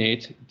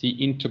eliminate the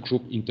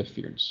intergroup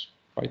interference,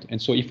 right?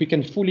 And so if we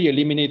can fully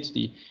eliminate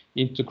the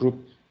intergroup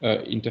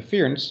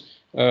interference,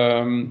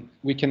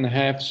 we can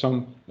have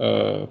some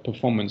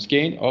performance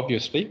gain,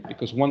 obviously,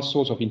 because one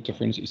source of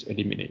interference is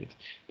eliminated.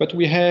 But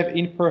we have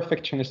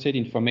imperfect channel state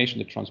information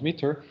in the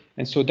transmitter,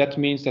 and so that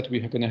means that we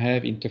are going to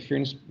have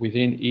interference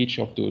within each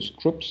of those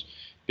groups,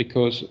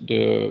 because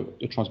the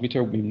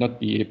transmitter will not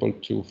be able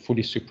to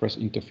fully suppress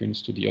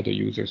interference to the other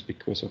users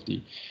because of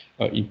the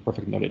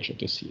imperfect knowledge of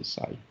the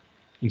CSI,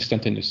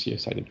 instantaneous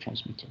CSI the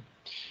transmitter.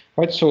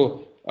 Right,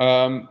 so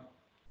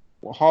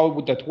how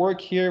would that work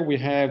here? We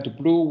have the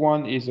blue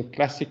one is a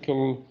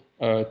classical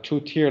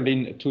 2-tier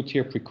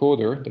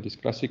precoder that is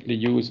classically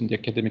used in the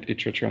academic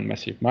literature on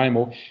massive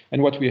MIMO.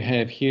 And what we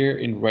have here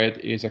in red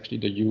is actually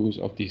the use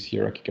of this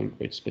hierarchical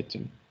rate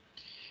splitting.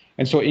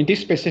 And so in this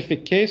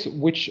specific case,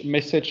 which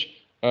message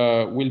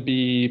will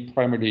be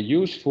primarily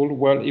useful?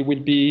 Well, it will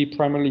be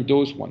primarily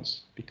those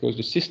ones, because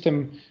the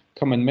system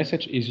common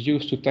message is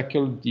used to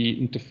tackle the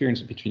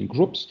interference between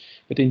groups.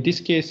 But in this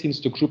case, since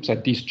the groups are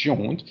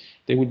disjoint,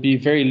 there would be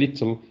very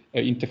little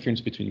interference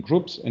between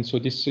groups. And so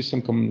this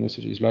system common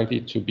message is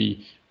likely to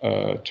be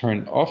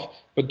turned off,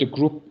 but the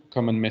group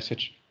common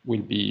message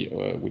will be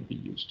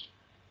used.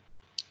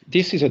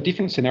 This is a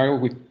different scenario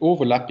with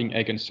overlapping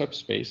eigen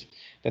subspace.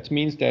 That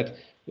means that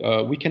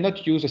we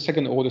cannot use a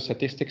second order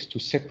statistics to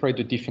separate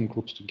the different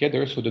groups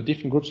together, so the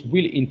different groups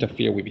will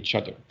interfere with each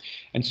other.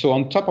 And so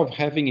on top of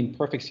having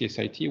imperfect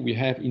CSIT, we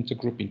have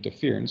intergroup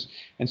interference.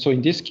 And so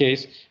in this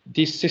case,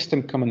 this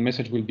system common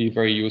message will be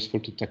very useful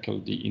to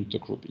tackle the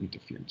intergroup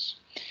interference.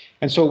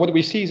 And so what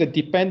we see is that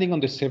depending on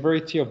the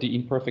severity of the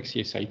imperfect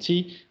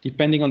CSIT,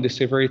 depending on the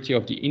severity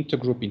of the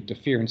intergroup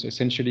interference,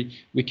 essentially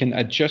we can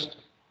adjust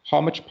how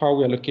much power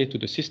we allocate to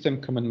the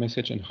system common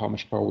message and how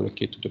much power we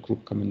allocate to the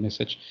group common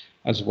message,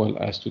 as well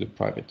as to the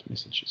private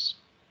messages.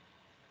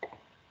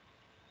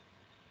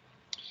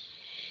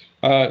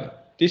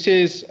 This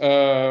is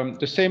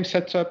the same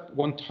setup,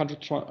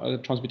 100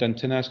 transmit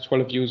antennas,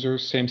 12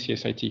 users, same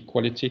CSIT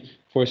quality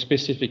for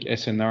specific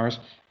SNRs.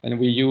 And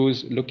we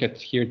look at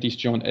here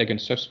disjoint eigen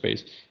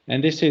subspace.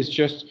 And this is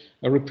just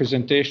a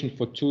representation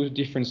for two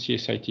different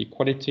CSIT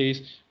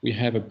qualities. We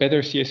have a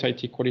better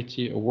CSIT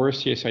quality, a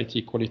worse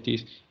CSIT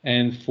qualities,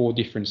 and 4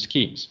 different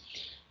schemes.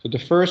 So the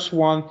first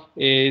one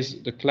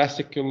is the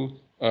classical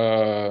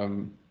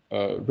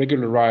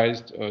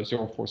regularized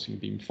zero forcing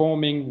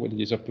beamforming, when it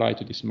is applied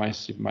to this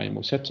massive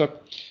MIMO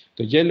setup.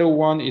 The yellow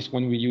one is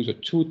when we use a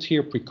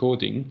 2-tier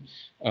precoding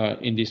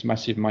in this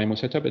massive MIMO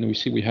setup, and we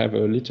see we have a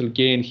little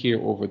gain here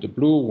over the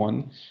blue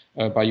one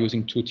by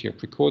using 2-tier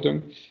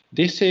precoding.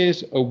 This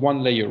is a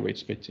 1-layer rate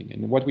splitting,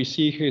 and what we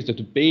see here is that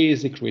the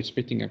basic rate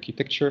splitting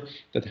architecture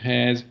that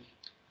has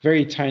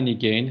very tiny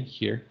gain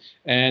here.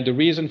 And the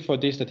reason for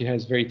this, that it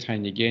has very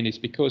tiny gain, is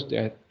because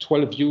there are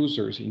 12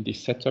 users in this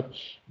setup.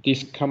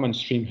 This common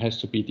stream has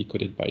to be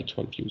decoded by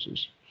 12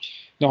 users.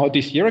 Now,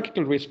 this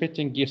hierarchical rate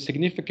splitting gives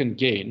significant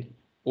gain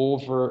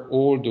over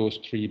all those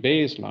 3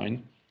 baseline,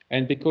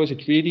 and because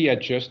it really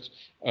adjusts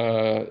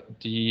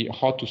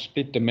how to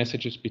split the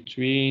messages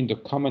between the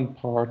common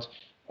part,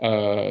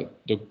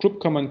 the group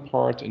common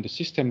part, and the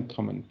system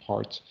common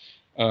part.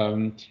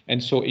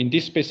 And so in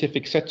this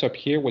specific setup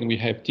here, when we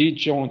have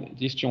disjoint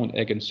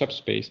eigen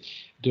subspace,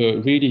 the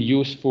really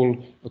useful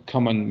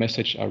common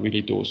message are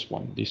really those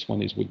one. This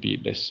one would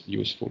be less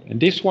useful. And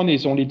this one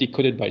is only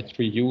decoded by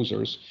 3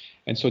 users.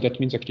 And so that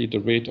means actually the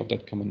rate of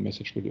that common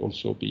message will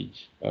also be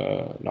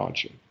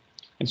larger.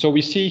 And so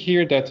we see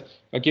here that,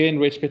 again,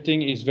 rate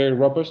splitting is very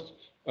robust.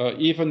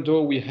 Even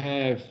though we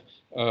have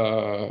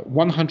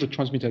 100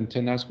 transmit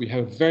antennas, we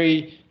have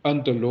very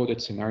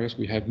underloaded scenarios.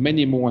 We have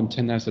many more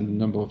antennas than the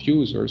number of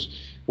users.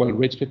 Well,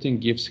 rate splitting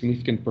gives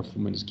significant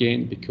performance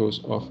gain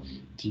because of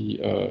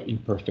the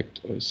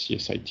imperfect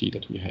CSIT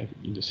that we have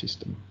in the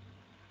system.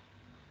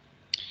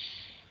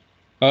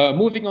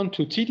 Moving on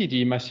to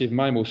TDD massive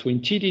MIMO. So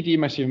in TDD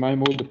massive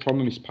MIMO, the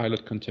problem is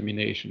pilot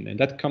contamination, and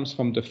that comes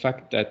from the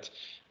fact that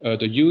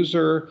the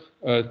user,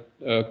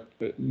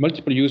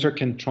 multiple user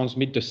can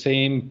transmit the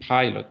same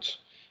pilot,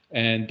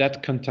 and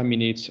that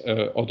contaminates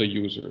other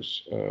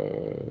users'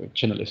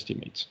 channel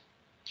estimates.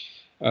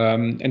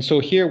 And so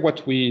here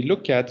what we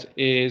look at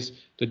is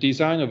the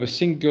design of a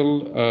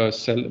single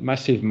cell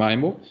massive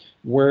MIMO,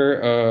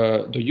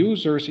 where the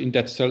users in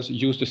that cells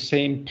use the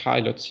same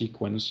pilot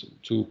sequence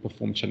to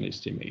perform channel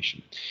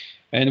estimation.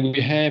 And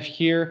we have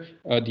here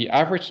the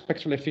average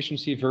spectral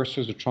efficiency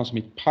versus the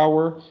transmit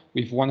power.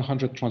 With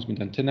 100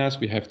 transmit antennas,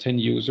 we have 10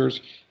 users.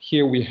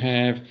 Here we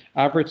have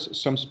average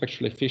sum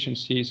spectral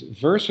efficiencies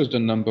versus the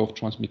number of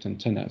transmit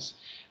antennas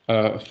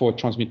for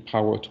transmit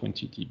power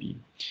 20 dB.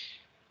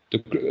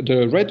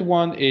 The red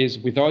one is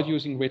without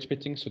using rate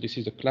splitting. So this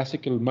is a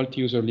classical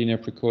multi-user linear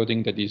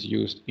precoding that is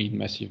used in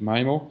massive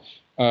MIMO.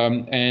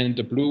 And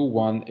the blue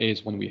one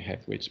is when we have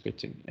rate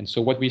splitting. And so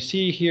what we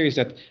see here is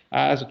that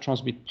as the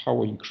transmit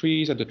power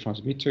increase at the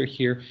transmitter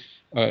here,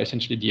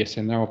 essentially the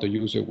SNR of the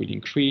user will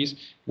increase.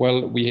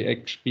 Well, we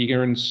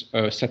experience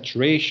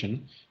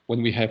saturation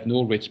when we have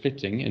no rate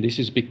splitting. And this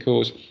is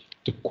because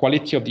the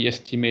quality of the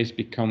estimates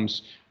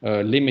becomes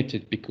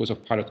limited because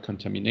of pilot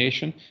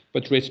contamination,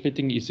 but rate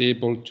splitting is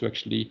able to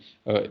actually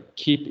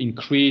keep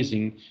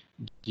increasing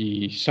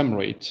the sum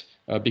rate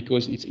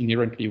because it's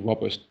inherently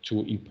robust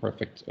to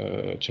imperfect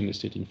channel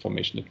state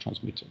information at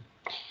transmitter.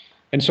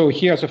 And so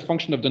here, as a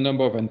function of the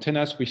number of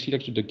antennas, we see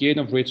actually the gain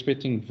of rate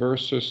splitting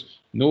versus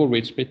no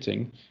rate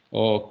splitting,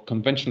 or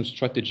conventional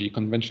strategy,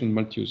 conventional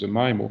multi-user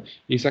MIMO,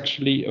 is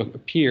actually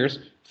appears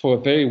for a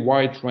very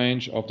wide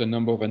range of the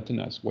number of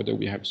antennas, whether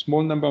we have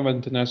small number of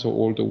antennas or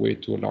all the way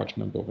to a large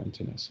number of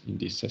antennas in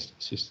this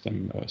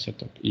system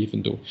setup,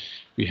 even though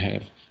we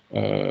have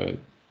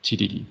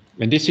TDD.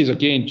 And this is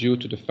again due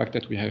to the fact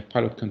that we have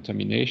pilot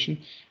contamination,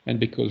 and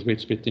because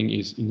rate splitting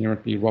is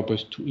inherently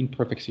robust to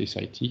imperfect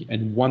CSIT,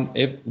 and one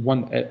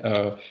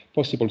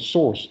possible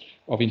source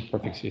of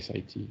imperfect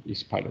CSIT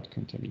is pilot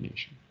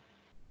contamination.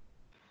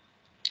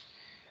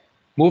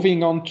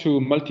 Moving on to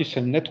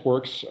multi-cell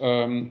networks,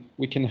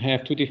 we can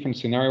have two different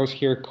scenarios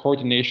here,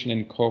 coordination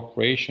and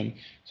cooperation.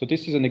 So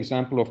this is an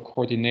example of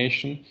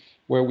coordination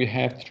where we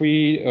have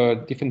three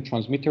different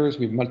transmitters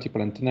with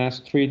multiple antennas,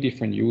 three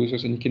different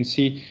users, and you can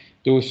see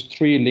those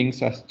three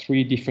links as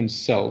three different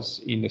cells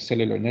in the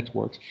cellular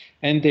networks,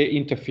 and they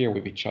interfere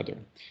with each other.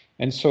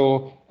 And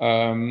so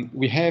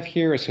we have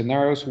here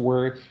scenarios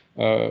where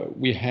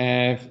we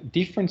have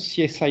different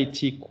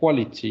CSIT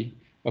quality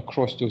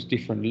across those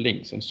different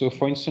links. And so,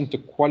 for instance, the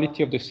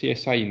quality of the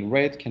CSI in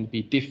red can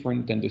be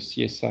different than the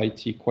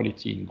CSIT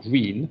quality in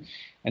green.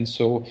 And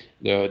so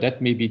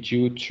that may be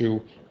due to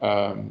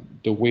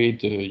the way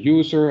the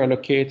user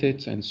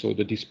allocated, and so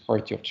the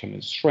disparity of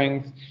channel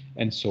strength,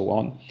 and so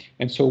on.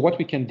 And so what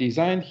we can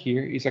design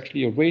here is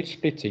actually a rate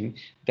splitting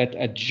that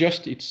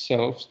adjusts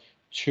itself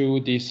to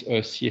this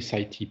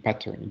CSIT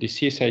pattern. The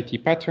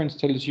CSIT pattern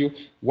tells you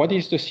what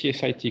is the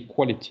CSIT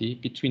quality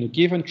between a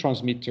given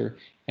transmitter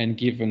and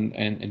given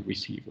and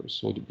receivers.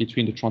 So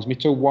between the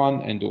transmitter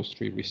 1 and those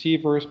three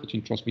receivers,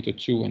 between transmitter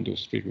 2 and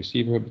those three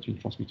receivers, between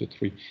transmitter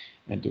 3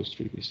 and those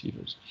three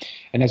receivers.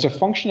 And as a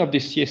function of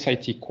this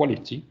CSIT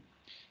quality,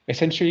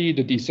 essentially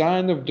the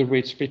design of the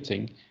rate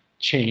splitting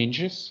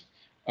changes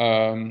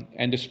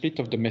and the split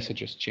of the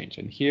messages change.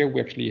 And here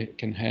we actually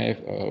can have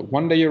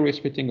one layer rate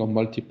splitting or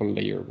multiple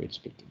layer rate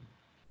splitting.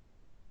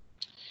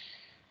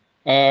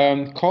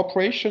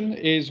 Cooperation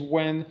is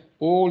when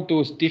all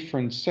those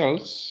different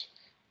cells,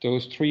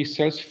 those three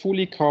cells,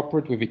 fully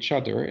cooperate with each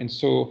other. And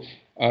so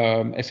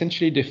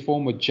essentially they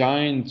form a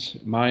giant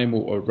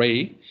MIMO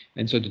array.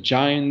 And so the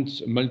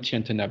giant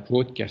multi-antenna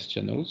broadcast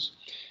channels.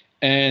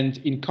 And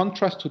in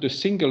contrast to the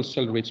single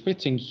cell rate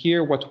splitting,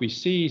 here what we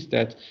see is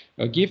that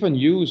given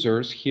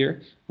users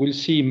here will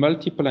see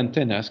multiple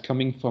antennas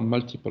coming from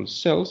multiple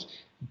cells,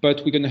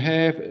 but we're going to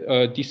have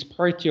a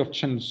disparity of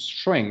channel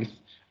strength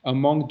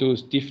among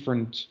those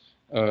different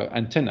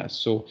antennas.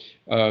 So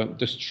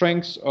the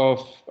strengths of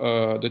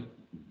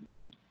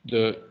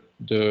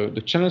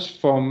the channels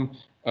from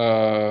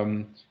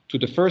to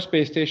the first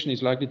base station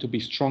is likely to be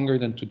stronger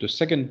than to the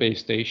second base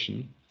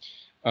station.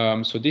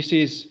 So this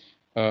is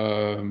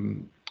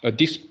a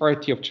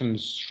disparity of channel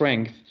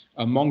strength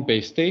among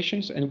base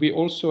stations, and we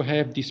also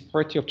have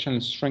disparity of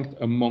channel strength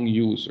among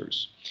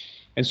users.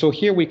 And so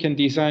here we can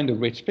design the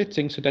rate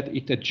splitting so that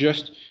it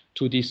adjusts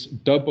to this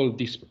double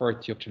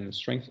disparity of channel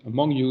strength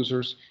among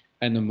users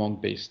and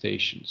among base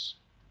stations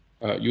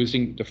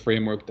using the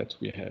framework that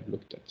we have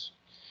looked at.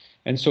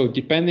 And so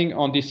depending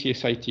on the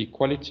CSIT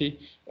quality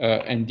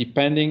and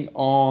depending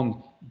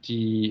on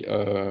the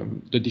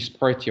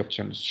disparity of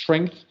channel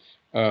strength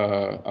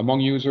among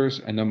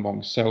users and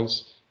among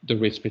cells, the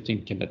rate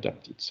splitting can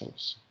adapt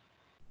itself.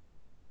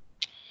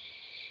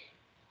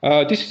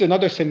 This is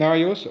another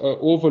scenario,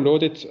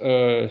 overloaded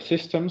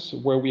systems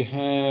where we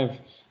have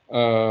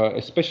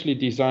especially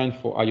designed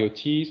for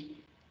IoTs,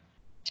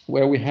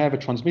 where we have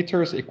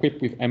transmitters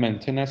equipped with M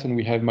antennas and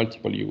we have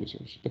multiple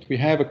users. But we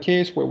have a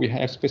case where we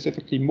have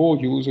specifically more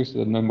users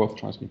than the number of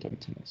transmitter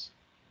antennas.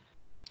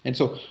 And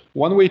so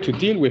one way to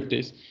deal with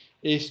this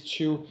is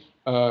to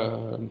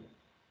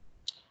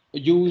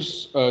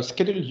use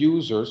scheduled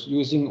users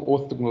using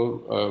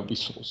orthogonal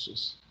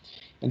resources.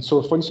 And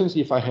so, for instance,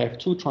 if I have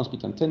two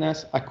transmit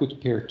antennas, I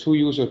could pair two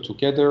users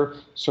together,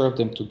 serve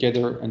them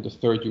together, and the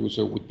third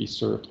user would be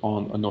served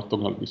on an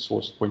orthogonal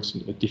resource, for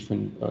instance, at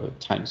different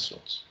time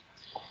slots.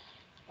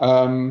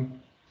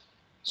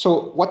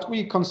 So what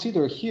we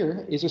consider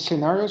here is a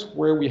scenarios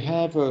where we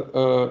have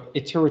a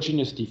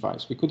heterogeneous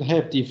device. We could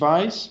have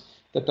device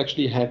that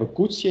actually have a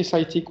good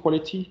CSIT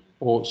quality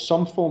or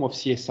some form of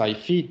CSI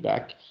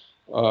feedback.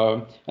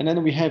 And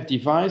then we have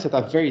devices that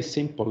are very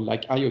simple,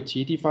 like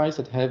IoT devices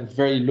that have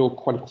very low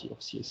quality of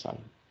CSI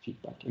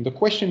feedback. And the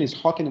question is,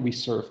 how can we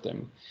serve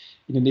them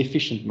in an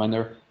efficient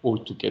manner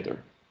altogether?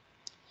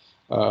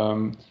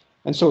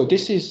 And so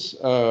this is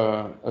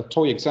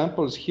toy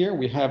examples here.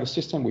 We have a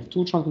system with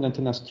two transmit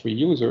antennas, three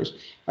users,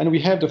 and we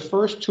have the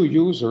first two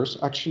users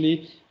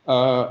actually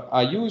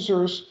are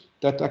users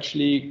that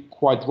actually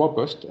quite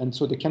robust, and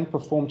so they can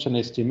perform channel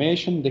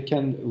estimation, they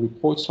can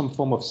report some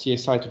form of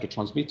CSI to the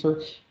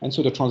transmitter, and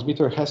so the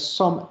transmitter has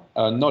some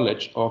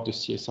knowledge of the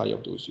CSI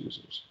of those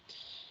users.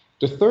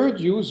 The third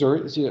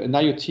user is an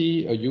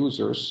IoT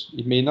users.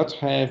 It may not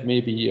have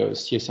maybe a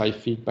CSI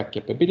feedback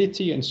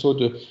capability, and so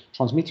the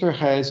transmitter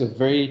has a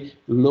very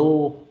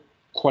low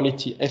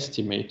quality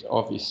estimate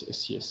of this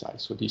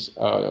CSI. So this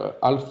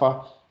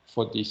alpha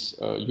for this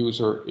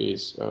user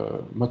is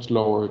much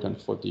lower than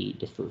for the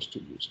first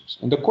two users.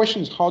 And the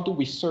question is, how do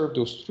we serve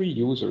those three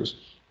users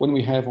when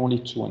we have only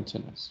two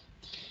antennas?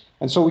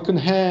 And so we can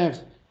have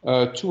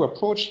two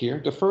approaches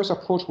here. The first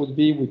approach would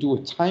be we do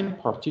a time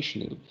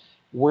partitioning,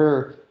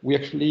 where we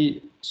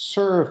actually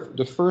serve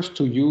the first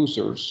two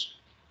users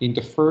in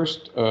the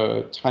first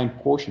time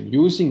portion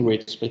using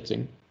rate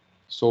splitting.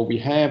 So we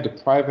have the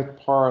private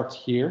part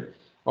here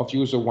of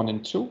user 1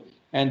 and 2,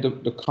 and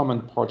the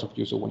common part of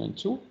user 1 and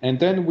 2. And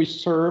then we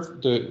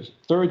serve the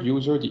third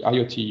user, the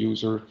IoT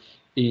user,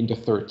 in the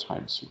third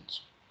time slot,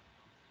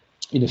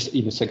 in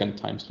the second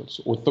time slot,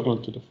 so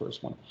orthogonal to the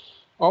first one.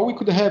 Or we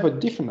could have a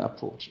different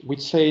approach,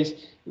 which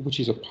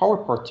is a power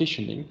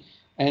partitioning,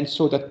 and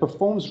so that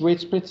performs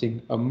rate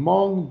splitting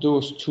among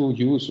those two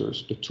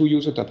users, the two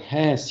users that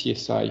has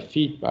CSI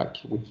feedback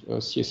with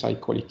CSI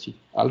quality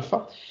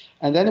alpha.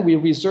 And then we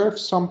reserve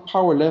some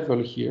power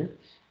level here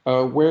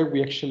where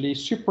we actually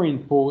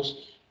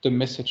superimpose the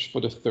message for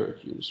the third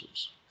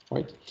users,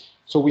 right?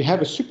 So we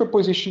have a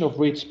superposition of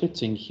rate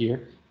splitting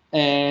here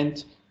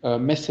and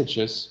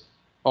messages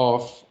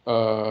of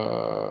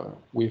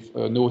with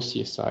no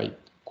CSI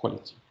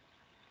quality,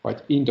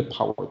 right, in the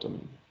power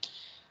domain.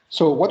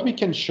 So what we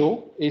can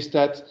show is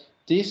that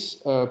this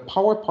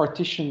power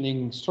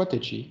partitioning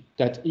strategy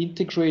that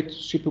integrates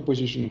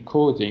superposition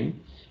coding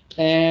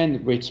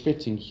and rate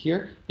splitting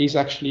here is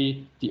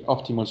actually the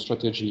optimal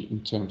strategy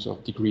in terms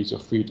of degrees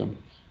of freedom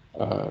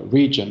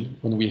region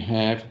when we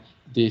have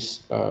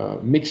this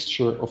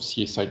mixture of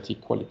CSIT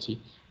quality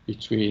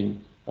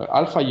between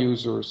alpha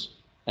users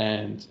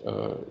and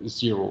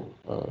zero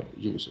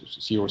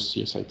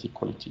CSIT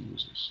quality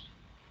users.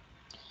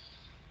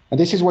 And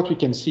this is what we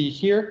can see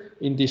here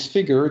in this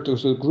figure.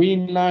 So the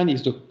green line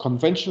is the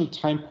conventional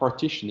time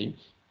partitioning,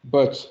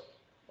 but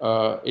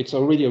it's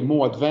already a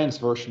more advanced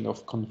version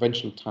of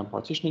conventional time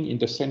partitioning in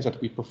the sense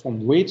that we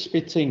perform rate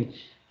splitting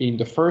in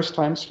the first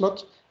time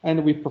slot,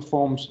 and we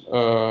perform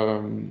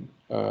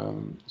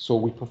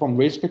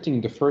rate splitting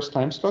in the first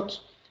time slot,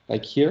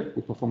 like here,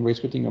 we perform rate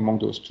splitting among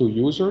those two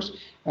users,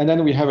 and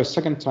then we have a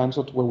second time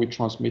slot where we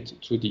transmit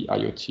to the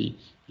IoT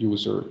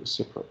user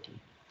separately.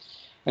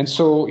 And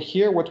so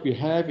here what we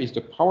have is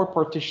the power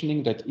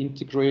partitioning that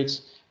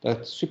integrates,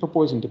 that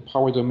superposes in the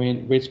power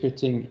domain, rate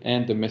splitting,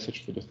 and the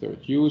message for the third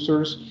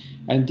users.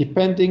 And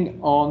depending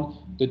on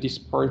the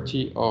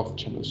disparity of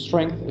channel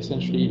strength,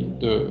 essentially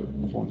the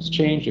performance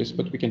changes,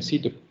 but we can see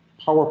the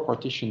power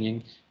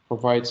partitioning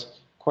provides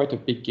quite a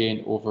big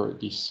gain over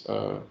this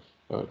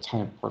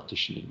time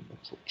partitioning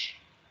approach.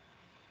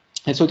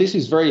 And so this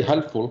is very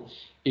helpful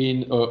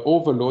in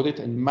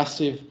overloaded and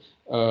massive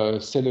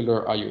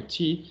cellular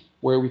IoT,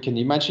 where we can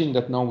imagine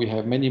that now we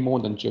have many more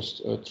than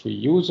just 3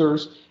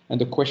 users.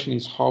 And the question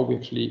is how we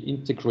actually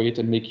integrate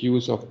and make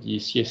use of the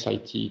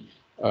CSIT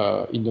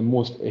in the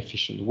most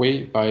efficient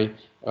way by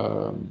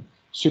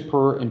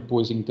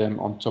superimposing them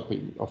on top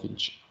of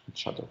each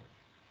other.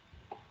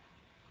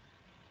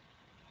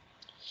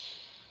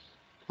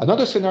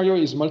 Another scenario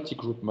is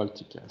multi-group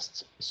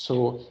multicast.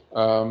 So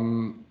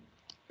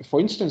for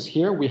instance,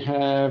 here we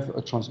have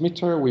a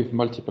transmitter with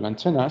multiple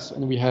antennas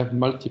and we have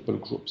multiple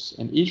groups,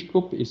 and each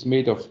group is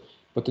made of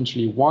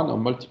potentially one or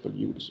multiple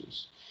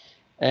users.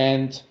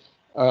 And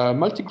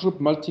multi-group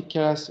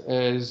multicast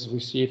has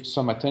received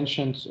some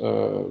attention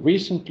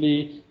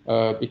recently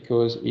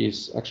because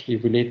it's actually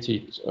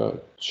related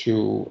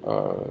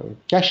to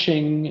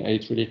caching,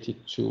 it's related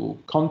to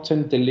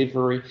content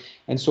delivery.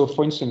 And so,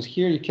 for instance,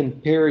 here you can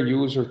pair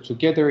users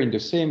together in the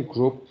same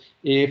group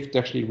if they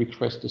actually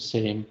request the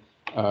same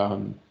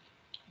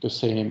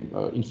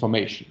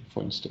information,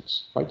 for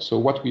instance, right? So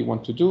what we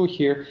want to do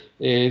here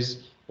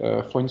is,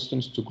 for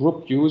instance, to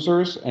group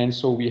users, and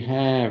so we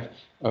have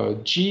a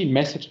G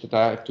message that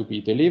have to be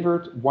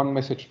delivered, one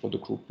message for the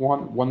group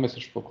 1, one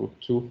message for group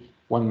 2,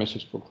 one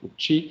message for group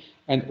G,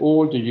 and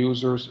all the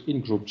users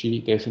in group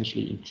G, they're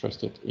essentially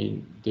interested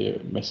in the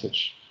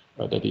message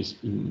that is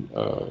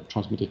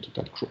transmitted to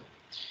that group.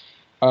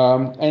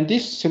 And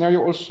this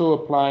scenario also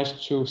applies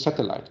to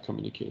satellite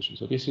communication.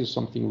 So this is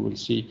something we will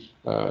see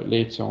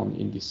later on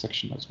in this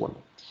section as well.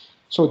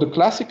 So the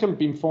classical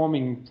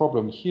beamforming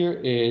problem here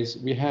is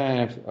we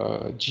have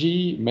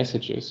G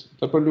messages,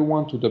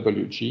 W1 to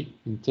WG,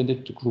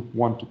 intended to group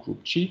 1 to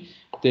group G.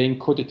 They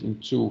encode it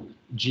into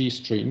G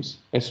streams,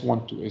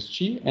 S1 to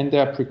SG, and they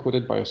are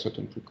precoded by a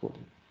certain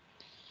precoding.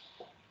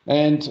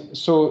 And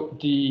so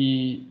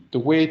the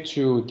way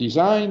to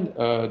design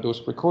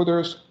those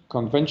precoders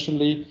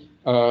conventionally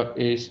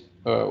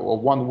or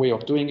one way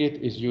of doing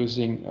it is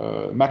using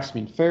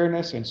max-min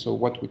fairness. And so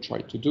what we try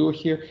to do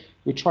here,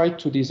 we try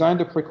to design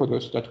the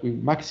precoders so that we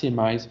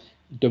maximize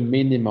the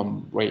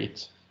minimum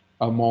rate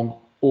among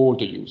all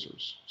the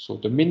users. So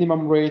the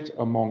minimum rate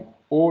among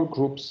all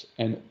groups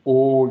and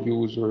all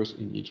users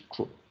in each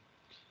group,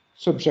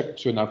 subject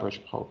to an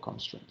average power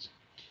constraint.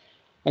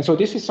 And so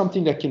this is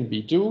something that can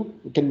be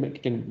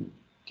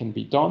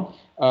done,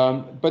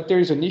 but there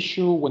is an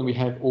issue when we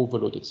have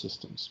overloaded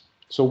systems.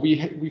 So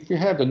if we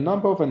have the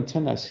number of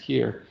antennas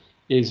here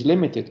is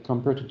limited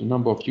compared to the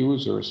number of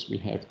users we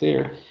have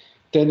there,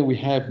 then we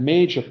have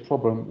major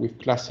problem with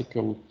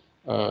classical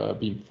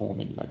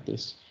beamforming like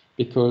this,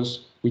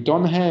 because we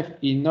don't have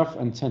enough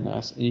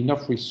antennas and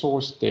enough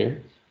resource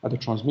there at the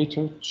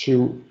transmitter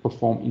to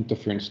perform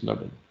interference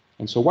nulling.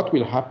 And so what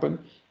will happen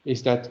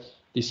is that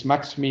this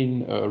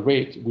max-min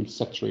rate will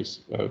saturate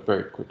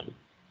very quickly.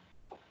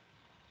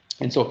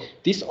 And so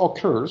this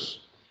occurs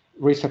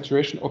rate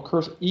saturation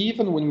occurs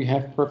even when we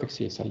have perfect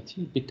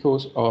CSIT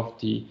because of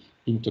the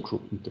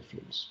intergroup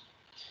interference.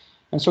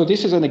 And so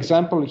this is an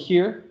example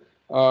here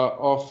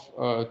of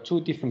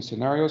two different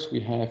scenarios. We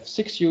have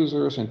 6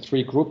 users and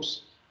 3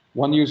 groups,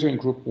 1 user in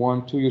group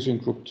 1, 2 users in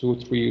group 2,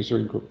 3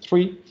 users in group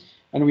 3,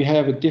 and we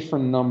have a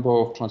different number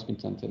of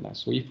transmitter antennas.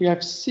 So if we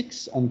have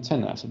 6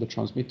 antennas at the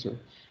transmitter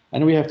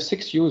and we have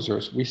 6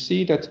 users, we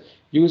see that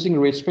using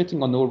rate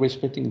splitting or no rate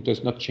splitting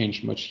does not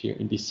change much here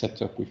in this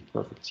setup with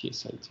perfect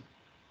CSIT.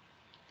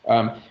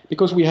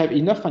 Because we have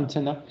enough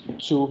antenna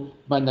to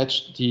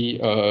manage the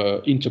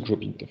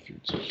intergroup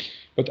interference.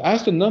 But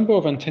as the number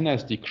of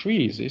antennas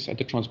decreases at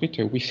the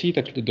transmitter, we see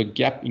that the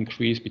gap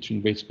increases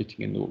between rate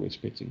splitting and no rate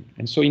splitting.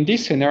 And so in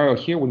this scenario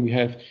here, when we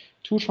have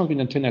 2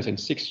 transmitter antennas and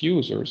 6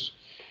 users,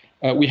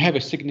 we have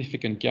a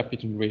significant gap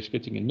between rate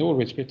splitting and no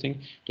rate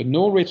splitting. The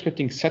no rate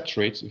splitting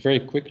saturates very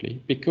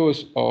quickly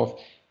because of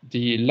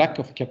the lack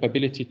of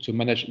capability to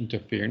manage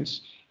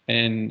interference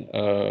and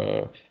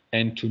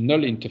to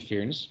null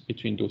interference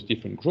between those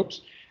different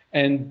groups.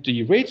 And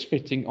the rate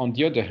splitting, on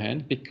the other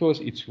hand, because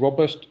it's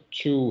robust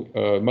to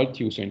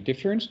multi-user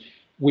interference,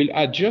 will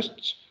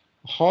adjust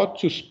how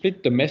to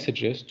split the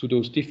messages to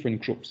those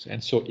different groups.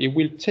 And so it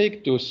will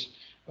take those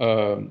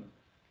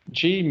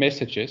G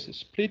messages,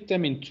 split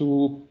them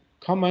into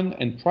common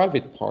and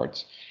private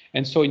parts.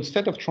 And so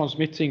instead of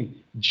transmitting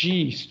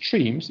G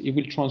streams, it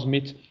will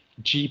transmit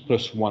G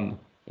plus 1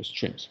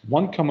 streams,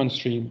 1 common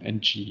stream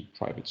and G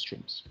private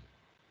streams.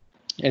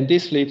 And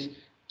this leads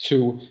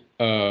to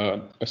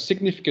a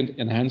significant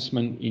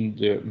enhancement in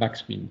the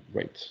max-min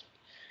rate.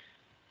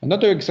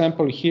 Another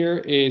example here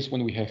is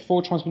when we have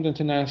 4 transmitter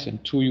antennas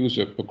and 2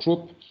 users per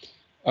group,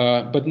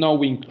 but now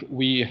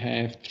we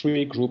have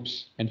 3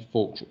 groups and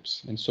 4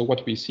 groups. And so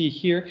what we see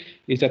here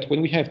is that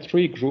when we have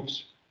 3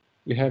 groups,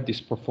 we have this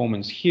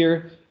performance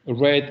here.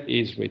 Red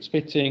is rate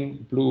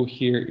splitting, blue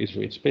here is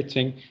rate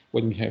splitting.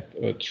 When we have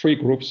 3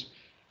 groups,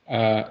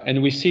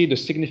 and we see the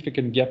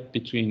significant gap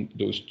between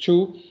those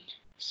two,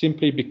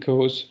 simply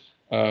because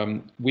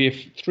with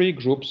 3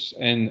 groups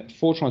and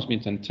 4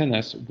 transmit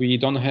antennas, we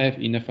don't have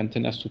enough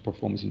antennas to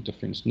perform this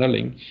interference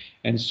nulling.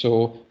 And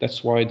so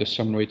that's why the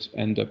sum rates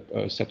end up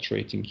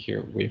saturating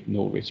here with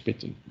no rate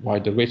splitting, while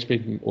the rate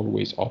splitting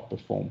always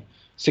outperform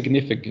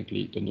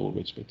significantly the no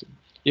rate splitting.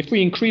 If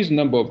we increase the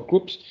number of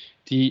groups,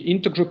 the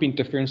intergroup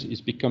interference is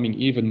becoming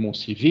even more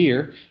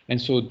severe, and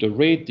so the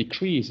rate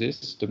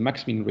decreases, the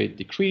maximum rate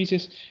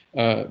decreases,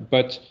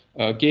 but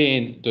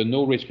again, the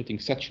no rate splitting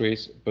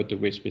saturates, but the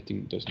rate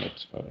splitting does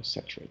not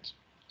saturate.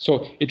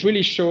 So it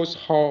really shows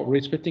how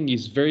rate splitting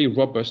is very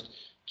robust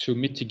to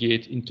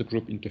mitigate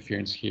intergroup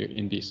interference here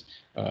in this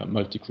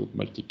multi-group,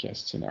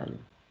 multicast scenario.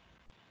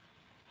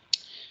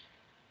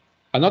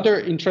 Another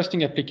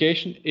interesting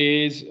application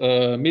is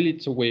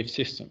millimetre wave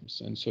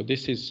systems. And so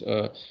this is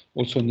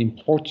also an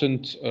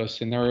important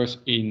scenario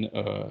in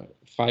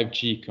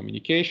 5G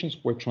communications,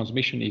 where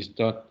transmission is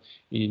done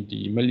in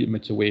the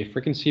millimetre wave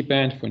frequency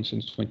band, for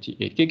instance,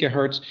 28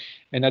 gigahertz.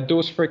 And at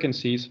those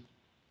frequencies,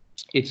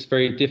 it's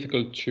very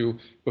difficult to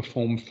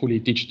perform fully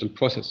digital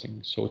processing.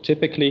 So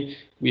typically,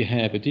 we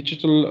have a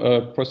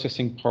digital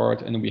processing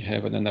part and we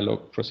have an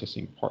analog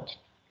processing part.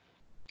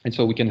 And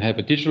so we can have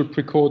a digital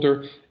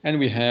precoder and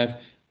we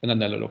have an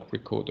analog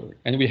precoder.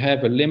 And we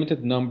have a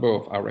limited number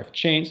of RF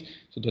chains.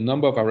 So the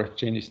number of RF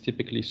chains is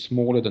typically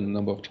smaller than the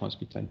number of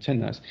transmitter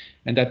antennas.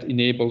 And that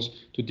enables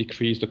to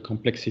decrease the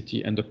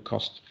complexity and the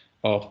cost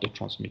of the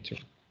transmitter.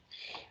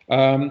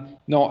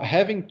 Now,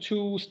 having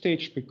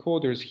 2-stage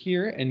precoders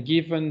here, and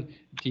given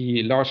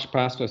the large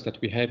path loss that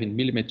we have in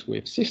millimetre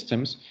wave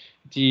systems,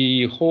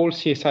 the whole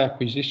CSI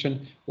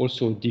acquisition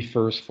also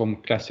differs from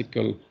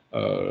classical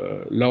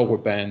lower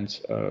band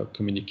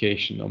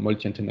communication or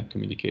multi-antenna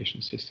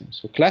communication systems.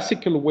 So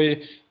classical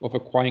way of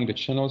acquiring the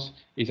channels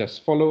is as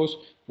follows.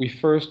 We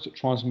first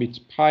transmit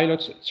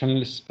pilots,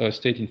 channel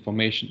state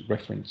information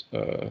reference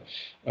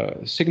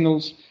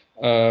signals,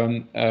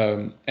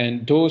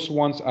 and those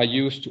ones are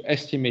used to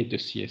estimate the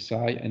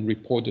CSI and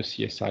report the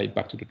CSI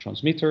back to the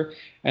transmitter.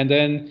 And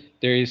then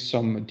there is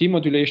some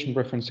demodulation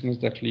reference signals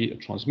that are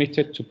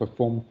transmitted to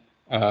perform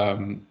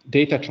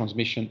data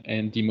transmission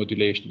and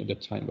demodulation at the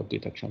time of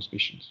data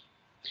transmissions.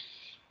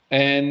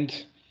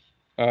 And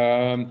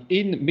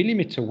in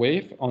millimetre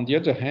wave, on the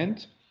other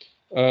hand,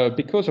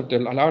 because of the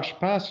large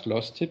path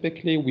loss,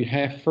 typically we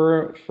have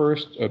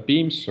first a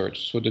beam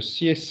search. So the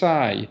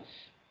CSI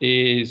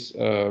is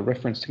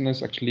reference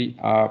signals actually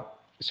are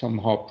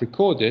somehow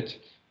precoded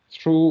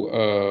through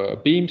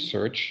beam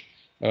search,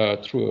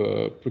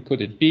 through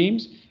precoded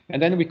beams.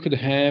 And then we could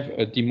have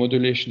a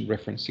demodulation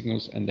reference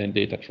signals and then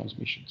data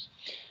transmissions.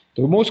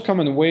 The most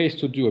common way is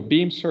to do a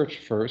beam search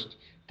first.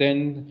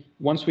 Then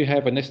once we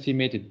have an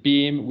estimated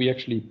beam, we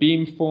actually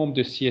beamform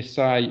the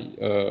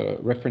CSI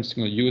reference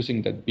signal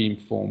using that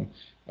beamformer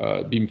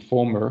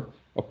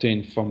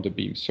obtained from the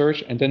beam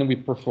search. And then we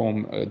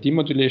perform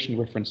demodulation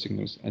reference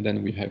signals, and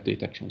then we have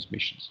data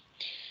transmissions.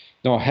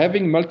 Now,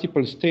 having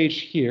multiple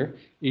stage here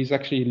is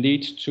actually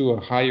leads to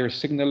a higher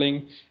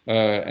signaling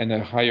and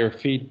a higher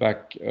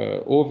feedback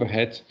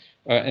overhead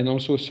and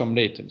also some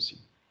latency.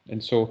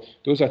 And so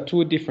those are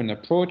two different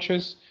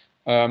approaches.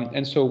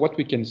 And so what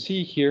we can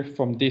see here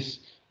from these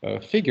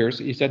figures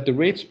is that the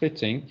rate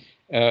splitting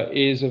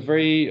is a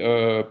very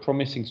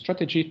promising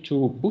strategy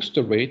to boost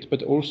the rate,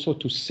 but also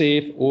to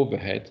save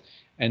overhead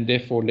and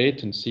therefore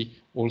latency,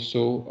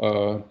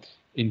 also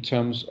in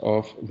terms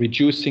of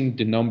reducing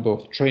the number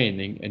of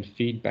training and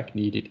feedback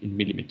needed in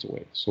millimeter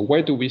wave. So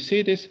where do we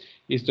see this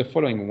is the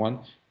following one.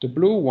 The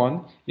blue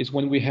one is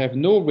when we have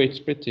no rate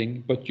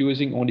splitting, but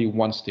using only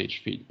one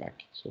stage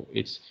feedback. So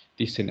it's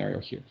this scenario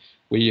here,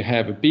 where you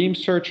have a beam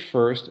search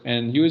first,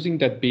 and using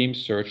that beam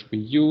search, we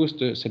use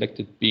the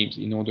selected beams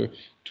in order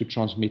to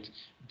transmit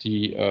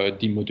the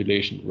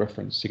demodulation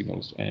reference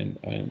signals and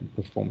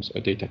performs a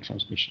data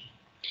transmission.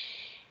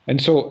 And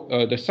so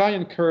the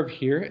cyan curve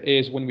here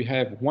is when we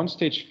have one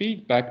stage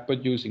feedback,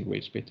 but using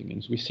rate splitting.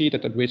 And so we see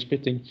that the rate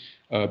splitting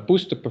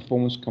boosts the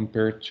performance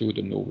compared to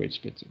the no rate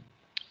splitting.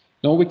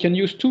 Now we can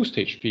use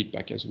two-stage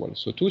feedback as well.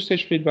 So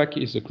two-stage feedback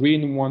is the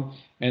green one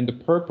and the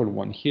purple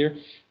one here.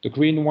 The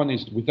green one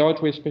is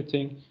without rate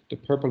splitting. The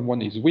purple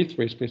one is with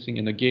rate splitting.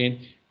 And again,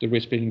 the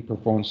rate splitting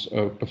provides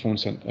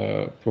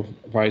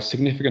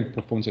significant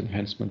performance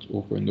enhancement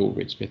over no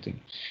rate splitting.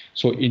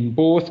 So in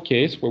both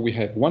cases, where we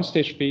have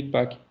one-stage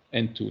feedback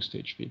and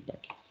two-stage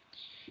feedback.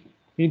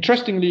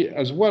 Interestingly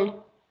as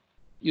well,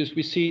 is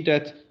we see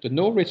that the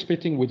no rate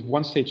splitting with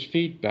one-stage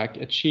feedback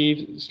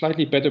achieves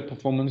slightly better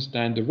performance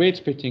than the rate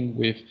splitting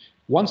with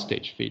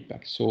one-stage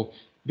feedback. So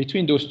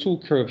between those two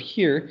curves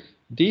here,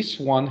 this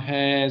one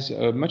has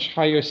a much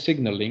higher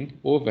signaling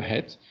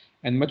overhead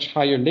and much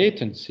higher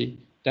latency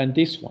than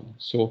this one.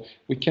 So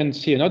we can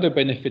see another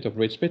benefit of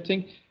rate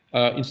splitting.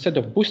 Instead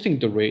of boosting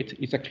the rate,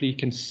 it actually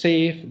can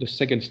save the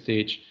second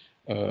stage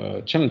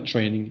channel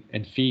training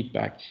and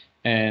feedback,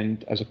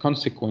 and as a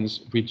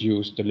consequence,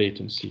 reduce the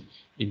latency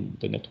in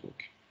the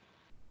network.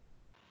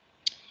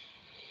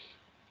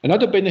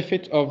 Another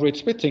benefit of rate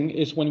splitting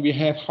is when we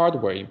have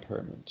hardware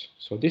impairment.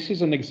 So this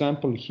is an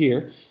example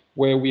here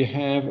where we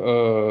have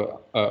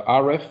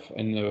RF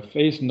and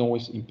phase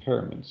noise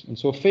impairments. And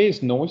so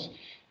phase noise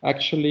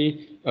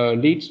actually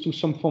leads to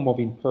some form of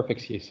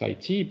imperfect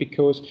CSIT,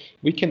 because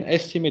we can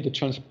estimate the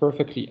channels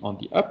perfectly on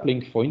the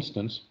uplink, for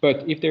instance,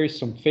 but if there is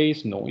some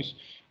phase noise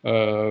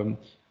on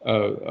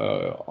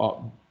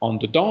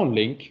the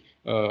downlink,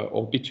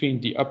 or between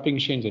the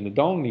uplink chains and the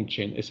downlink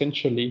chain,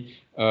 essentially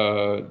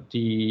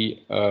the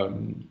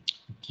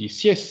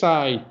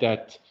CSI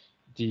that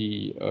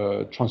the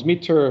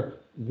transmitter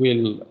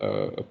will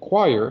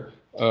acquire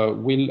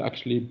will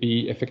actually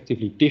be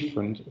effectively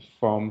different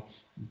from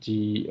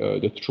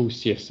the true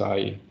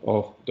CSI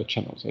of the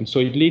channels. And so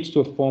it leads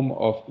to a form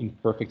of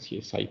imperfect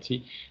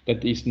CSIT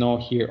that is now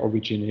here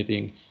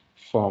originating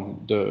from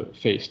the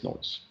phase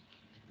noise.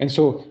 And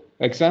so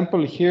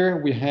example here,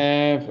 we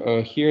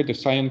have here the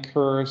cyan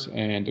curves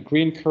and the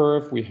green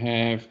curve. We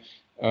have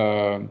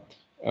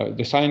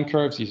the cyan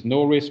curves is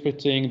no rate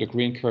splitting, the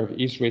green curve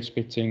is rate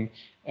splitting,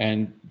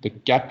 and the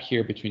gap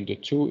here between the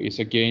two is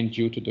again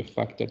due to the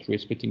fact that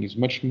rate splitting is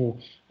much more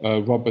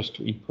robust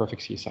to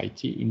imperfect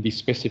CSIT, in this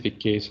specific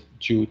case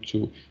due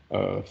to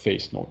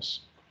phase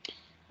noise.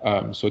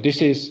 So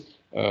this is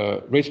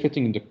rate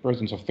splitting in the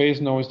presence of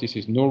phase noise. This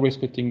is no rate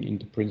splitting in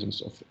the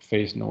presence of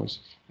phase noise,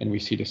 and we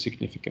see the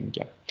significant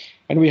gap.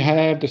 And we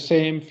have the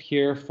same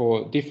here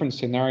for different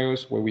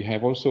scenarios where we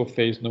have also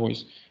phase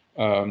noise,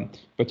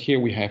 but here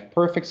we have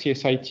perfect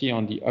CSIT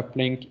on the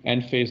uplink,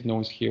 and phase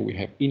noise here we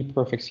have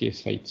imperfect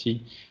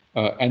CSIT,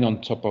 and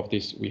on top of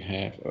this we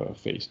have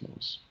phase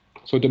noise.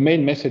 So the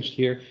main message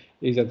here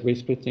is that rate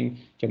splitting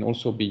can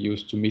also be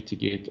used to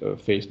mitigate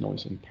phase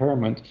noise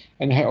impairment.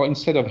 And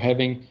instead of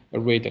having a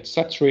rate that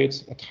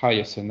saturates at high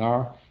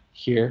SNR,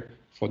 here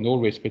for no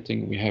rate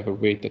splitting, we have a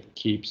rate that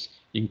keeps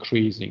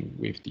increasing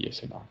with the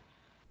SNR.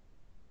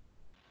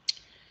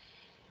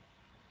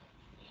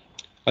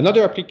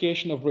 Another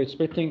application of rate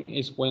splitting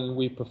is when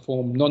we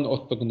perform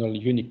non-orthogonal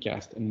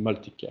unicast and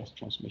multicast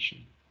transmission.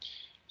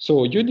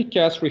 So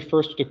unicast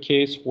refers to the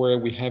case where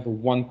we have a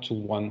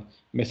one-to-one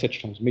message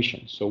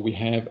transmission. So we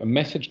have a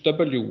message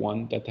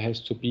W1 that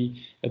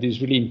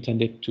is really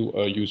intended to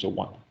user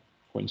one,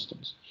 for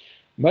instance.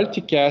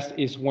 Multicast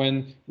is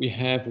when we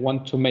have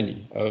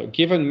one-to-many. A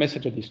given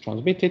message that is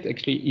transmitted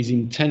actually is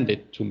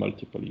intended to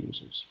multiple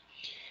users.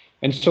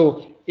 And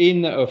so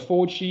in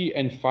 4G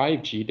and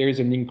 5G, there is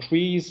an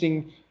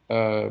increasing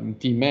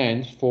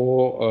demand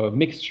for a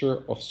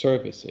mixture of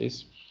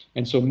services.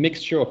 And so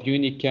mixture of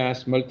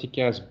unicast,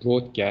 multicast,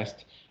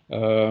 broadcast.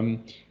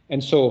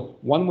 And so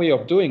one way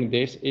of doing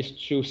this is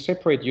to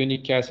separate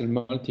unicast and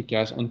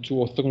multicast onto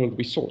orthogonal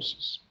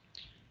resources.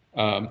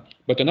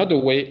 But another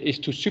way is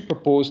to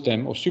superimpose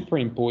them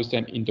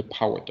in the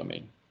power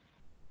domain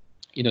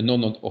in a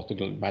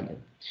non-orthogonal manner.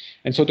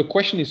 And so the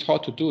question is how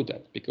to do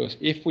that, because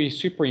if we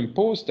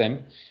superimpose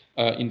them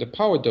in the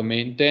power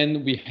domain,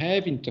 then we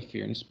have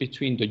interference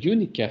between the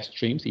unicast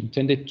streams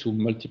intended to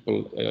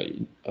multiple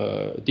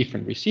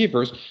different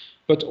receivers,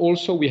 but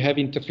also we have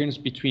interference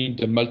between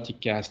the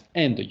multicast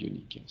and the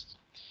unicast.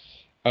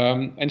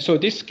 And so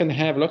this can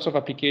have lots of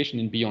application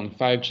in beyond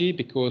 5G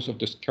because of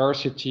the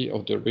scarcity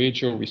of the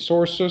radio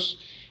resources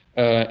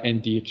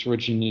and the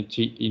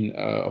heterogeneity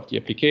of the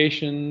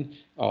application,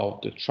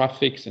 of the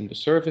traffics and the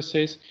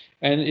services.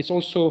 And it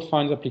also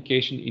finds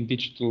application in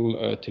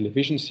digital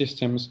television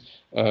systems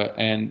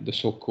and the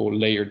so-called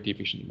layered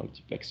division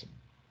multiplexing.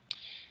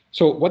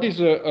 So what is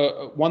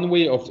one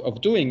way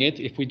of doing it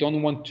if we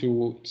don't want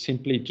to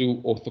simply do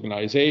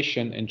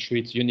orthogonalization and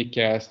treat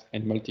unicast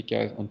and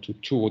multicast onto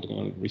two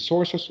orthogonal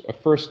resources? A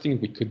first thing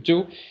we could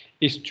do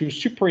is to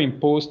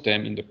superimpose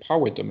them in the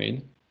power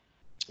domain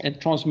and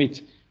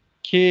transmit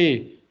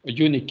K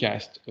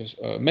unicast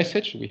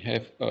message. We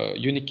have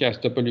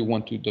unicast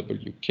W1 to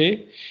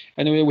WK,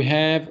 and we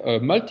have a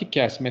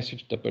multicast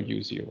message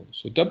W0.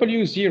 So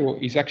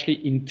W0 is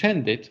actually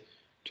intended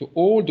to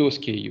all those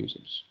K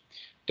users.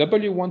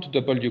 W1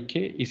 to WK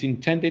is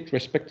intended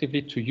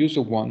respectively to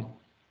user 1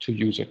 to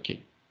user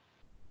K.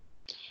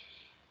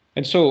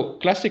 And so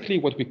classically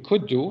what we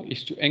could do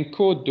is to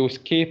encode those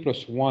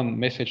K+1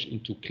 message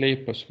into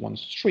K+1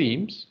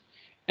 streams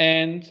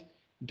and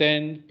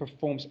then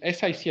performs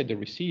SIC at the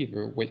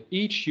receiver where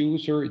each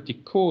user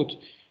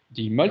decodes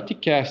the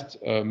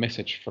multicast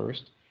message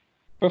first,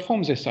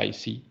 performs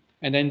SIC,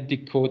 and then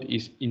decode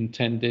is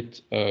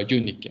intended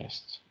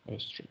unicast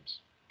streams.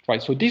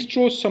 Right, so this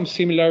draws some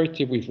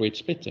similarity with rate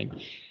splitting,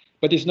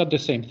 but it's not the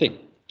same thing.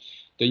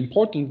 The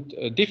important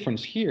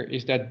difference here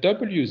is that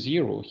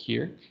W0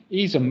 here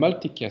is a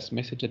multicast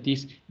message that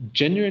is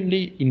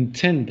genuinely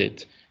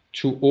intended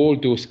to all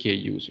those K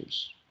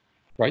users,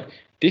 right?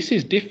 This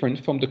is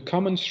different from the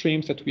common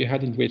streams that we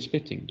had in rate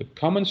splitting. The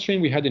common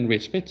stream we had in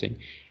rate splitting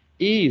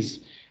is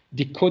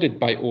decoded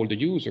by all the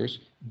users,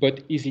 but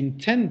is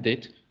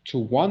intended to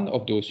one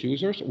of those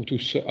users or to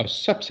a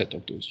subset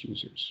of those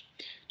users.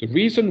 The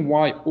reason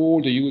why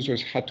all the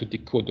users had to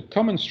decode the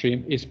common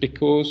stream is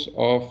because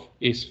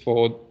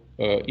for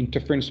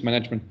interference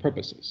management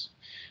purposes.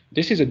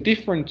 This is a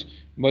different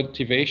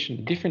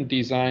motivation, different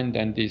design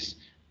than this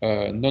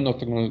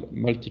non-orthogonal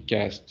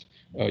multicast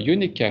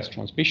unicast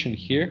transmission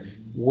here,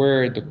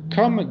 where the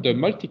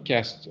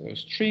multicast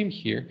stream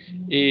here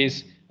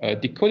is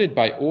decoded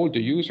by all the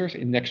users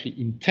and actually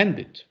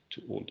intended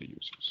to all the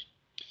users.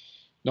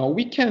 Now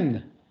we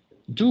can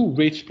do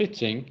rate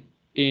splitting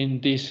in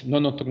this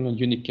non-orthogonal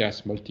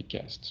unicast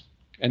multicast.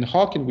 And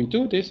how can we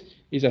do this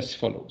is as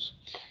follows.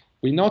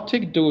 We now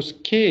take those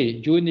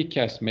K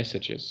unicast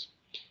messages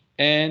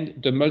and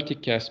the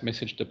multicast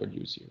message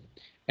W0,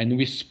 and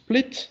we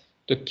split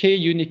the K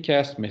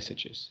unicast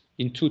messages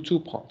into two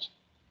parts,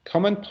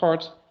 common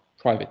part,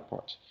 private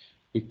part.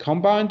 We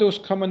combine those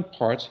common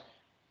parts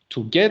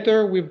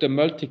together with the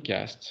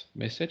multicast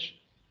message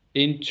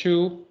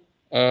into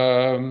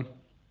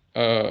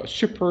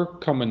super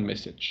common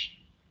message.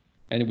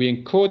 And we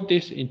encode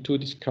this into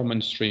these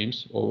common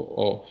streams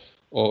or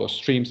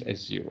streams as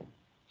 0.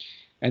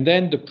 And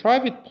then the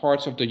private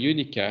parts of the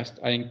unicast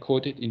are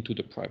encoded into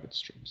the private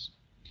streams.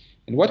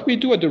 And what we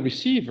do at the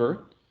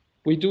receiver,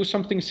 we do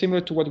something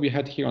similar to what we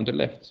had here on the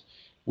left.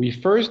 We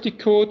first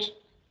decode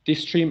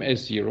this stream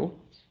as 0.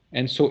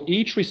 And so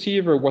each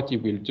receiver, what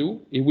it will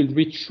do, it will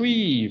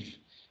retrieve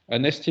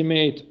an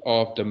estimate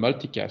of the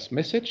multicast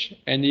message,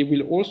 and it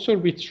will also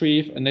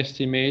retrieve an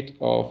estimate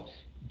of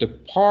the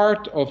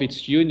part of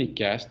its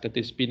unicast that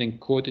has been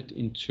encoded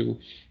into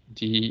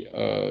the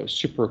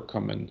super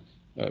common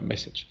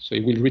message. So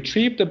it will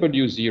retrieve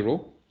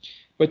W0,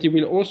 but it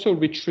will also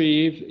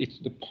retrieve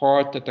the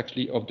part that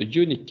actually of the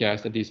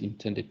unicast that is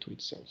intended to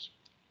itself.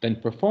 Then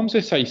performs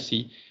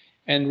SIC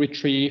and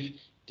retrieve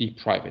the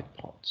private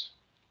parts.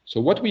 So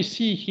what we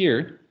see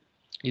here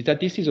is that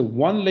this is a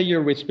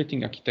one-layer rate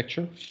splitting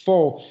architecture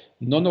for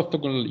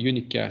non-orthogonal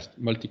unicast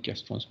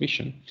multicast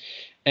transmission.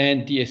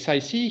 And the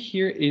SIC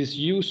here is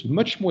used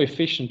much more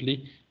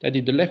efficiently than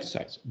in the left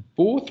side.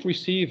 Both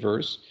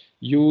receivers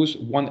use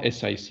one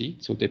SIC,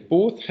 so they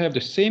both have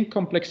the same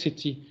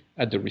complexity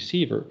at the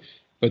receiver,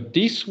 but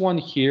this one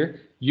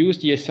here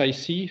uses the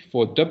SIC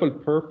for double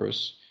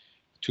purpose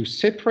to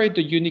separate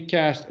the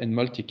unicast and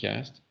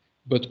multicast,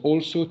 but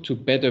also to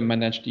better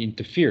manage the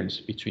interference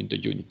between the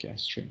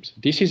unicast streams.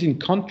 This is in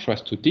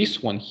contrast to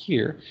this one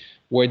here,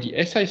 where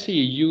the SIC is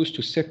used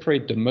to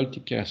separate the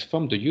multicast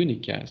from the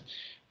unicast,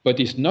 but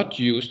is not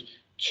used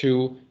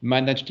to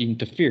manage the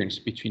interference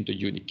between the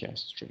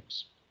unicast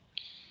streams.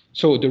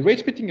 So the rate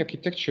splitting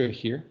architecture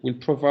here will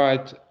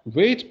provide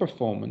rate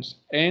performance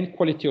and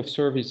quality of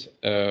service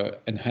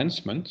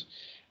enhancement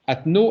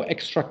at no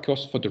extra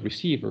cost for the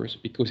receivers,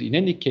 because in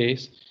any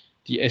case,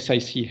 the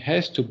SIC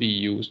has to be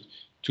used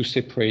to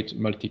separate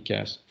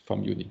multicast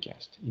from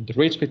unicast. In the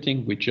rate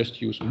splitting, we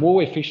just use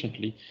more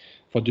efficiently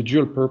for the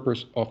dual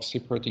purpose of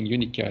separating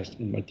unicast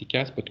and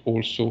multicast, but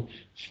also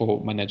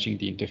for managing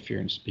the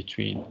interference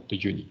between the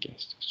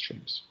unicast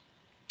streams.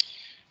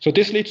 So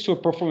this leads to a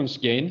performance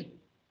gain.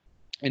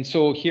 And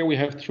so here we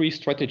have three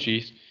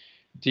strategies.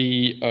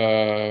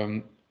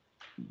 The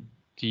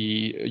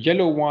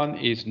yellow one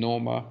is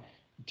NOMA.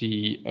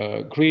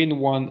 The green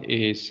one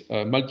is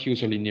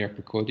multi-user linear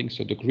precoding.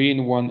 So the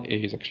green one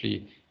is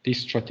actually this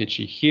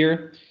strategy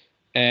here,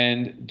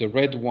 and the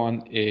red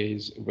one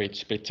is rate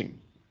splitting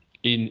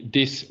in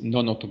this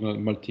non-orthogonal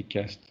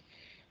multicast,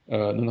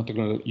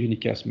 non-orthogonal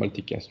unicast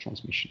multicast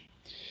transmission.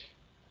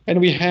 And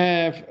we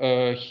have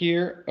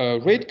here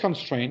rate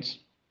constraints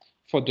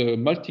for the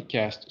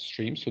multicast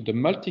streams. So the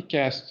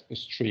multicast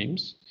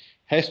streams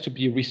has to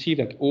be received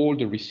at all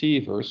the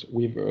receivers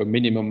with a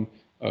minimum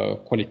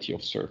quality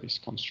of service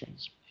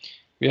constraints.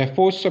 We have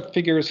 4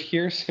 subfigures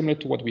here, similar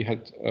to what we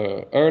had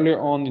earlier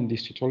on in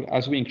this tutorial.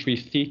 As we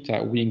increase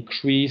theta, we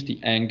increase the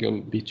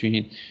angle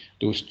between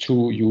those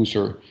 2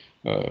 user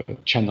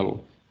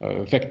channel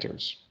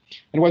vectors.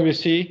 And what we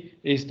see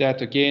is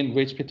that, again,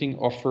 rate splitting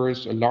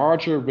offers a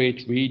larger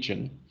rate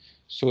region,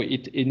 so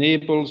it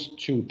enables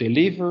to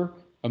deliver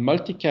a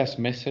multicast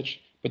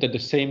message, but at the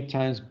same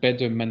time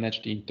better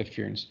manage the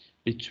interference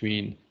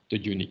between the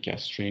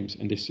unicast streams,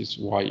 and this is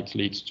why it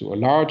leads to a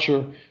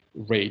larger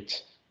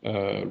rate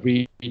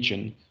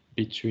region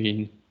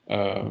between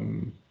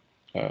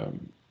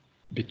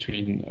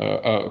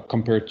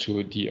compared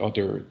to the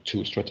other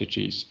 2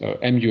 strategies,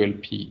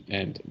 MULP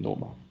and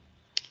NOMA.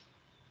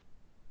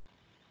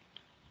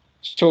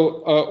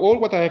 So all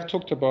what I have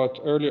talked about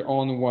earlier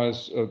on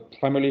was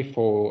primarily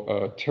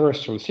for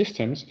terrestrial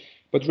systems,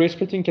 but rate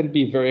splitting can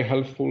be very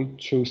helpful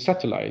to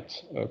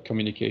satellite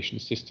communication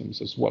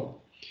systems as well.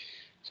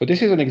 So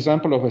this is an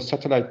example of a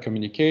satellite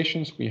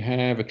communications. We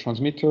have a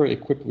transmitter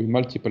equipped with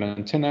multiple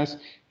antennas,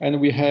 and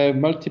we have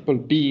multiple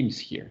beams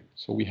here.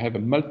 So we have a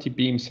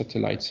multi-beam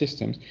satellite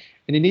systems,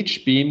 and in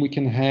each beam we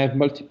can have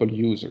multiple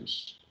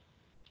users.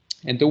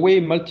 And the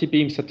way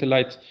multi-beam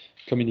satellite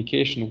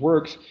communication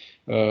works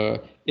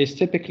is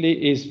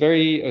typically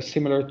very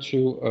similar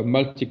to a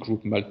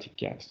multi-group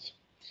multicast.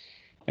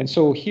 And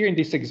so here in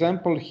this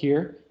example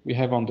here, we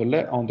have on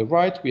the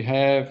right, we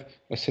have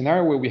a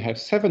scenario where we have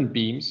 7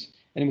 beams,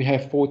 and we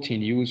have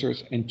 14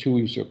 users and 2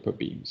 users per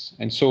beams.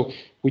 And so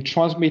we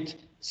transmit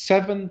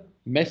 7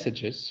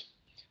 messages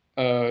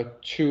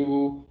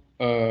to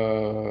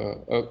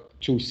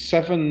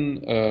 7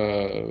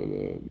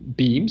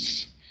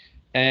 beams,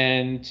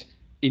 and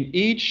in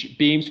each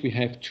beams we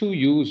have 2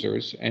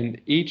 users, and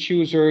each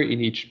user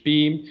in each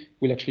beam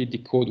will actually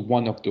decode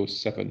one of those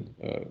 7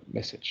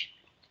 message,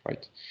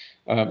 right?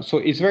 So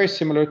it's very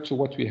similar to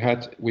what we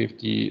had with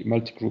the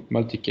multi-group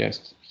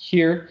multicast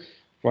here,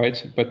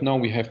 right? But now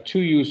we have 2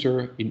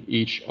 users in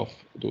each of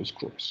those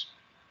groups.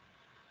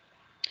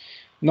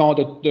 Now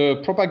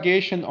the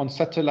propagation on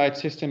satellite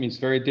system is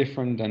very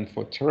different than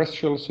for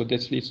terrestrial, so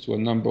this leads to a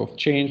number of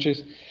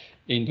changes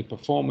in the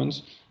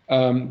performance.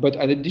 But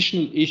an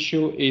additional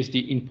issue is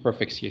the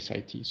imperfect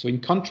CSIT. So in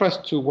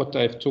contrast to what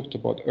I've talked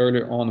about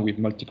earlier on with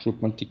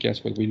multi-group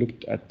multicast, where we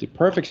looked at the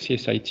perfect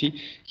CSIT,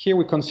 here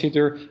we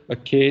consider a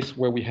case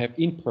where we have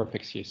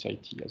imperfect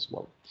CSIT as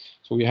well.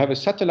 So we have a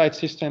satellite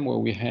system where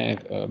we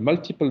have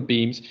multiple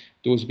beams.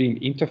 Those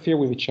beams interfere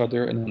with each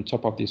other, and on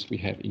top of this, we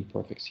have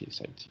imperfect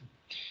CSIT.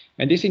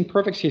 And this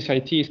imperfect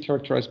CSIT is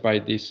characterized by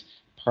this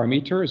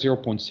parameter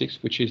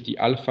 0.6, which is the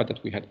alpha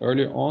that we had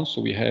earlier on.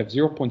 So we have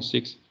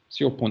 0.6,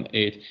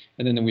 0.8,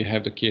 and then we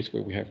have the case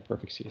where we have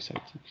perfect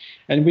CSIT.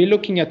 And we're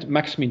looking at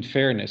maximum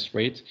fairness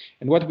rate.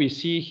 And what we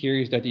see here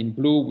is that in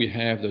blue, we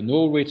have the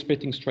no rate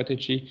splitting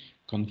strategy,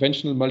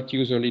 conventional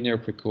multi-user linear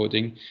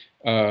precoding,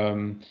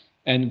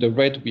 and the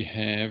red we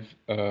have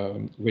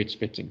rate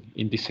splitting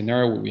in this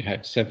scenario where we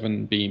have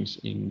 7 beams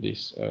in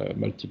this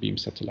multi-beam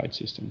satellite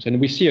systems.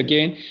 And we see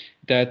again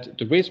that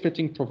the rate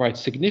splitting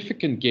provides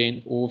significant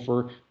gain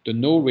over the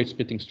no rate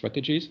splitting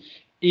strategies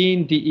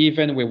in the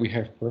event where we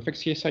have perfect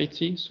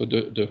CSIT, so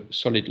the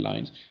solid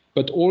lines,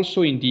 but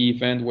also in the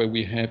event where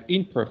we have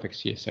imperfect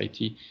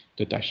CSIT,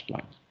 the dashed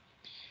line.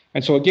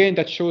 And so again,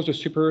 that shows the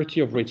superiority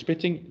of rate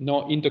splitting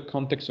now in the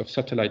context of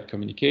satellite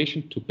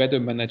communication to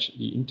better manage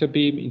the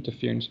interbeam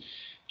interference,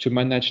 to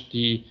manage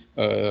the,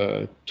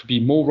 to be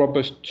more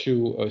robust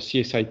to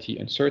CSIT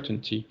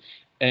uncertainty,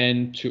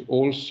 and to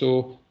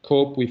also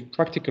cope with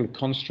practical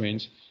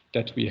constraints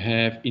that we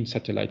have in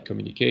satellite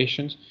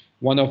communications.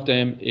 One of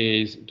them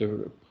is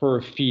the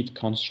per feed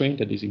constraint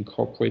that is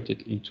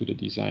incorporated into the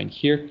design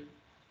here.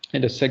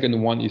 And the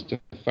second one is the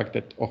fact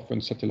that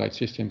often satellite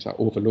systems are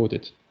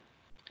overloaded.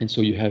 And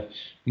so you have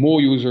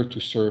more users to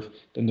serve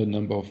than the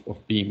number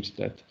of beams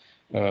that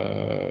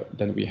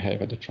than we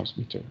have at the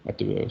transmitter, at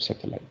the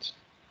satellites.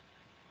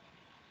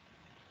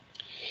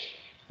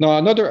 Now,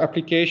 another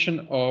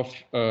application of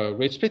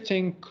rate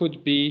splitting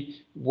could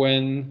be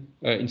when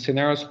in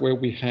scenarios where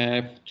we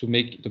have to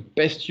make the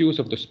best use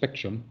of the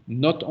spectrum,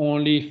 not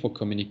only for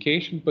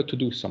communication, but to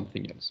do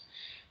something else.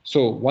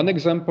 So one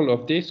example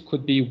of this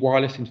could be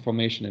wireless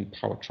information and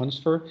power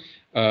transfer.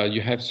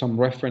 You have some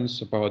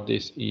reference about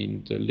this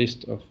in the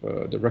list of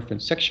the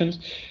reference sections.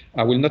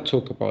 I will not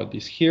talk about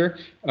this here,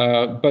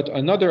 but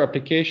another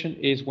application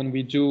is when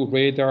we do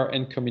radar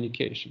and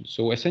communication.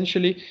 So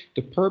essentially,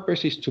 the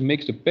purpose is to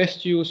make the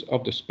best use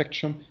of the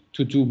spectrum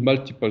to do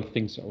multiple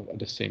things at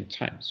the same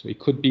time. So it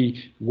could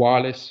be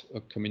wireless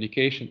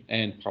communication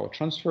and power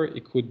transfer.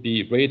 It could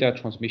be radar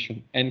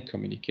transmission and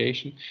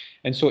communication.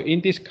 And so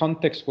in this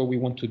context where we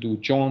want to do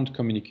joint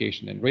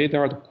communication and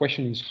radar, the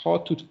question is how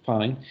to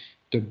find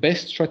the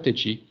best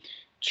strategy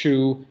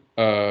to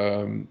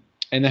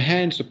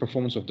enhance the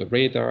performance of the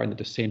radar and at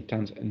the same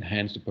time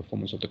enhance the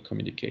performance of the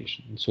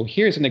communication. And so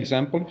here's an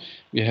example.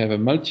 We have a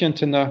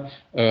multi-antenna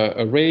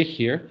array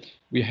here.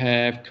 We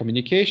have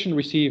communication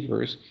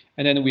receivers,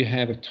 and then we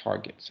have a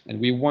target.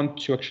 And we want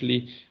to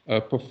actually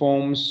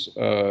perform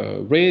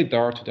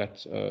radar to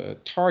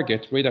that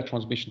target, radar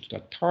transmission to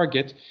that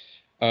target,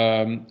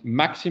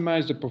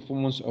 maximize the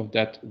performance of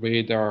that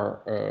radar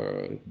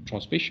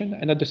transmission,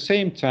 and at the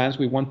same time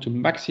we want to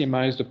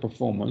maximize the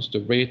performance,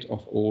 the rate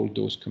of all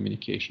those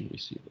communication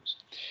receivers.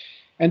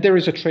 And there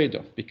is a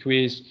trade-off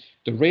because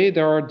the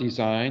radar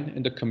design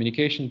and the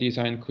communication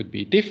design could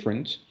be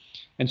different,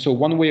 and so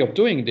one way of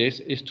doing this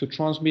is to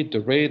transmit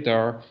the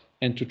radar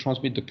and to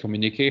transmit the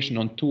communication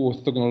on two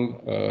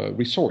orthogonal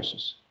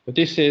resources. But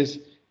this is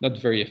not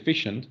very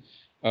efficient,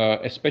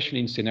 especially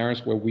in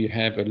scenarios where we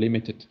have a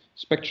limited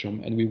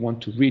spectrum and we want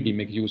to really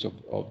make use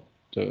of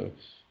the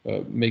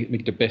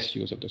make the best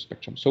use of the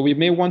spectrum. So we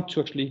may want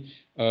to actually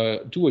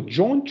do a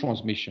joint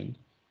transmission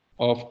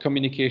of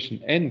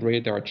communication and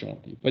radar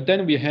jointly. But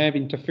then we have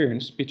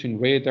interference between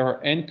radar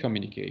and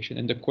communication,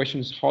 and the question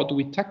is how do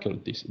we tackle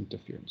this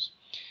interference?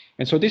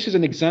 And so this is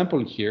an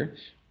example here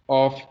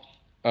of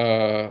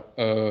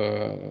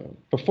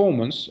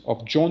performance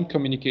of joint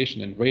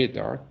communication and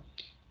radar.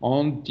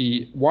 On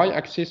the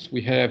y-axis,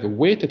 we have a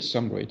weighted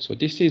sum rate. So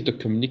this is the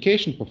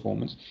communication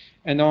performance.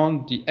 And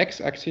on the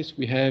x-axis,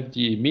 we have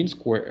the mean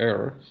square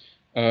error,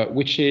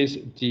 which is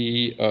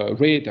the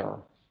radar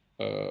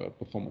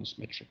performance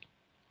metric.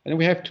 And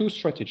we have two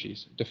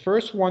strategies. The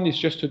first one is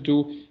just to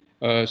do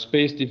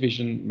space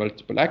division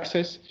multiple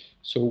access.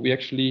 So we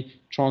actually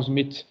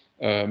transmit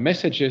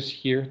messages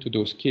here to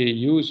those K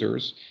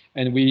users,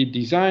 and we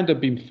design the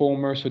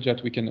beamformer so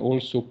that we can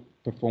also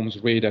perform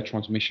radar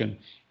transmission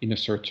in a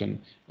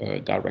certain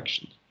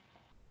direction.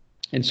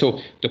 And so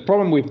the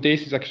problem with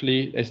this is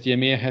actually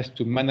SDMA has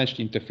to manage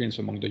the interference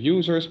among the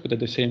users, but at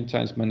the same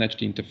time manage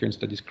the interference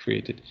that is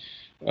created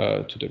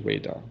to the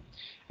radar.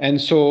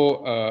 And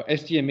so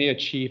SDMA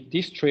achieved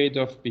this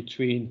trade-off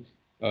between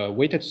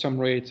weighted sum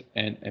rate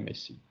and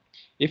MSE.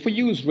 If we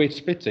use rate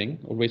splitting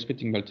or rate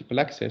splitting multiple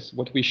access,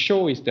 what we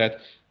show is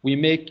that we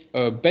make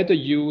a better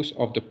use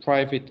of the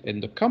private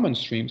and the common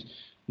streams,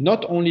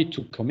 not only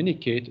to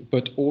communicate,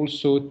 but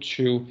also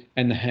to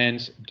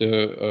enhance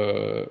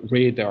the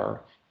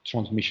radar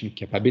transmission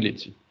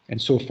capability. And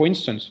so, for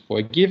instance, for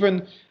a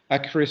given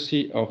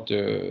accuracy of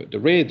the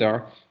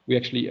radar, we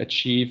actually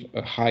achieve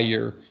a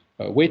higher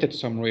weighted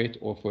sum rate,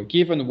 or for a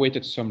given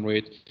weighted sum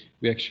rate,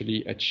 we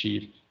actually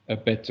achieve a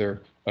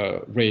better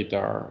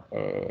radar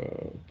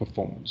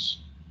performance.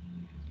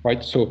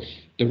 Right, so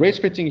the rate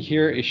splitting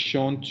here is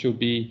shown to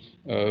be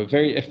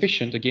very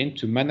efficient, again,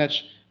 to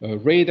manage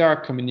radar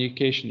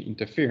communication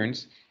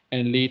interference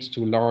and leads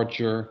to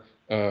larger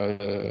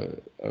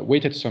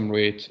weighted sum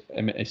rate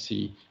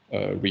MSE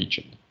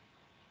region.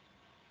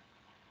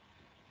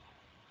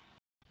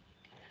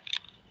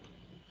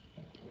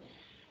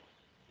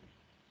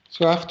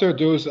 So after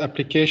those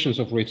applications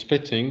of rate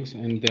splittings,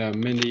 and there are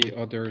many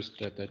others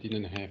that I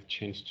didn't have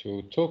chance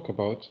to talk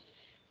about,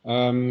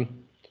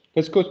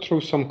 let's go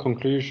through some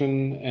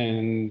conclusion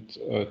and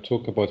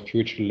talk about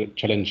future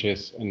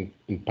challenges and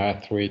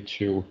pathway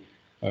to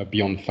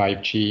beyond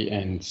 5G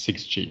and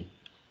 6G.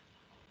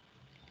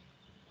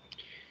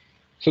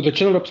 So the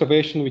general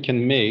observation we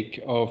can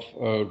make of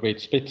rate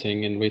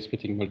splitting and rate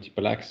splitting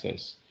multiple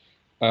access,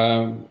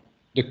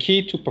 the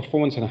key to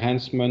performance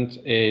enhancement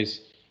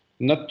is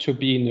not to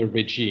be in the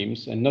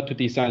regimes and not to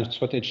design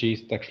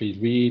strategies that actually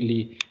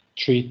really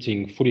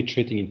fully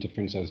treating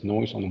interference as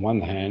noise on one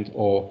hand,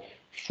 or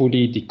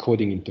fully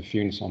decoding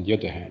interference on the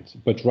other hand,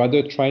 but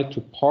rather try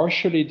to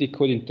partially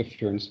decode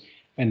interference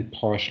and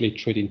partially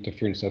treat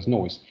interference as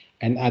noise,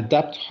 and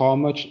adapt how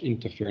much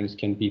interference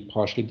can be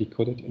partially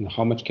decoded and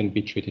how much can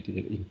be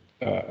treated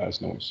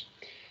as noise.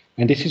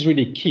 And this is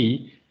really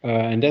key,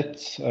 and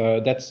that's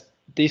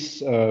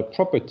this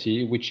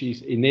property, which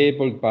is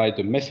enabled by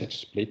the message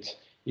split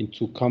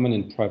into common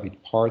and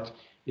private part,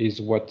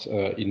 is what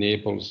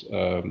enables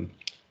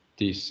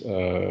this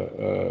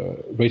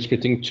rate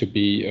splitting to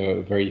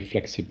be very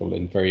flexible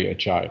and very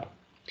agile.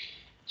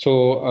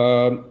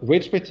 So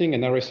rate splitting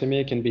and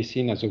RSMA can be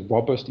seen as a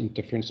robust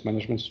interference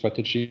management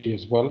strategy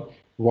as well,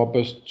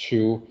 robust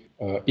to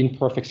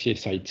imperfect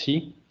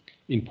CSIT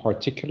in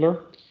particular,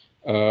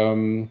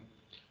 and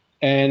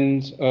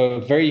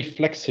very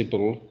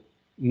flexible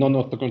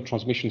non-orthogonal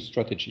transmission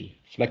strategy,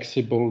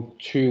 flexible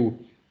to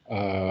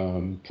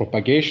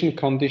propagation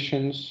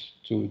conditions,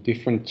 to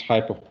different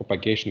type of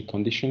propagation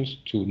conditions,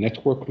 to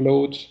network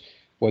loads,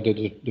 whether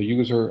the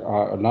user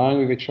are aligned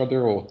with each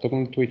other or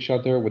orthogonal to each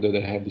other, whether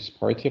they have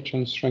disparity of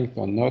channel strength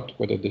or not,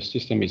 whether the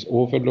system is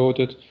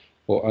overloaded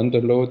or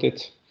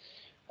underloaded.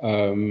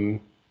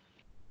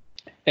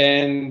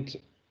 And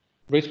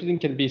rate splitting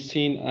can be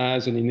seen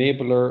as an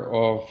enabler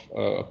of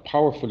a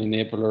powerful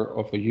enabler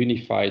of a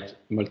unified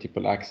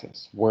multiple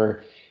access,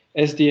 where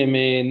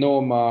SDMA,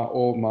 NOMA,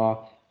 OMA,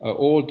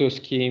 all those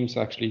schemes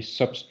are actually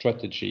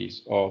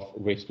sub-strategies of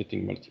rate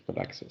splitting multiple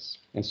access.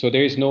 And so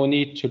there is no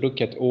need to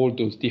look at all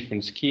those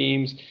different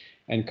schemes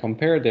and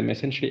compare them.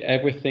 Essentially,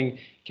 everything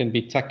can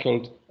be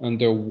tackled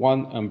under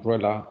one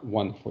umbrella,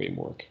 one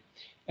framework.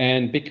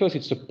 And because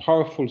it's a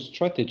powerful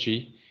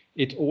strategy,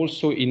 it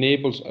also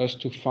enables us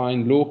to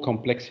find low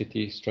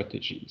complexity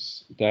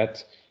strategies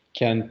that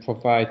can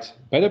provide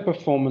better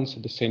performance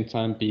at the same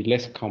time, be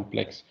less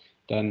complex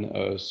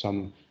than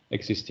some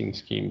existing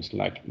schemes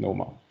like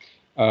NOMA.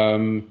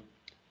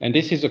 And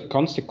this is a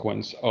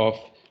consequence of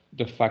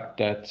the fact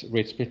that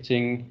rate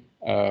splitting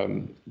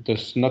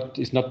is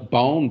not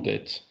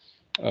bounded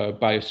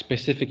by a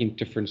specific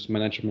interference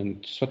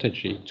management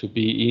strategy to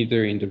be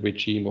either in the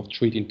regime of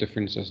treat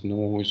interference as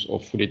noise or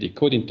fully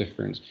decode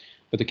interference,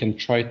 but it can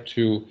try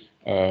to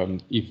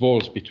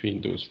evolve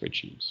between those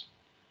regimes.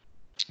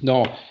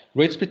 Now,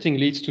 rate splitting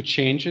leads to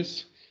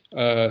changes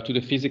to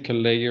the physical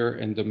layer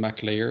and the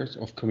MAC layers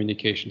of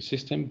communication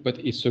system, but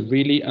it's a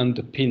really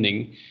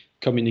underpinning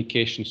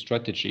communication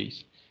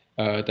strategies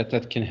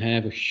that can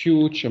have a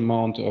huge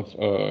amount of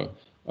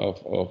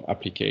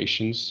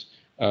applications.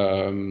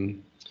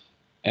 And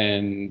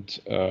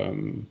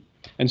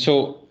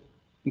so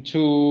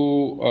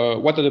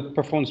what are the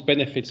performance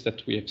benefits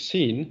that we have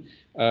seen?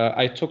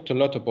 I talked a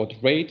lot about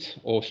rate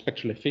or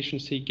spectral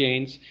efficiency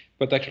gains,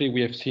 but actually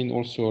we have seen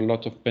also a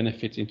lot of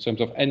benefits in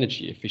terms of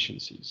energy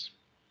efficiencies.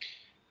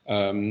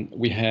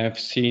 We have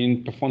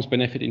seen performance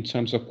benefit in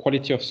terms of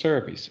quality of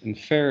service and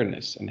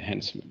fairness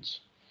enhancements.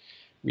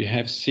 We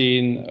have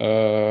seen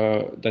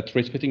that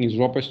rate splitting is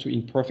robust to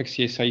imperfect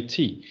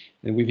CSIT.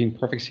 And with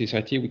imperfect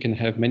CSIT, we can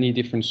have many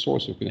different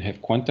sources. We can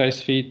have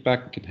quantized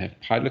feedback, we can have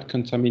pilot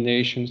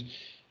contaminations,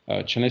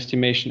 channel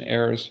estimation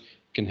errors,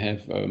 we can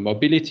have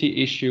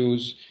mobility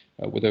issues,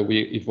 whether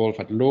we evolve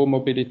at low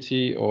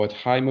mobility or at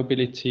high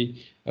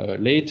mobility,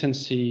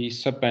 latency,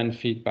 subband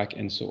feedback,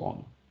 and so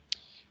on.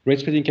 Rate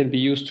splitting can be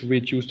used to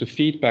reduce the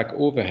feedback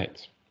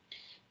overhead.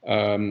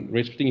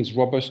 Rate splitting is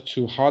robust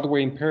to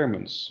hardware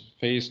impairments,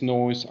 phase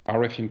noise,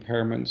 RF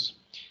impairments,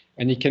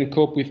 and it can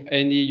cope with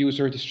any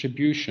user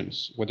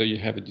distributions, whether you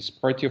have a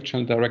disparity of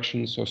channel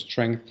directions or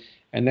strength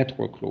and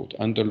network load,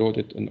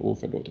 underloaded and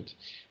overloaded.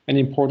 And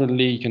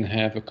importantly, you can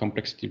have a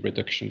complexity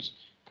reductions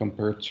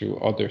compared to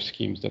other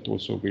schemes that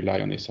also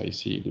rely on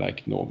SIC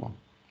like NOMA.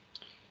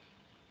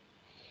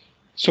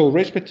 So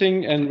rate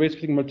splitting and rate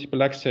splitting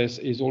multiple access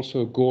is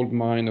also a gold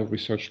mine of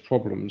research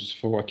problems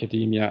for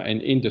academia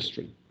and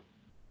industry.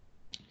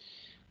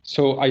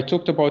 So I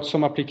talked about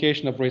some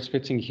application of rate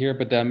splitting here,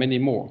 but there are many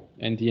more.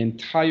 And the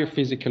entire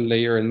physical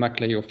layer and MAC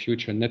layer of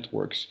future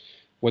networks,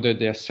 whether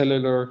they are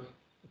cellular,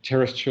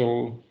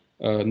 terrestrial,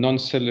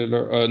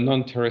 non-cellular,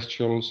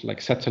 non-terrestrials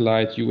like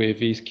satellite,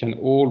 UAVs, can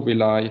all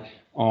rely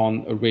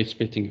on a rate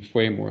splitting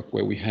framework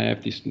where we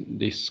have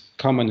these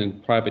common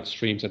and private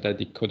streams that are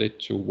decoded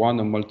to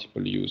one or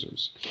multiple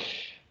users.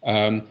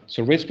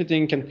 So rate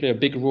splitting can play a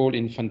big role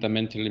in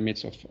fundamental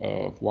limits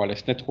of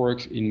wireless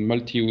networks, in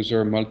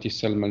multi-user,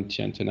 multi-cell,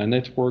 multi-antenna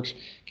networks,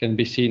 can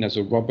be seen as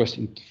a robust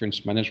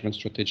interference management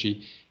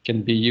strategy,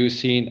 can be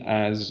seen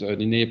as an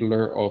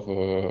enabler of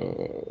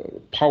a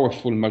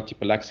powerful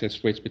multiple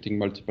access, rate splitting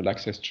multiple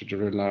access to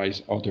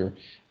generalize other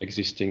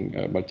existing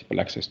multiple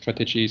access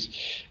strategies.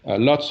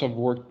 Lots of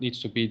work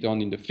needs to be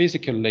done in the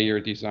physical layer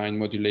design,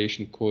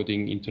 modulation,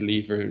 coding,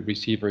 interleaver,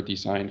 receiver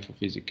design for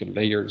physical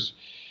layers.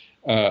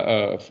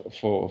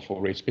 For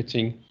rate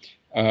splitting.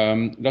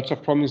 Lots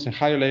of problems in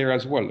higher layer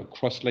as well,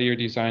 cross-layer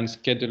design,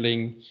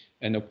 scheduling,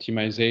 and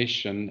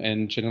optimization,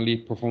 and generally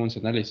performance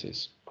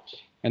analysis.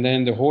 And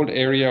then the whole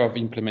area of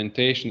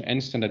implementation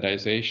and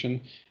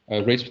standardization,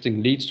 rate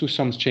splitting leads to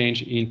some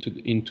change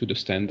into the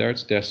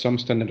standards. There are some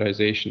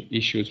standardization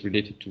issues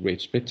related to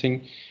rate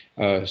splitting,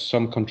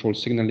 some control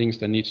signalings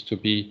that needs to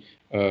be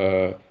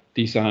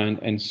designed,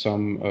 and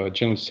some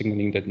general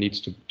signaling that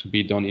needs to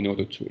be done in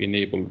order to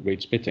enable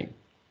rate splitting.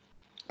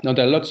 Now,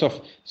 there are lots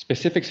of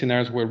specific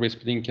scenarios where rate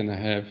splitting can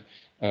have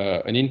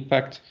an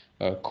impact.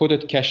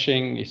 Coded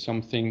caching is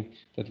something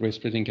that rate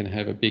splitting can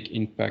have a big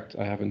impact.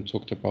 I haven't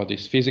talked about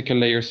this. Physical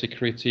layer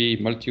security,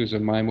 multi-user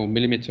MIMO,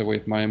 millimetre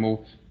wave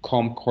MIMO,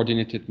 COM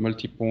coordinated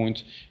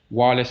multi-point,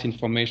 wireless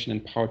information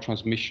and power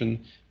transmission,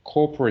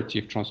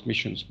 cooperative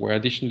transmissions, where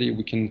additionally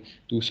we can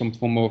do some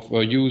form of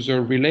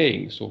user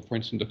relaying. So, for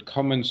instance, the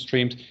common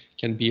streams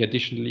can be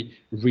additionally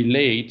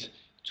relayed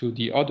to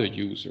the other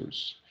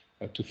users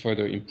to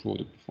further improve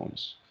the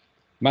performance.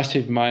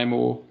 Massive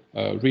MIMO,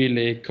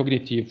 relay,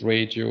 cognitive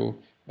radio,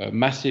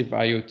 massive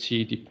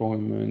IoT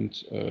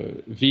deployment,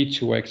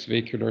 V2X,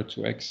 vehicular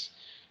to X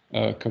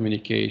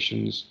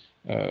communications,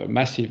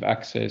 massive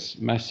access,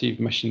 massive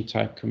machine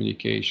type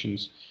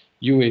communications,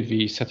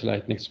 UAV,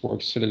 satellite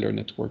networks, cellular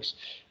networks.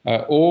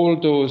 All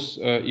those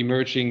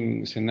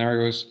emerging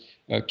scenarios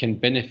can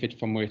benefit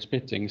from rate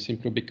splitting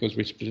simply because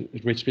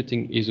rate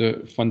splitting is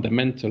a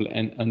fundamental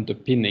and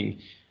underpinning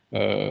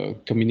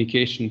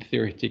communication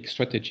theoretic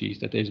strategies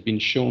that has been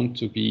shown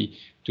to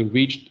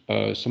reach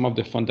some of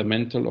the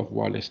fundamental of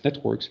wireless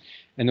networks,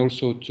 and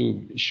also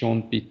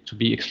to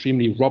be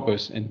extremely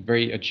robust and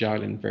very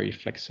agile and very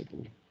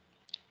flexible.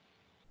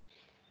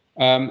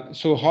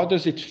 So how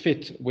does it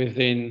fit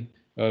within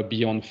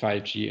beyond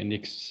 5G and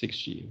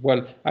 6G?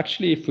 Well,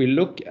 actually, if we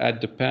look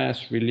at the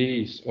past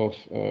release of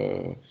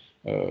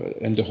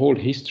and the whole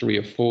history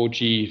of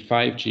 4G,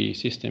 5G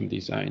system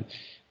design,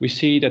 we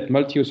see that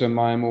multi-user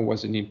MIMO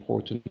was an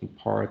important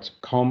part.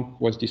 COMP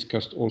was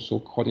discussed also,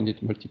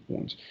 coordinated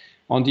multipoint.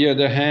 On the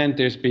other hand,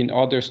 there's been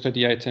other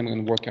study item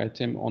and work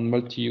item on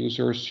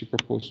multi-user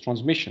superposed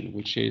transmission,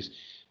 which is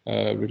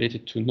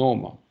related to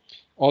NOMA.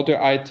 Other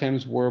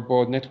items were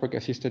about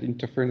network-assisted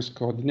interference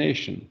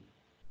coordination.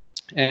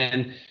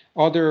 And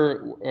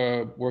other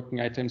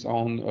working items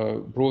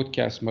on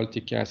broadcast,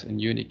 multicast, and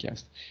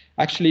unicast.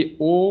 Actually,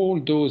 all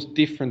those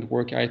different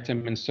work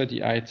items and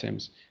study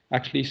items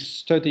actually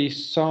study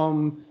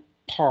some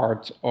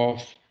part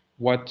of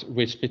what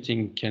rate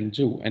splitting can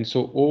do. And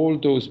so all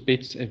those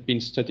bits have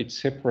been studied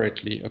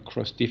separately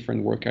across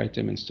different work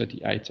item and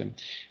study item.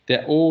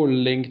 They're all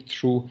linked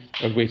through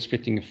a rate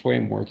splitting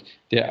framework.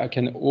 They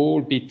can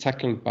all be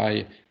tackled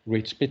by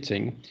rate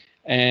splitting.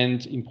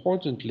 And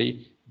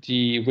importantly,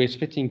 the rate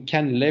splitting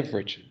can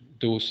leverage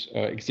those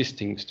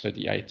existing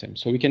study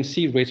items. So we can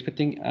see rate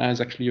splitting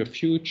as actually a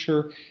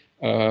future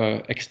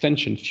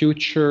extension,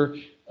 future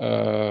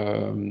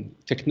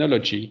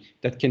technology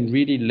that can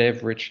really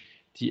leverage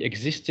the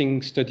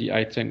existing study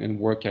item and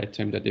work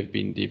item that have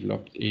been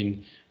developed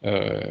in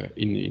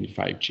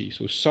 5G.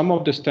 So some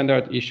of the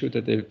standard issues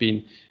that have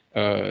been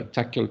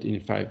tackled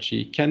in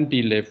 5G can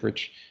be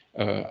leveraged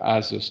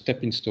as a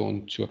stepping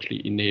stone to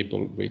actually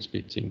enable rate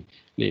splitting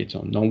later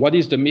on. Now, what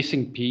is the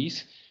missing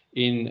piece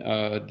in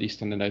this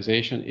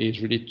standardization is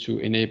really to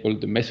enable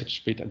the message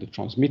split at the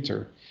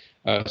transmitter,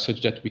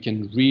 such that we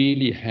can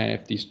really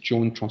have this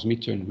joint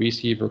transmitter and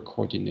receiver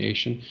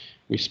coordination.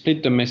 We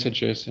split the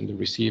messages and the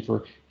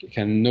receiver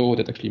can know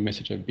that actually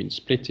messages have been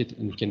splitted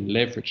and can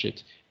leverage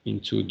it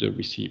into the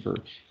receiver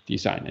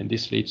design. And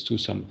this leads to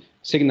some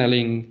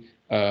signaling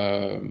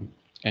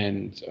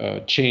and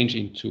change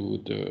into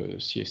the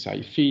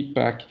CSI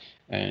feedback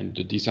and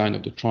the design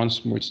of the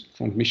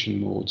transmission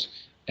modes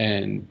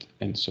and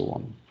so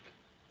on.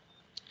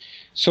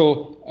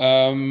 So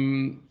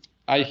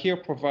I here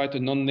provide a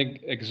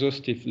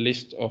non-exhaustive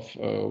list of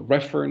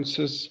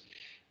references.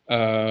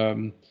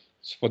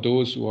 For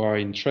those who are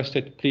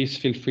interested, please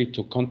feel free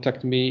to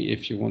contact me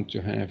if you want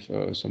to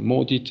have some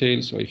more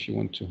details or if you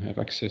want to have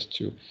access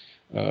to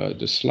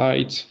the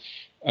slides.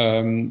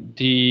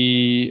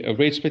 The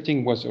rate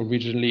splitting was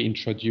originally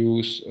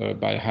introduced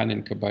by Han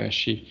and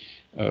Kobayashi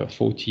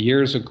 40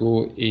 years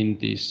ago in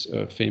these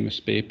famous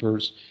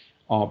papers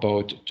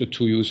about the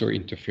two-user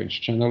interference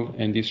channel,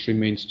 and this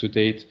remains to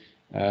date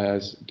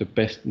as the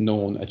best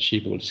known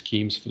achievable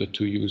schemes for the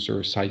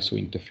two-user SISO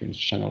interference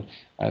channel,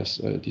 as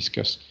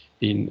discussed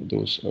in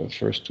those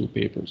first two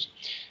papers.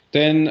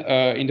 Then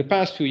in the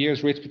past few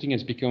years, rate splitting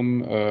has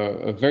become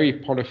a very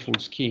powerful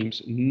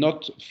schemes,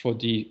 not for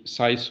the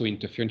SISO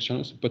interference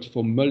channels, but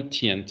for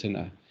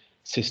multi-antenna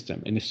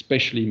system, and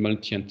especially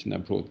multi-antenna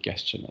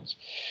broadcast channels.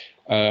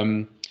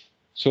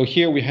 So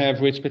here we have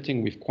rate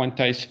splitting with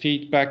quantized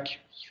feedback,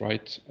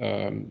 right?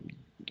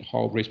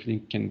 How rate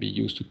splitting can be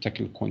used to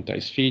tackle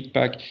quantized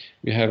feedback.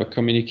 We have a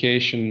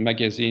communication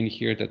magazine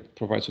here that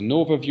provides an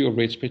overview of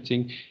rate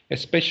splitting,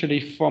 especially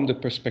from the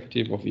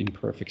perspective of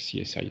imperfect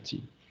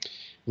CSIT.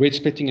 Rate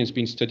splitting has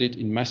been studied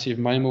in massive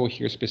MIMO,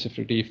 here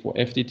specifically for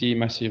FDD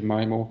massive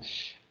MIMO.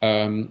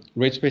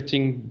 Rate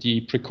splitting,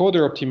 the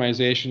precoder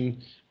optimization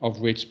of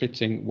rate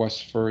splitting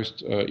was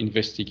first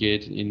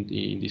investigated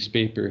in this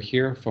paper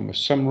here from a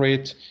sum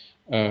rate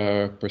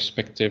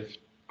perspective.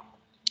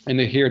 And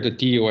here the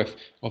DOF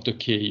of the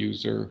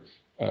K-user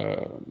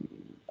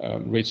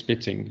rate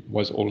splitting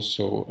was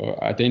also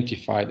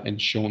identified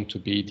and shown to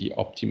be the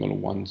optimal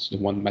ones, the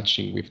one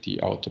matching with the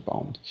outer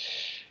bound.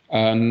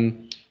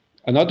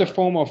 Another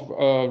form of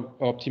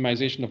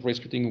optimization of rate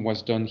splitting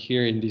was done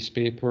here in this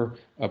paper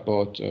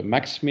about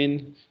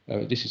max-min.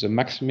 This is a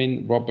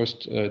max-min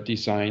robust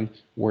design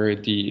where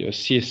the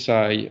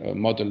CSI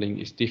modeling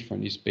is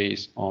different, is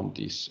based on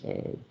this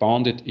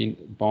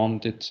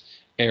bounded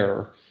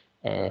error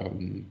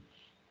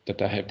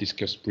that I have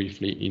discussed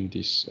briefly in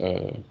this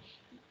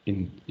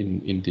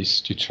in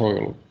this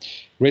tutorial.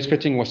 Rate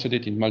splitting was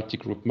studied in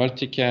multi-group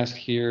multicast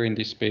here in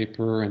this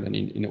paper, and then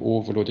in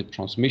overloaded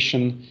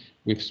transmission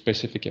with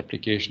specific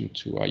application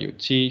to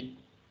IoT.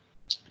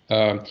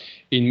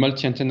 In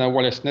multi-antenna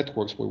wireless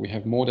networks where we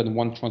have more than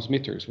one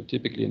transmitter, so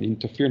typically an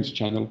interference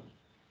channel,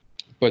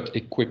 but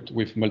equipped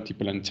with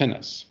multiple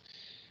antennas.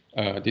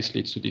 This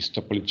leads to this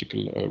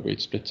topological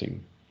rate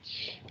splitting.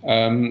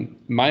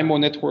 MIMO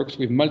networks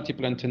with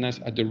multiple antennas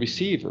at the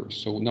receiver.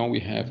 So now we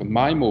have a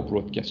MIMO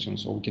broadcast,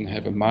 so we can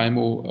have a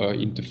MIMO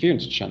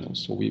interference channel.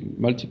 So we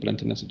multiple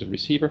antennas at the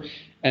receiver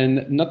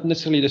and not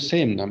necessarily the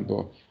same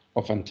number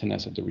of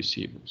antennas at the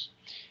receivers.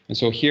 And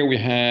so here we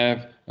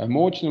have a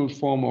more general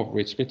form of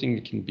rate splitting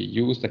that can be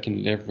used, that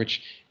can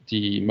leverage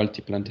the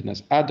multiple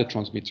antennas at the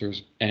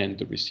transmitters and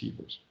the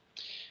receivers.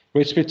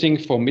 Rate splitting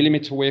for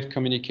millimeter wave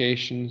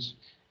communications,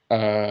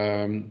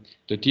 the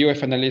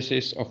DOF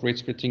analysis of rate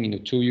splitting in a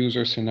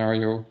two-user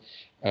scenario,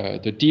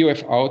 the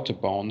DOF outer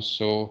bound.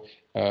 So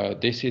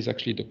this is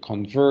actually the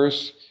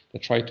converse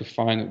that try to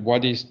find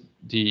what is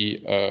the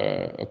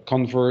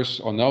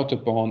converse on outer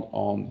bound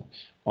on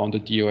the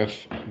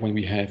DOF when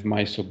we have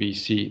MISO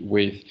BC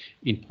with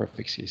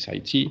imperfect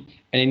CSIT.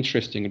 And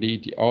interestingly,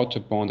 the outer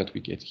bound that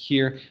we get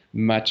here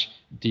match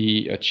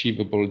the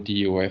achievable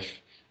DOF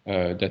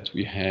that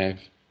we have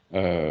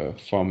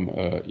from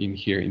in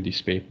here in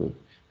this paper,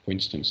 for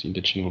instance, in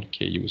the general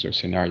K-user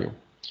scenario.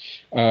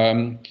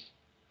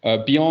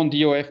 Beyond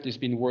DOF, there's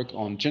been work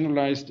on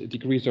generalized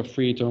degrees of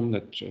freedom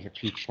that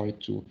actually try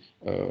to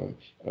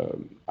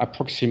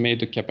approximate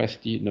the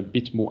capacity in a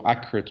bit more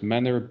accurate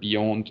manner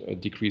beyond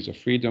degrees of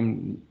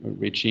freedom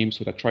regime,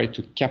 so that try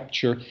to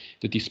capture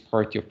the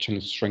disparity of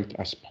channel strength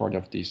as part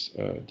of this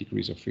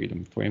degrees of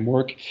freedom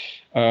framework.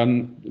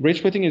 Rate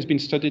splitting has been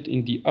studied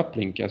in the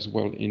uplink as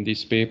well in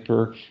this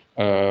paper.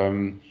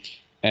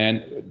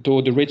 And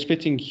though the rate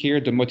splitting here,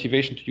 the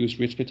motivation to use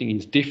rate splitting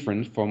is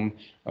different from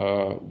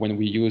when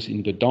we use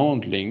in the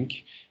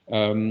downlink,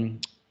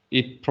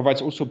 it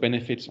provides also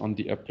benefits on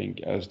the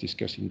uplink as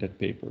discussed in that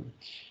paper.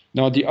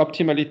 Now, the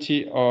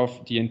optimality of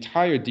the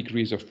entire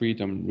degrees of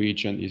freedom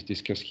region is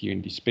discussed here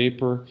in this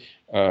paper,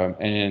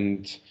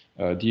 and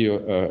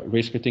the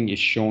rate splitting is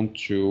shown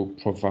to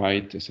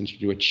provide, essentially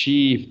to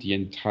achieve the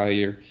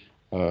entire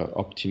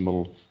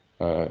optimal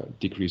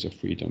degrees of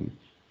freedom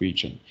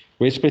region.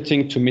 Rate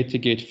splitting to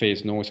mitigate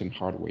phase noise and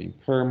hardware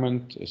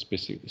impairment,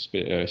 especially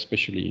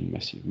in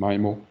massive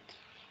MIMO.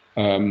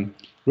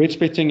 Rate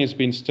splitting has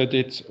been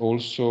studied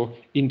also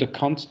in the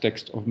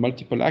context of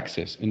multiple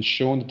access and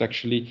shown that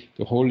actually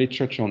the whole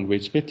literature on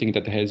rate splitting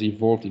that has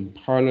evolved in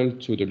parallel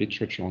to the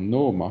literature on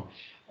NOMA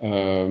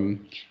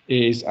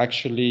is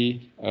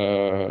actually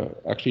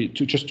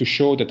just to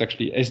show that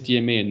actually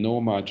SDMA and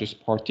NOMA are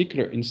just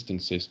particular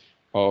instances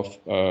of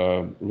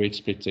rate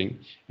splitting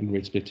and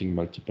rate splitting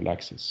multiple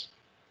access.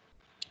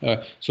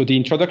 So the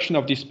introduction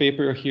of this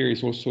paper here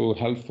is also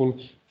helpful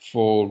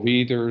for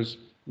readers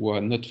who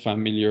are not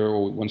familiar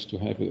or wants to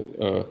have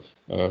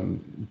a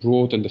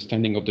broad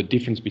understanding of the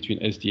difference between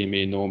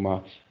SDMA,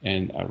 NOMA,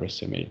 and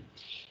RSMA.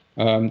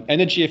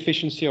 Energy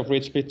efficiency of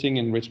rate splitting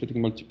and rate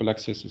splitting multiple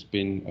access has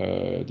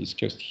been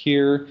discussed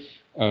here.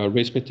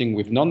 Rate splitting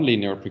with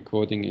nonlinear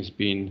precoding has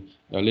been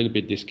a little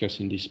bit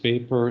discussed in this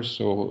paper.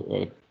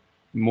 So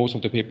most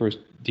of the papers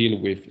deal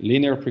with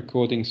linear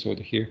precoding, so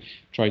here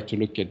try to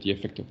look at the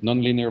effect of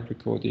nonlinear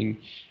precoding.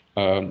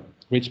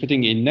 Rate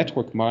splitting in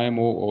network MIMO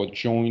or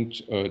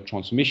joint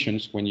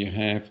transmissions when you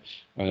have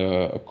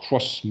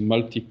across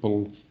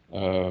multiple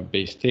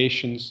base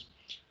stations.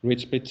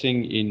 Rate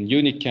splitting in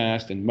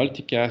unicast and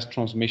multicast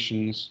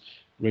transmissions.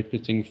 Rate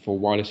splitting for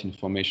wireless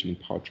information and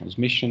power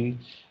transmission.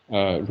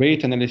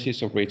 Rate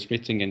analysis of rate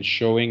splitting and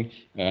showing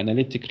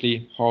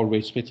analytically how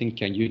rate splitting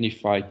can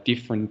unify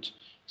different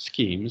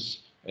schemes,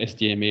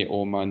 SDMA,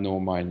 OMA,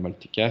 NOMA, and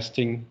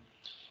multicasting.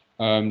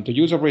 The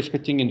use of rate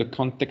splitting in the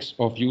context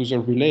of user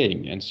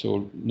relaying, and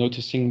so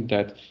noticing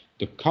that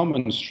the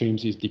common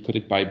streams is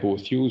decoded by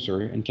both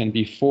user and can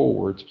be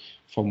forwarded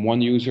from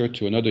one user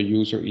to another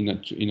user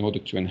in order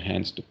to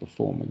enhance the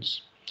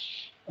performance.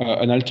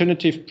 An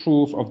alternative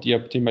proof of the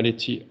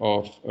optimality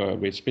of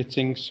rate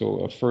splitting,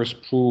 so a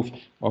first proof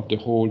of the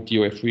whole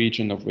DOF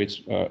region of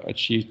rates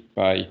achieved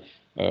by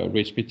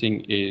rate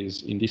splitting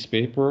is in this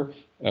paper.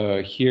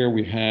 Here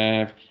we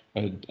have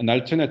an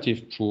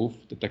alternative proof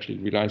that actually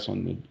relies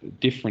on a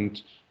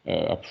different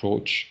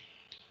approach.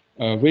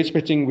 Rate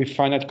splitting with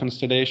finite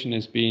constellation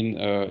has been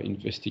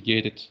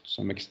investigated to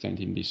some extent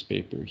in this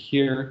paper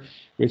here.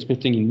 Rate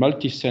splitting in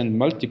multi-send,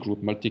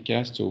 multi-group,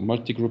 multicast. So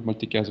multi-group,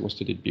 multicast was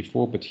studied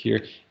before, but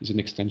here is an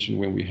extension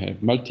where we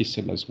have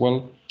multi-cell as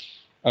well.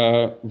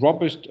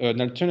 Robust,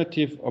 an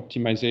alternative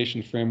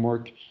optimization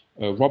framework,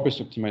 robust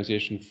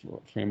optimization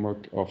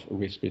framework of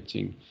rate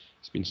splitting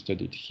has been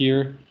studied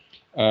here.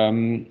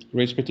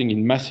 Rate splitting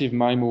in massive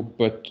MIMO,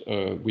 but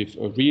with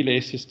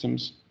relay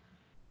systems.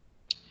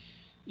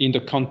 In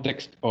the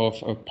context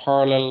of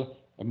parallel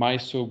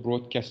MISO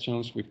broadcast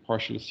channels with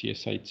partial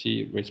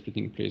CSIT, rate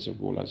splitting plays a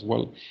role as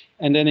well.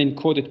 And then in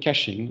coded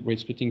caching, rate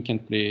splitting can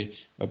play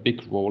a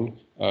big role,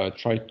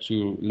 try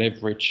to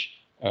leverage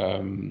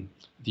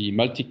the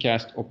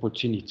multicast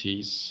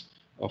opportunities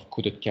of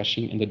coded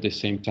caching and at the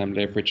same time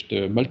leverage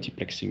the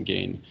multiplexing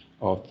gain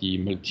of the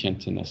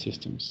multi-antenna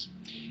systems.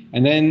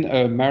 And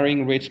then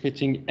marrying rate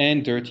splitting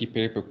and dirty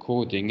paper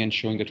coding and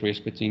showing that rate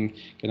splitting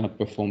can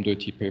outperform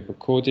dirty paper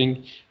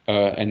coding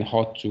and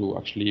how to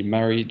actually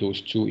marry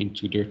those two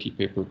into dirty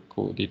paper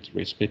coded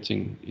rate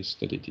splitting is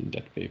studied in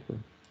that paper.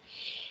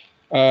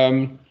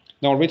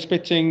 Now, rate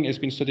splitting has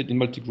been studied in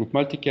multi-group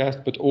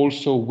multicast, but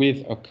also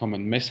with a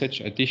common message.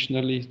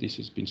 Additionally, this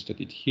has been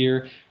studied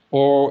here,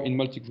 or in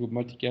multi-group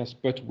multicast,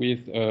 but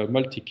with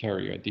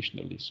multi-carrier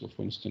additionally. So,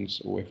 for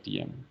instance,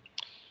 OFDM.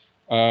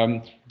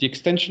 The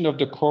extension of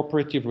the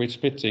cooperative rate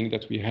splitting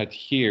that we had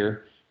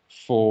here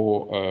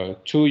for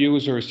 2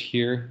 users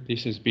here,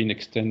 this has been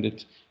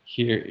extended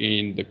here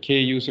in the K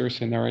user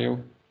scenario.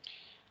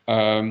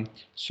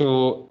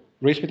 So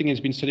rate splitting has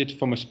been studied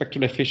from a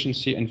spectral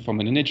efficiency and from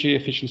an energy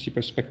efficiency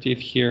perspective.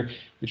 Here,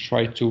 we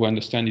try to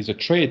understand is a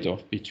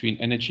trade-off between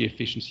energy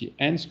efficiency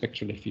and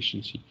spectral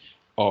efficiency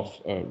of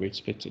rate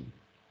splitting.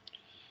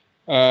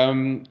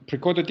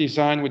 Precoded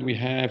design, when we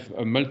have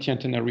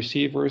multi-antenna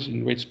receivers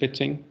in rate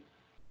splitting.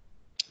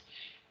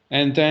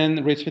 And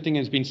then rate splitting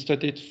has been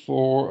studied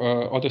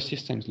for other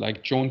systems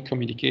like joint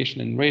communication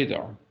and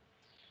radar.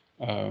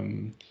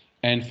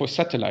 And for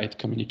satellite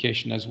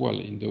communication as well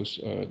in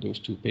those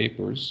 2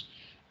 papers,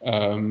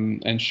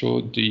 and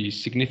showed the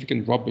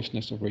significant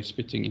robustness of rate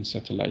splitting in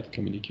satellite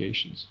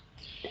communications.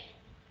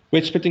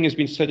 Rate splitting has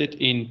been studied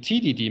in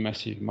TDD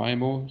massive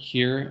MIMO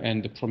here,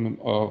 and the problem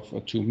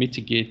of to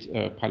mitigate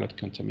pilot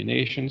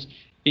contaminations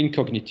in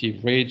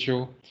cognitive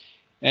radio.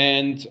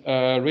 And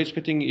rate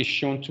splitting is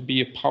shown to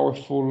be a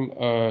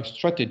powerful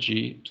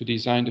strategy to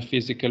design the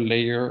physical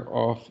layer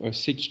of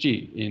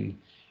 6G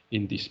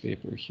in this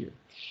paper here.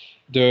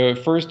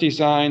 The first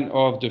design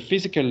of the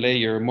physical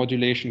layer,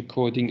 modulation,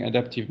 coding,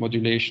 adaptive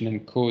modulation,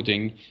 and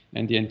coding,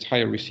 and the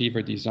entire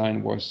receiver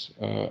design was,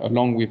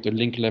 along with the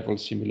link level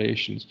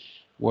simulations,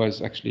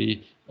 was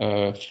actually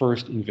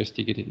first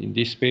investigated in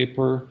this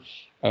paper.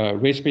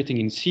 Rate splitting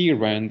in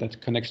CRAN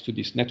that connects to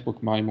this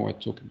network MIMO I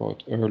talked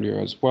about earlier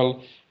as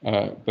well,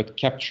 but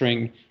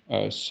capturing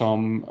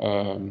some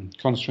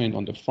constraint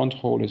on the front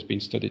haul has been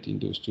studied in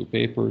those 2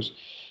 papers.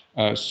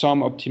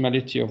 Some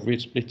optimality of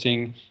rate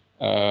splitting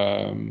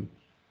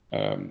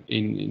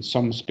in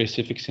some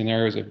specific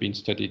scenarios have been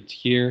studied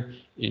here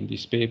in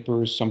this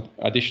paper. Some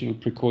additional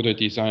precoder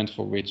designs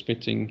for rate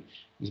splitting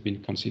has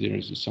been considered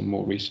in some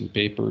more recent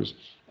papers.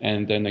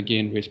 And then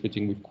again, rate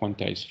splitting with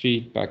quantized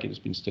feedback has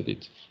been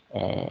studied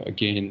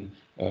again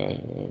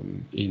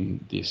in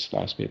this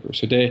last paper.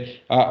 So there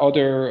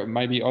are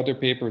might be other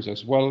papers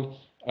as well.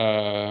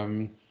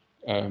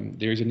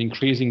 There is an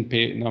increasing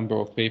number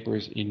of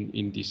papers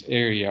in this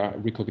area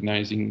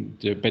recognizing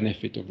the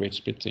benefit of rate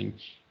splitting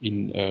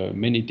in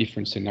many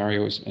different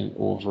scenarios and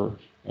over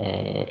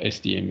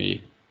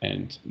SDMA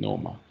and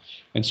NOMA.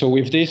 And so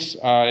with this,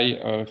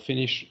 I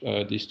finish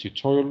this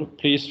tutorial.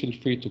 Please feel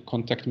free to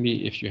contact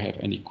me if you have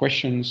any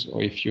questions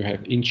or if you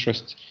have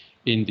interest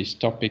in this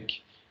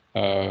topic.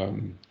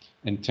 And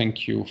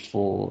thank you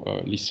for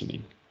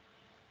listening.